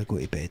before I go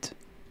to bed.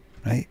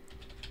 Right?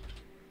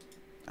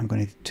 I'm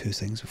going to do two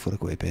things before I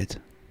go to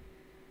bed.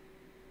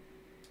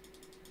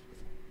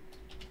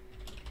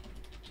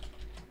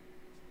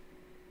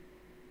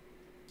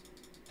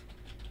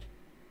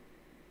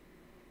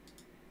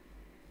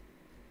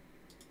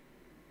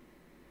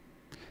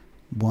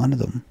 One of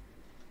them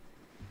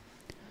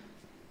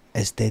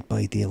is Dead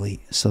by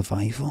Daylight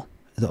Survivor.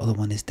 The other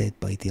one is Dead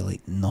by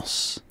Daylight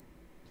Nurse.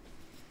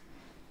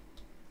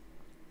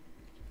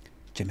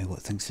 Jimmy, what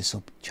thinks the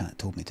sub chat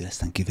told me to this?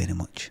 Thank you very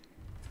much.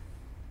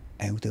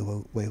 Elder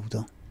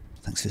Wilder,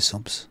 thanks for the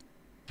subs.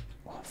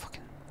 Oh,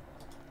 fucking...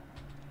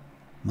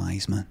 my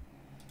eyes, man.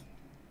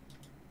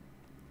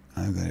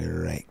 I'm gonna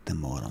wreck the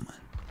motor, man.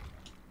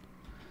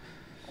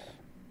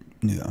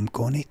 Now, I'm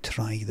gonna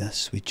try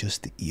this with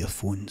just the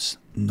earphones.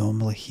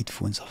 Normally,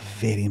 headphones are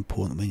very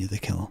important when you're the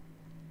killer.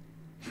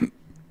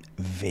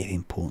 Very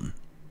important.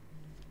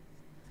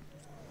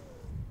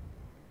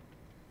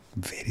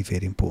 Very,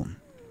 very important.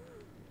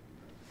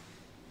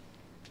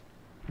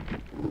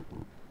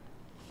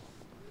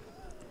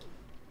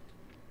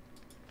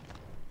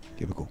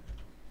 Here we go.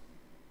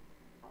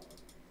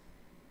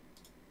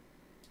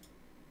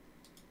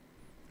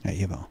 Right,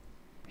 here we are.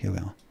 Here we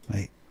are.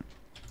 Right.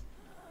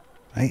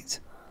 Right.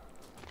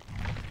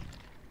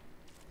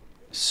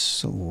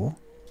 So,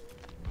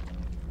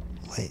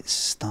 let's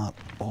start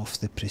off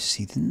the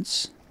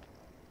proceedings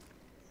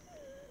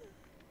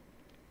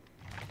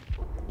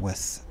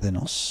with the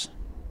nurse.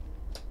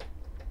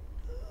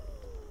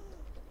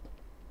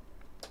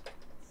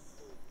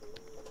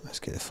 Let's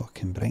get the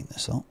fucking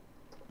brightness up.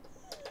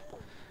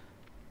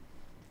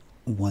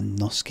 One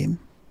nurse game.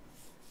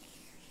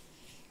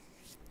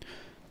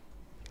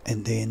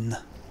 And then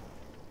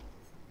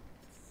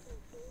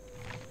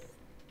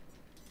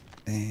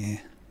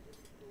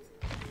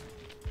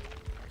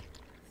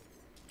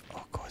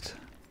oh god,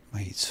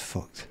 my head's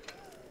fucked.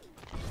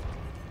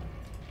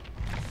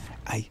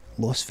 Aye,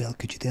 Lostville,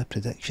 could you do a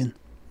prediction?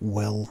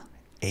 Will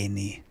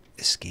any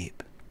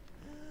escape?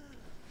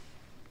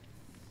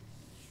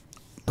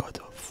 God,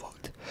 I'm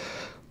fucked.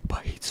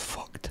 My head's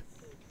fucked.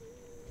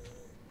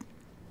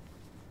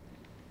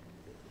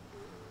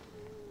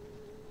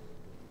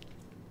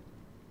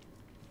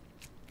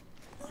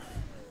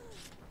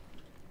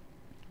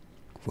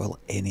 Will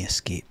any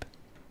escape?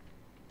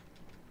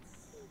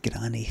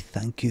 Granny,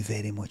 thank you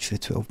very much for the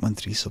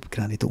 12-month resub.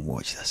 Granny, don't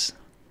watch this.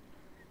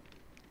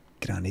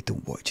 Granny,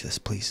 don't watch this,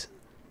 please.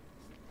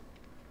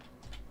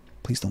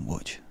 Please don't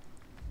watch.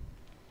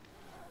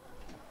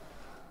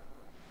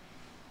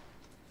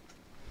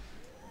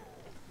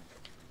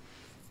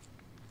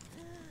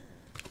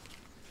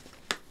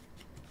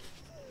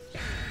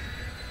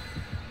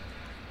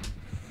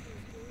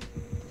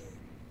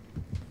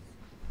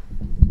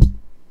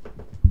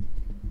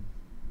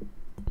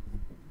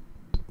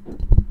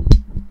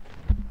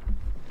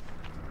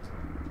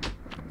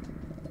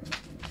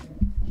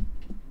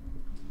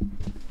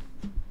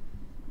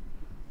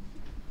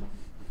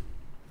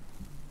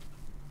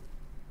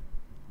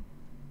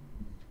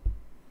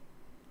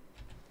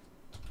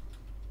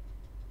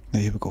 Now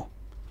here we go.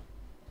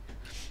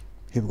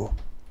 Here we go.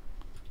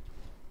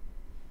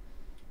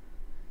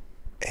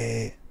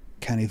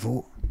 Can I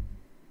vote?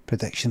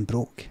 Prediction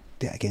broke.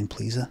 Do it again,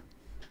 please.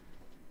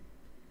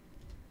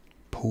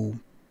 Poll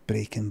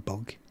breaking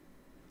bug.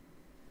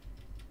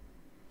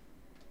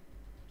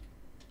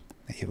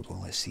 Right, here we go.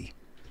 Let's see.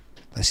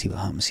 Let's see what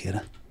happens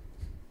here.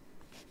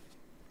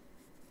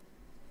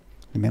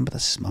 Remember,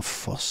 this is my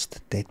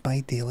first Dead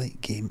by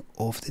Daylight game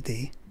of the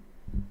day.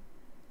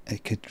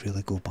 It could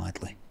really go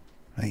badly,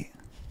 right?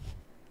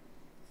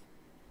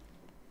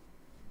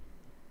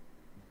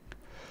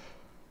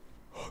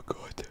 Oh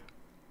god.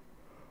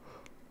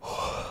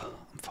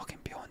 I'm fucking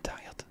beyond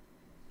tired.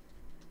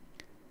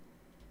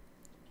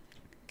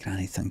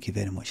 Granny, thank you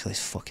very much.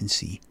 Let's fucking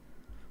see.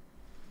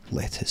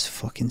 Let us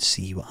fucking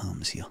see what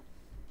happens here.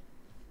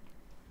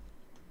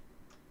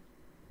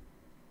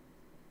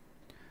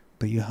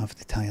 But you have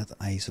the tired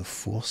eyes of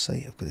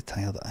foresight. I've got the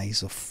tired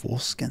eyes of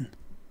foreskin.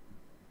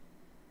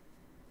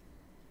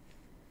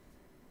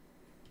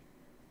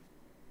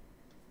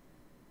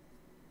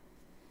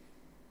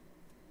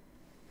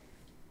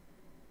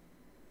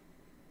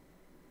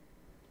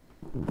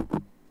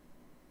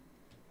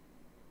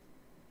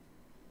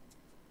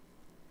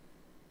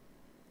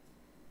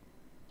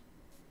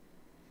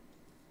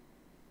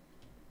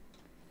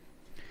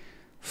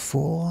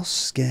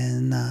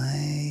 Foreskin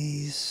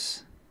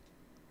eyes.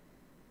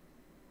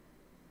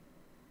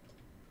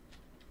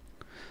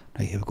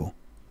 Right, here we go.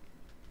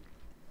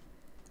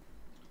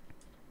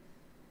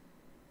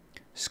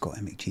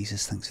 Scotty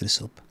McJesus, thanks for the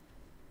sub.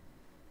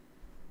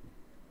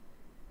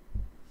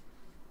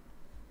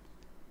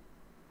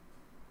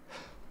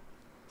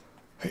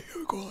 Right, here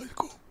we go, let's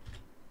go.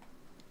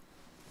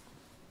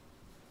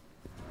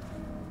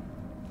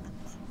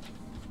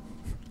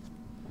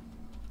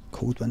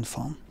 Coldwind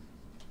Farm.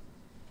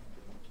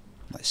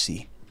 Let's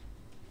see.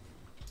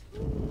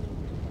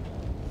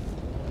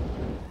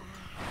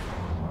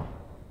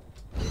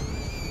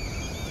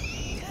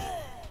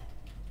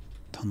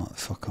 Turn that the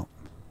fuck up.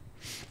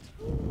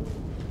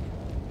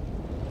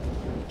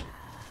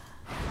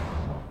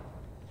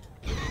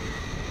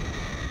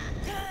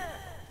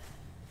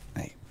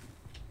 Right.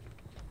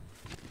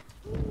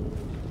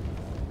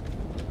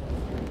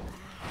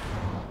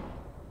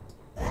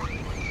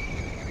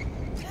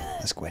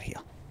 Let's go here.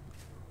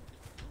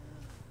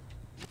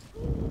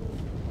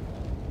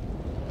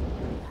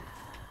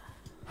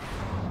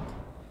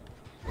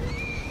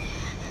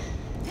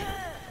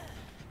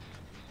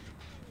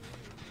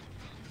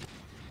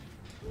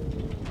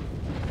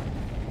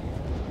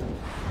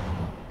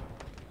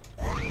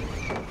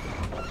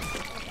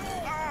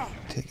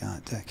 Take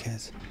that,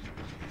 dickhead.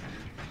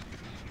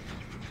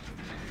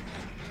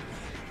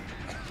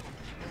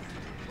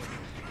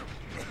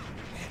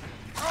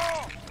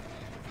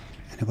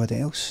 Anybody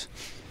else?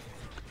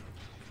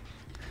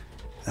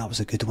 That was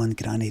a good one,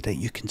 Granny. Right,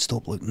 you can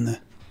stop looking now.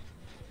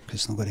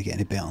 Because it's not going to get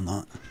any better than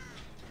that.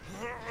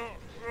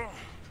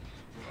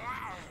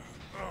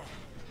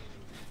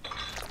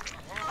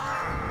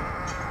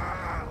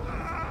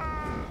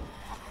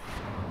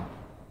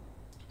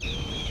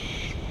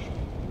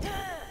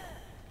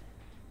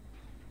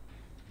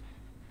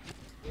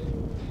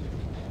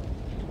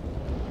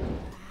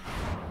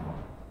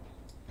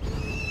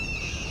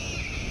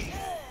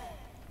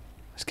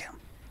 Let's get him.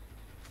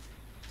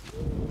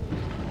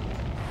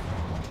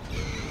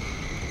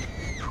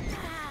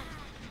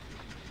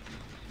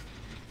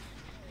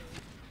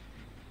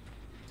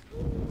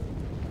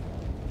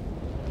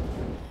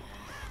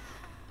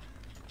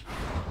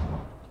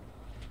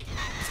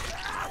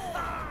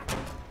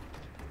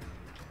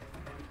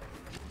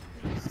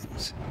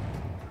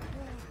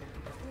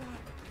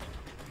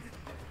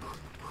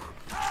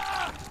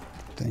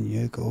 Down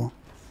you go.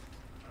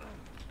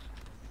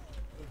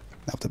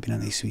 That would have been a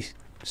nice wee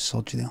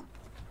surgery there.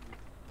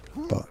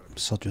 But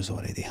surgery's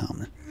already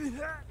happening.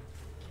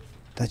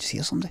 Did you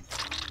see somebody?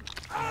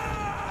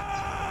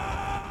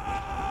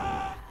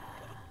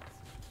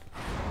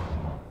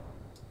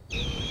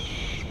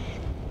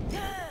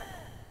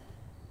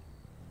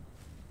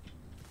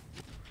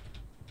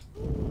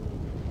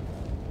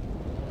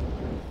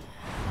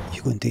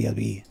 You going to your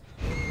wee.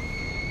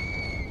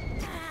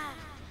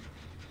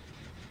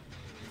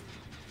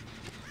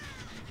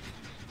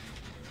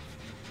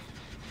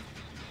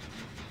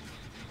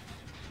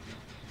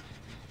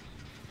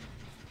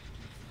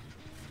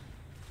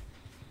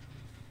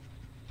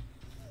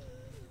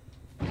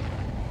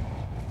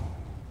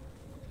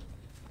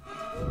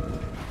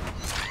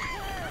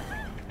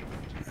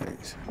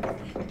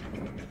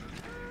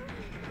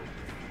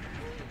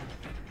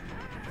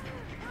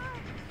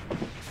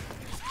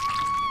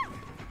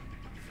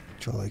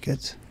 Jolly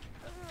good.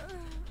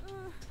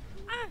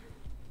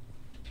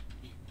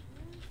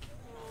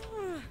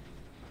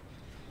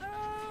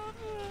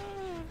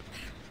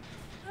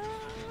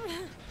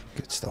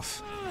 Good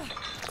stuff.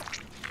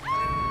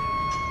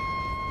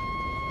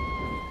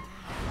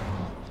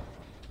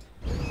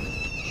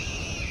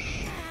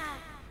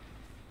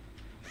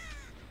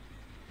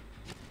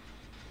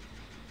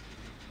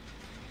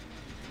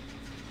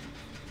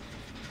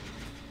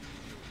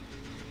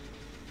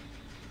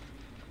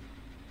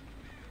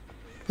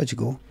 Where'd you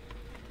go?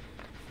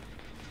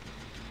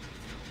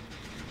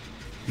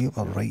 You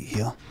were right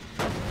here.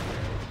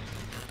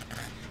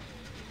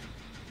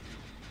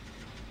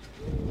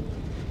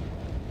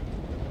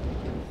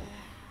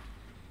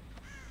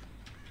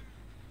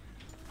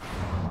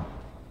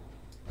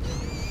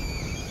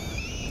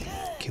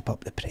 Keep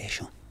up the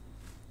pressure.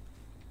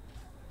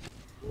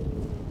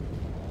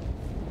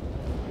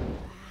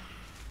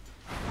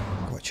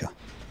 Gotcha.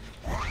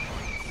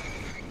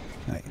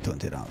 Right, don't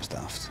do that, it was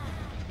daft.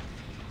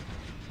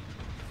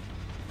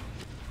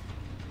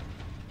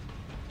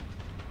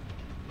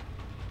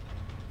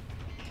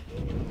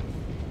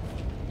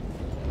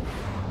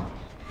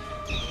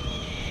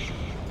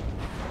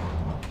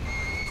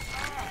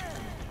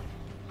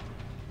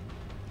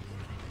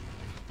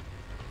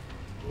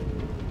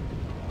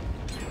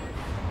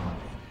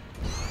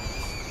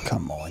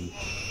 Come on.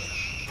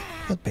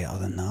 You're better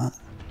than that.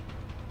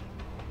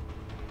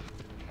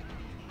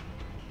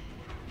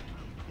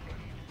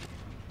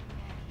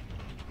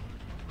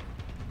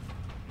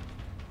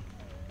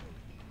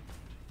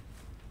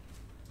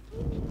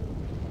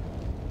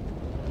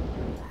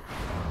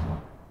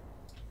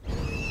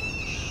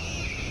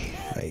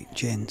 Right,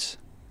 gents.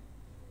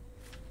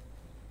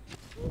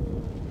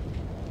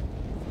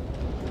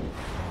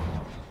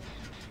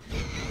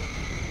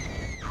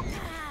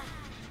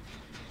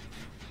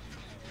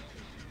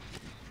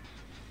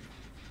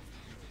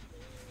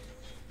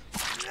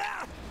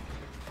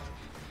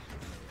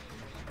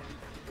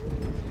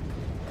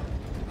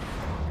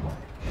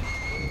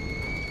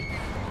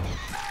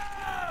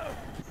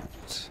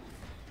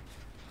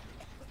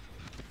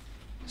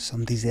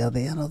 Somebody's there, are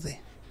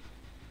they?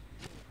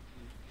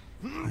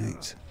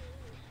 Right.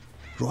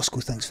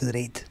 Roscoe, thanks for the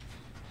raid.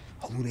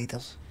 Hello,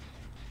 raiders.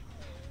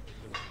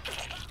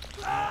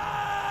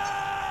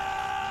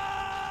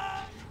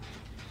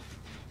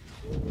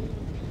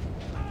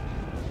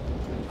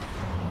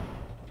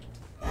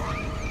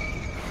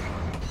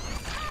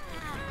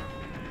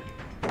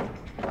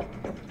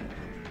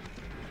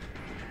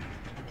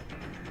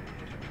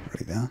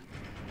 Right there.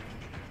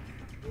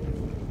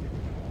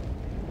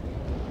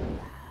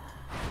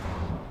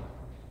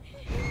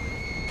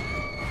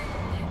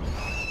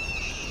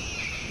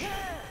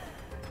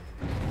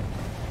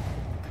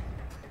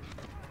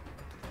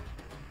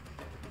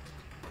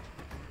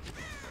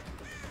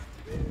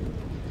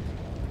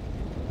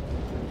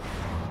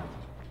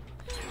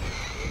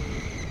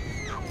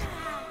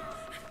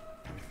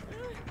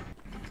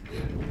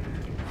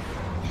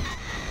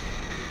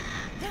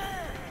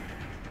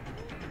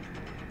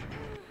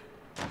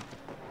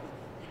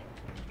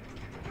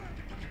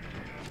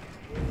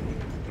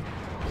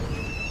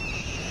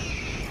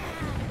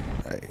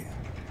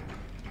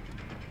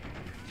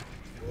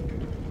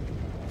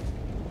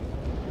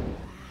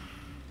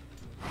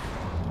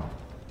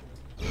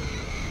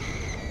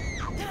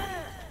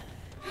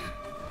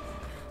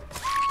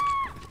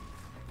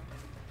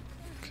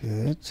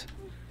 Good.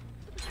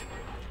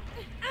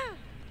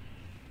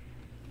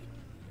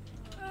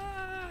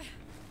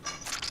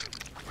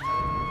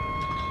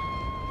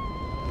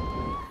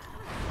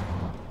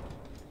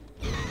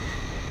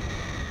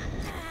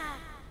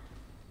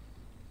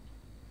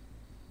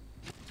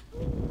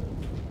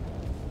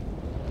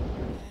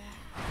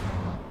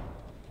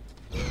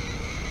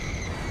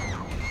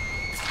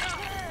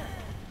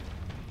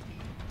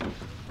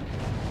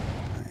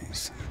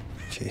 Nice.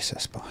 Chase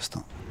this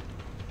bastard.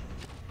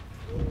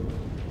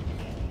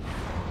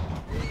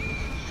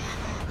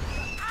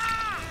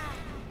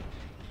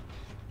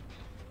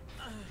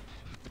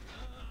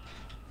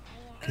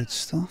 Good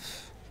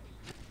stuff.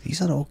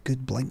 These are all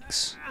good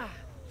blinks.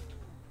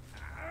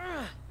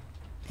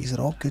 These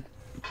are all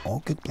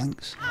good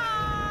blinks.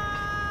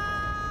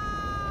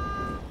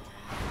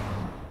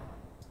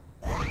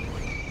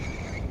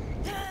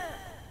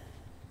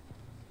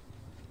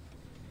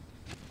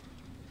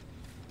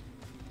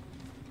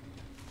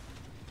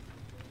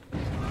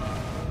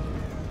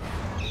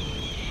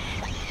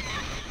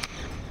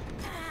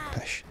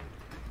 Pish.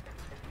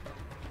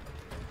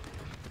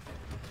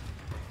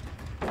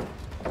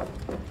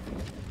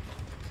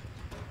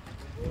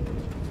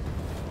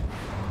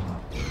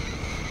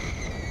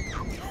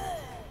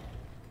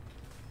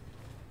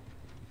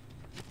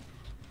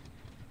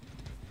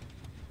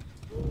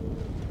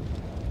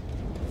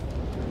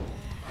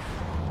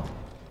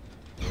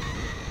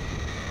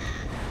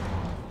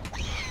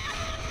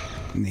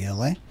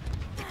 Nearly.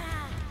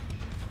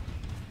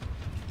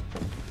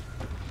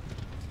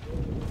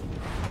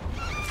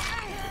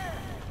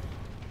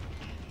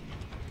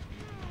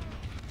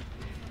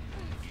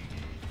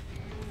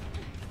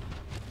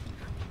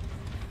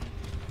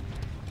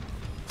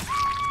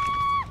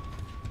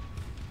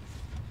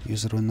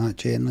 Use her on that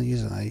gently,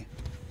 use I.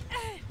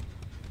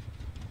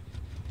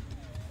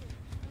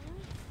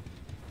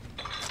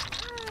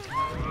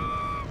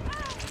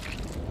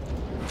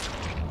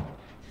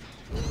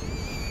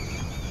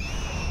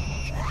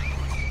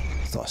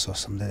 Thought I saw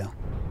somebody there.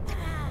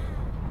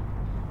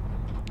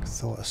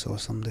 Thought I saw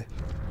somebody.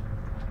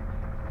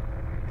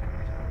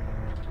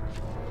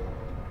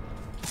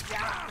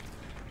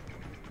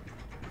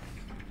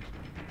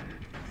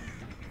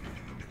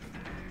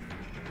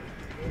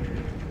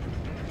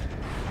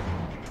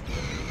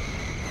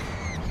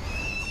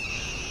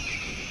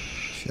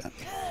 Shit.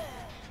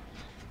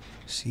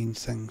 Seeing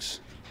things.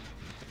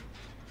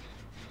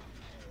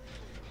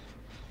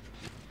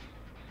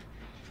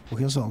 Well,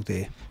 here's what I'll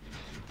do.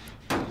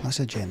 That's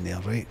a gen there,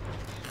 right?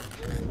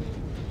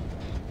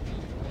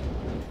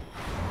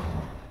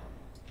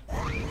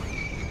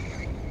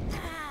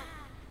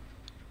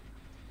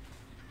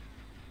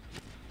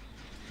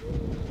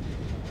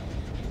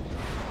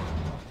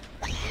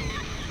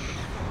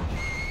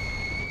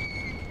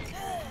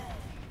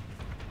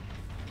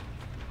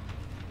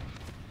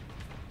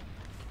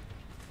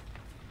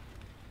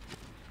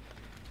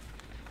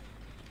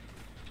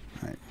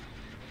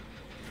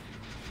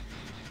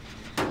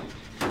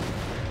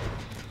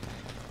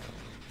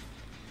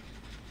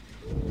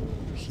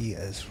 He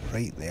is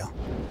right there.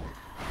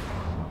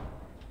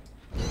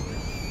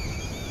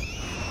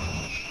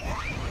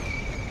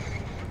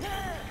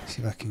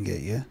 See if I can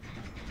get you.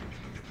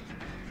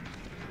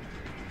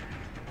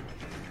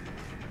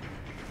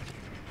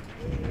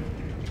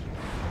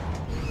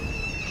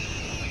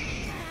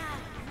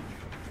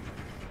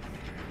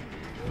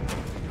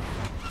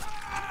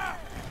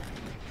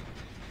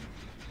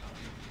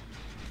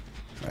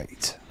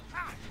 Right.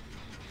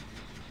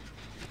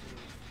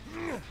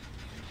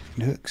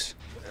 Hooks.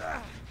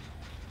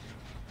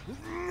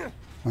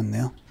 One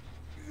there.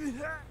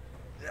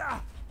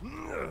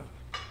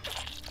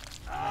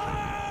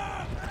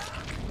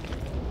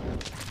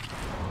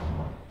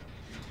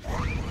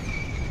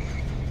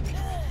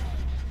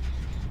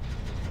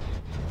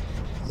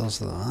 There's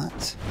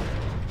that.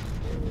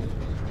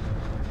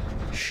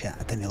 Shit,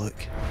 I didn't look.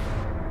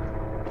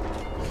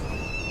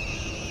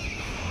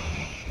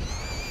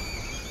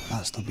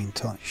 That's not been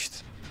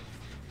touched.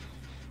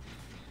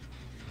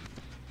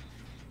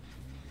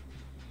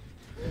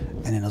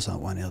 And then there's that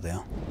one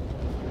there.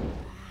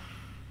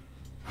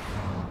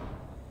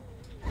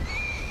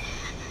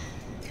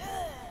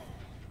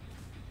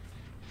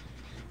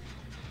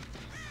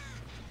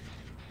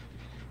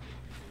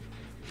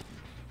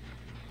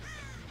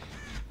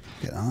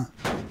 Get that.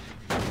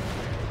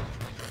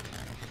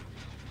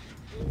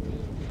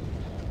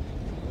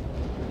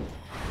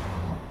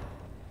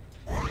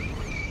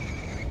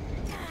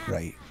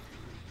 Right.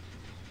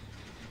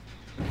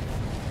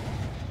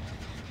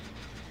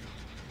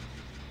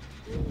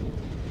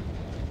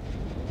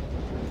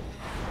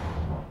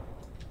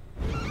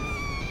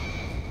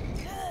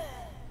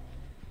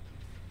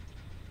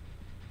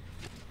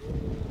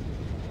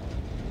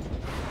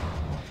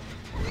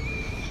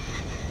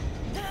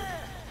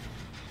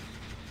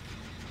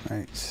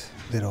 Right,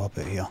 they're all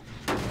about here.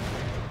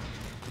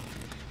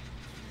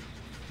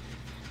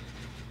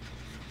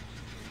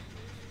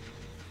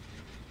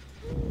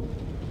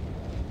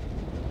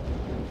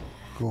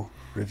 Go,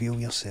 reveal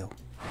yourself.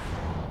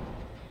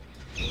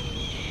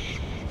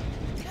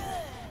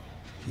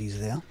 He's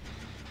there.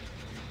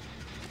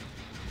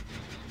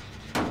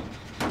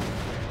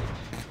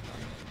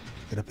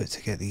 They're about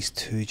to get these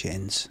 2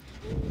 gens.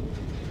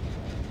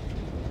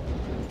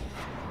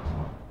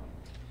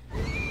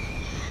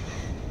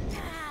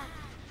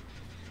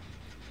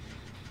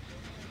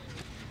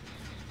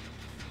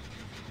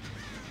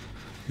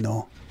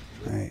 No.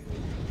 Right.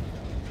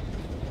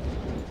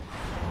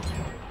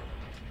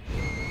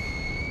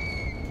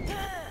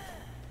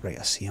 Right,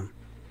 I see him.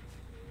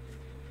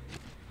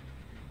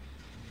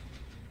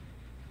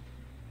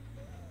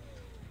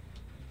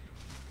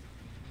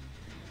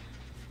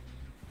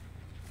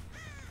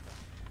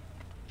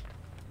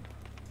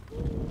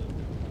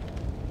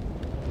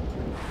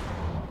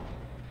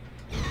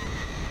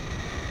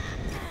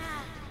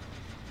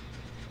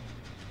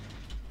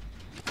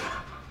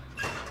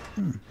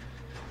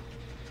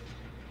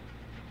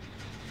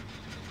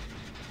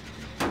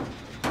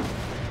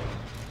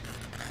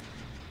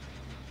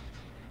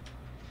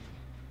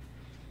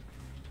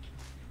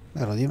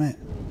 Where are you, mate?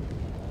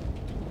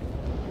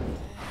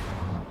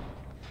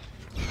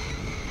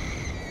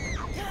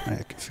 Right,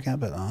 I can forget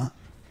about that.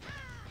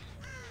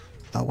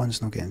 That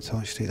one's not getting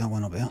touched. Take that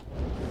one up there.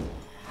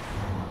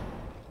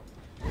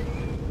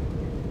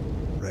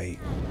 Right.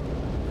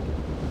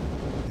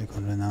 They're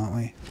going round that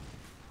way.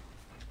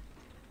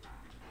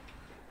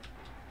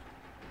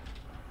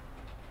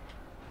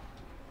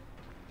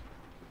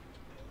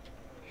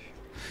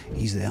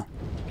 He's there.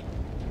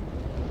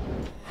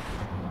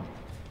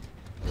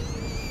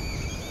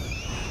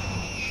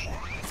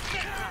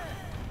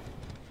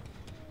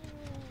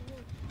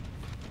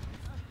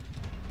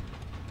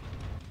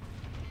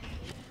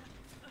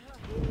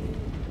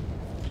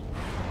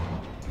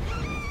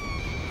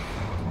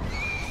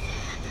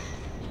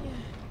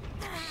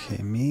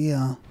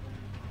 Mia.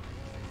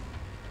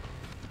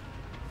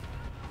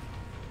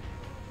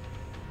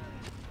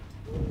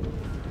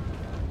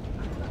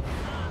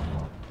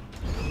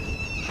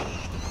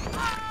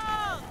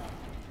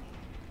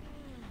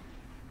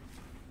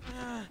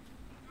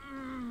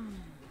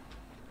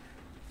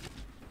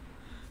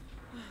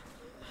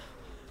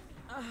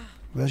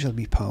 Where's your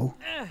wee pal?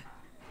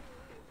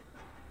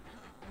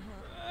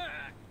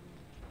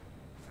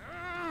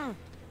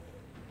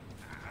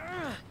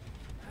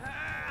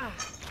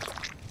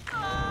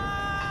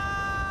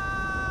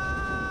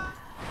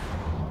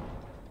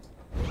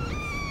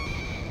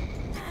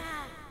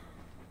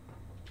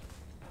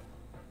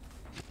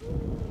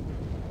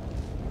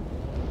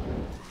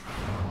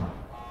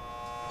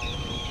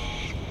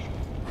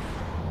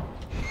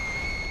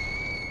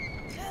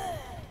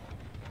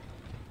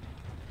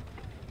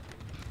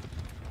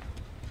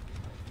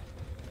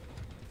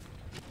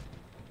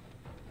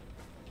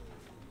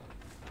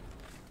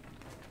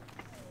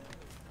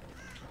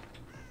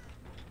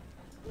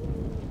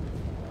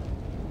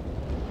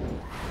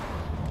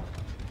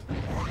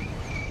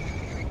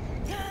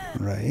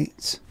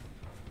 Right.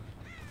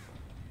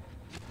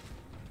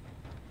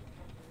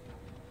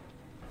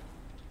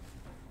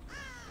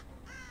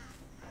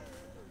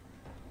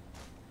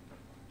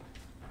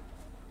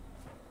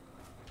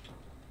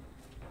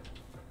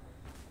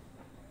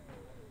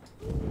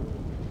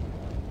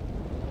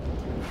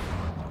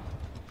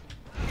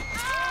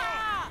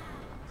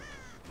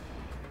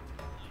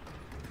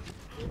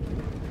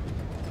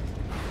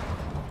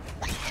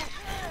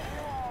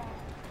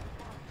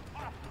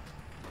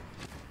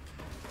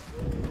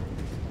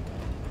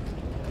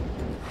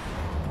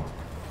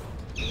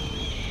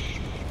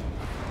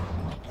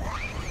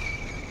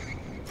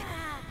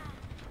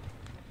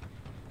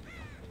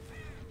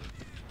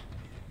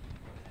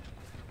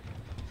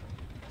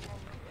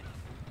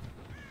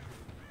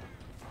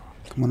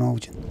 Come on,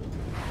 Algin.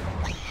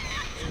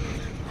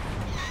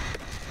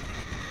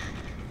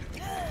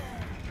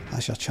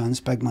 That's your chance,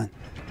 big man.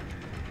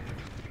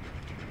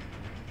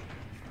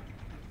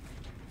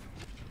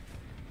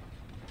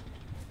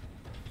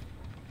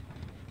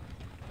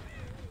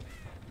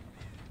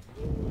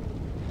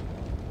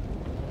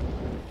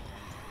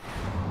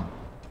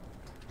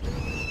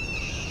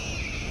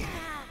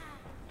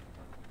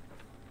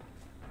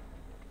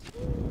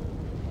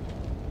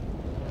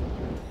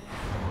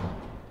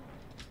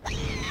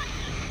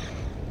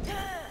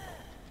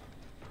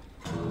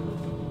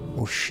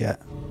 Oh shit,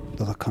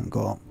 the other cunt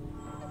got up.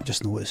 I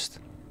just noticed.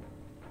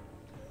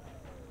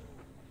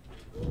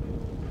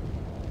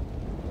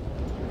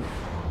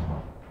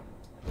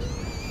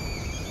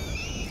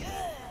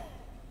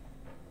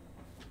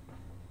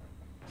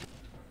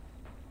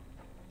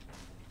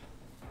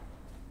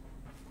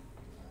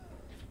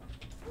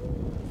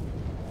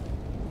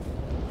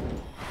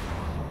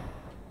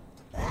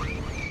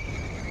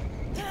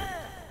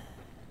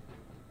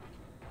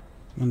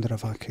 Wonder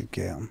if I could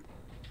get him.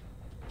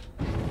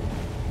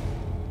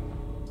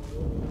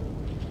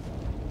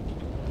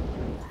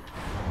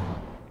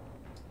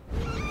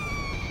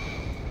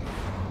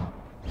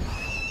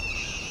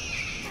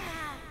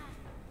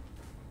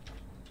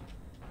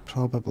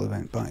 Probably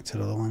went back to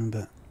the other one,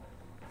 but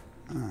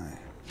aye.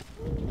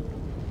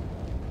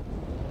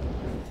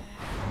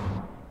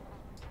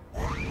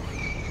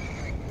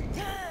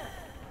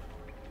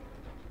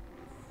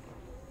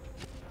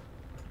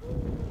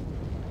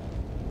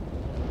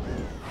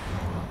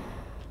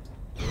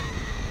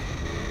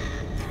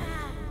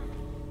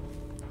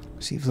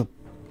 See if the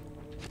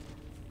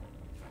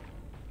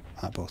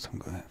both of them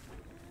got it.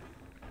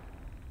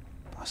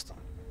 Bastard.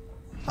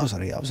 That was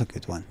alright, that was a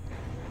good one.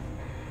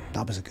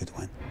 That was a good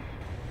one.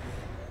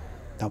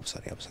 That was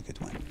a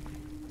good one.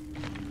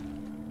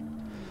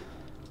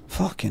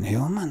 Fucking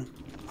hell, man.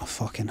 My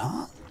fucking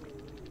heart.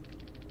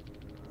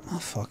 My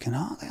fucking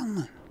heart there,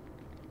 man.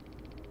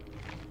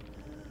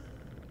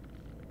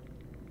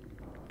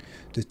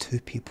 The two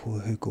people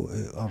who got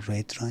out are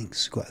red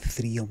ranks got a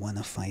 3, a 1,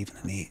 a 5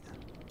 and an 8.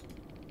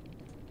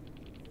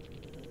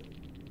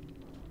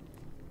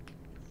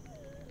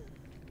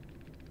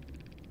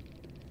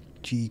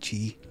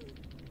 GG.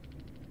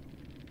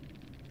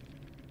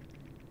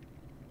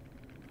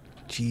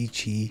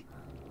 GG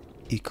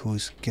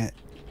equals get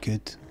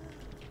good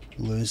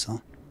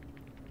loser.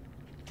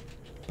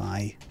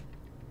 Bye.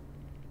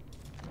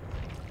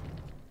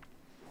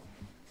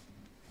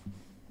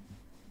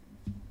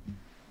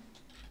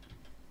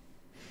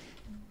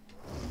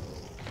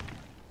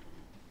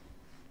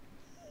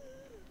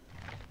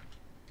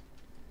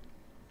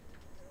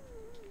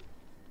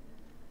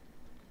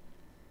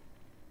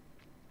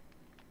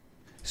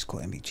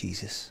 Scotty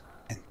McJesus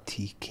and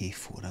TK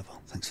Forever.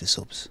 Thanks for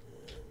subs.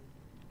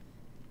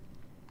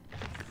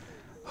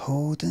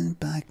 Holding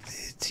back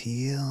the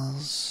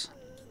tears.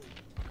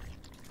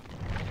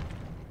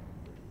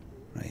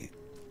 Right.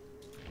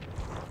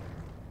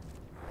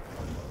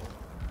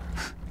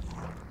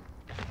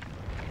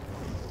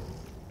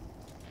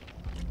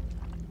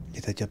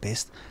 You did your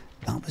best.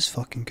 That was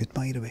fucking good,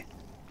 by the way.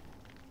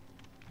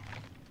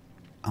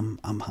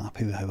 I'm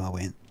happy with how I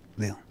went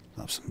there.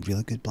 That was some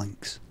really good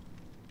blinks.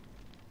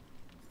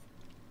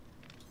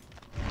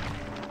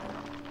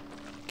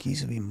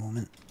 Keys a wee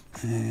moment.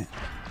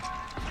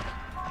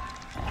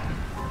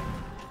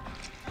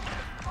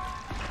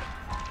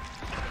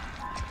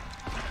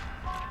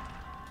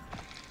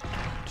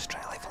 Just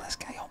try to level this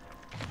guy up.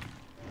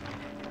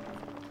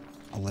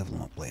 I'll level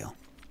him up later.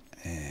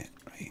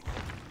 Right.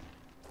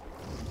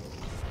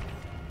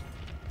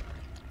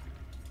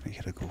 Right,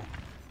 here I go.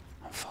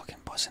 I'm fucking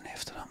buzzing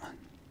after that, man.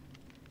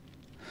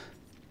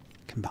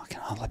 Come back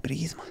and hardly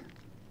breathe, man.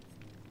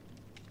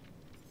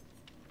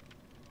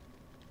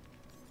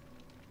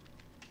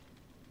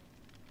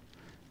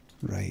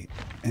 Right,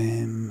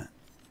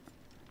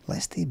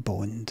 let's do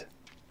Bond,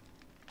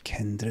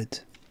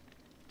 Kindred,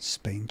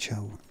 Spine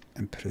Chill,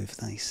 Improve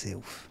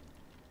Thyself.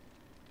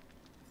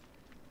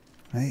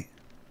 Right?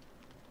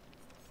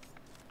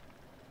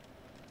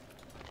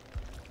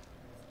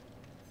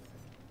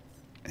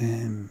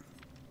 In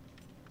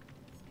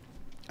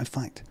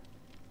fact,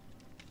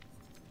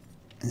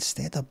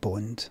 instead of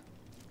Bond,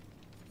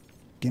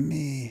 give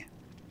me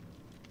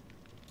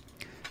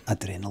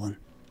adrenaline.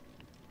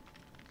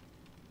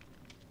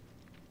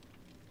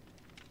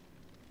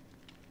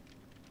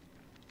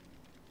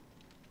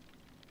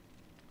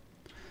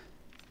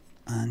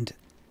 And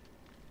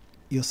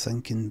you're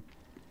thinking,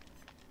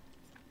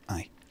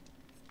 aye.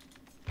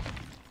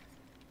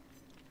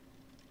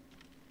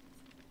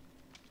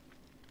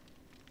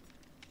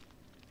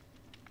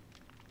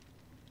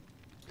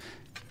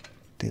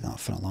 Do that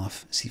for a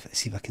laugh. See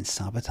if I can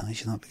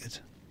sabotage you, that'd be good.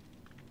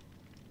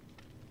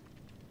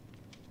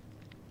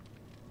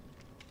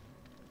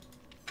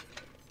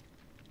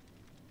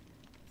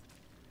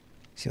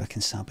 See if I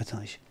can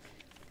sabotage.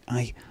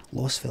 Aye,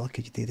 Lost Fella,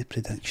 could you do the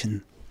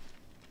prediction?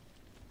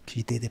 Could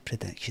you do the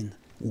prediction?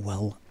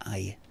 Will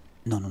I?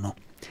 No.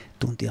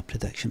 Don't do a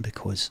prediction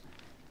because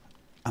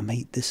I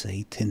might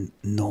decide to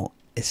not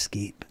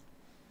escape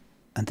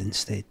and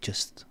instead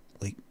just,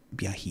 like,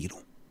 be a hero.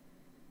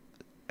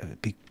 It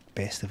would be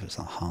best if it's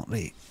that heart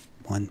rate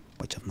one,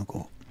 which I've not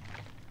got.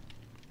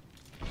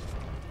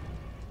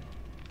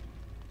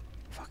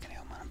 Fucking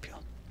hell, man, I'm pure.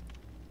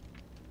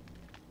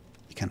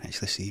 You can't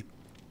actually see.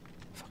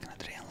 Fucking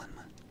adrenaline,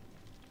 man.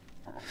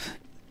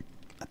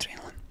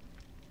 Adrenaline.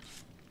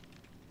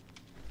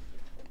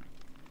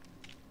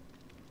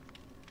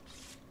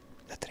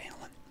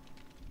 Adrenaline.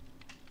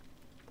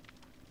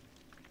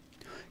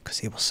 Because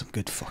there was some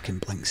good fucking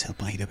blinks here,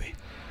 by the way.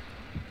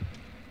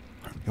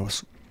 There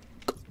was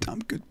goddamn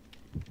good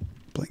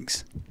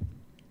blinks.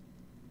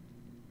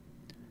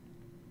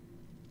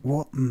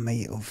 What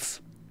might have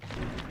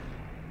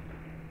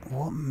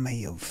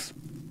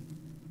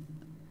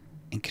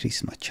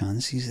increased my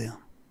chances there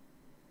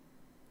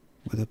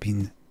would have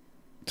been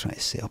trying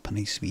to set up a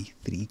nice wee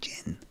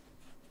 3-gen.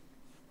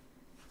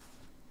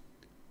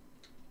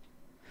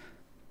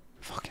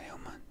 Fucking hell,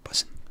 man,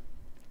 buzzing.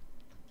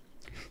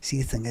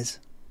 See, the thing is,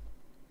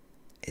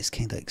 it's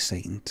kind of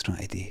exciting to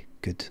try to do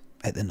good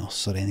at the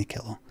nurse or any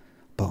killer,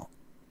 but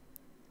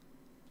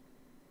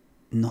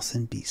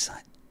nothing beats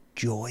that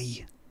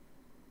joy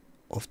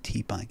of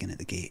teabagging at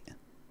the gate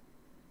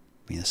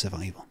when you're a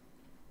survivor.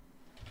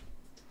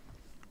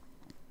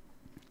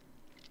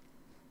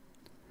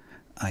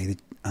 Aye,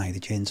 the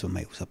gens were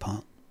miles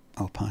apart.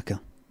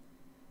 Alpaca.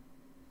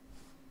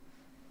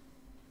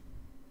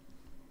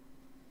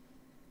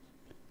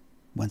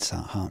 Once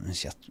that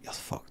happens, you're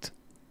fucked.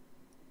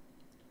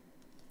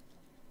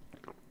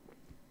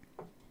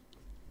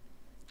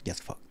 You're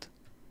fucked.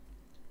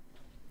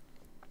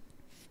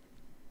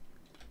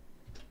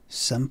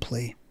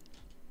 Simply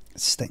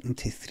sticking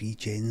to 3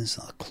 gens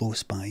that are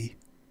close by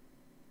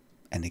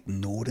and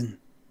ignoring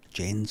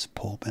gens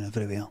popping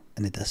everywhere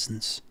in the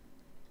distance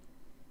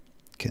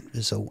can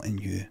result in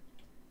you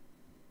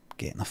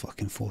getting a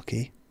fucking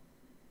 4K.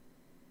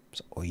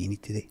 That's all you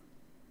need to do.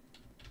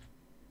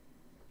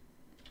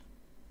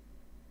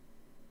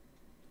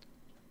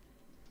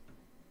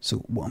 So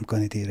what I'm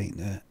going to do right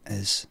now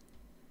is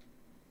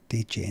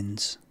do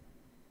gens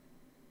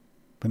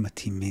with my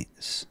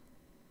teammates.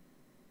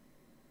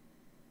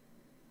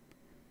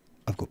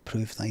 I've got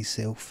Prove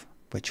Thyself,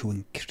 which will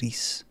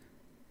increase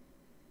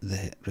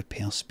the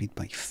repair speed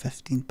by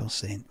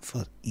 15%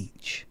 for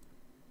each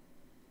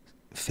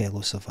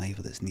fellow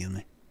survivor that's near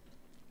me.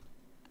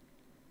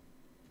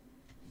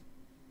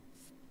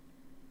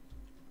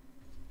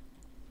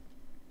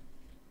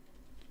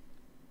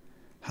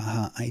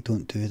 Haha, I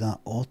don't do that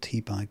or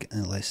teabag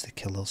unless the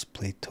killer's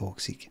played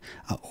toxic.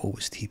 I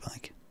always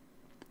teabag.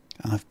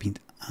 I have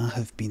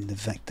been the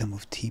victim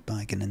of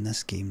teabagging in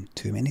this game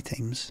too many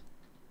times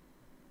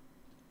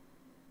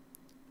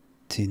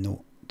to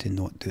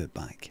not do it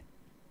back.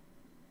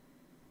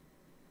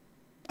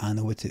 I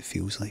know what it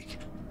feels like.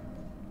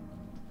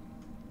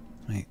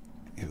 Right,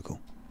 here we go.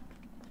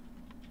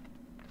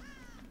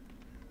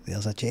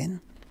 There's a gen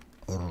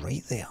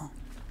right there.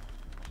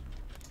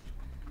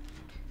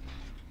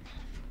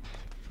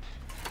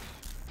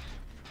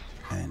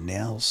 And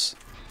there's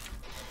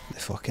the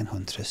fucking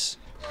huntress.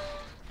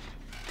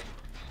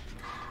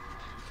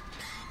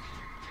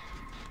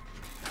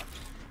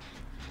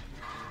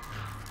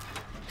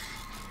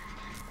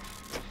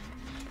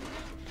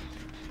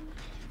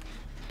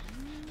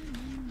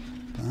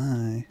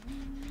 Bye.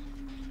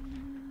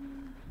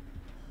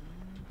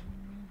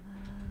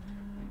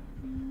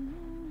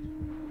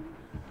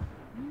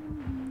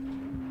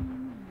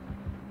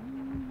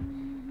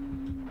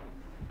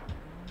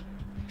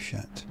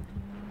 Shit.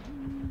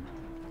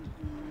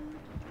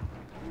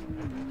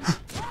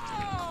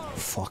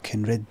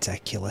 Fucking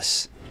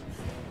ridiculous.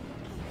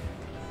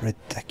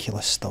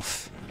 Ridiculous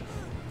stuff.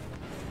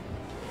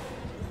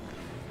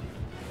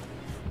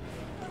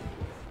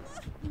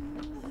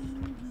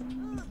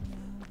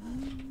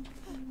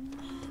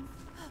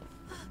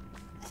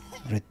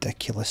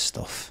 Ridiculous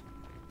stuff.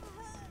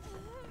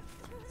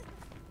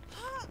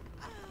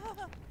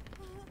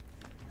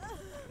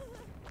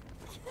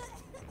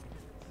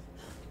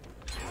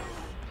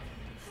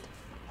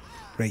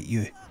 Right,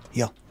 you.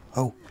 Here.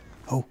 Oh,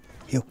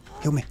 heal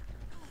me.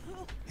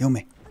 Heal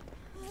me.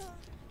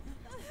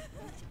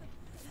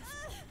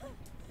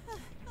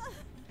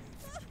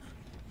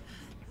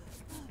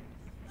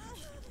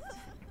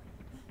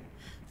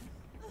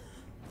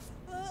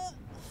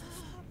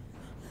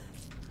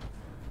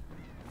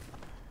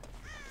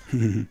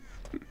 Here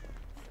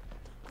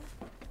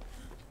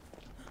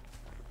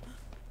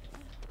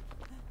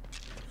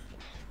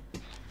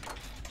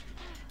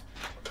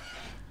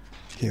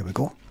we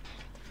go.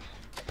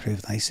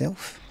 Prove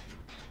thyself.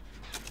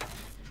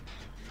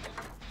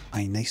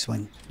 Aye, nice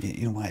one.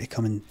 You know why to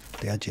come in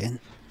there, Jen.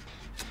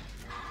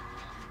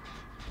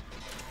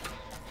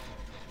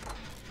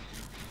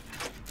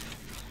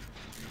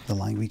 The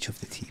language of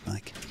the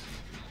teabag.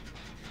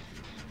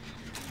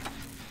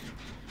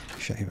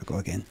 Shit, here we go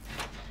again.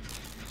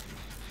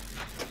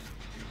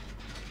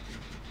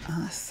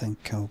 I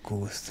think I'll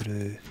go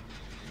through.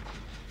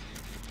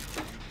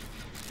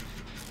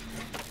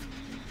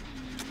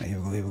 Right, here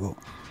we go, here we go.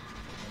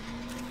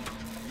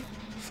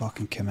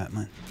 Fucking commit,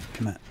 man.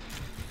 Commit.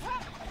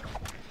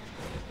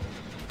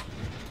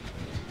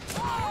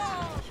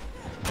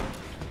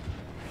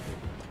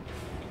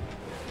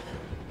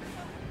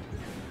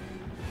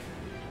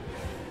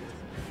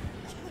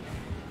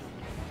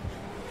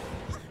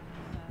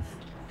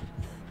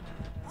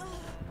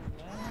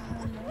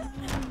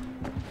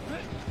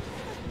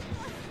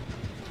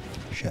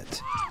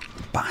 Shit.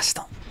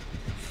 Bastard.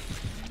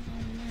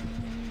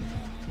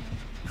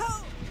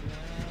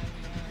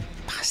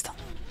 Bastard.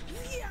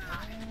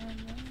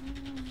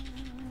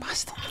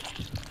 Bastard.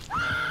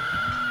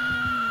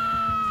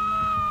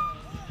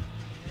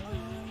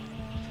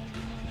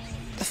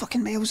 The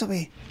fucking miles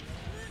away.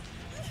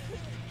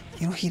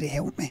 You're not here to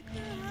help me.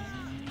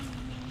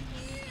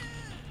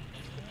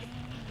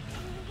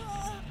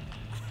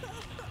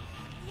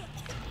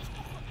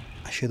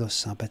 I should have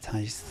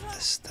sabotaged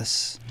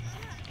this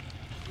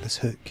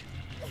hook.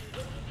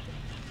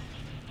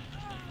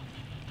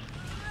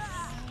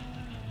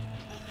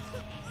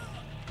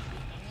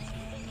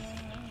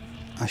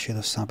 I should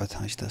have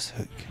sabotaged this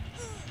hook.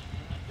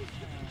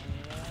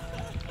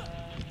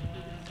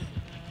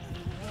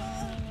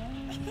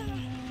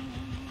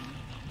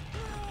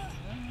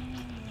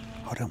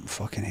 Hurry up and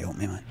fucking help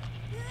me, man.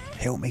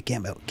 Help me,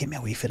 get me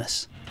away from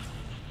this.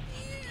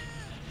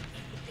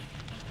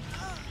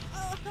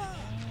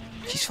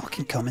 She's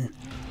fucking coming.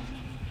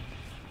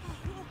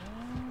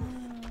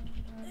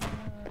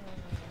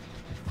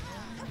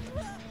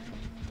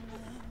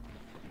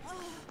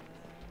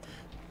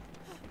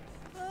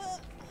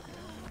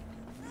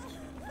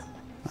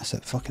 That's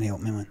it, fucking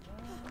help me, man.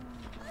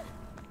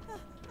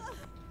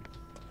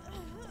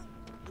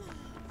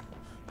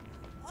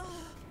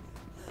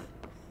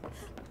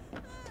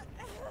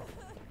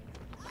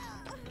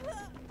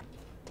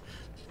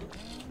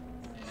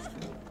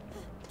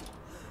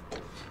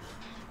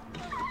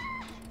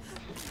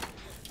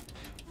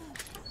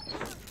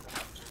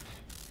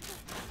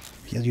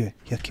 Here you,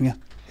 here, come here,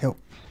 help.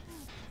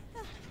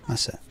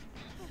 That's it.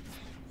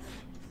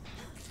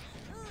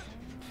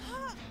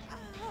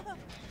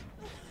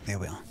 There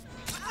we are.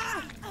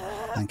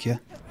 Thank you.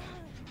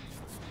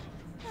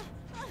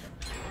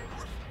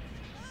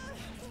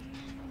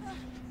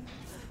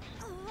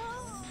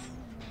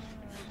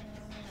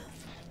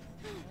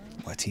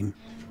 What a team.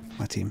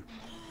 What a team.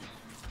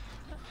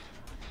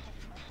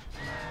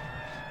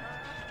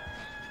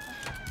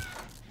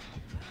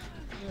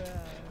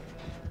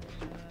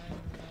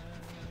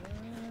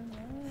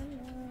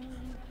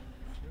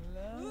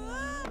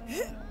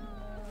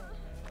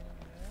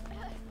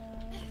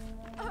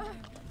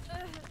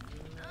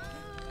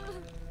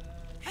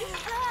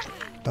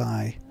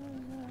 Bye.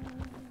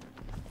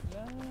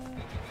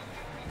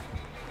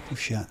 Oh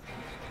shit.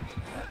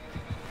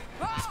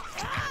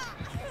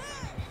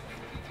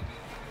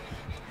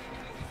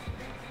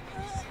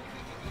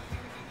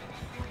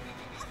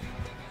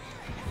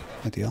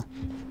 Oh dear.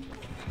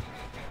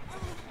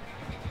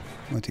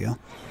 Oh dear.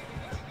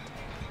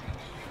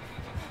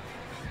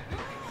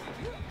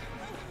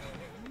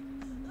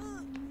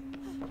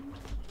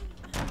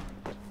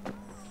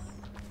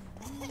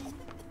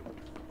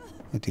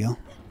 Oh dear.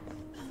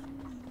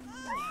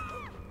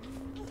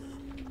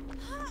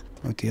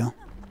 Oh dear.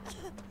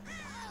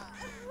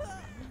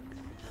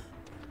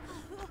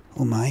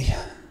 Oh my.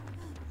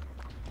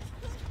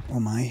 Oh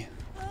my.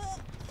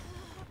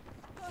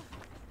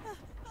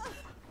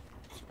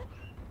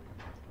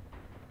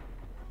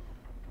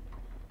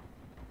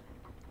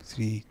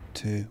 Three,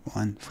 two,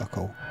 one, fuck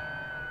all.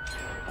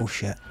 Oh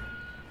shit.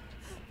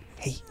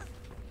 Hey.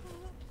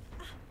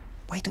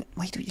 Why don't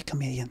you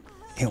come here and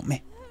help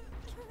me?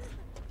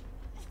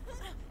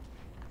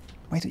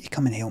 Why don't you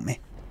come and help me?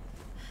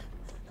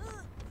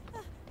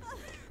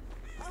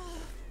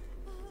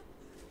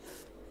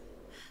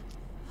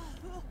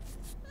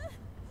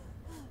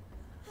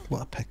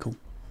 What a pickle.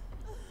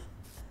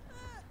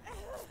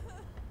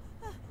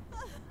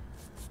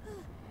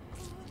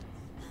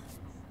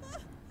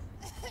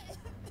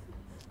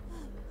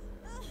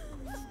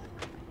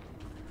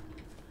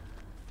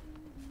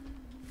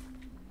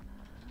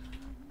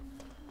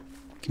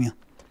 Come here.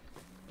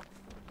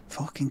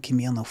 Fucking come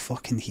here and I'll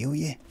fucking heal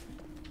you.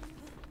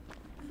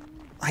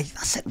 Aye,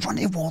 that's it, run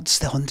towards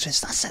the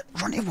huntress, that's it,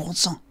 run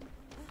towards her.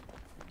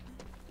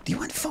 Do you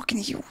want fucking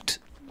healed?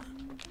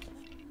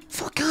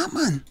 Fuck that,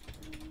 man.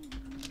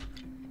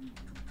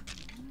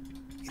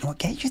 You know what,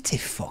 get you to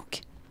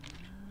fuck.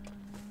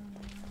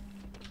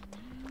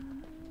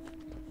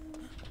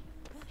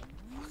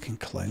 fucking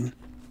clown.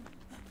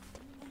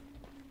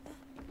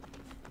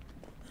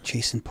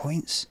 Chasing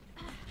points.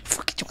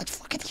 Fucking John,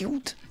 fucking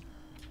healed.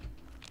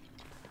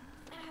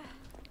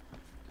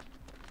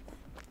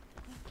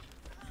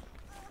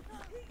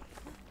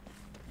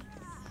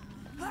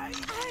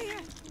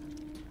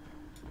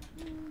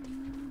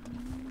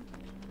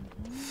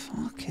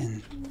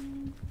 Fucking.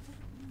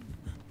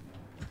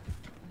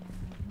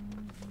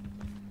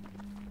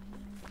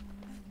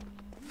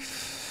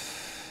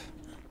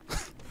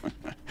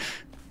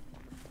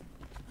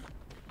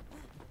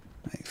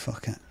 Right,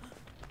 fuck it.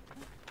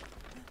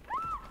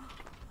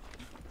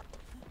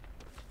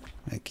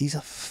 Right, he's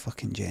a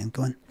fucking gen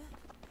going.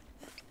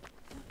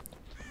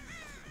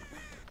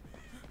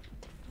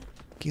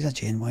 He's a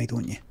gen, why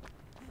don't you?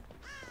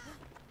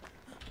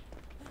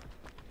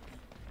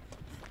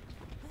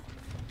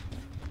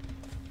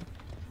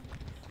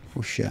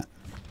 Oh shit.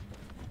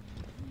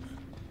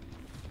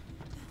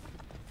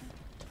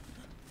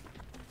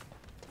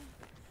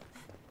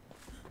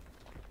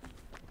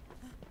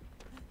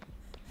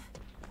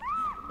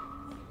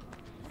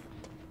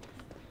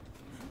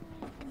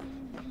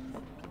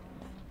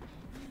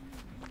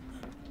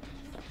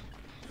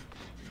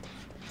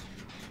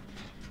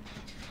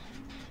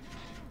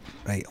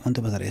 Right, I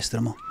wonder where the rest of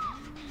them are.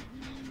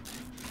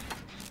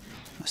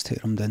 Let's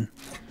take them down.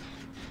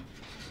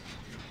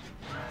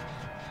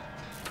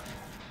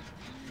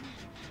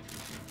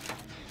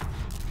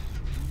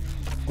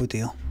 Oh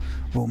dear.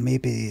 Well,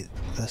 maybe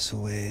this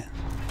will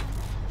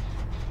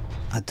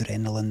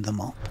adrenaline them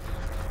up.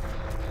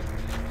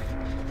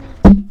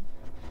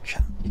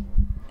 Shit.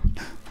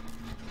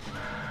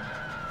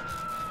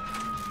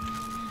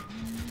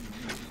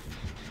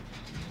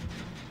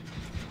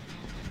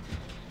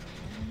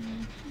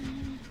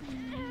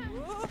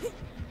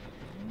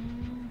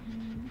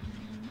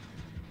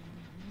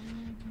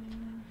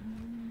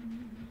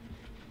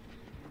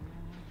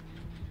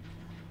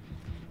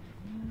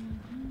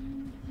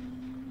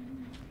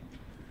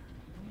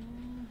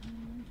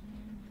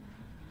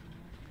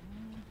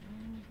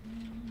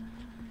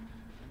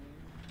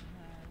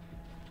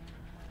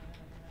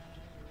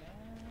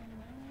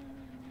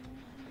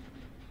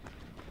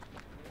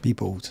 Be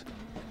bold.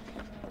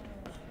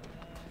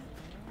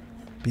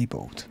 Be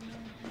bold.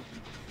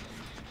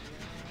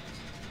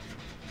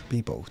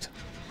 Be bold.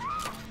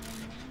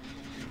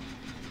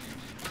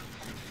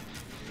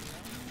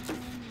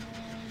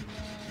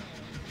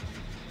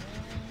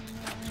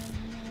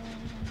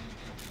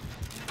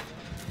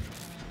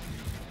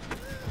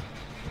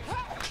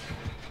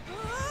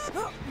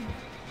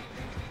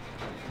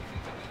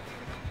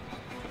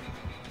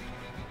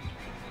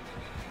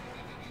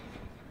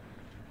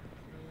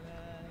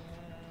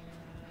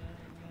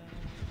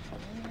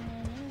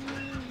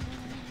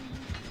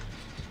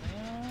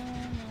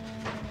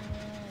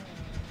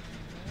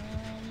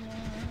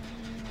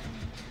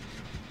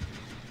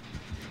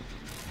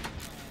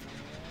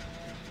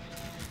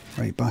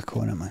 Right back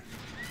on it, man.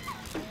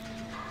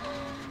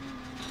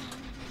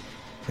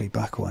 Right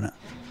back on it.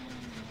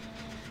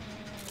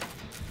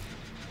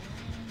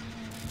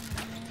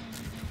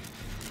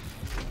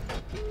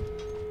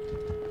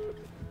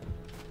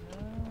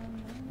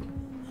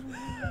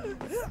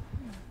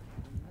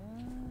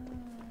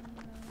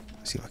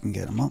 See if I can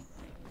get him up.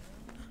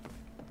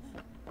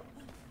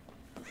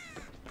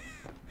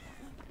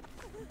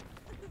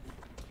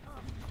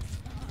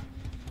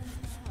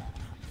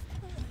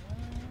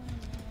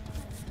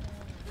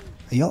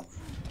 Are you up?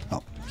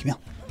 Oh, come here.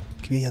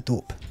 Come here, you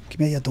dope.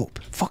 Come here, you dope.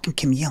 Fucking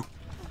come here.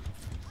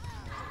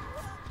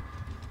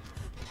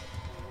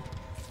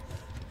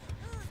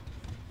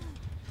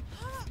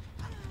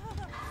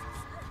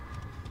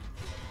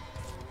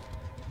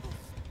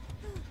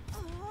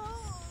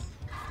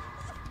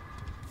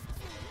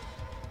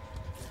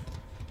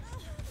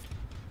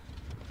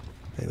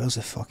 Right, where's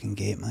the fucking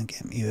gate, man?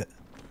 Get me out.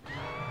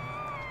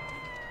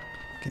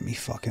 Get me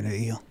fucking out of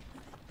here.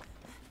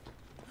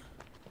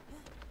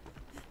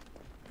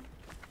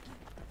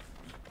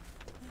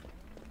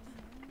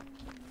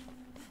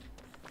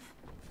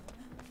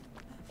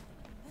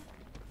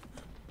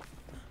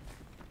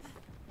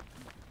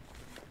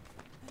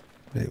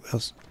 Right,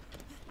 where's...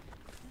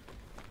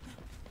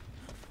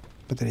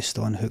 But there is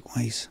still on hook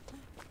wise.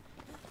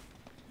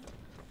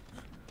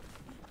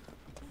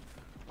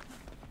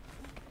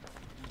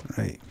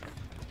 Right.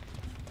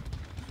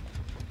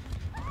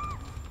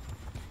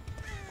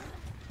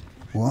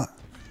 What?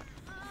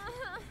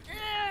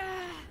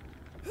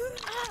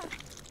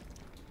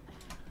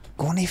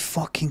 Gonna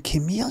fucking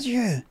come here,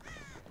 you!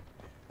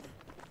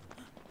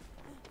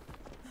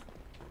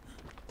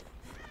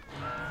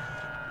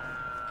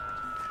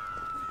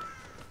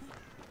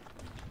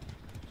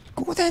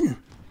 Go then!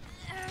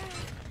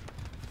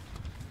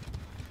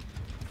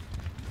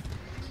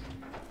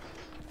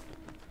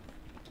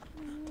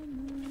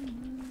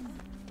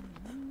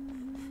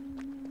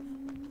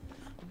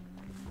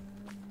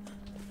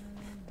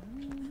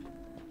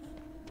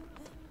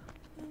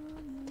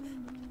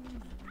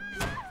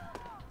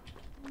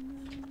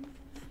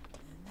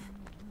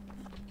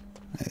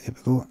 Here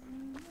we go.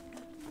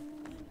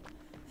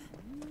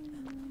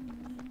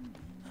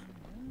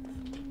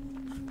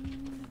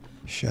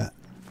 Shit.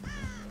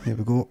 Here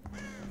we go.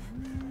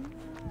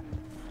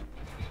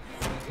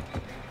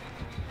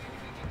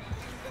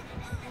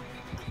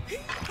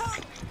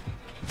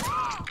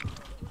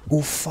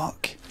 Oh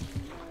fuck.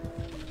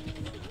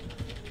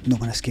 No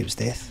one escapes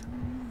death.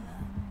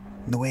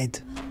 No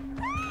Ed.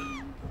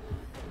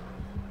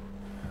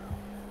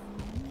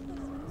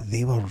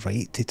 They were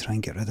right to try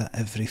and get rid of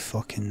every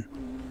fucking...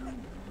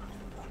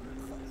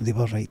 They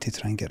were right to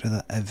try and get rid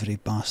of every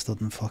bastard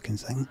and fucking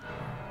thing.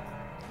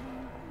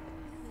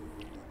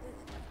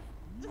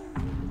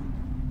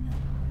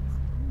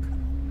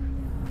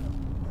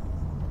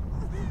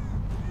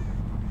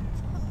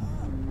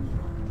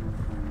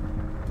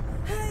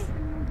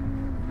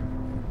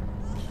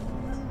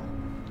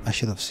 I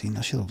should have seen,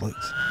 I should have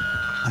looked.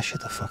 I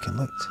should have fucking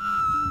looked.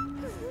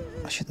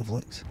 I should have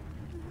looked.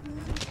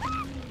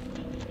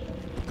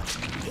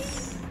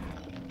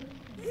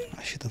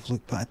 I should have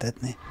looked, but I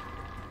didn't.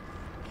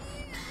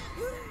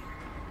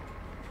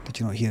 Did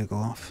you not hear it go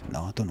off?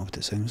 No, I don't know what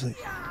it sounds like.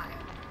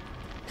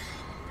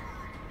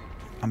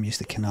 I'm used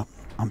to kind of,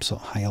 I'm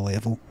sort of higher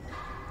level.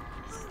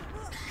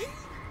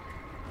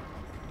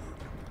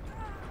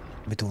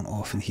 We don't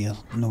often hear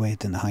no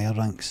Ed in the higher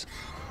ranks.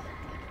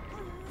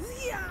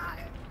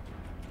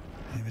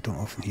 We don't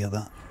often hear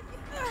that.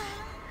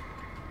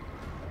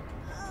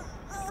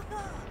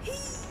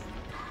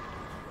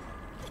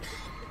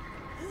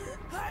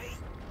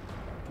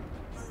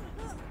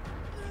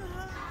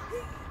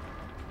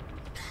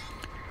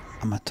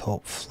 I'm a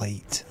top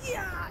flight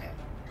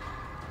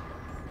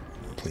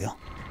player.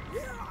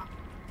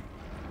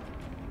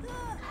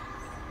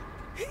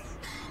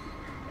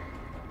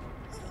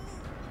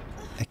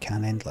 It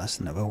can end less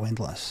and it will end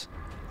less.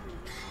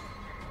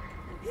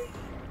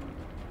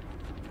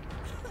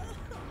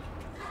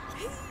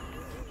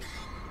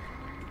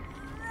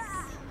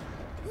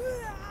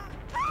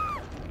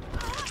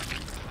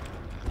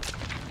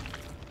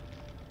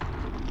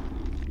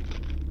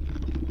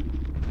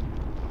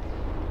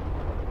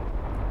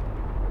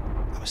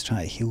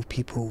 Trying to heal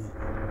people,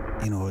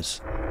 you know, they're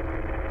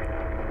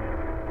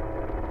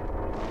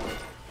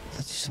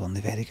just weren't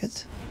very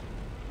good.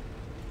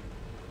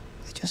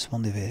 They just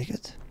weren't very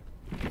good.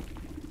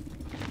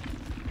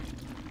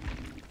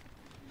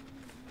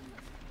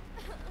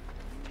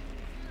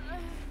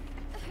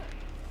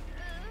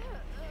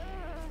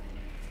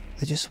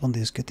 They just weren't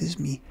as good as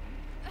me.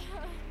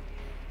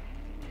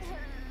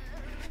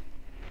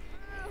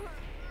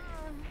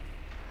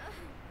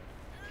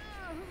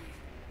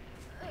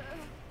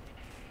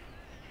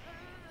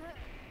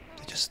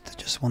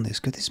 One as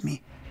good as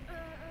me.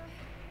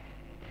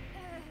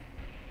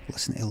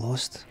 Listen to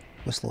Lost.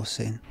 What's Lost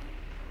saying?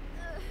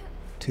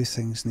 Two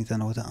things need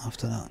an audit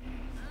after that.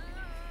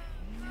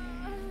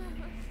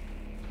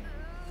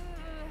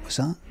 What's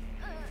that?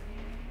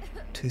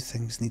 Two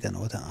things need an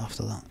audit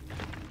after that.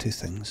 Two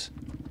things.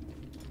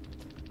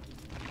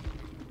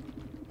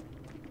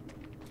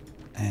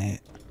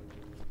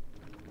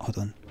 Hold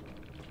on.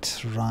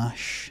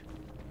 Trash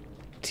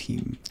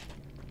team.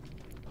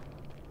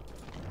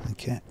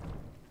 Okay.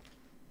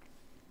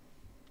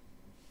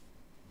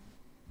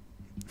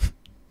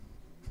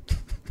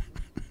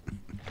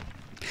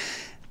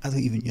 I don't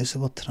even use the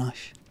word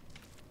trash.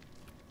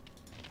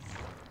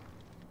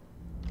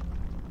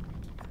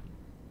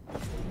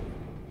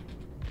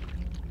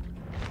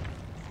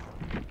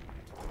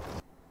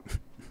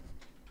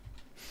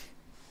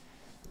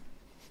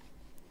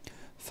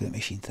 Fruit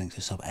machine thinks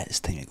it's up. It's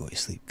time to go to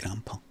sleep,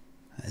 Grandpa.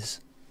 It is.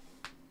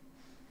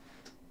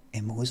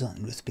 Mozart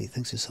and Ruth Bates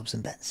thinks it's subs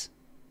and bits.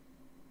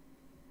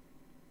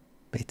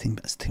 Betting,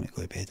 but it's time to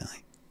go to bed,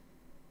 aye.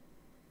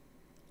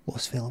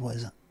 Lost fella, what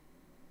is it?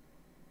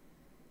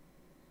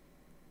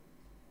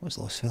 What's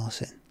Lost fella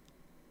saying?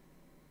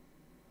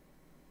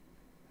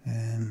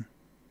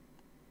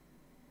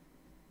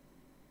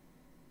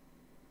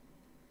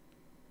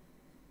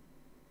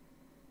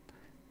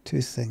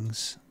 Two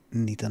things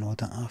need an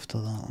audit after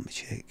that, let me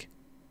check.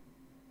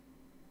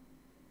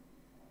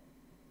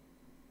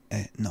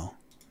 No.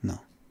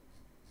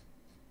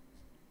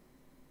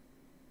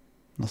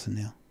 Nothing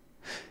there.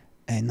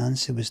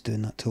 Nancy was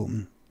doing that to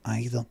him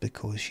either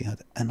because she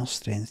had inner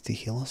strength to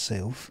heal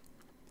herself,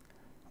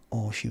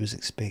 or she was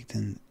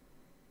expecting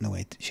no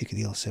Ed, she could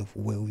heal herself.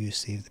 Will you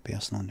save the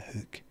person on the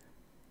hook?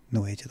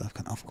 No Ed,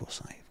 of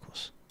course, aye, of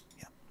course.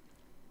 Yeah.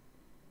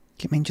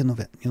 Keep mind you're not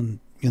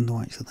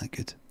actually that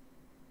good.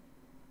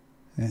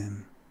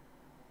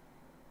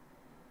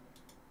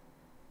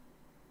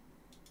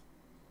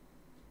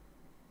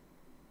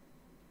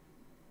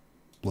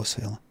 Lost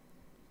fella.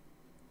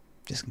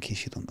 Just in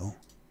case you don't know.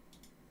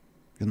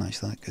 You're not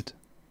actually that good.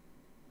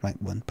 Rank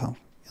 1, pal.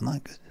 You're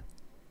not good.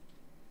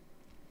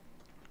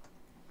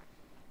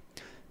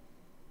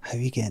 How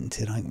are you getting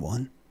to rank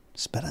 1?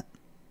 Spirit?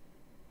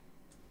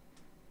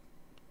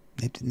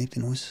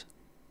 Nobody knows.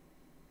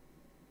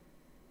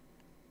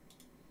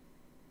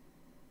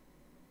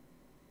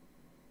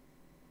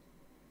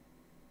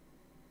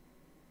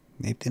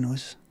 Nobody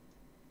knows.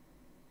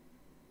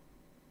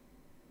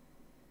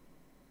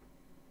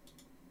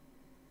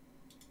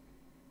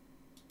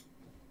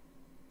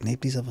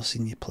 Nobody's ever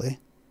seen you play.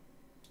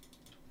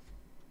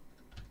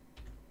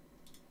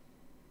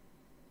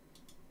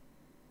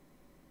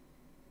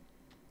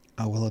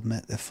 I will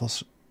admit the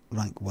first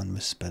rank one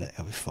was Spirit.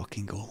 Here we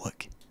fucking go,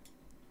 look.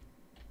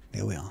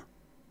 There we are.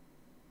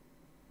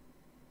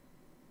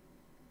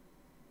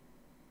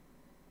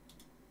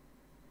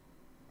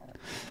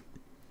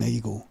 There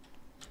you go.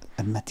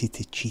 Admitted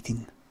to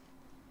cheating.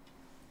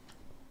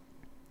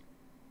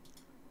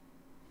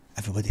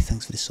 Everybody,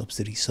 thanks for the subs,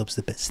 the resubs,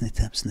 the bits and the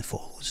tips and the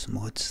follows,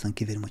 mods.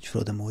 Thank you very much for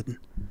all the modding.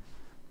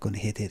 Gonna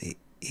head out to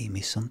Amy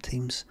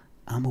sometimes.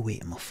 I'm away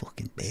to my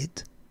fucking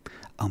bed.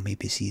 I'll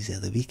maybe see you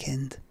the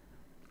weekend.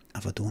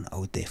 If I don't,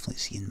 I'll definitely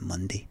see you on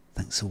Monday.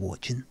 Thanks for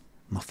watching.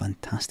 My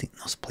fantastic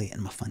nurse play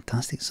and my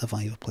fantastic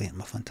survivor play and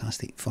my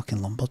fantastic fucking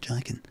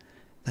lumberjacking.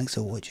 Thanks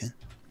for watching.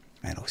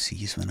 Right, I'll see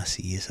you when I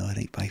see you.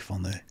 Alright, bye for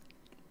now.